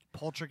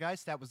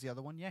 Poltergeist, that was the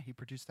other one. Yeah, he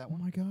produced that Oh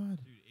one. my god.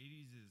 Dude,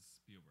 80s is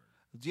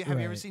Spielberg. Have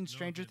you ever Right. seen No,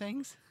 Stranger dude.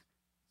 Things?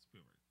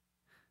 Spielberg.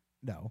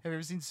 No, Have you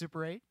ever seen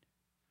Super 8?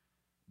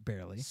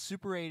 barely.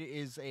 Super 8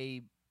 is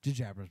a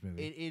J.J. Abrams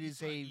movie. it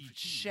is a E.T..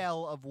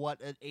 shell of what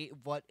the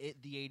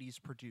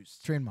 80s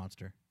produced. Train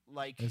Monster.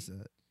 Like It's,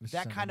 it's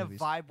that some kind of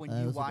movies. vibe when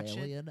you watch it.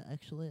 alien,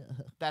 actually.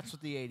 That's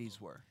what the 80s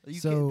were.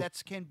 So- That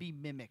can be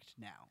mimicked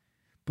now.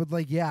 But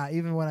like, yeah,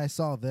 even when I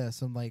saw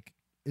this, I'm like,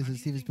 is How do it you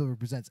Steven think- Spielberg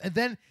presents? And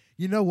then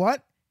you know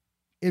what?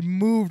 It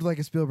moved like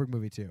a Spielberg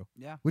movie too.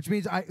 Yeah. Which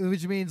means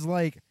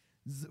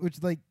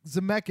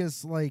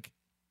Zemeckis, like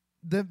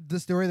the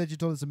story that you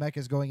told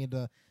Zemeckis going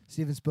into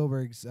Steven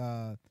Spielberg's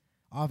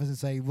office and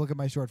saying, "Look at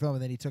my short film,"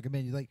 and then he took him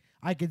in. You're like,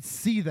 I can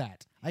see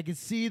that. I can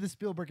see the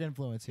Spielberg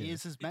influence here. He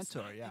is his It's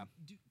mentor, not- yeah.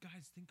 Dude,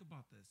 guys, think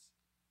about this.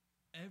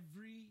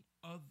 Every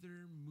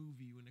other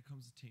movie when it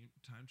comes to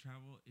time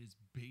travel is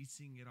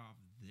basing it off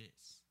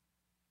this.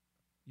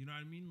 You know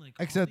what I mean? Like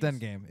all Except these-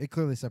 Endgame, it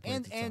clearly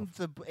separates And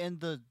itself.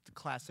 the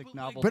classic But,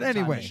 novel. like, But The Time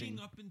anyway. Machine.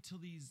 leading up until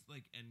these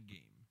like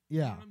Endgame. You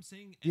know Yeah. what I'm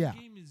saying? Yeah.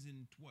 Endgame is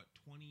in what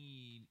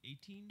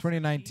 2018?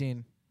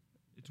 2019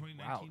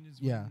 2019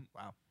 is Yeah. when,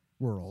 Wow.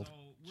 world. So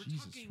we're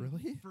Jesus, talking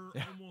really? for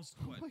almost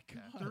Oh what my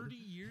God. 30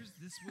 years.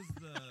 This was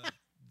the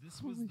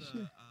Holy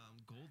shit.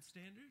 gold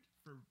standard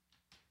for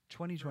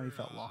 2020 for,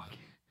 felt long.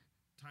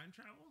 time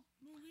travel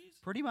movies.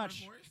 Pretty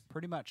much. Metaphors?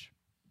 Pretty much.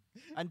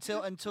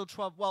 Until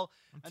 12. Well,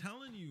 I'm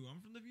telling you, I'm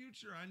from the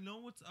future. I know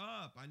what's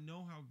up. I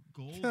know how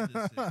gold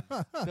this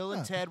is. Bill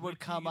and Ted Wait would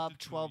till you come get up. to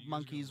 20, 12 you guys are gonna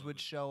Monkeys love would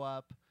it. show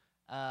up.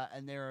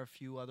 And there are a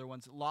few other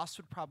ones. Lost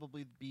would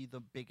probably be the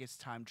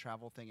biggest time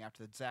travel thing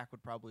after that. Zach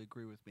would probably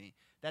agree with me.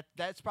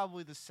 That's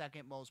probably the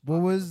second most What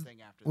popular was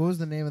thing after what was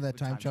this the name of that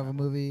with time travel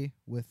movie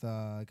with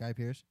Guy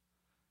Pearce?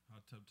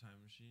 Hot Tub Time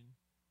Machine.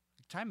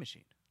 Time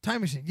Machine.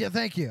 Time Machine. Yeah,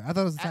 thank you. I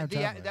thought it was the Time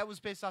Traveler. That was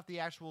based off the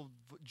actual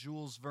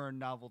Jules Verne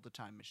novel, The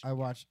Time Machine. I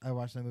watched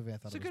that movie. I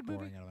thought It's a it was good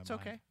boring movie. out of my It's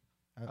mind. okay.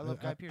 I love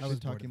Guy Pearce. I was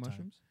Talking bored at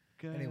the time.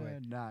 mushrooms? Anyway.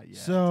 Not yet.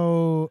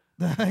 So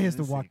I used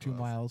to The walk 2 sequels.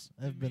 miles.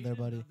 I've been there,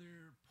 buddy.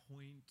 Another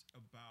point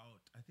about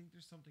I think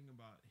there's something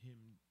about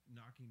him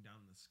knocking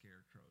down the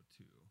scarecrow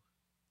too.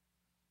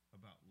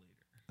 About later.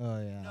 Oh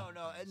yeah.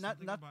 no,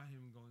 Something not about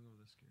him going over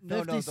the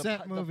scarecrow. no, 50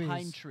 Cent the pine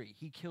movies. tree.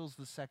 He kills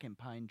the second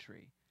pine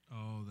tree.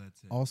 Oh,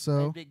 that's it.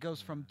 Also, And it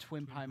goes from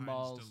Twin Twin Pine Pines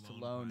Balls to to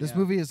Lone Lone. Pine. this yeah.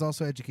 movie is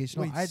also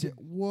educational. Wait, I si- did.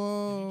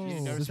 whoa. Did you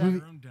This notice movie-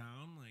 Throw him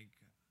down like.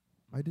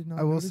 I did not.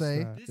 I will notice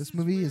say- that. This is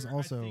movie is where I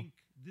also- think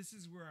this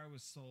is where I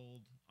was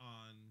sold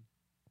on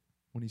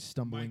when he's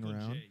stumbling Michael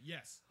around. J.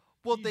 Yes.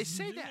 Well, These they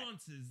say that.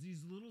 nuances,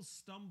 these little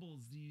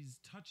stumbles, these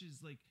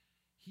touches, like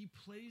he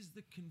plays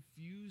the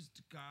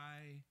confused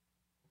guy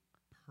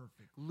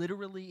perfectly.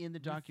 Literally in the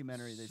With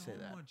documentary, they so say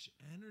that. much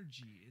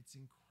energy. It's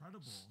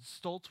incredible.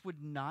 Stoltz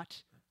would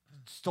not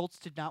Stoltz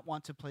did not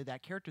want to play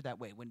that character that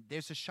way. When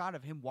there's a shot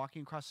of him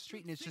walking across the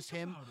street, and it's Think just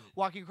him about it.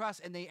 walking across,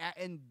 and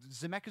and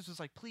Zemeckis was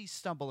like, "Please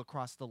stumble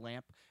across the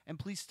lamp, and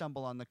please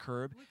stumble on the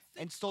curb," Like,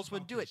 and think Stoltz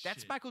wouldn't about do it. this That's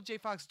shit. Michael J.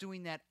 Fox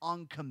doing that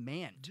on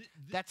command. Th-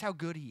 That's how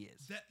good he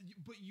is.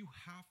 But you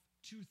have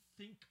to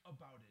think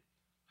about it.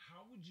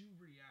 How would you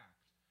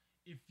react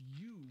if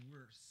you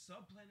were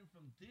subplanted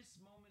from this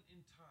moment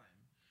in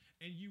time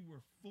and you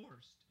were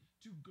forced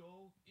to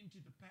go into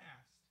the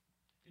past,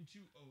 into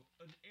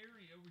an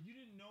area where you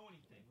didn't know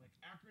anything, like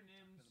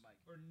acronyms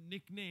or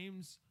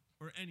nicknames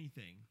or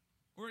anything,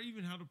 or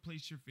even how to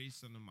place your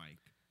face on the mic?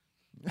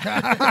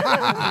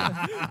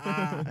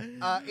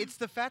 It's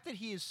the fact that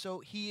he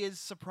is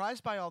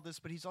surprised by all this,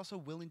 but he's also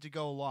willing to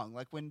go along.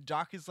 Like when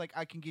Doc is like,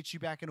 "I can get you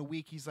back in a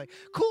week," he's like,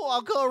 "Cool,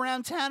 I'll go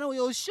around town and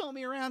you'll show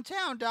me around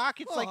town, Doc."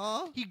 It's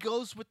like he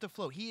goes with the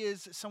flow. He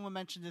is. Someone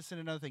mentioned this in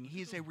another thing.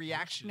 He is a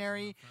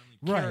reactionary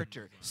Right.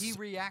 character. He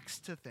reacts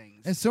to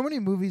things. And so many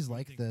movies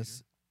like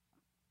this,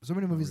 so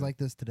many movies like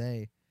this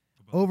today,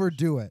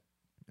 overdo it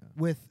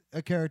with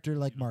a character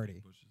like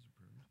Marty.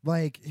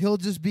 Like he'll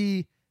just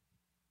be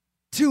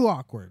too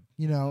awkward,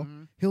 you know.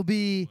 Mhm. He'll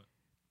be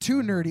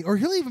too nerdy, or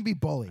he'll even be I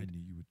bullied.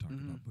 knew you would talk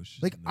about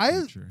bushes. Like in the I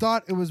future.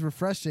 thought it was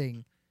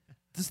refreshing,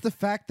 just the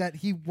fact that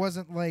he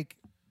wasn't like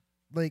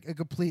a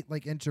complete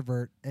like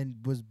introvert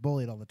and was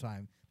bullied all the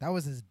time. That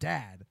was his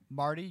dad.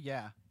 Marty,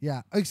 yeah.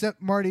 Yeah,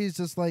 except Marty's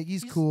just like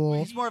he's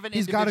cool. He's more of an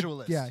He's got a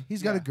individualist.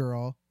 he's got a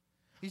girl.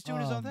 He's doing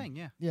his own Um, thing,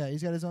 yeah. Yeah,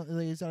 he's got his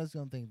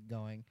own thing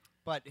going.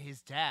 But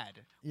his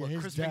dad, Yeah, what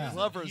his Chris dad.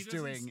 Glover He is doesn't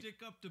doing.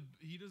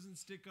 He doesn't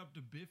stick up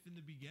to Biff in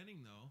the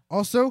beginning though.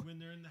 Also, When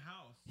they're in the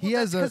house. he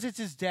has because a it's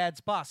his dad's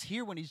boss.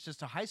 Here, when he's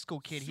just a high school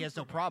kid, he has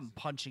no problem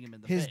punching him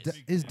in the his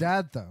face. his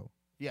dad though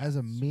Yeah. has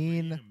a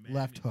mean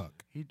left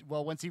hook.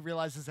 Well, once he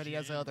realizes that he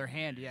has another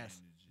hand,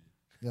 yes.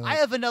 Yeah, I like-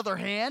 have another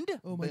hand.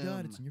 Oh my God,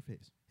 Boom. it's in your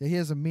face. yeah, he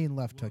has a mean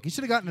left hook. He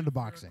should have gotten into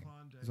boxing.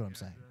 Is what I'm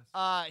saying.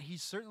 He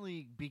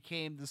certainly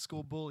became the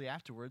school bully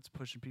afterwards,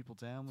 pushing people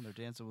down when they're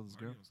dancing with his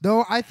girl.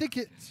 No, I think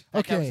it.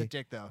 That guy was a Okay.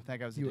 dick, though. That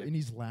guy was a You- dick. and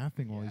he's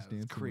laughing while Yeah, he's it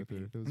was dancing with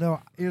creepy. her. That was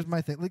No, here's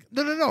my thing. Like,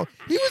 no.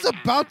 He was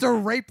about to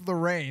rape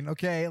Lorraine.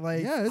 Okay,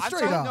 like Yeah, it's I'm straight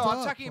talking, up. no, I'm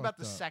Fucked talking about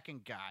the up.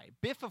 second guy.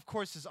 Biff, of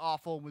course, is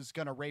awful and was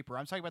gonna rape her.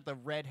 I'm talking about the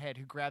redhead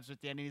who grabs her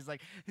at the end and he's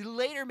like,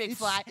 "Later,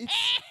 McFly."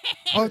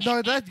 Oh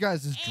no, that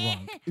guy's just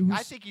drunk. It was,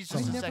 I think he's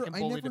just a second I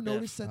bully never to Biff.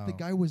 noticed that the Oh.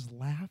 guy was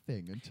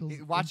laughing until.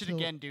 Watch it until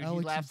again, dude.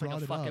 Alex he laughs like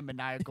brought a it fucking up.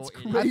 maniacal It's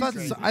idiot. I thought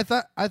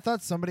crazy. I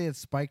thought somebody had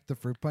spiked the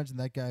fruit punch and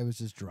that guy was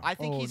just drunk. I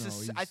think Oh, he's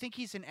no, I he's- think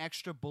he's an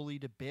extra bully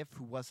to Biff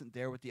who wasn't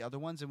there with the other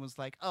ones and was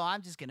like, "Oh,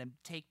 I'm just gonna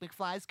take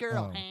McFly's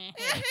girl."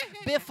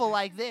 Biff will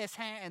like this,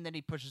 and then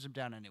he pushes him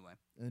down anyway.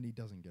 And he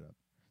doesn't get up.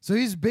 So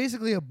he's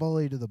basically a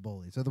bully to the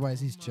bullies. Otherwise,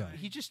 he's chill.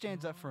 He just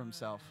stands up for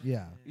himself.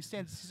 Yeah, He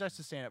starts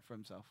to stand up for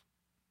himself.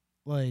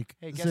 like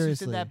Hey, guess who's in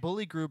seriously. that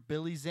bully group?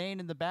 Billy Zane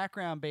in the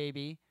background,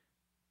 baby.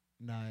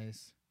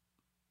 Nice.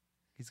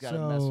 He's got to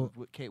mess So-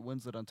 with Kate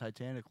Winslet on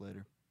Titanic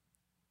later.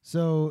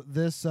 So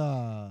this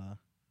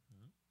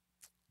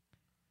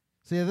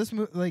so yeah, this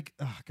movie like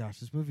oh gosh,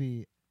 this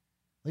movie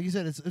like you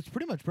said, it's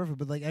pretty much perfect,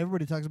 but like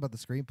everybody talks about the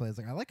screenplay. It's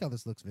like I like how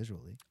this looks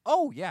visually.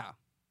 Oh yeah,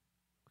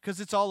 because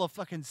it's all a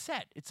fucking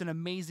set. It's an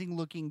amazing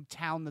looking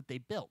town that they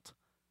built.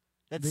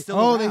 That's They- still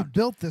oh, they around.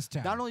 built this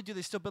town. Not only do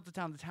they still build the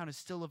town is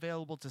still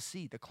available to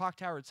see. The clock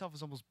tower itself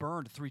is almost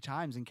burned 3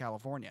 times in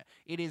California.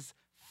 It is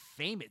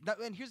famous. Now,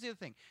 and here's the other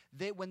thing: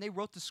 when they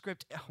wrote the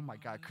script, oh my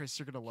God, Chris,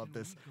 you're gonna love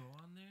this. Go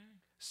on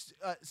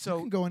there. So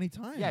you can go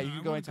anytime. yeah, you I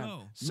can go wanna anytime.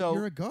 go. So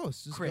you're a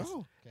ghost. Just Chris,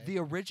 go. the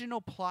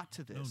original plot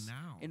to this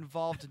now.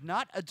 involved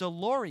not a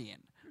DeLorean,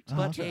 Uh-huh.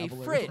 but a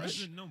Traveler. fridge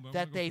Present, no, but I that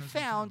wanna go they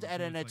present found time, at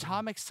so an it's like-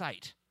 atomic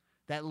site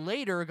that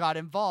later got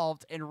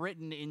involved and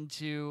written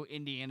into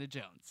Indiana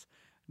Jones.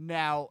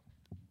 Now,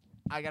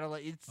 I gotta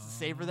let you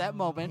savor that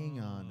moment. Hang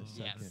on a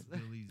Yes. second.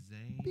 Billy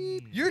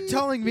Zane. You're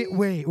telling me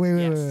wait, Yes,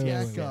 wait,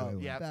 yes. Back wait, up. wait,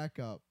 wait. Yep. Back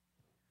up.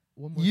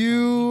 One more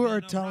You We're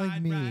are gonna telling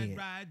ride, me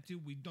ride till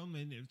we don't know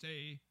what to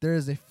say. there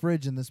is a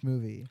fridge in this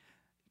movie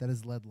that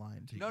is lead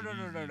lined. Take No. it easy,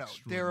 There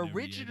extraordinary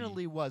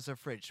originally was a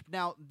fridge.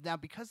 Now,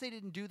 because they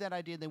didn't do that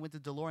idea, they went to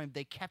DeLorean.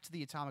 They kept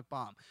the atomic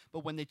bomb. But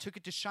when they took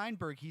it to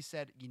Scheinberg, he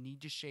said, "You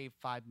need to shave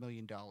 $5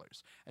 million."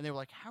 And they were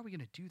like, "How are we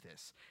going to do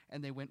this?"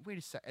 And they went, "Wait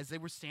a sec." As they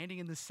were standing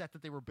in the set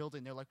that they were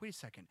building, they're like, "Wait a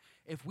second.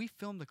 If we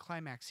film the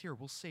climax here,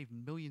 we'll save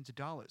millions of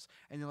dollars."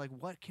 And they're like,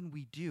 "What can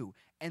we do?"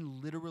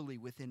 And literally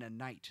within a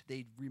night,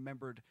 they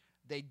remembered.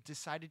 They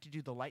decided to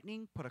do the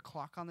lightning, put a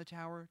clock on the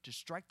tower to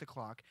strike the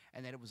clock,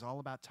 and that it was all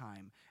about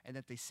time, and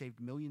that they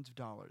saved millions of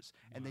dollars,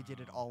 and they did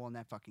it all on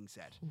that fucking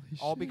set. Holy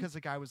All shit. because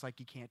the guy was like,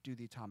 "You can't do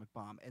the atomic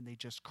bomb," and they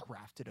just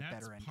crafted a That's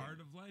better ending. part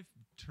of life.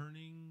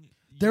 Turning.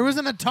 There was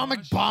an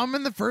atomic bomb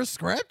in the first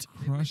script?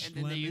 Crushed And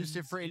then they used it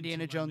lemons for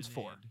Indiana into Jones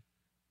 4. lemonade.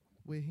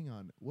 Wait, hang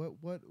on. What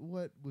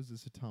was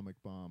this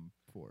atomic bomb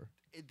for?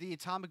 The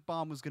atomic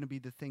bomb was going to be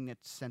the thing that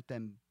sent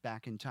them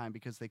back in time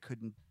because they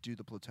couldn't do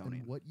the In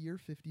plutonium. what year?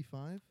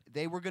 55?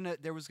 There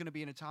was gonna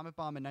be an atomic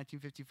bomb in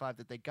 1955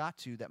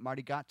 that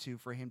Marty got to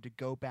for him to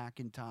go back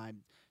in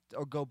time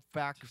or go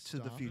back to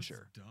the stop?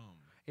 future. That's dumb.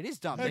 It is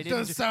dumb. That They didn't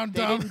does do, sound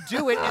they dumb. didn't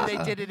do it, and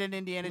they did it in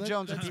Indiana That-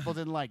 Jones, and that's- people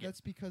didn't like it.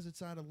 That's because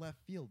it's out of left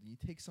field. You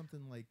take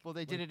something like Well,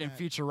 they did like it in that-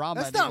 Futurama.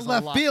 That's and it not was a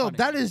left lot field.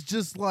 funnier. That is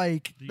just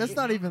like The that's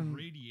not amount of even.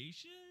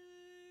 radiation.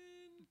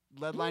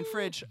 Leadline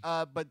Fridge,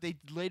 but they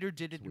later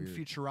did it It's in weird.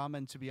 Futurama,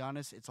 and to be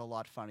honest, it's a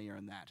lot funnier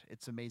in that.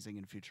 It's amazing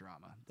in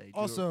Futurama. They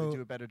Also-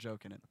 do a better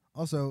joke in it.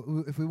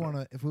 Also, if we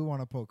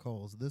wanna poke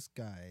holes, this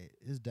guy,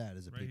 his dad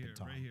is a Right peeping here,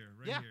 tom. right here,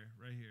 right Yeah. here,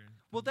 right here.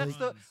 Well, The that's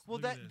the buns. well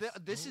Look at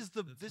that this Oh, is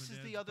the that's this my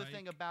is the dad's other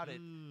thing bike. about it,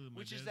 Ooh, my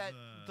which is dad's,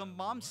 that the uh,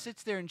 mom what?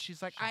 sits there and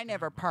she's like, "I Shut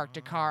never the parked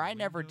a bar, car. I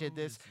never did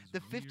window, this." this is The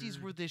 50s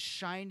were weird. this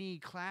shiny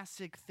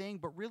classic thing,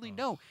 but really Ugh.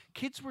 no,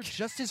 kids were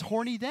just as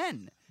horny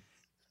then.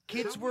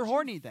 Kids How were would you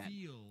horny then.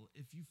 Feel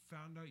if you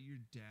found out your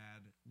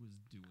dad was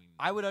doing.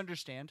 I would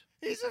understand.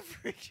 He's a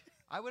freak.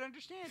 I would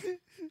understand.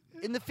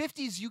 In the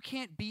 50s, you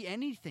can't be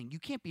anything. You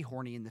can't be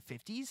horny in the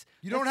 50s.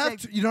 You don't That's have like-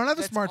 to, you don't have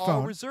a that's all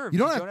smartphone. reserved. You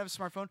don't have have a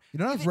smartphone. you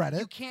don't have Even- Reddit.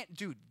 You can't,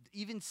 dude.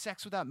 Even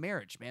sex without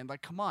marriage, man.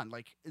 Like, come on.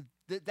 Like,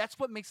 that's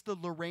what makes the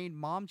Lorraine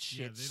mom Yeah,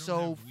 shit they don't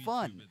so have WeTube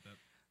fun. at that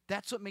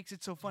That's what makes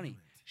it so funny.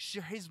 moment.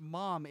 His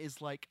mom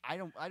is like, I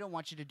don't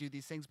want you to do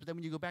these things. But then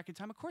when you go back in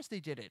time, of course they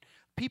did it.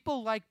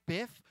 People like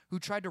Biff, who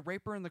tried to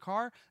rape her in the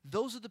car,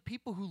 those are the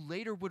people who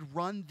later would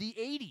run the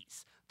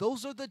 80s.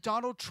 Those are the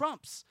Donald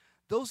Trumps.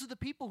 Those are the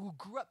people who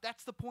grew up.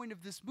 That's the point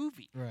of this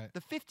movie. Right.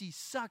 The 50s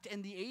sucked,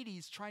 and the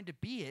 80s trying to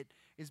be it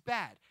is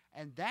bad.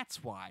 And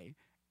that's why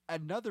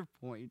another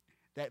point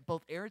that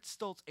both Eric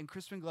Stoltz and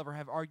Crispin Glover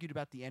have argued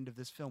about the end of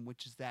this film,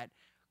 which is that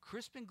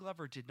Crispin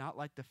Glover did not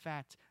like the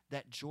fact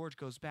that George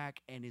goes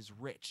back and is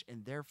rich,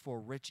 and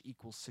therefore rich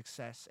equals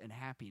success and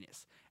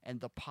happiness.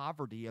 And the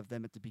poverty of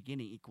them at the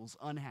beginning equals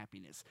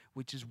unhappiness,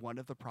 which is one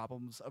of the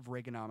problems of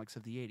Reaganomics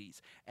of the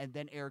 80s. And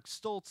then Eric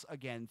Stoltz,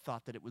 again,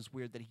 thought that it was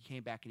weird that he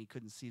came back and he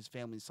couldn't see his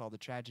family, saw the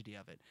tragedy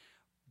of it.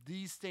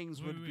 These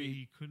things Wait, would wait, be...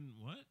 he couldn't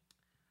what?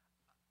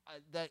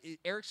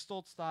 Eric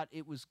Stoltz thought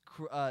it was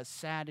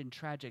sad and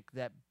tragic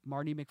that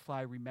Marty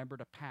McFly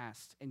remembered a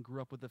past and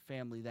grew up with a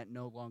family that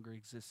no longer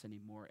exists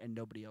anymore, and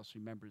nobody else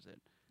remembers it.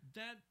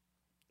 That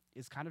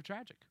Is kind of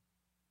tragic.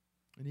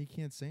 and he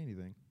can't say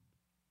anything.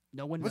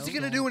 No one. What's he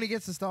knows gonna all- do when he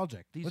gets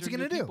nostalgic? These What's are he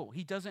gonna new do? people.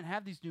 He doesn't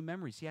have these new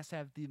memories. He has to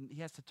have he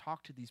has to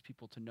talk to these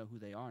people to know who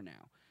they are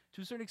now.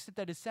 To a certain extent,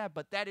 that is sad,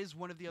 but that is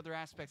one of the other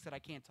aspects that I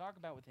can't talk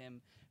about with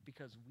him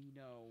because we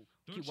know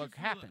Don't you what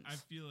feel happens. I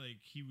feel like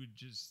he would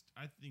just.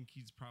 I think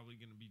he's probably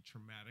going to be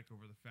traumatic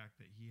over the fact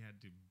that he had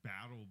to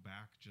battle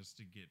back just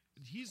to get.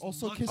 He's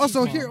Also lucky- kiss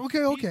Also, his here, mom.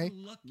 okay.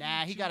 He's lucky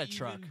Nah, he to got a even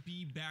truck.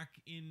 Be back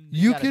in.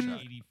 You got a can-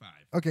 truck. 85.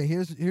 Okay,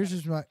 here's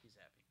just my.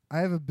 I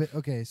have a bit.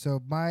 Okay,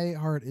 so my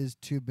heart is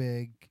too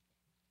big.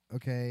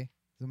 Okay,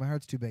 so my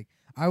heart's too big.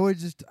 I would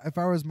just, if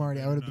I was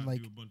Marty, I would have been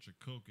like, do a bunch of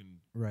coke and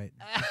right.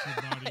 push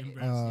your body in It'll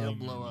Vaseline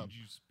blow and up.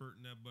 You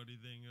spurting that buddy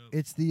thing up.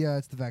 It's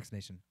the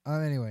vaccination.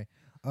 Anyway,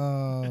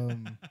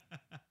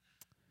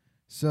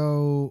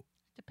 so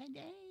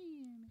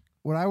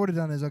what I would have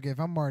done is, okay, if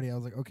I'm Marty, I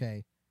was like,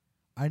 okay,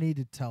 I need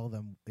to tell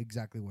them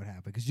exactly what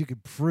happened because you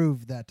could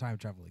prove that time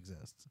travel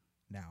exists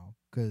now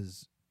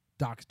because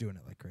Doc's doing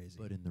it like crazy.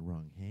 But in the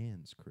wrong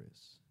hands,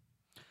 Chris.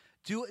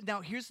 Now,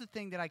 here's the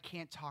thing that I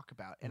can't talk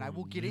about, and I Or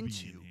will get Libyan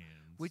into,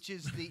 hands. which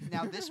is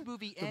now this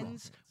movie wrong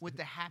ends hands. with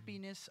the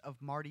happiness of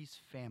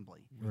Marty's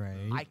family.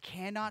 Right. I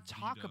cannot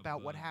talk beat up,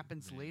 about what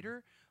happens man.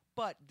 later,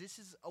 but this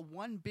is a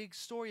one big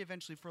story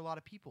eventually for a lot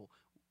of people.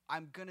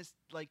 I'm gonna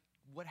like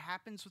what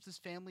happens with his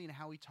family and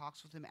how he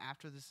talks with him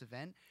after this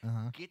event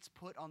gets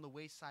put on the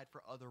wayside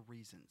for other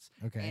reasons,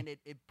 Okay. and it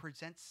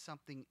presents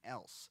something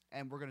else,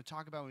 and we're gonna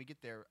talk about when we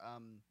get there.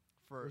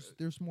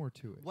 There's more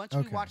to it. Once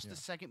we Okay. watch Yeah. the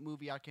second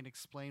movie, I can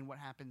explain what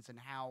happens and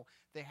how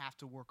they have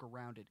to work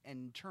around it.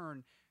 And in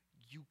turn,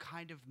 you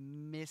kind of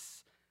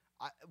miss.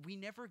 We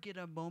never get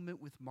a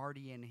moment with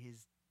Marty and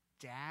his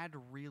dad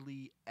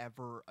really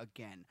ever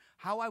again.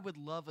 How I would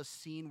love a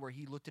scene where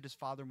he looked at his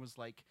father and was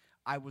like,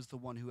 I was the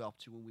one who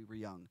helped you when we were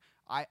young.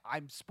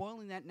 I'm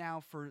spoiling that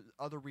now for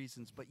other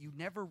reasons, but you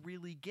never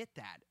really get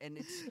that. And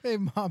it's Hey,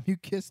 Mom, you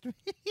kissed me.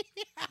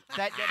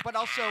 that, but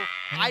also,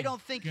 I Hey,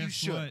 don't think you guess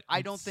should. what?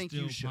 I don't It's think you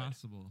still should.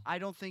 Possible. I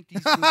don't think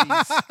these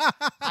movies.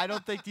 I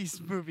don't think these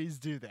movies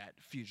do that,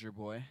 Future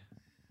Boy.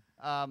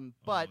 But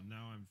Oh,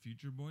 now I'm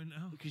Future Boy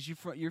now. because you're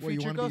Well, you Future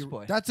wanna be Ghost r-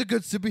 Boy. That's a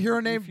good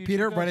superhero name, future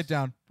Peter. Write ghost. it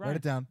down. Write Right.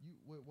 it down.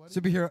 What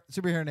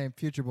Superhero name,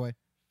 Future Boy.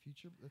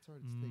 Future? That's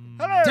already taken.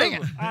 Mm. Dang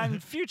it. I'm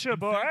Future In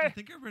Boy. fact, I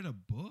think I read a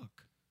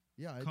book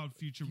Yeah, called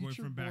Future Boy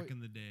Future from back Boy- in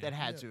the day. That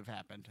had Yeah. to have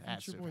happened.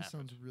 Has to Future have Boy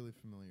happened. sounds really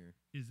familiar.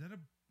 Is that a?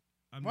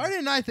 I'm Why not-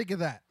 didn't I think of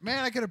that?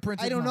 Man, I could have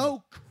printed. I don't mine.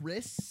 know,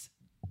 Chris.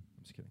 I'm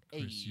just kidding.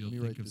 Hey, Chris, you'll Let me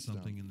think write of this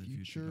something down. in the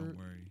future. Don't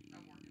worry. I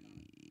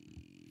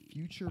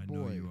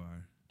know you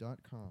are.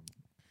 Futureboy.com.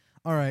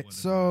 All right. Whatever.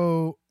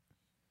 So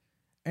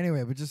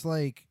anyway, but just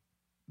like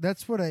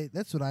that's what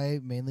I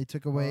mainly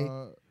took away.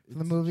 It's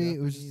the a movie,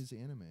 it was Japanese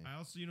anime. I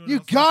also, you know, what You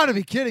else I gotta took-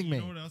 be kidding You me.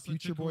 know what else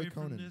Future I took Boy away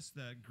Conan. from this?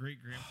 That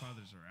great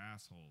grandfathers are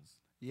assholes.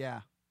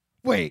 Yeah.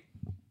 Wait.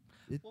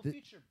 It- Well, it-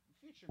 Future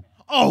Man.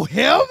 Oh,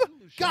 him?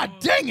 Lucian. God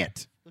dang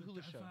it. The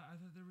Hulu show. I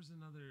thought there was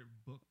another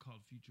book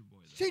called Future Boy.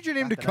 though. Change your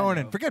name Not to that I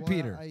Conan. know. Forget Well,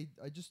 Peter.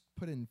 I just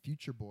put in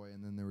Future Boy,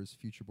 and then there was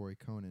Future Boy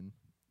Conan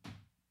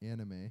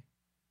anime.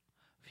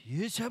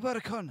 Future Boy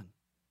Conan.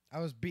 I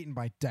was beaten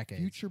by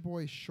decades. Future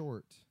Boy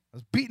short. I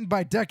was beaten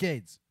by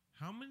decades.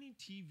 How many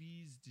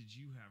TVs did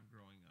you have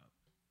growing up?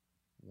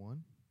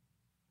 One.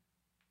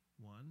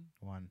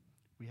 One.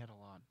 We had a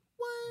lot.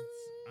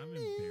 I'm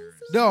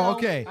embarrassed. No, No,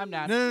 okay. I'm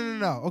not.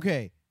 No.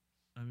 Okay.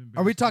 I'm embarrassed.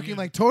 Are we talking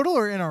like total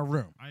or in our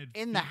room? I had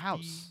In the 50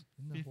 house.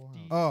 In the whole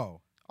 50 house.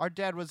 Oh, Our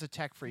dad was a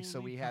tech freak, so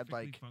fully we had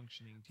perfectly like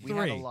functioning we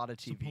had a Three. lot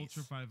of So TVs.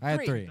 Pultra 5 I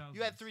had three.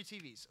 You had 3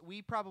 TVs.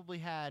 We probably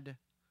had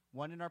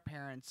one in our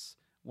parents,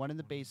 one in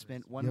the One in the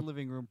basement, one Yep. in the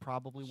living room,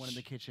 probably one in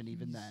the kitchen.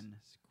 Even then,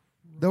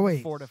 no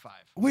wait. 4 to 5.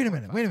 Wait a 4 to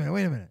minute. 5.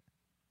 Wait a minute.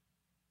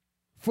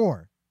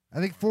 4. I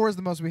think 4 is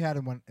the most we had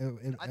in one.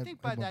 I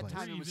think by in one that place.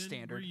 time it was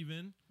standard. We're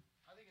even.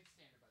 I think it's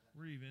standard by then.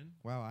 We're even.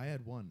 Wow, I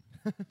had one.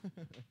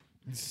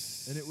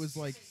 And it was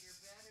like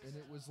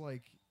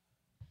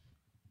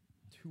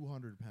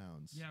 200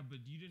 pounds. Yeah, but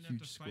you didn't have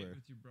to Huge fight square.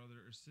 with your brother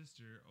or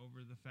sister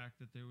over the fact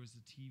that there was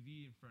a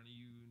TV in front of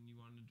you and you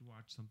wanted to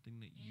watch something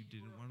that you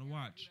didn't want to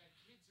watch.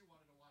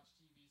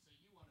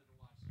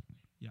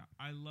 Yeah,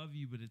 I love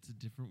you, but it's a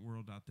different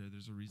world out there.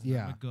 There's a reason I'm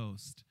Yeah. a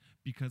ghost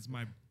because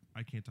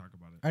I can't talk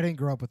about it. I didn't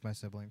grow up with my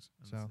siblings,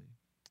 so honestly.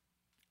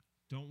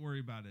 Don't worry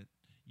about it.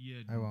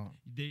 Yeah, I won't.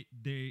 They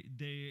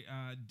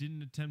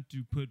didn't attempt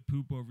to put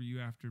poop over you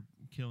after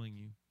killing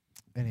you.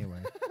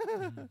 Anyway.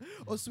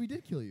 Oh, so we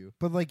did kill you.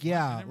 But like, I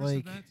yeah, never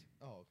like, said that.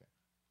 Oh, okay.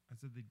 I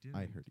said they did.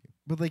 I heard you.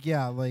 but like,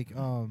 yeah, like,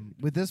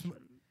 with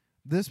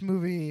this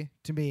movie,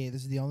 to me,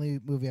 this is the only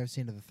movie I've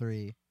seen of the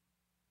 3.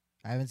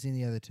 I haven't seen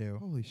the other 2.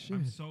 Holy shit.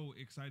 I'm so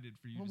excited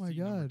for you Oh to my see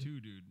number God. 2,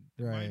 dude.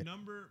 Right.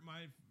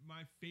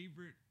 My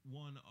favorite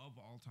one of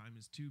all time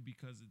is 2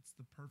 because it's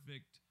the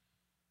perfect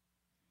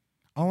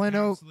All I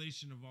know,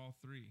 encapsulation of all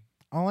 3.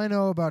 all I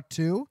know about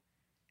 2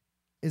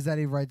 is that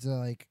he rides a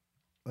like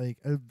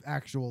an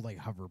actual like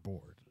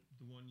hoverboard.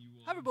 The one you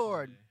will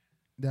Hoverboard. someday.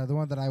 Yeah, the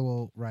one that I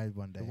will ride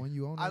one day. The one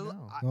you own I, right l-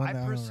 now. The one I that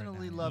I own right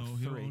personally now. love No,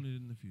 he'll 3. own it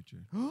in the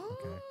future.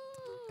 Okay.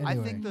 I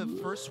Anyway. think the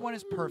first one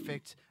is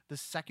perfect. The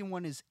second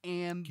one is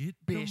ambitious. Get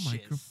the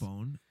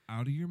microphone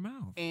out of your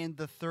mouth. And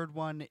the third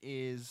one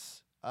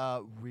is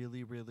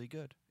really, really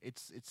good.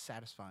 It's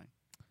satisfying.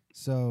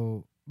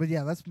 So, but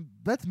yeah,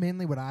 that's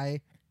mainly what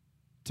I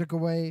took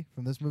away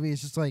from this movie.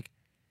 It's just like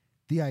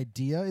the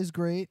idea is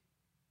great,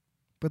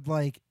 but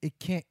like it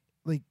can't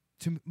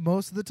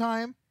most of the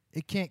time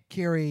it can't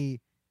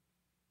carry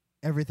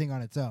everything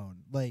on its own.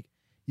 Like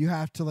you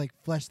have to like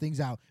flesh things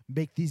out,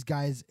 make these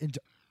guys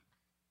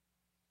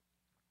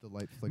The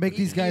light Make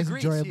these guys he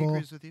enjoyable.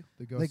 agrees with you.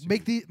 The ghost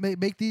like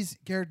make these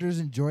characters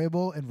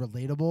enjoyable and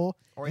relatable,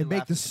 Or he and make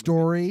laughs the at the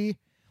movie. story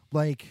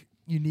like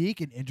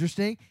unique and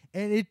interesting.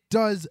 And it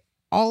does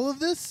all of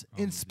this All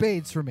in of the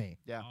spades above. for me.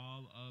 Yeah.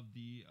 All of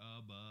the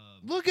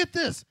above. Look at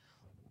this.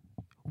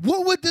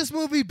 What would this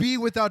movie be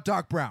without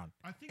Doc Brown?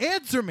 I think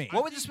Answer me. I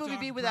What would think this movie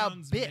Doc be without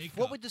Brown's Biff? makeup-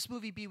 What would this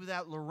movie be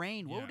without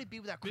Lorraine? What Yeah. would it be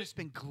without Bi-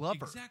 Crispin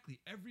Glover?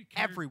 Exactly. Every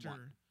character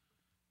Everyone.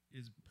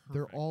 is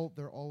They're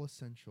perfect. all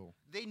essential.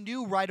 They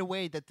knew right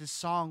away that this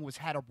song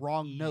had a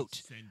wrong note.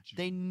 Essential.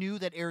 They knew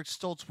that Eric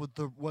Stoltz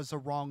was a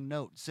wrong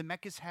note.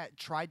 Zemeckis had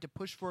tried to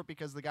push for it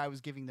because the guy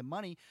was giving them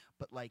money,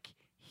 but like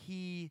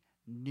he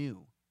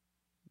knew.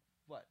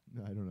 What?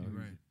 No, I don't know. You're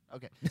right.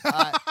 Okay.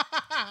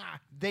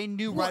 They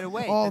knew right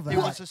away All that there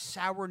that. was a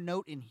sour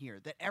note in here,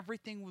 that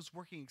everything was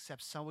working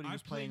except somebody I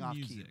was play playing off key.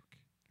 music,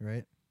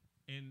 Right?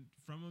 and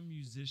from a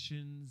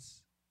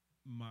musician's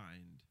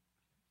mind,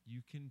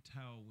 you can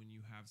tell when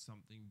you have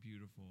something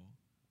beautiful,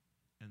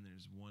 and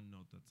there's one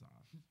note that's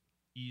off,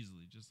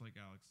 easily, just like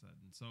Alex said.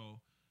 And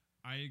so,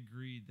 I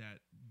agree that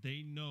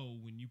they know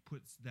when you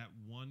put that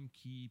one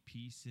key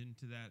piece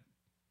into that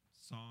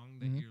song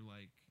that Mhm. you're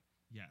like,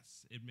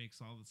 yes, it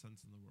makes all the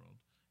sense in the world.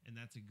 And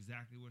that's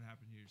exactly what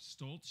happened here.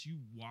 Stoltz, you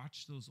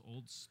watch those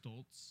old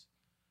Stoltz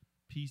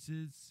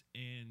pieces,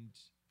 and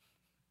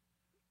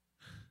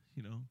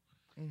you know,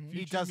 He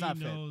future does me not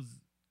fit. knows.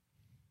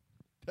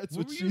 That's What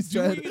what were she you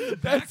said. doing in the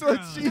That's what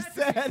background? she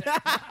said.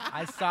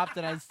 I stopped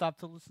and I stopped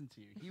to listen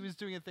to you. He was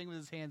doing a thing with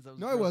his hands that was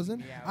No, I grossing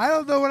wasn't. me out. I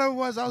don't know what it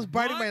was. I was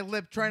biting my What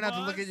lip, trying not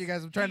to look at was you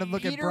guys. I'm trying to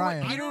look at Peter-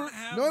 Brian. Peter- I don't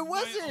have No, it my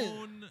wasn't.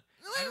 own-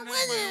 I don't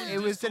have my own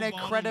It was an crystal ball to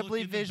look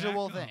incredibly in the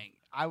visual back of. thing.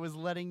 I was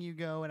letting you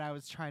go, and I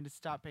was trying to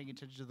stop paying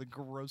attention to the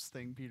gross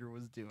thing Peter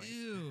was doing.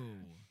 Ew.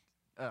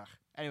 Ugh.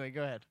 Anyway,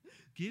 go ahead.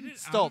 Get it out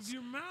Stoltz. of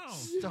your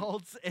mouth.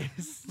 Stoltz is Put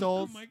the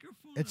Stoltz.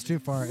 microphone It's on too your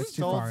far. mouth. It's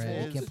too far. Stoltz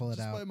You is can't pull it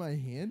Just by out. my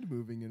hand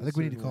moving in I think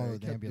we need to a certain call way,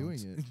 the I kept doing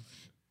ambulance. it.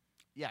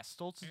 Yeah,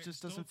 Stoltz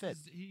just doesn't Stoltz fit.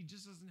 he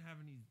just doesn't have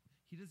any.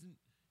 He doesn't.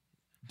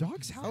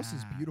 Doc's house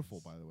is Ass. beautiful,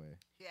 by the way.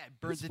 Yeah,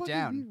 it burns It's it fucking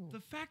down. beautiful.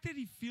 The fact that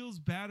he feels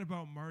bad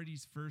about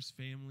Marty's first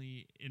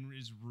family and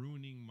is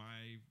ruining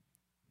my.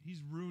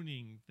 He's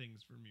ruining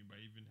things for me by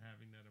even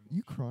having that emotion.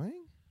 You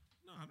crying?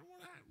 No, I don't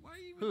want to. Why are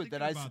you even Who, thinking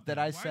that I s- about that that?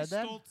 I Why said is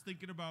that? Stoltz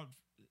thinking about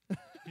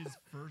his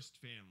first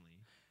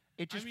family?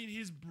 It just I mean,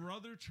 his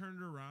brother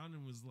turned around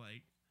and was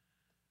like,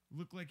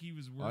 looked like he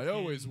was working. I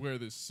always wear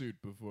this suit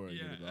before I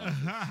get to the office.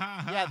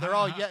 Yeah, they're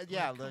all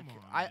yeah. Like, Look, come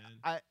on, I man.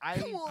 I I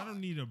don't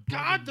need a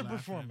God, brother the laughing at me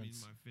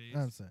performance. in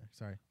my face. I'm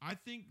sorry. I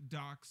think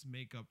Doc's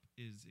makeup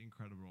is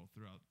incredible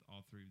throughout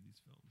all three of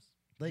these films.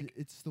 Like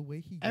it's the way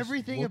he just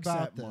everything looks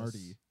about at this.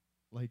 Marty.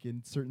 Like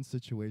in certain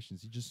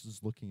situations, he just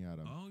is looking at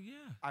him. Oh yeah,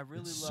 I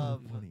really It's so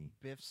love funny.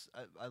 Biff's.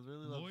 I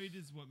really love. Lloyd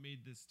is what made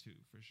this too,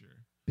 for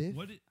sure. Biff,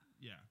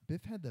 Yeah.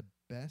 Biff had the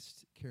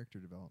best character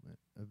development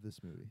of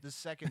this movie. The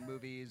second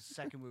movie is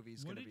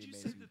What gonna did be you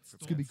amazing. say that for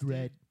Stoltz gonna be Biff.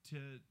 great. did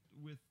to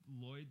with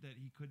Lloyd that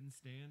he couldn't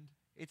stand?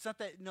 It's not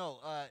that no.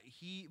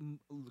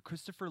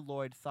 Christopher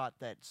Lloyd thought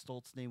that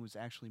Stoltz's name was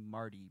actually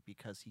Marty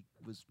because he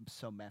was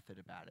so method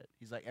about it.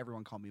 He's like,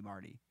 everyone call me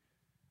Marty.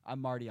 I'm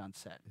Marty on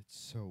set. It's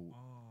so. Oh.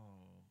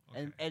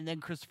 Okay. And then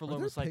Christopher Are Lloyd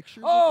there was like,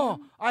 pictures of "Oh,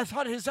 him? I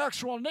thought his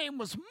actual name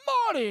was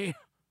Marty."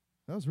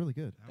 That was really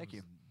good. That Thank was-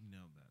 you.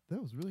 Nailed that.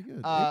 That was really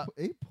good. A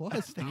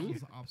plus, That dude.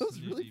 was That was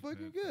really absolutely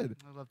fucking perfect. good.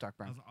 I love Doc That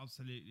Brown. was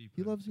absolutely.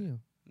 He loves perfect.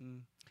 you.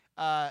 Mm.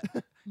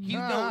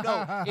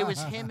 No. It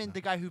was him and the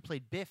guy who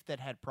played Biff that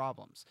had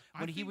problems. I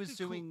When he think was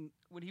the cool- doing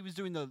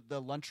the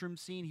lunchroom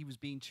scene, he was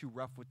being too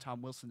rough with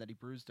Tom Wilson that he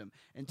bruised him.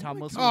 And Oh Tom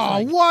my Wilson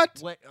God. was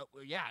Oh, like,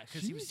 what? Yeah,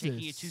 because he was taking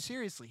it too Jesus.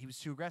 seriously. He was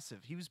too aggressive.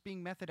 He was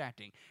being method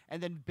acting.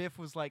 And then Biff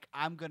was like,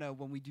 "I'm gonna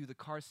when we do the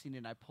car scene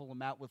and I pull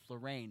him out with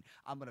Lorraine,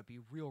 I'm gonna be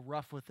real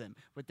rough with him."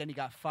 But then he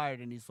got fired,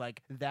 and he's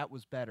like, "That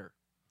was better."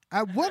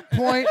 At what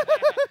point?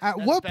 At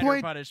That's what better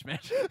point?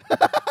 punishment?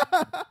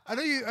 I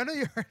know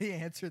you already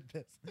answered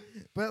this,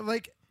 but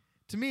like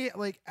to me,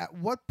 like at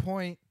what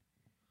point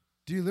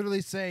do you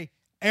literally say,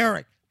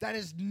 Eric, that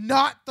is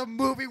not the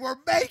movie we're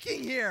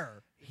making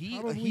here? He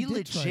probably he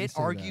did try to legit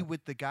say argued that.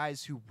 with the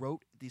guys who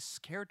wrote these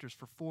characters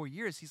for 4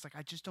 years. He's like,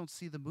 I just don't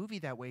see the movie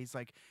that way. He's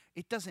like,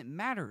 it doesn't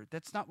matter.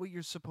 That's not what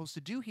you're supposed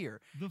to do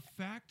here. The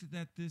fact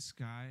that this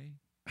guy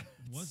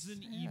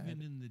wasn't sad.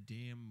 even in the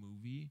damn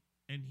movie,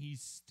 and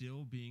he's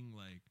still being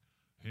like,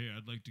 "Hey,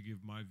 I'd like to give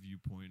my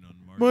viewpoint on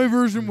Marty." My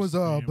version was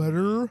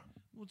better.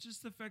 Well,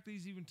 just the fact that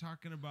he's even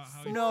talking about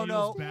how he No, feels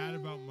no. bad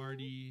about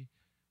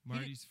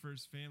Marty's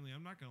first family.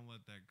 I'm not gonna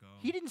let that go.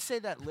 He didn't say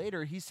that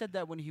later. He said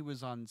that when he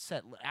was on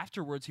set.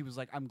 Afterwards, he was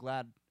like, I'm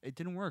glad it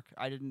didn't work.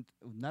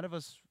 None of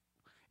us.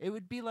 It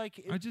would be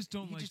like. I just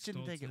don't he like just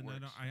didn't Stoltz, think it and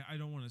worked. I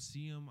don't want to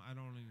see him. I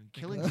don't even think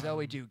Killing about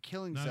Zoe, him. dude.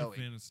 Killing Not Zoe. a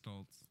fan of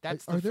Stoltz.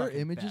 That's Are the there fucking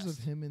images best.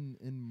 of him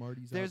in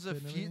Marty's There's a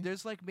outfit and few. everything?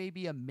 There's like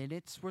maybe a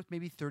minute's worth,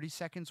 maybe 30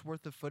 seconds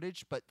worth of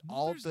footage, but No,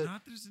 all there's the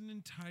not. There's an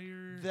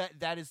entire.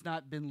 that has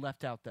not been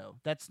left out though.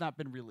 That's not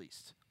been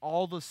released.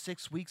 All the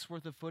 6 weeks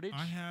worth of footage.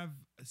 I have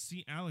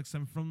seen Alex.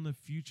 I'm from the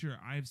future.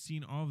 I've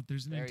seen all of it.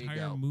 There's an There you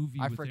entire go. movie.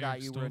 I with forgot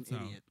Eric you were an Stoltz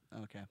out. idiot.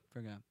 Okay,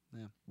 forgot.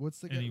 Yeah. What's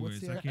the guy? Anyways,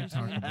 what's the I can't actor's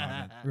talk name?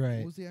 about it. Right.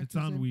 What was the It's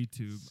actor's on name?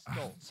 WeTube.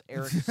 Stoltz,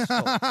 Eric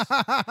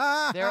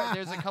Stoltz.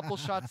 There's a couple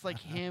shots like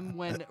him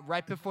when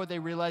right before they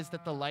realize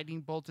that the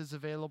lightning bolt is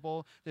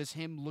available. There's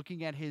him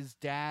looking at his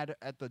dad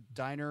at the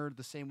diner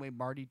the same way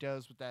Marty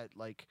does with that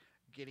like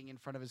getting in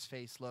front of his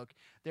face look.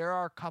 There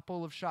are a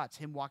couple of shots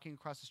him walking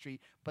across the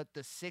street, but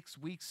the 6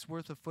 weeks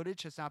worth of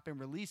footage has not been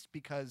released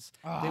because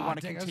they Ah,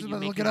 want to dang, I was continue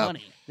about to look making it up.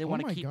 money. They Oh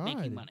want my to keep God.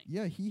 making money.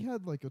 Yeah, he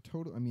had like a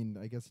total. I mean,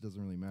 I guess it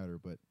doesn't really matter,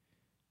 but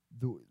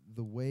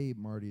the way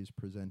Marty is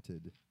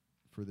presented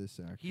for this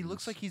actor, He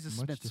looks is like he's a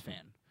much Smiths different.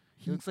 fan.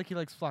 He looks like he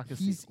likes Flock of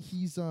He's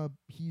Seagulls.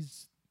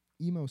 he's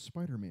emo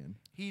Spider-Man.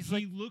 He's He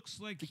like looks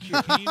like the he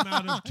cure. came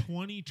out of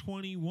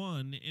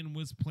 2021 and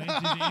was planted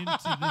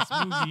into this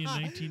movie in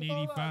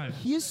 1985.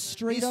 He is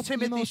straight he's up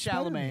Timothy emo Chalamet.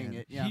 Spider-Man.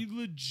 It, yeah. He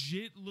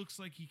legit looks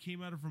like he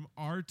came out of from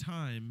our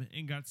time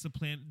and got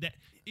supplanted. That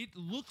it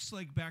looks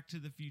like Back to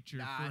the Future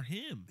Nah, for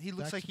him. He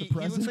looks Back like to the he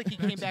looks present? like he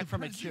Back came to back the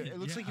from a Cure. present, It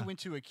looks like he yeah. went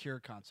to a Cure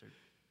concert.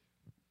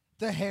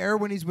 The hair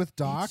when he's with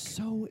Doc. It's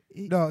so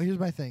No, here's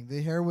my thing.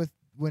 The hair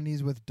when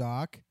he's with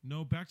Doc.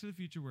 No, Back to the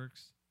Future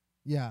works.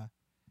 Yeah.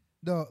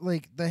 No,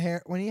 like the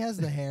hair when he has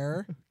the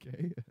hair.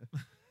 okay.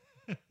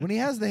 When he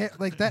has the hair,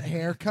 like that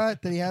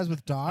haircut that he has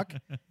with Doc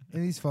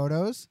in these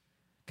photos,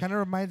 kind of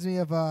reminds me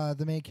of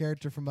the main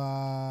character from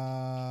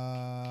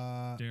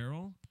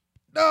Daryl.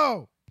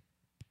 no,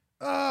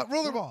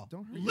 Rollerball.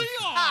 Don't hurt Leon.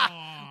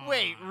 Ah,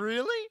 wait,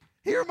 really?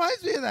 He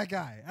reminds me of that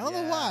guy. I don't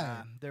know why.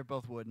 Yeah, they're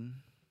both wooden.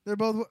 They're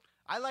both.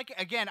 I like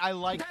again. I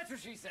like. That's what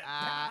she said.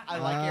 I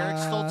like Eric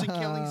Stoltz in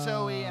Killing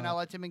Zoe, and I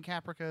liked him in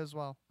Caprica as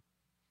well.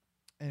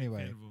 Anyway,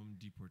 Fan of him,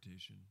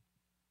 Deportation.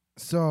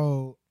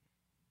 so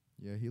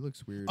Yeah, he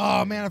looks weird.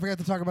 oh man, I forgot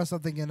to talk about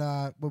something in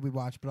what we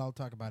watched, but I'll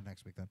talk about it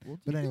next week then. Well,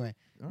 But you can- anyway,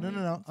 all no, right,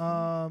 no, that's no.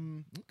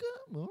 fine.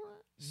 Okay, all right.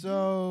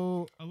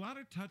 So A lot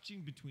of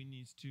touching between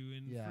these two,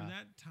 and Yeah. for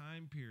that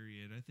time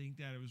period, I think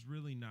that it was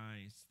really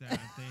nice that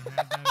they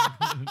had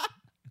that.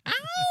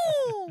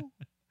 ow!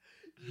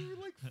 You were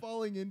like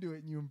falling into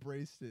it and you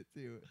embraced it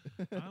too.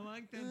 I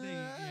like that they,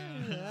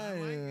 yeah. I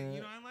like it. You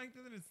know, I like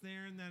that it's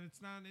there and that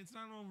it's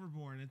not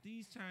overborn. At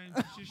these times,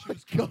 it just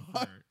shows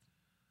comfort.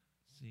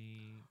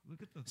 See,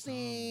 look at the thumb.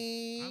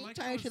 I like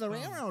how his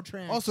thumb-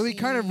 tracks. Also, he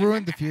kind of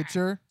ruined the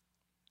future.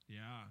 Yeah.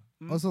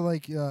 Also,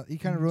 like he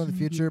kind of ruined the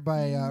future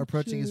by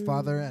approaching his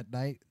father at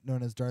night,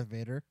 known as Darth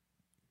Vader.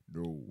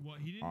 No, Well,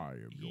 he didn't. I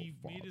am your he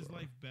made his father.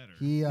 life better.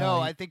 He No,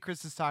 I think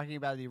Chris is talking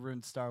about the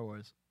ruined Star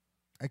Wars.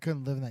 I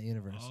couldn't live in that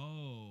universe.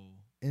 Oh.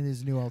 In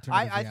his new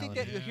alternative I think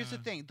that reality. here's the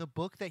thing: the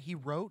book that he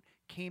wrote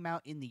came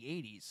out in the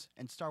 '80s,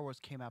 and Star Wars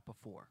came out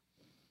before.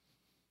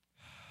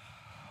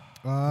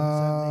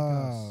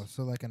 Oh,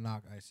 so like a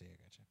knock. I see. I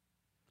gotcha.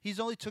 He's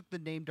only took the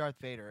name Darth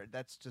Vader.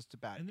 That's just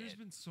about And it. there's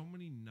been so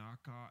many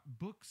knockoff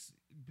books.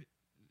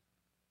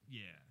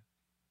 Yeah.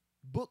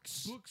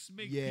 Books. Books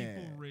make Yeah.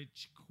 people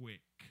rich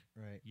quick.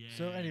 Right. Yeah.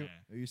 So anyway,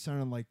 You're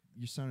sounding like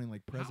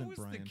President How is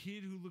Brian. the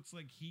kid who looks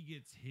like he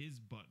gets his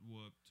butt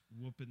whooped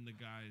whooping the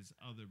guy's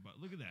other butt?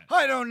 Look at that.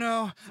 I don't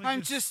know. It's like I'm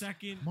the just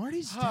second.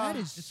 Marty's dad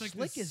is It's like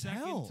slick the as second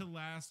hell. to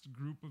last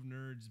group of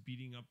nerds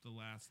beating up the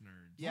last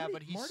nerds. Yeah,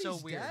 but he's Marty's so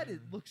weird. dad,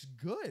 it looks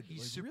good. He's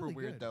like, super really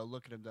weird good. though.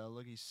 Look at him though.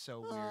 Look, he's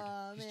so weird.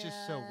 Aw, He's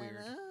just so man.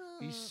 weird.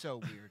 He's so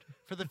weird.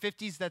 For the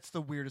 '50s, that's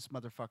the weirdest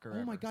motherfucker ever.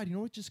 Oh my god! You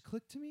know what just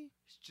clicked to me?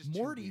 He's just too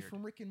Morty weird.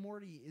 from Rick and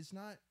Morty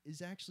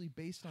is actually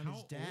based on How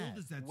his dad. old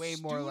is that Way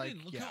student? more like-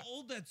 Look yeah. how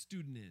old that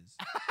student is.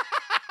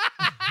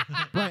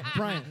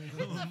 Brian.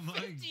 Oh my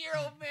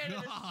 50-year-old man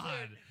in a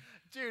God. suit.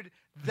 Dude,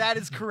 that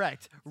is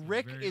correct. a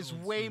Rick very is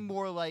old way student.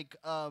 more like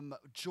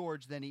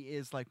George than he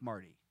is like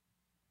Marty.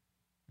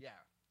 Yeah,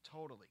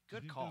 totally. I Good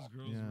think call. Those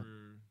girls Yeah.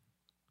 were,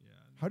 yeah,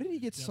 How did he they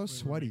get so definitely were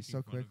sweaty making so fun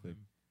of quickly? him.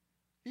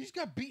 he just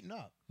got beaten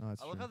up. Oh,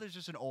 that's I love true. how there's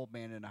just an old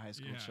man in a high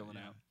school Yeah, chilling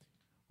yeah. out.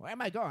 Where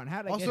am I going?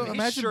 How did I Also, get here? His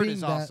imagine shirt being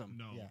is that. awesome.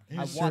 No, Yeah.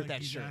 I He's want like- that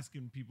he's shirt.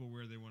 asking people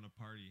where they want to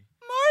party.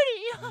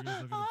 Marty! Are you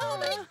guys looking to Oh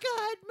my party?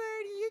 God,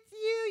 Marty, it's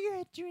you.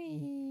 You're a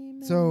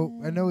dream.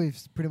 So I know we've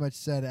pretty much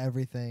said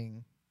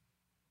everything,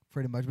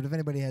 pretty much. But if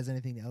anybody has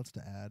anything else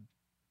to add,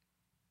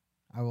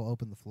 I will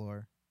open the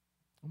floor.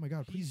 Oh my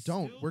god! Please He's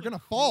don't. still We're the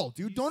gonna cool- fall,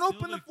 dude. he's Don't still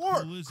open the the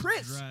floor, coolest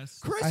Chris.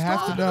 dressed- Chris, I have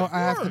don't to open know. the I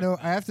have to floor. know.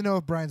 I have to know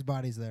if Brian's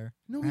body's there.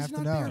 No, I he's have not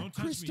to know. there. Don't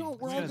touch Chris, me.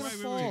 don't. We're Wait, all wait, gonna wait,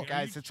 wait, fall. wait. Are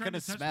Guys, you it's trying gonna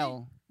to touch me?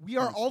 smell. We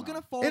are Gonna all smell.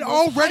 gonna fall. It Those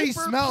already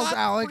hyper smells, pop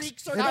Alex.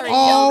 freaks are It gonna Sorry,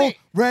 kill me.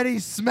 already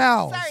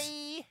smells.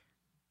 Sorry.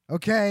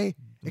 Okay, it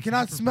Those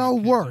cannot hyperpop smell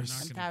kids are worse.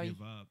 not I'm gonna sorry.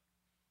 give up.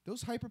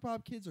 Those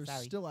hyperpop kids are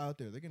Sorry. still out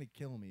there. They're gonna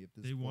kill me if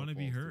this. They want to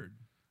be heard.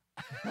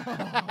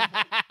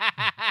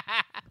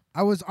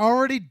 I was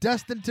already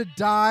destined to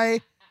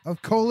die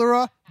of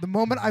cholera the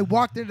moment I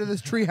walked into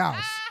this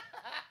treehouse.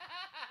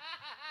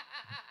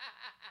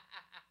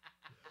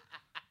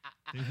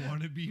 They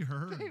want to be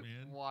heard,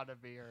 man. Want to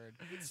be heard.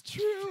 It's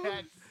true.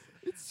 That's-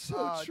 It's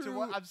so to true.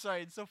 wa- I'm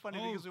sorry, it's so funny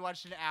Oh. because we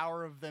watched an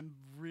hour of them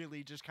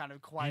really just kind of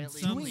In quietly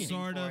some pleading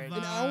sort for of it.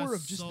 An hour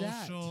of just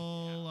that.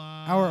 social,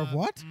 Hour of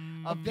what?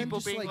 Of them people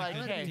just being like, I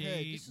wanna hey, be heard.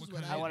 date, This is what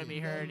what kind I of want to be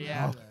date? heard. Oh.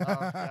 Yeah. Oh,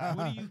 God.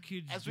 What do you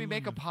kids As do we in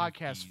make a the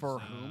podcast 50s? for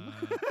whom?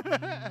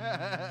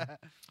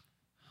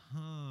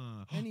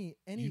 Huh. Any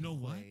You know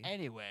what?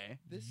 Anyway,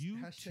 This you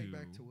hashtag two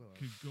back to Willow.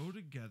 could go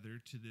together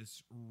to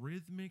this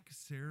rhythmic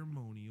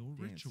ceremonial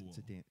Dance. ritual. It's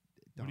a dance.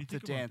 What do you it's a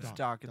think about dance, that?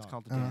 Doc. It's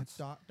called a Uh-huh. dance.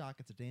 Doc,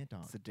 it's a dance.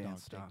 Doc. It's a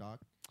dance, Doc.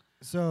 Doc.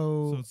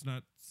 So So it's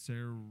not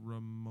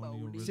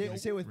ceremonial Say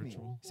rhythmic it with me.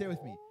 ritual. Say it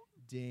with me.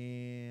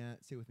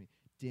 Dance. Say it with me.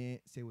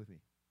 Dance. Say it with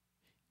me.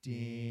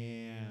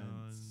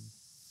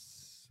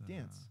 Dance.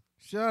 Dance.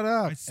 shut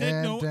up. I said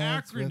and no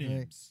dance with me.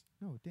 acronyms.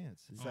 No,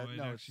 dance. Is Oh, that, it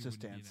no, it's actually just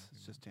wouldn't be an dance.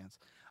 It's acronym. just dance.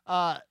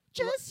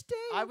 Just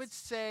dance. I would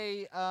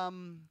say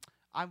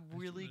I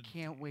really wanna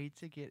can't wait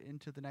to get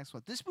into the next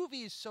one. This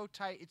movie is so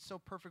tight, it's so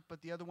perfect,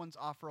 but the other ones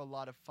offer a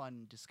lot of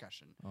fun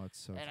discussion, Oh, it's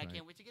so. and I tight.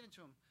 can't wait to get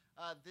into them.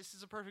 This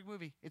is a perfect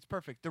movie. It's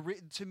perfect.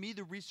 To me,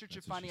 the research of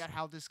That's what finding she out said.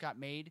 how this got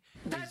made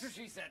That's is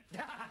what she said.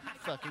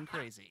 fucking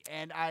crazy.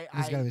 And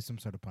There's got to be some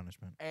sort of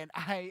punishment.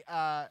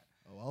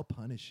 Oh, I'll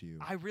punish you.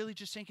 I really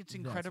just think it's That's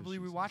what incredibly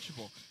she said.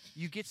 rewatchable.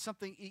 You get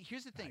something.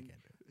 Here's the I thing. get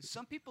it.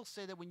 Some people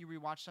say that when you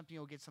rewatch something,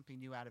 you'll get something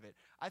new out of it.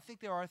 I think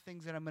there are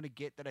things that I'm going to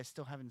get that I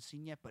still haven't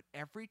seen yet, but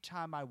every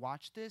time I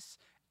watch this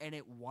and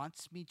it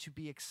wants me to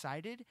be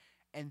excited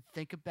and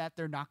think about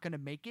they're not going to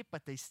make it,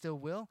 but they still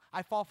will,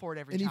 I fall for it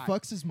every And he time.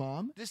 fucks his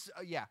mom. This,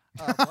 yeah.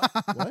 What?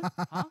 What?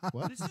 Huh?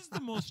 What? This is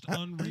the most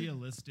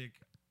unrealistic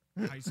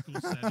high school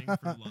setting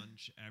for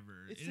lunch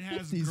ever. It's it the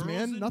has 50s, girls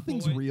man. and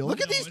Nothing's boys- real. Look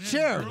at No, these it has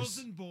chairs. Girls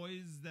and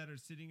boys that are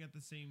sitting at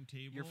the same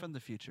table. You're from the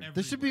future.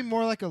 This should be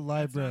more like a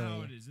That's not how it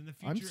library. is. In the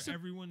I'm future, sup-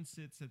 everyone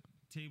sits at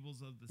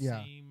tables of the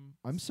Yeah. same.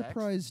 I'm Sex?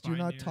 surprised you're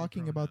not Binary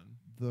talking about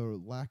pronoun.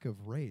 the lack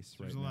of race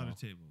There's right a lot now. of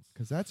tables.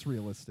 Because that's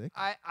realistic.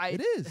 I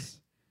It is.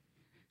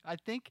 I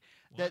think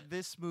What? that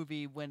this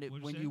movie, when What'd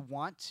you when say? you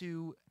want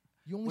to,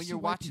 You only when see you're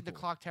white watching the people.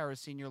 clock tower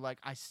scene, you're like,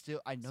 I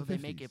know the they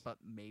make 50s. it, but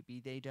maybe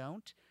they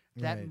don't.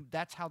 Right.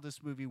 That's how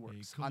this movie Hey,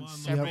 works come on on,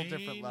 several Lorraine,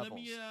 different levels. Let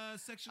me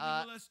sexually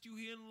Uh, molest you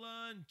here in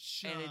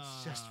lunch. and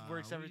it's just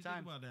works what every do you think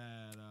time. about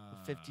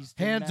that? The 50s.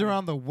 Hands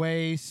around the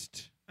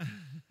waist.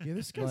 Yeah,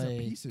 this guy's a Like-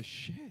 piece of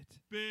shit.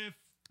 Biff,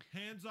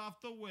 hands off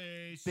the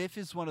waist. Biff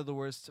is one of the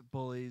worst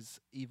bullies,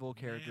 evil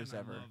characters Man,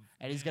 I ever, love-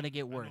 and he's man, gonna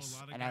get I know a worse,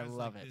 lot of and I guys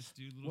love like it. This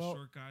dude, little Well,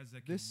 short guys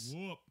that this-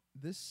 can whoop.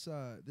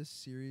 This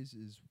series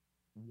is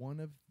one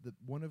of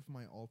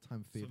my all-time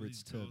Some of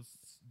favorites. these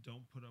ghosts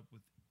don't put up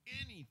with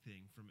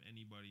anything from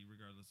anybody,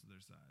 regardless of their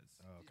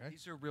size. Okay.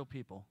 These are real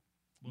people.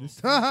 Well, This-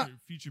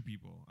 future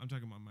people. I'm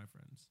talking about my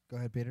friends. Go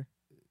ahead, Peter.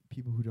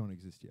 People who don't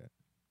exist yet.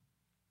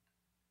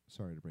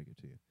 Sorry to break it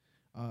to you.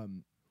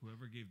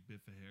 Whoever gave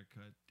Biff a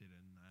haircut did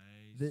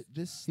a nice.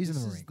 This He's in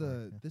this the is Marine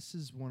Corps, yeah. this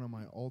is one of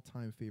my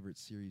all-time favorite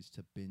series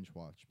to binge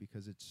watch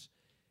because it's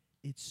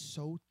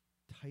so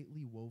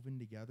tightly woven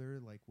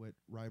together. Like what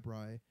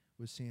Rai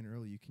was saying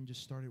earlier, you can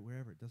just start it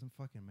wherever. It doesn't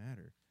fucking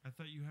matter. I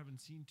thought you haven't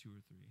seen 2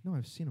 or 3. No,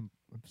 I've seen them.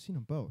 I've seen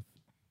them both.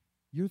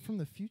 You're from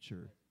the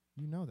future.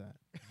 You know that.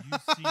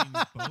 You've seen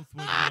both.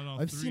 What about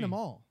all I've 3? seen them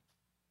all.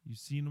 You've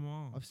seen them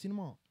all. I've seen them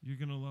all. You're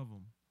gonna love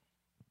them.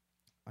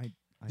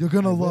 You're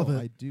gonna love will.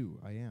 it. I do.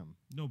 I am.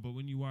 No, but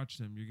when you watch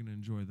them, you're gonna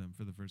enjoy them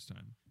for the first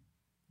time.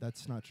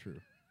 That's not true.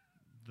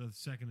 The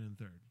second and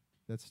third.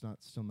 That's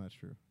still not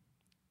true.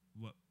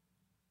 What?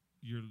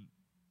 You're.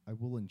 I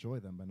will enjoy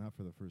them, but not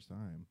for the first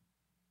time.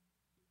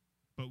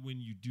 But when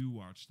you do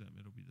watch them,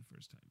 it'll be the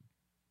first time.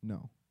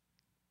 No.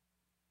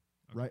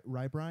 Okay.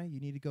 Right, Bri,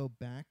 you need to go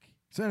back.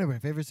 So anyway,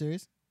 favorite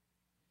series?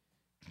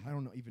 I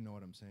don't even know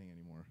what I'm saying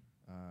anymore.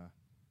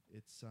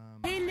 It's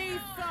He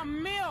needs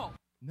some milk.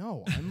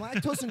 No, I'm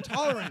lactose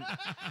intolerant.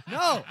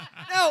 No.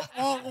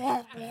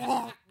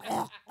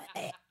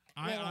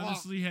 I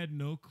honestly had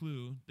no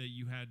clue that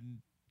you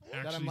hadn't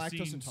That actually I'm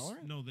lactose seen.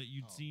 intolerant? No, that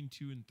you'd seen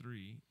 2 and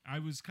 3. I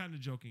was kind of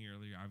joking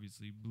earlier,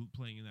 obviously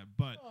playing in that,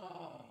 but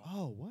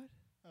Oh, what?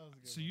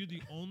 so you're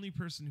the only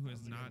person who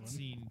has not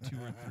seen 2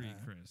 or 3,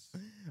 Chris.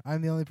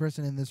 I'm the only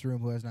person in this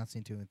room who has not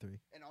seen 2 and 3.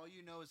 And all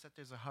you know is that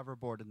there's a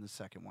hoverboard in the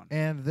second one.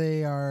 And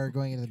they are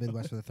going into the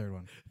Midwest for the third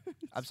one.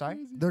 I'm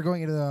sorry? They're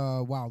going into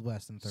the Wild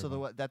West in the third So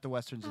one. the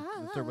Western's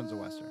the third one's a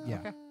Western. Yeah.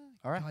 Okay.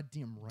 All right.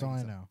 Goddamn right. That's all I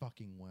it's a know.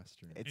 fucking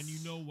Western. It's, And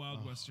you know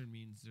Wild Western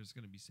means there's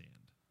going to be sand.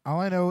 All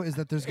I know is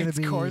that there's going it's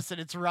to be coarse and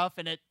it's rough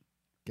and it.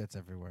 gets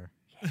everywhere.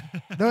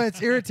 No,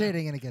 it's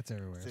irritating and it gets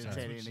everywhere. It's Sorry.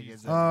 irritating and it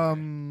gets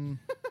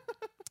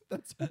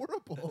That's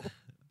horrible.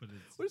 But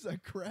it's. What is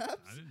that, crabs?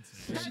 I didn't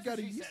say it. She got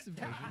a yeast I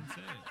infection.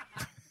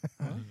 didn't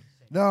say it.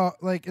 No,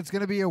 like it's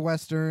going to be a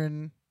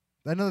Western.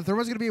 I know the third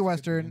one's going to be a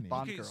Western.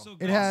 Bond Okay, girl. so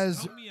It guys, has-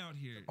 help me out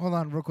here. Hold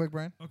on, real quick,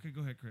 Brian. Okay, go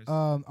ahead, Chris.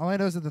 All I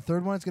know is that the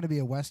third one is going to be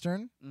a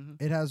Western.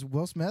 Mhm. It has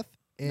Will Smith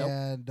Nope.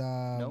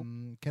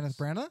 and Kenneth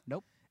Branagh.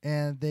 Nope.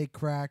 And they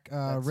crack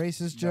That's-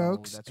 racist no,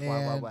 jokes that's Wild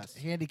Wild and West.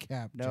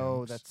 handicap No,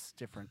 jokes. that's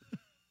different.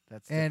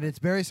 That's And different. it's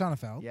Barry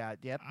Sonnenfeld. Yeah,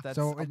 yep. That's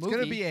So a it's going to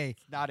movie. be a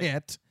It's not hit.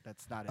 it.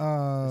 That's not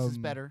it. This is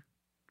better.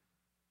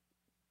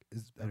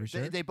 Are we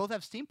sure? They both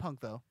have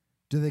steampunk though.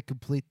 Do they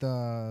complete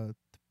the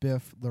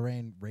Biff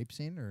Lorraine rape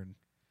scene or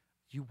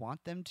You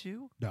want them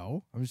to?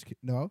 no? I'm just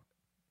no.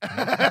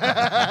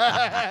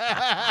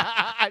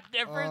 I've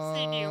never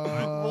seen you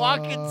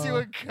walk into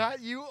a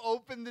cut. You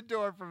opened the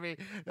door for me.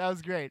 That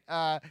was great.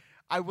 I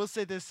will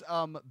say this: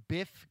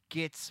 Biff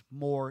gets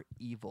more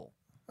evil.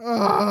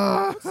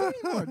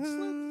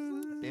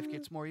 Biff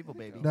gets more evil,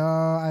 baby. No,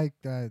 I.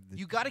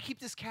 You got to keep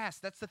this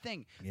cast. That's the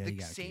thing. Yeah, The you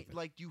gotta keep it.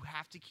 like you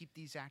have to keep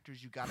these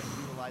actors. You got to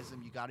utilize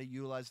them. You got to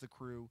utilize the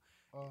crew.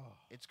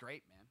 It's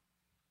great, man.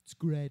 It's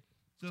great.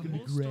 The gonna be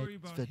whole great. story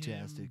It's about him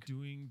fantastic.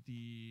 doing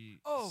the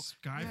Oh,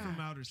 Sky from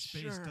yeah, Outer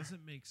Space sure.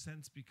 doesn't make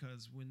sense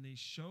because when they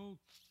show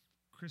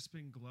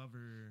Crispin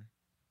Glover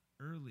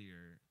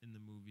earlier in the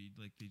movie,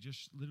 like they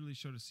just literally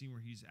showed a scene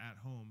where he's at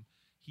home.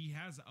 He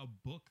has a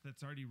book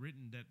that's already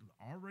written that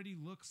already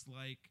looks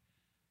like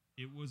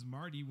it was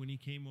Marty when he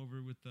came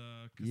over with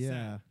the cassette.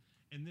 Yeah.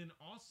 And then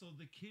also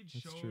the kid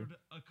That's showed true.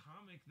 a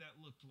comic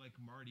that looked like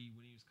Marty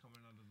when he was coming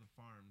out of the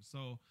farm.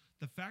 So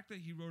the fact that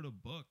he wrote a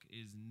book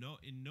is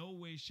in no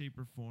way, shape,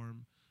 or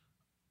form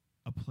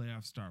a play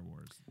off Star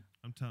Wars.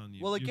 I'm telling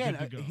you. Well, You're again,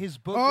 good to go. his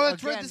book. Oh,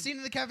 that's right. again, The scene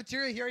in the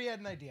cafeteria. Here he had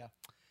an idea.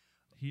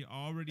 He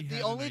already had The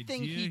an only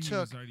thing idea, he was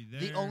took, already the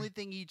there. only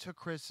thing he took,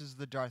 Chris, is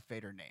the Darth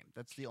Vader name.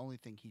 That's the only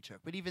thing he took.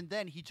 But even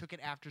then, he took it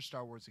after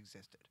Star Wars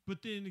existed.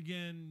 But then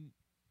again,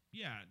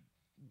 yeah.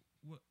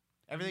 What,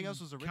 Everything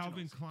else was original.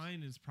 Calvin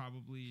Klein is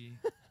probably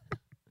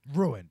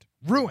Ruined.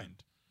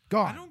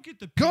 Gone. I don't get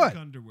the pink Good.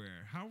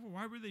 underwear.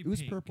 Why were they It was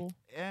pink? purple.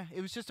 Yeah,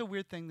 it was just a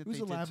weird thing that It was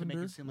they a did to make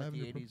lavender- it seem like the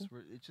lavender 80s. purple.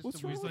 Were, it's just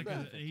What's a weird wrong It's with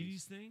like that? an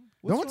 80s thing?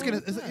 No What's one's wrong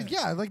gonna. with that?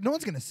 Yeah, like no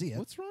one's gonna see it.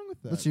 What's wrong with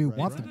that? Unless you Right?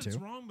 want Not them that it's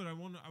to. wrong, but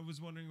I was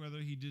wondering whether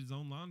he did his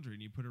own laundry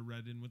and he put a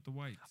red in with the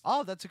whites.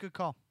 Oh, that's a good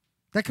call.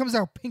 That comes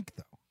out pink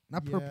though,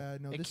 not purple. Yeah,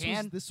 no, It this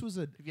can. was this was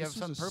a If you have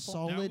this was some a purple.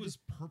 solid. That was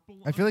purple.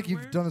 I feel like you've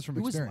underwear? done this from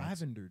it was experience.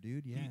 lavender,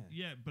 dude. Yeah,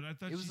 Yeah, but I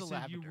thought It was she the said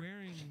lavender. you're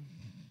wearing.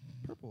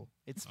 purple.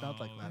 It smelled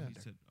like Oh, lavender.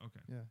 he said,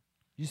 okay. Yeah.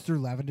 You just threw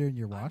lavender in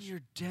your I'm wash.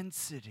 your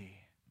density.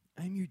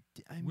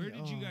 Where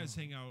did you guys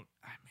hang out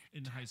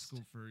in high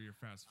school for your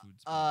fast food?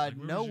 spot? Like, where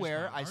was your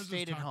Nowhere. spot? I Ours was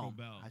stayed at Taco home.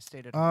 Bell. I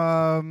stayed at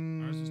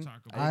home. Ours was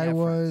Taco Bell. I I didn't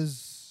have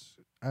was.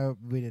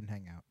 We didn't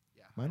hang out.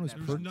 Yeah, Mine I was never-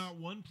 There was Perkins. not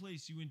one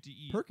place you went to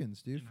eat.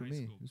 Perkins, dude. in For high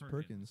me, school. it was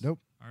Perkins. Perkins. Nope.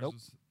 Nope.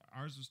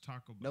 Ours was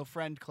Taco Bell. No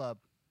friend club.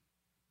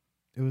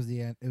 It was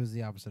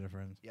the opposite of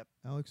friends.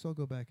 Alex, I'll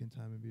go back in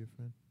time and be a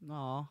friend.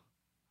 No,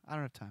 I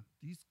don't have time.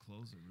 These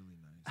clothes are really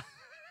nice.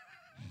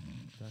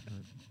 That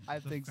hurt. I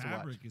have the things to watch.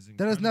 fabric is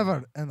There is incredible.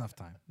 never enough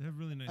time. They have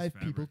really nice I have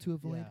fabric. people to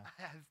avoid.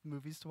 I have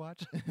movies to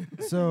watch.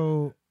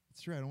 So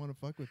It's true. I don't want to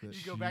fuck with it.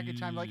 You go back in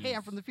time, like, hey,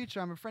 I'm from Jeez. the future.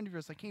 I'm a friend of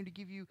yours. I came to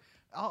give you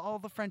all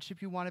the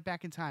friendship you wanted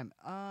back in time.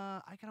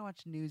 I gotta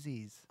watch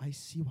Newsies. I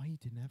see why you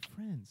didn't have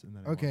friends. And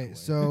then I walk Okay, away.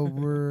 so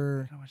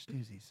we're I gotta watch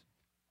Newsies.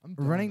 I'm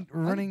we're done. running- we're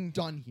I'm running-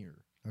 done here.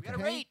 We okay.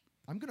 gotta rate.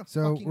 I'm gonna.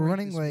 So fucking we're rate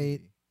running this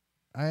late. movie.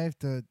 I have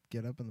to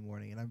get up in the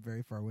morning, and I'm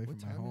very far away What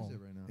from my time home. is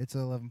it right now? It's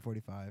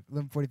 11:45,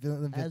 11:40,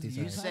 11:50. As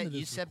You Time sorry. of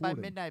said this by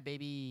recording. midnight,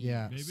 baby.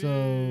 Yeah. Baby. So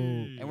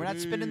And we're not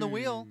spinning the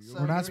wheel. So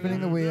we're not here we spinning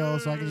go. the wheel,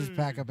 so I can just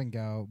pack up and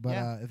go. But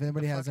Yeah, if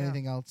anybody the has fuck out.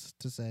 anything else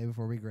to say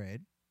before we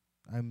grade,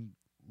 I'm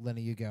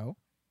letting you go.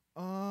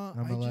 I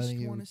I'm letting just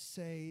you- want to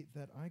say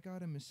that I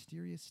got a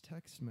mysterious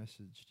text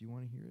message. Do you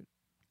want to hear it?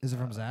 Is it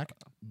from Zach?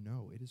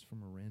 No, it is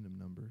from a random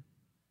number.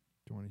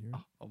 Do you want to hear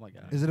it? Oh my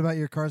god. Is it about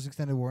your car's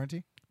extended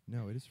warranty?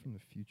 No, it is from the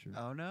future.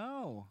 Oh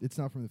no. It's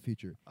not from the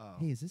future. Oh.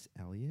 Hey, is this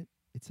Elliot?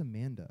 It's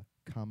Amanda,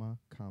 comma.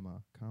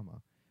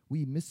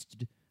 We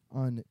missed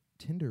on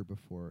Tinder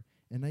before,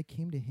 and I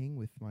came to hang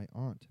with my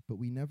aunt, but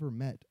we never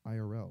met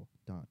IRL, ...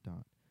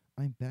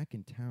 I'm back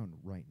in town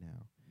right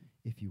now.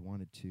 If you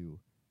wanted to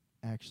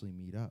actually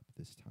meet up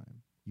this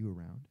time. You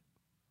around?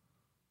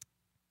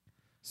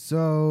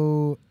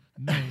 So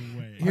No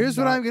way. here's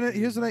I'm what not I'm gonna.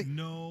 Here's what I.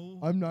 No.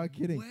 I'm not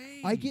kidding.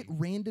 way. I get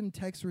random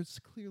texts where it's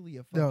clearly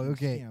a fucking No,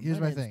 okay, scam. here's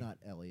my name's thing. not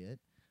Elliot.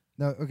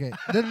 No. Okay.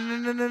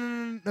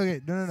 No.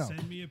 Okay. No.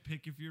 Send me a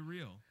pic if you're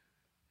real.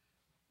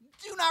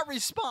 Do not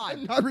respond.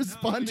 I'm not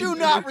responding. Do to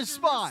not it.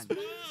 respond.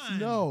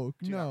 No,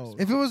 Do not no.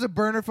 If it was a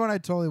burner phone, I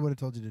totally would have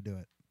told you to do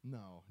it.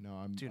 No,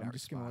 I'm Do I'm not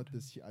just gonna let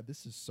this.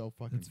 This is so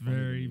fucking. It's funny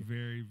to very, me.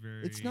 very,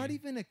 very. It's not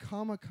even a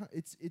comma.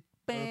 It's or a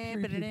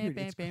period.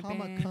 It's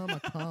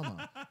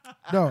comma.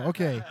 No.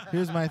 Okay.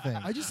 Here's my thing.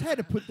 I just had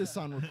to put this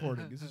on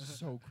recording. This is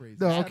so crazy.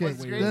 No. That Okay. was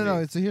crazy.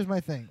 No. So here's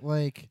my thing.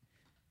 Like,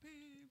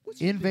 What's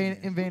your in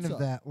thing, vain man? What's of up?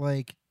 that,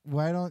 like,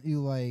 why don't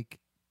you like?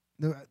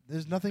 No,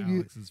 there's nothing you.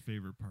 Alex's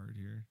favorite part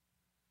here.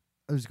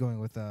 I was going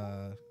with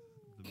The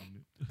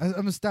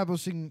I'm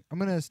establishing. I'm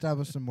gonna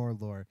establish some more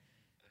lore.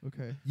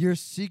 Okay, Your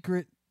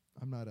secret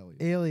I'm not Elliot.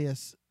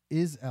 alias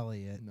is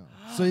Elliot, No,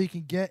 so you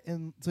can get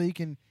in. So you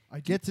can I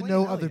do get to play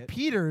know an other Elliot.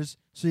 Peters,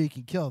 so you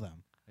can kill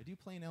them. I do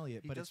play an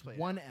Elliot, He but does it's play an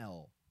one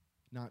L,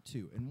 not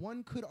two. And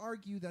one could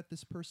argue that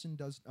this person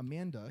does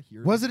Amanda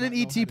here. Was does it not an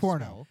know ET how to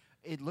porno? spell.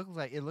 It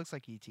looks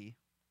like E.T.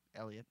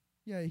 Elliot.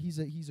 Yeah, he's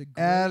a gray,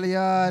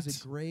 Elliot.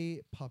 He's a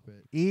gray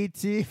puppet.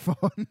 E.T. phone.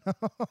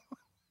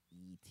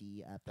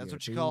 E.T. up That's your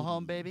what you call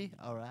home, baby.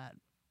 All right.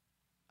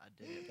 I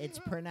did it. It's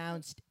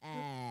pronounced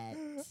at,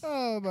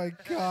 Oh my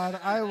God!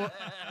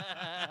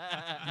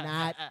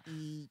 not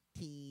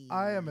E.T.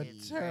 I am a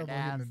It's terrible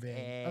human pronounced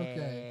being.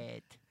 Okay.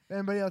 it.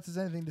 Anybody else has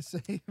anything to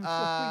say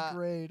before we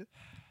grade?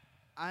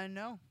 I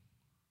know.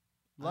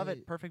 Love I-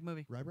 it. Perfect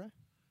movie. Right, right?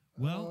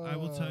 Well, I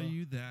will tell Uh.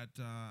 you that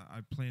I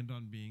planned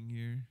on being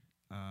here.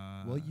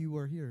 Well, you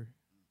are here.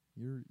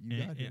 You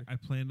got here. I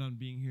planned on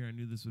being here. I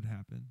knew this would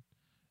happen.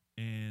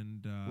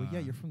 And Well, yeah,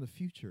 you're from the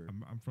future.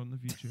 I'm from the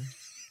future.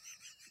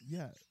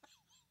 Yeah.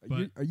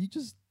 But- Are you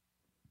just?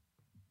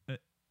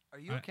 Are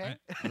you I- okay?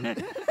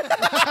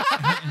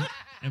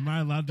 Am I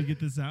allowed to get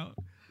this out?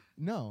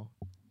 No.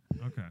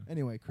 Okay.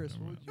 Anyway, Chris,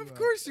 Never what mind. would you? Of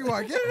course you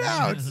are. Get it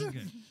out.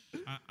 Okay.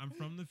 I'm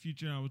from the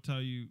future. And I will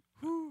tell you,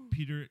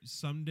 Peter.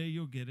 Someday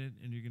you'll get it,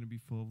 and you're gonna be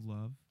full of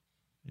love,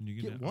 and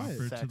you're Get gonna what?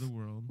 offer it to Sex. the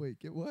world. Wait,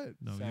 get what?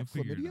 No, Sex.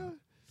 you'll figure it Chlamydia? out.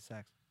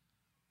 Sex.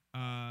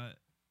 I'm gonna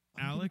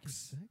get Alex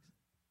sex?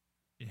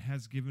 it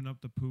has given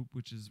up the poop,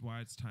 which is why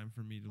it's time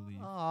for me to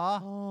leave. Aw.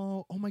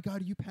 Oh my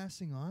God! Are you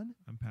passing on?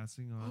 I'm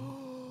passing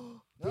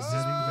on. This is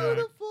Heading back.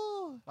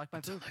 beautiful. Like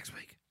my food. Next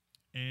week.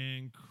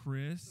 And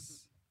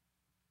Chris,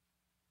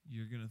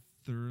 you're gonna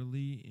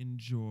thoroughly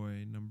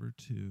enjoy number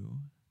 2,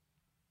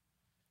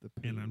 The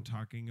and I'm poo.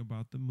 talking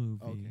about the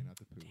movie. Okay, not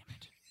the poo.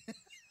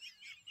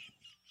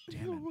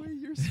 Damn No it. way,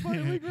 you're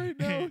smiling right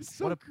now. It's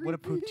so What a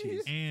poop creepy.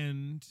 tease.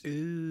 And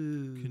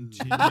Ooh.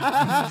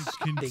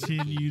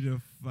 continue to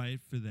fight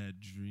for that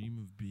dream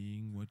of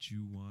being what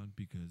you want,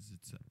 because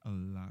it's a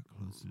lot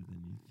closer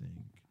than you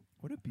think.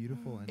 What a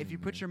beautiful ending. If you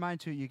put man. your mind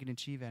to it, you can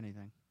achieve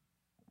anything.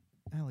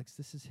 Alex,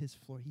 this is his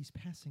floor. He's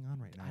passing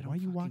on right now. I don't Why are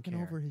you fucking walking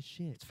care. over his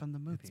shit? It's from the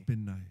movie. It's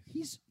been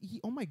nice.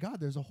 Oh my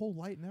God, there's a whole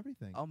light and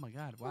everything. Oh my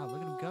God! Wow,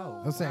 look at him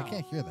go. I'll say I Wow.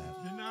 can't hear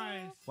that. Been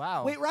nice.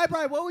 Wow. Wait, Right,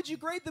 what would you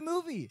grade the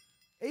movie?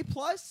 A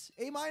plus?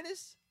 A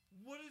minus?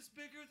 What is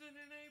bigger than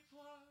an A+?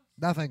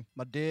 Nothing.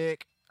 My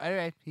dick.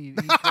 Anyway, he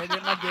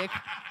credited my dick.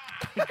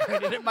 He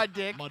credited my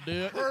dick. My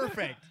dick.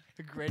 Perfect.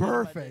 He credited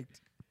my dick.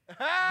 Perfect.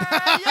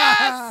 Ah,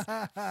 yes!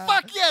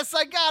 Fuck yes,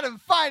 I got him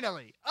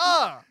finally.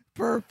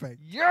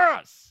 Perfect.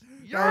 Yes.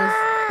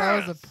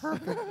 That was a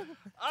perfect.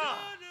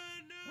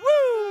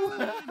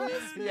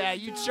 Woo! Yeah,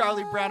 you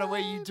Charlie Brown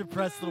away, you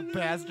depressed little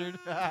bastard.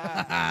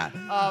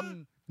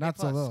 Not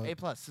so low. A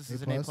plus. This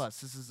is A an A plus?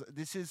 plus.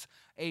 This is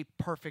a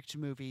perfect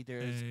movie.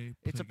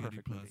 It's a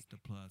perfect plus, movie. The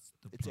plus,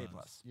 the It's A plus,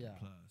 plus. the Yeah.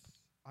 plus.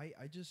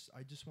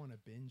 I just want to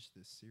binge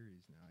this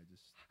series now. I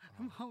just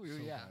Oh, so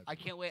yeah, I badly.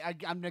 can't wait.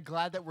 I'm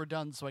glad that we're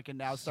done, so I can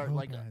now start So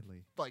like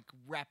badly.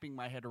 wrapping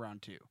my head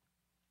around 2.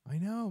 I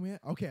know, man.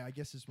 Okay, I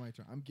guess it's my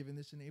turn. I'm giving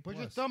this an A+. Put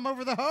your thumb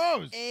over the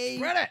hose.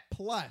 Spread it.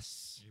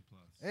 Plus.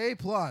 A+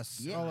 all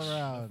The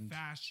around.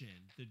 fashion,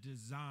 the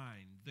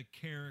design, the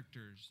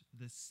characters,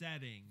 the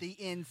setting, The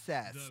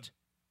incest.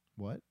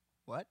 What?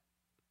 What?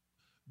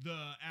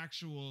 the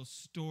actual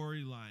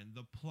storyline,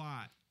 the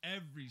plot,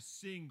 every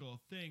single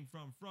thing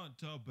from front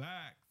to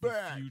back. The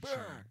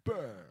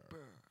future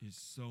is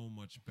so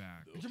much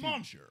back. Your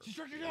mom. She's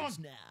shut you down.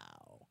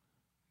 Now.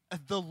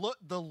 The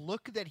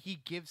look that he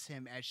gives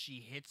him as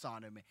she hits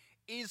on him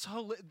is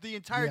the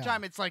entire Yeah.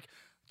 time. It's like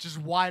just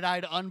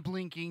wide-eyed,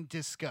 unblinking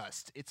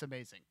disgust. It's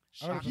amazing.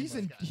 Oh, Shocking he's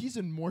in disgust. he's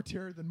in more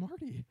terror than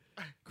Marty.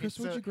 Chris, It's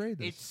what'd a- you grade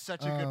this? It's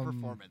such a good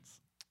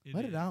performance.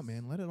 Let it out,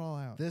 man. Let it all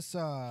out. This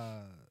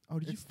Oh,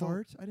 did you it's the-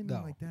 fart? I didn't no.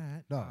 mean like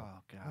that. No. Oh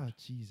Oh, God,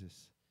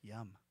 Jesus.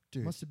 yum.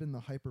 Dude. Must have been the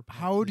hyper.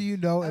 How do you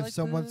know I if like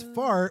someone's the-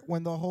 fart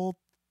when the whole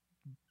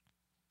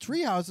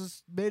treehouse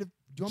is made of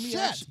Do you want me shit?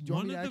 to actually, do you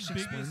want me One to of the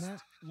actually explain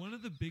biggest, that? one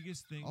of the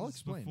biggest things I'll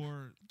explain.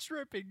 before.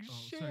 Dripping Oh,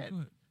 shit. sorry, go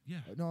ahead. Yeah.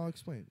 No, I'll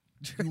explain.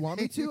 You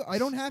want me to? I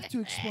don't have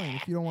to explain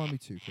if you don't want me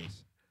to,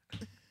 Chris.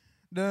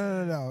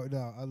 No.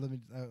 Let me.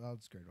 I'll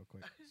just grade real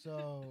quick.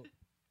 So,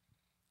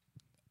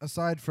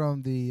 aside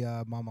from the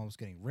mom almost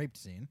getting raped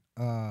scene,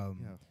 Yeah,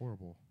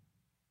 horrible.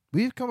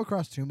 we've come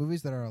across two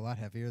movies that are a lot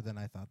heavier than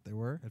I thought they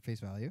were at face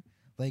value.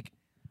 Like,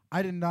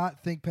 I did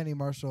not think Penny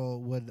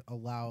Marshall would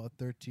allow a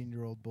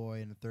 13-year-old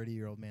boy in a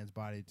 30-year-old man's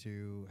body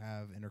to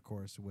have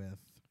intercourse with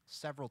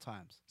Several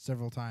times.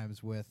 several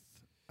times with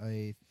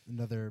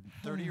another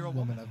 30-year-old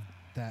woman woman. of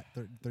that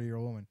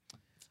 30-year-old woman.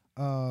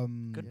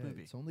 Good Yeah,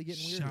 movie. It's only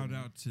getting weirder. Shout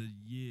out to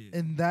yeah.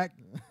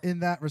 In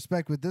that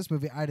respect, with this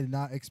movie, I did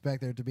not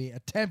expect there to be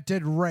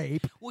attempted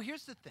rape. Well,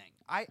 here's the thing.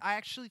 I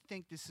actually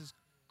think this is.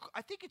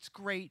 I think it's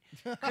great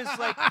because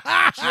like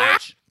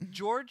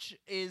George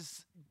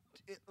is.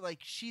 Like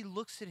she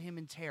looks at him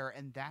in terror,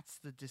 and that's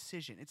the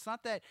decision. It's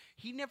not that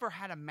he never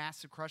had a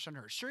massive crush on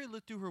her. Sure, he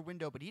looked through her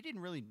window, but he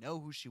didn't really know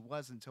who she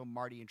was until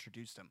Marty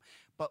introduced him.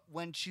 But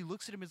when she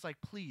looks at him, it's like,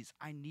 "Please,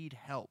 I need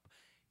help."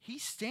 He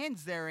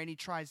stands there and he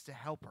tries to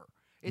help her.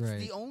 It's Right.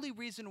 the only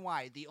reason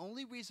why. The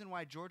only reason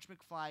why George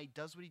McFly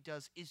does what he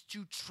does is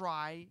to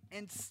try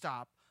and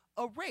stop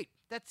a rape.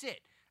 That's it,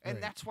 and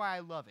Right. that's why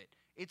I love it.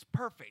 It's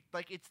perfect.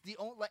 Like it's the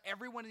only. Like,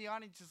 everyone in the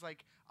audience is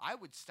like, I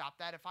would stop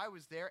that if I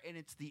was there, and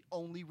it's the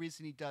only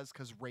reason he does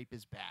because rape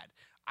is bad.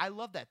 I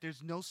love that.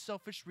 There's no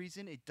selfish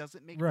reason. It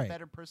doesn't make him Right. a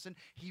better person.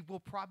 He will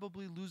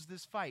probably lose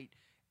this fight.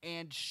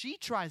 And she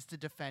tries to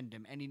defend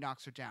him, and he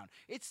knocks her down.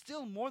 It's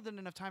still more than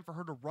enough time for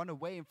her to run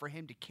away and for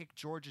him to kick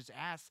George's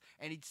ass,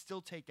 and he'd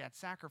still take that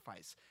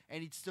sacrifice,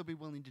 and he'd still be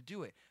willing to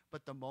do it.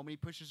 But the moment he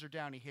pushes her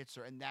down, he hits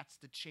her, and that's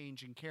the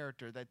change in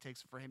character that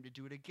takes for him to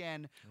do it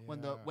again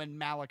when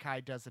Malachi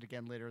does it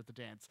again later at the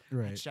dance.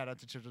 Right. And shout out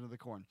to Children of the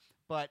Corn.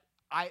 But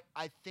I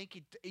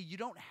think you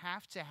don't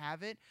have to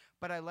have it,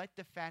 but I like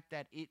the fact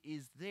that it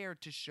is there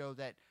to show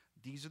that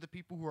these are the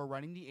people who are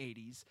running the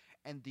 80s,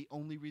 and the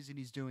only reason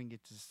he's doing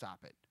it is to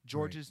stop it.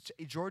 George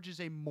is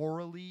a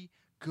morally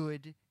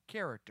good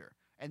character,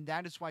 and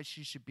that is why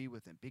she should be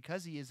with him,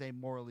 because he is a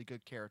morally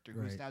good character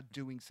who is Right. now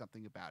doing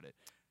something about it.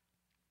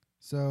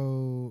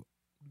 So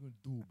What are you going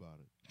to do about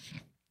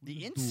it?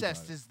 The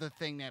incest is the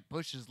thing that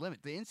pushes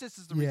limit. The incest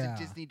is the reason Yeah.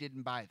 Disney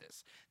didn't buy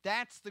this.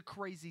 That's the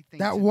crazy thing.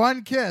 that to me.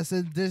 one kiss,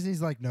 and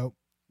Disney's like, nope.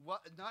 Well,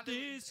 not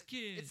This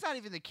kid. It's not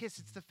even the kiss.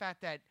 It's the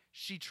fact that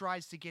she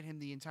tries to get him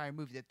the entire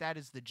movie. That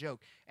is the joke,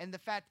 and the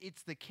fact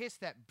it's the kiss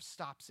that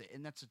stops it.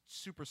 And that's a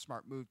super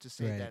smart move to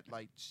say Right. that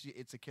like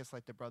it's a kiss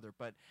like the brother.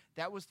 But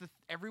that was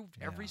every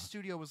Yeah.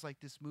 studio was like,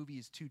 this movie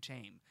is too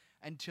tame,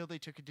 until they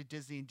took it to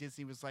Disney, and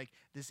Disney was like,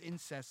 this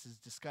incest is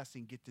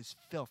disgusting. Get this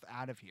filth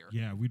out of here.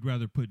 Yeah, we'd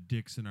rather put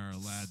dicks in our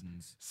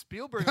Aladdins.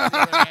 Spielberg on the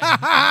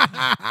other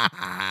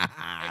hand,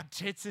 and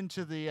tits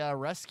into the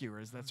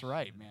rescuers. That's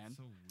right, man.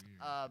 So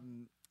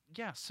weird.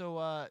 Yeah,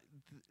 so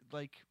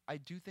like I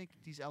do think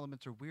these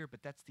elements are weird,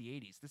 but that's the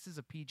 80s. This is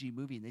a PG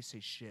movie, and they say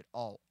shit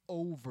all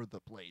over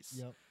the place.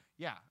 Yep.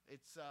 Yeah,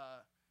 it's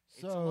a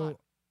So lot.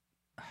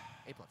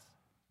 A+.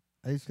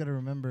 I just got to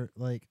remember,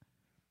 like,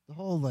 the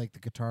whole, like, the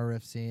guitar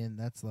riff scene,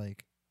 that's,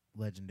 like,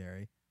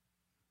 legendary.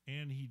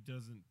 And he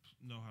doesn't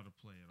know how to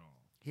play at all.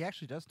 He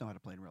actually does know how to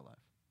play in real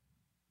life.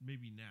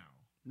 Maybe now.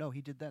 No,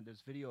 he did that. There's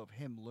video of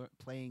him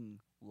playing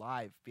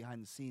live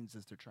behind the scenes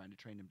as they're trying to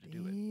train him to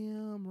do it.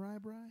 Damn, Bry.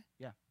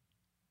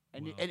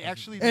 And Well, and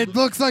actually, It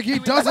looks like he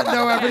doesn't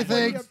know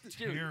everything.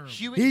 Terrible.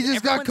 He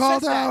just got everyone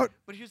called says that, out.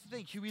 But here's the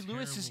thing: Huey Terrible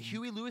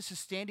Lewis is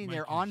standing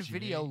there Michael on J.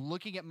 video,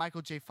 looking at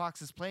Michael J.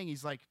 Fox's playing.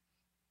 He's like,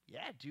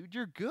 "Yeah, dude,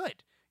 you're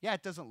good. Yeah,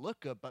 it doesn't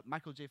look good, but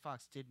Michael J.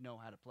 Fox did know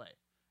how to play,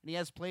 and he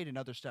has played in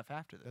other stuff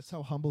after this. That's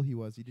how humble he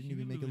was. He didn't Huey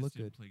even make it Lewis look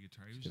didn't good. play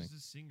guitar. He was Just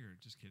just a singer.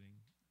 Just kidding.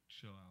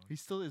 Chill out. He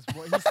still is.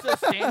 He still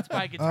stands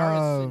by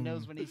guitarists and Um,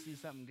 knows when he sees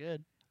something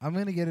good. I'm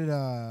going to get it, For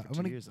I'm 2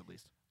 going to years at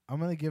least. I'm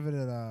gonna give it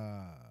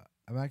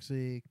I'm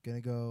actually going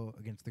to go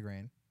against the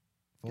grain.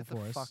 Full Get the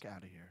force. fuck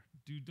out of here.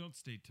 Dude, don't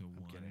stay till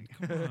one. kidding.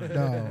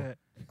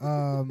 Come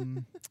on.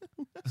 No.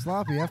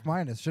 Sloppy, F-.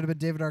 Should have been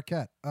David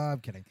Arquette. I'm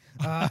kidding.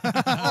 I'm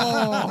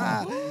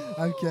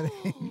kidding.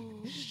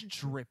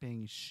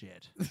 Stripping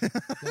shit.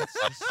 That's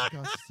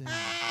disgusting.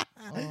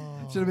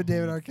 Oh, Should have been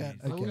David Arquette.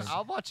 I'll- Okay.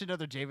 I'll watch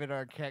another David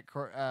Arquette.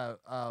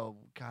 Oh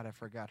God, I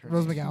forgot her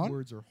Rose name. McGowan? Two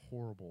words are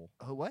horrible.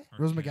 Who? What?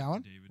 Rose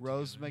McGowan?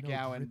 Rose No,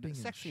 McGowan. dripping in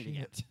Sex scene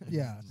again. shit.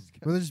 Yeah,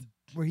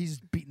 where he's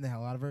just beating the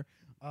hell out of her.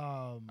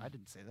 I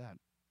didn't say that.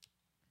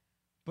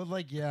 But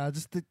like, yeah,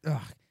 just the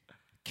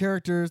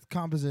characters,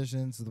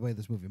 compositions, the way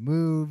this movie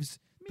moves,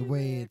 the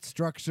way it's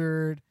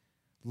structured.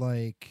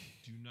 Like,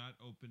 Do not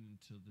open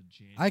until the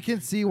January. I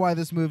can see why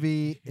this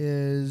movie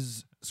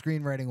is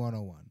screenwriting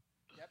 101.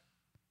 Yep.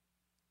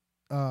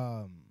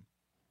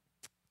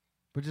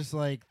 But just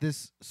like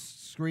this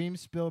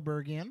screams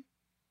Spielbergian.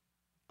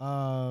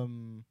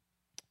 And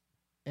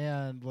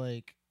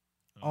like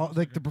all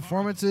like the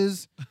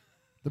performances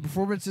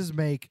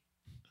make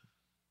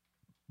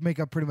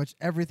up pretty much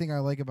everything I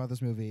like about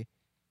this movie.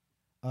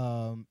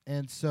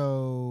 And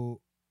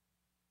so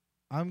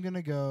I'm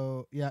gonna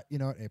go, yeah, you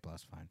know what, A+,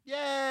 fine.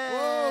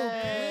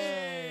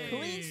 Yay!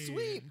 Clean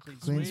sweep.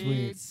 Clean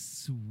sweep.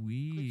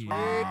 Sweet.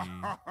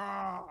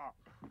 Wow.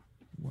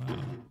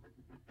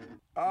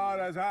 Oh,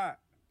 that's hot.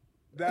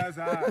 That's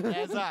hot.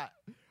 That's hot.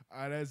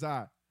 That's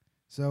hot.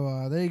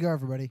 So there you go,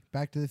 everybody.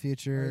 Back to the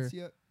Future, Alright, see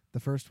ya. the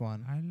first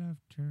one. I love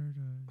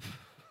turtles.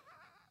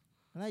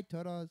 I like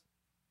turtles.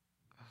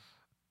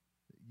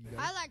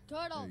 I like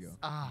turtles. There you go.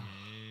 Ah,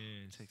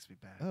 Yes. takes me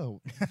back.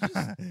 Oh,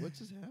 what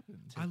just happened?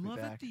 I Take me love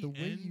back. at the, The way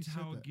you end said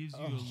how that. it gives you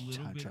Oh, a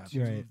little time bit travel.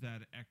 too Right. of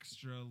that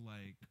extra,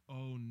 like,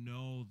 oh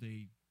no,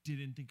 they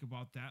didn't think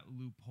about that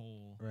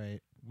loophole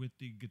Right. with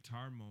the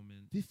guitar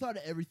moment. They thought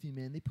of everything,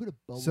 man. They put a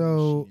bubble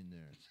So- machine in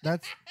there.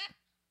 That's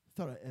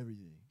Thought of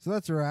everything. so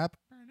that's a wrap.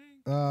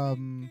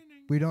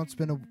 We don't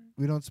spin a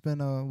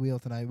wheel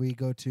tonight. We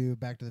go to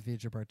Back to the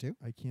Future Part 2.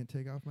 I can't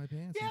take off my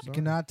pants. I'm You sorry.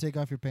 cannot take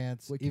off your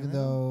pants, Wait, even can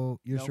I now? though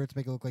your Nope. shorts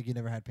make it look like you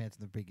never had pants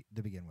in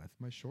to begin with.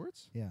 My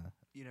shorts? Yeah.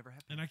 You never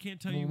have. And I can't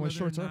tell Well, you my whether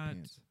shorts or are not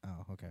pants.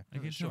 Oh, okay. I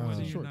can't tell shorts.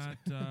 whether Oh. you're Shorts.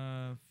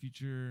 not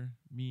future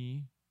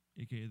me,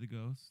 aka the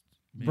ghost.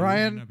 Maybe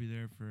Brian, I might not be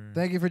there for.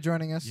 Thank you for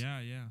joining us. Yeah,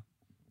 yeah.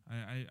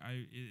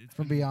 It's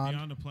From been beyond.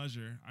 beyond a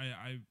pleasure.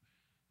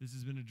 This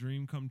has been a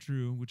dream come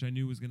true, which I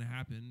knew was going to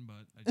happen,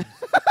 but I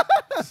just.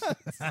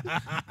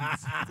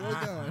 Still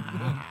going.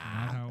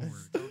 Not how it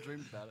works. Still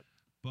dreamed about it.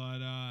 But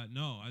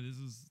no, this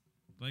is,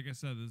 like I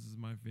said, this is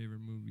my favorite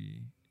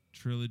movie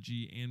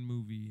trilogy and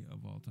movie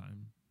of all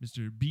time.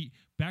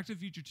 Back to the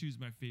Future 2 is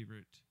my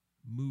favorite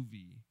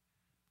movie.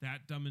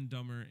 That Dumb and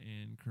Dumber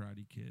and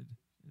Karate Kid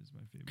is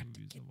my favorite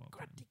movies of all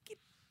time.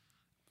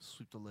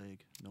 Sweep the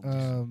leg. No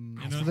And,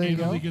 So there you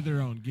and a go. League of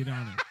Their Own. Get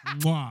on it.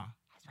 Mwah.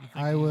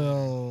 I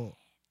will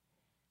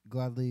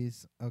gladly.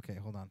 Okay,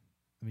 hold on.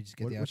 Let me just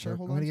get the What should I outro. I'm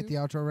hold gonna on get to? the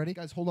outro ready.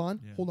 Guys, hold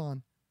on. Yeah. Hold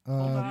on. Hold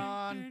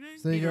on.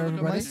 So there you go, Am I Am I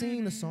everybody.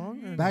 singing the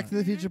song? Or Back not? to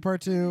the Future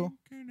Part 2.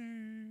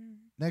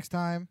 Next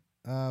time,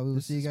 we will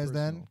This see you is guys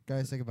then. personal.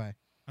 Guys, say goodbye.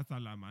 Hasta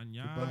la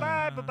mañana.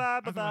 Goodbye. Bye bye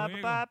bye Hasta bye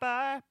luego. bye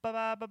bye bye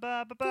bye bye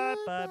bye bye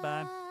bye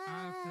bye.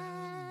 Hasta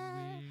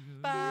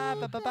luego. Bye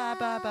bye bye bye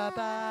bye bye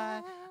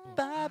bye.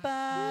 Bye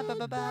bye bye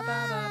bye bye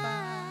bye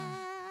bye.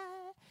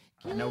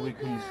 I know we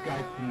couldn't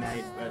Skype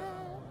tonight, but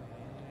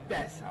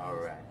that's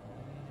alright.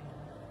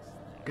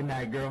 Good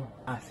night, girl.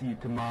 I'll see you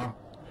tomorrow.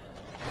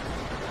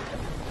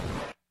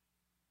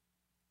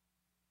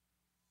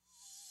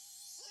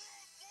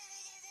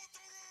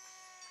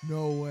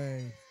 No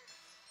way.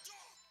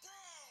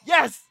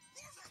 Yes.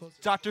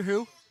 Doctor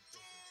Who.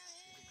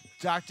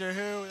 Doctor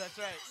Who. That's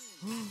right.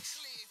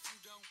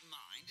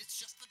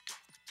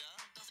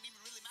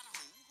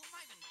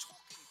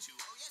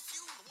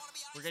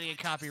 We're getting a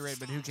copyright,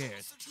 but who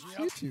cares?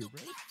 YouTube,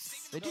 right?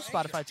 They do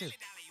Spotify too.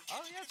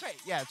 Oh, yeah, that's right.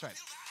 Yeah, that's right.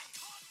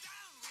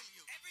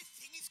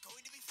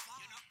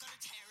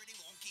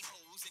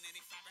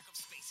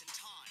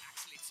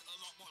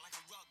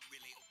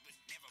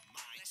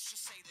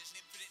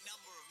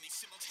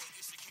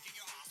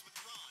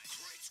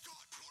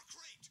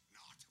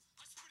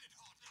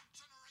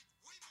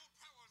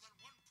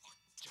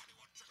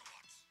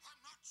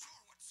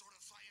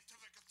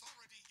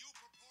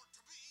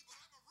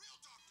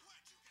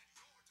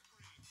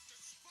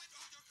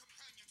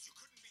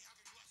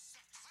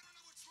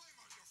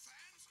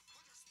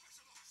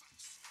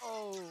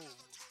 Oh.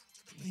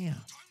 Damn.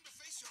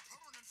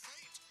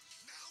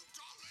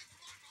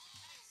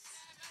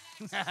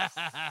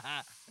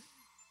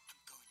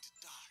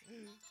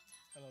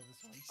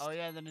 Oh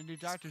yeah, and then a new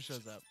doctor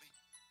shows up.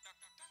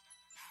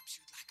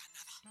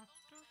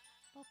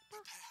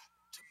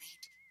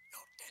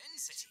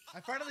 I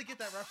finally get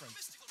that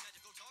reference.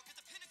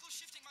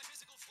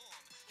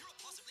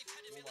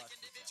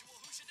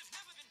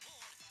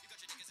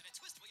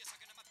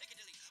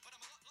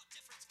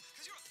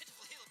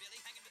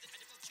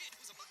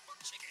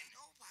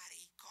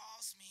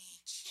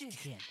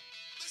 Chicken.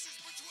 This is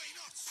between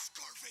us,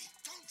 Scarfy.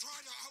 Don't try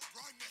to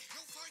outrhyme me.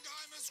 You'll find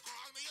I'm as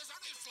grimy as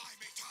any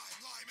slimy time,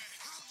 limey.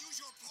 I'll use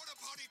your porta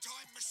potty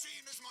time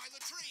machine as my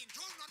latrine.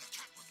 You're not a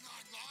cat with 9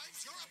 lives.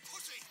 You're a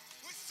pussy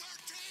with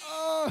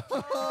 13.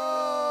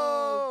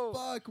 Oh,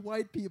 fuck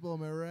white people,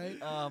 am I right?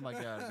 Oh my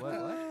god.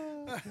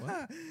 What?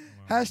 What?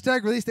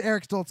 Hashtag release the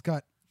Eric Stoltz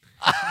cut.